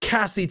Pip,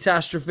 Cassie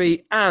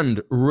Tastrophe,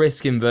 and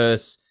Risk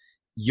Inverse.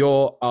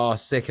 You're our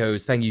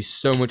sickos. Thank you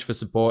so much for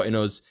supporting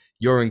us.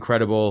 You're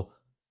incredible.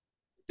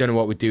 Don't know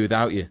what we'd do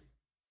without you,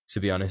 to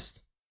be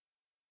honest.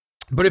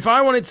 But if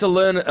I wanted to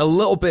learn a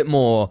little bit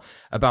more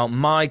about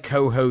my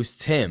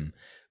co-host Tim,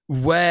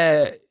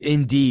 where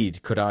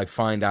indeed could I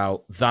find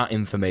out that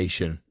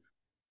information?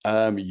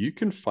 You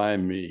can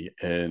find me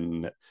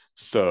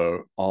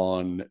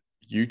on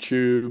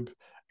YouTube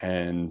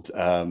and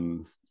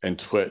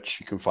Twitch.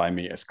 You can find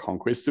me as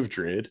Conquest of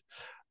Dread.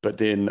 But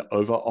then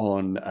over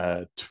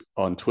on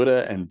Twitter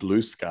and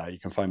Blue Sky, you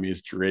can find me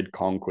as Dread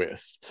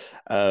Conquest.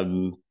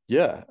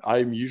 Yeah,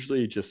 I'm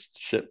usually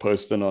just shit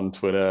posting on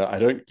Twitter. I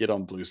don't get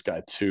on Blue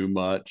Sky too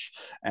much,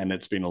 and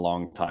it's been a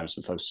long time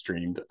since I've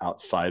streamed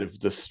outside of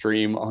the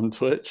stream on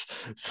Twitch.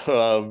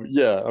 So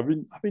yeah, I've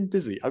been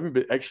busy.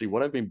 Actually,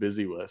 what I've been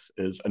busy with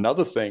is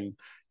another thing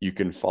you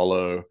can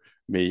follow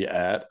me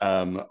at.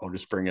 I'll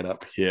just bring it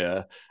up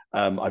here.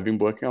 I've been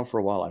working on for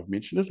a while. I've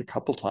mentioned it a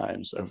couple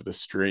times over the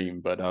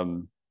stream, but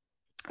I've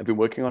been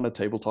working on a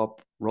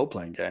tabletop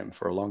role-playing game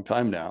for a long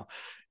time now.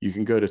 You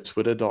can go to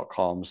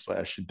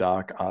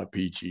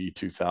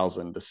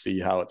twitter.com/darkrpg2000 to see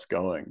how it's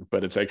going.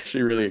 But it's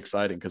actually really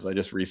exciting because I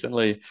just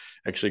recently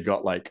actually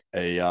got like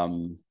a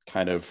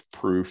kind of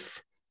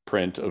proof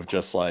print of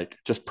just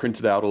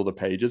printed out all the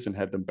pages and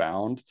had them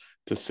bound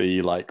to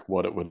see like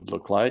what it would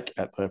look like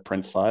at the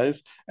print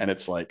size. And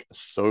it's like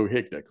so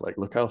hectic. Like,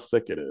 look how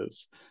thick it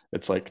is.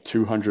 It's like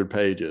 200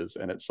 pages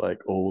and it's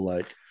like all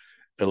like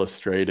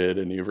illustrated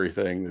and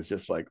everything. There's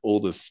just like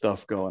all this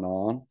stuff going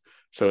on.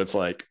 So it's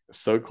like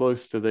so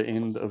close to the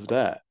end of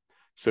that.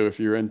 So if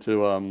you're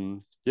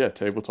into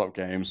tabletop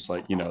games,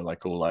 like, you know,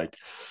 like all like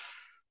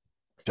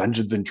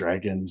Dungeons and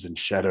Dragons and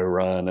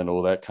Shadowrun and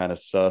all that kind of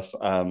stuff,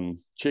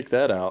 check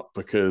that out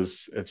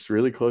because it's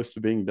really close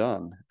to being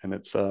done and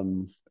it's a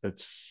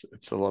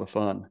lot of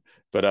fun.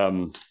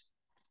 But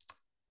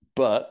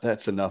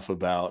that's enough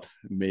about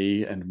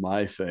me and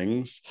my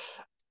things.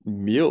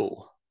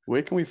 Mule,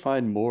 where can we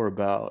get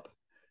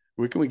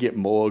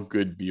more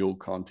good Mule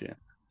content?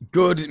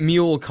 Good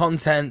Mule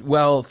content.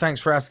 Well, thanks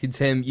for asking,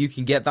 Tim. You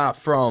can get that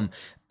from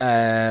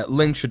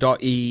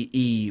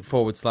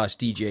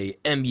linktree.ee/DJ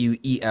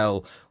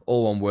MUEL,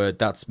 all one word.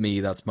 That's me.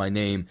 That's my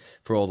name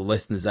for all the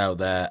listeners out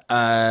there.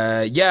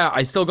 Yeah,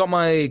 I still got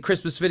my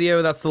Christmas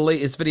video. That's the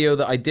latest video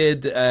that I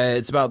did.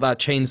 It's about that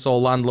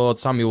chainsaw landlord,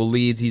 Samuel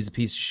Leeds. He's a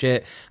piece of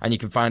shit. And you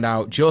can find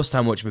out just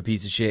how much of a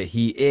piece of shit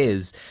he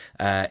is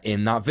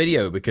in that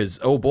video, because,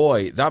 oh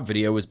boy, that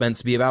video was meant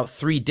to be about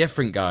 3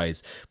 different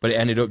guys, but it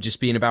ended up just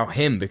being about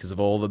him because of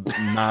all the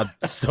mad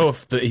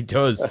stuff that he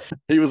does.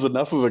 He was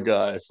enough of a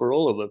guy for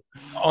all of them.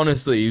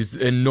 Honestly, he was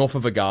enough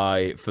of a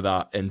guy for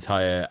that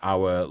entire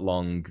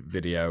hour-long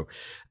video.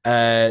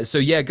 So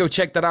yeah, go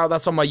check that out.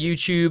 That's on my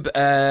YouTube.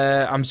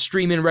 I'm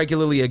streaming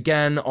regularly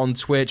again on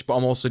Twitch, but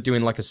I'm also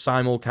doing like a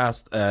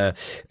simulcast,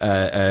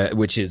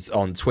 which is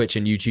on Twitch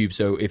and YouTube.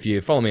 So if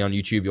you follow me on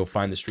YouTube, you'll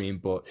find the stream,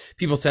 but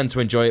people tend to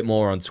enjoy it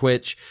more on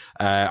Twitch.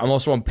 I'm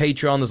also on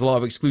Patreon. There's a lot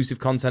of exclusive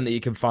content that you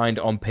can find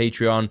on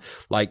Patreon,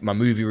 like my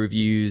movie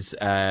reviews,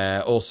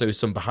 also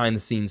some behind the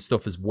scenes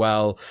stuff as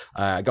well.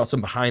 I got some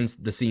behind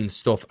the scenes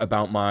stuff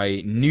about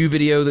my new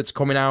video that's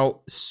coming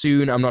out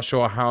soon. I'm not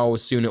sure how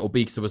soon it will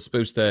be because I was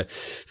supposed to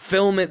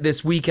film it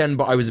this weekend,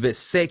 but I was a bit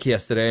sick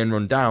yesterday and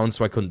run down,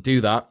 so I couldn't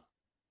do that.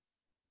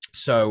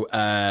 So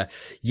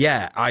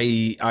yeah,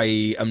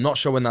 I am not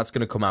sure when that's going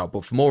to come out,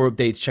 but for more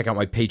updates, check out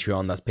my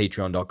Patreon. That's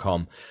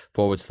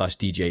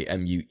patreon.com/DJ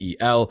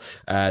MUEL.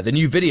 The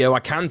new video, I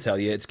can tell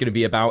you, it's going to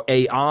be about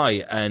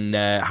AI and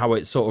how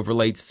it sort of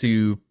relates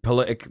to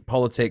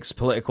politics,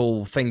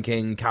 political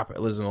thinking,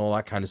 capitalism, all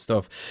that kind of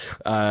stuff.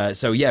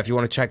 So yeah, if you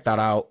want to check that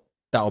out,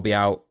 that'll be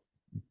out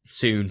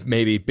soon,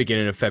 maybe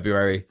beginning of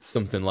February,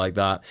 something like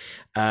that.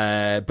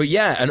 But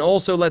yeah, and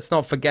also let's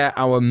not forget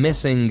our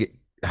missing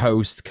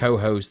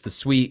co-host, the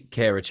sweet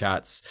Kara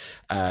Chats.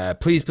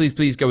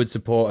 Please go and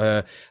support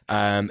her.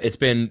 It's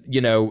been,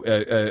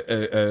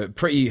 a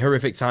pretty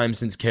horrific time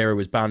since Kara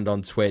was banned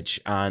on Twitch,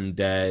 and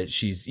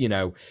she's,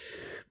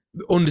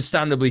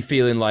 understandably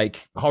feeling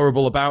like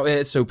horrible about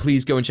it. So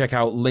please go and check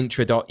out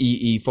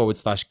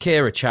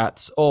linktree.ee/Kara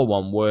Chats, all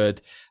one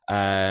word.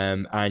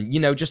 And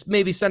just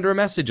maybe send her a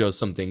message or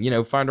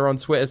something, find her on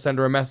Twitter, send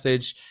her a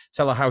message,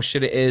 tell her how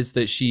shit it is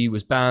that she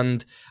was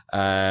banned.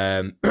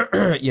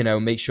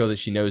 Make sure that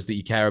she knows that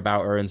you care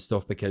about her and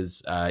stuff,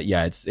 because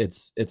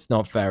it's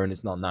not fair and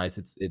it's not nice.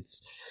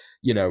 It's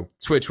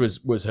Twitch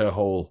was her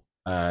whole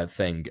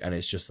thing, and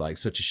it's just like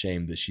such a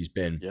shame that she's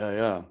been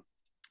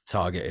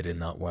targeted in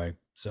that way.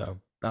 So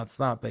that's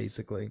that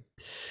basically.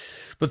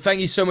 But thank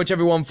you so much,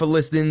 everyone, for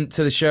listening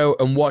to the show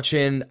and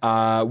watching.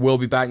 We'll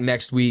be back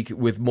next week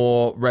with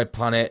more Red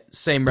Planet.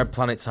 Same Red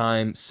Planet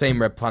time,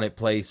 same Red Planet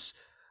place.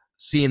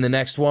 See you in the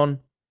next one.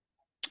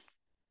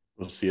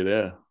 We'll see you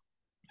there.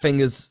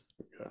 Fingers.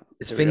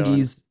 It's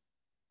fingies.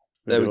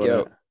 There we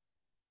go.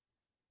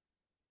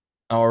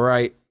 All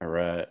right.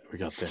 We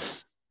got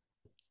this.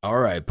 All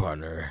right,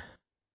 partner.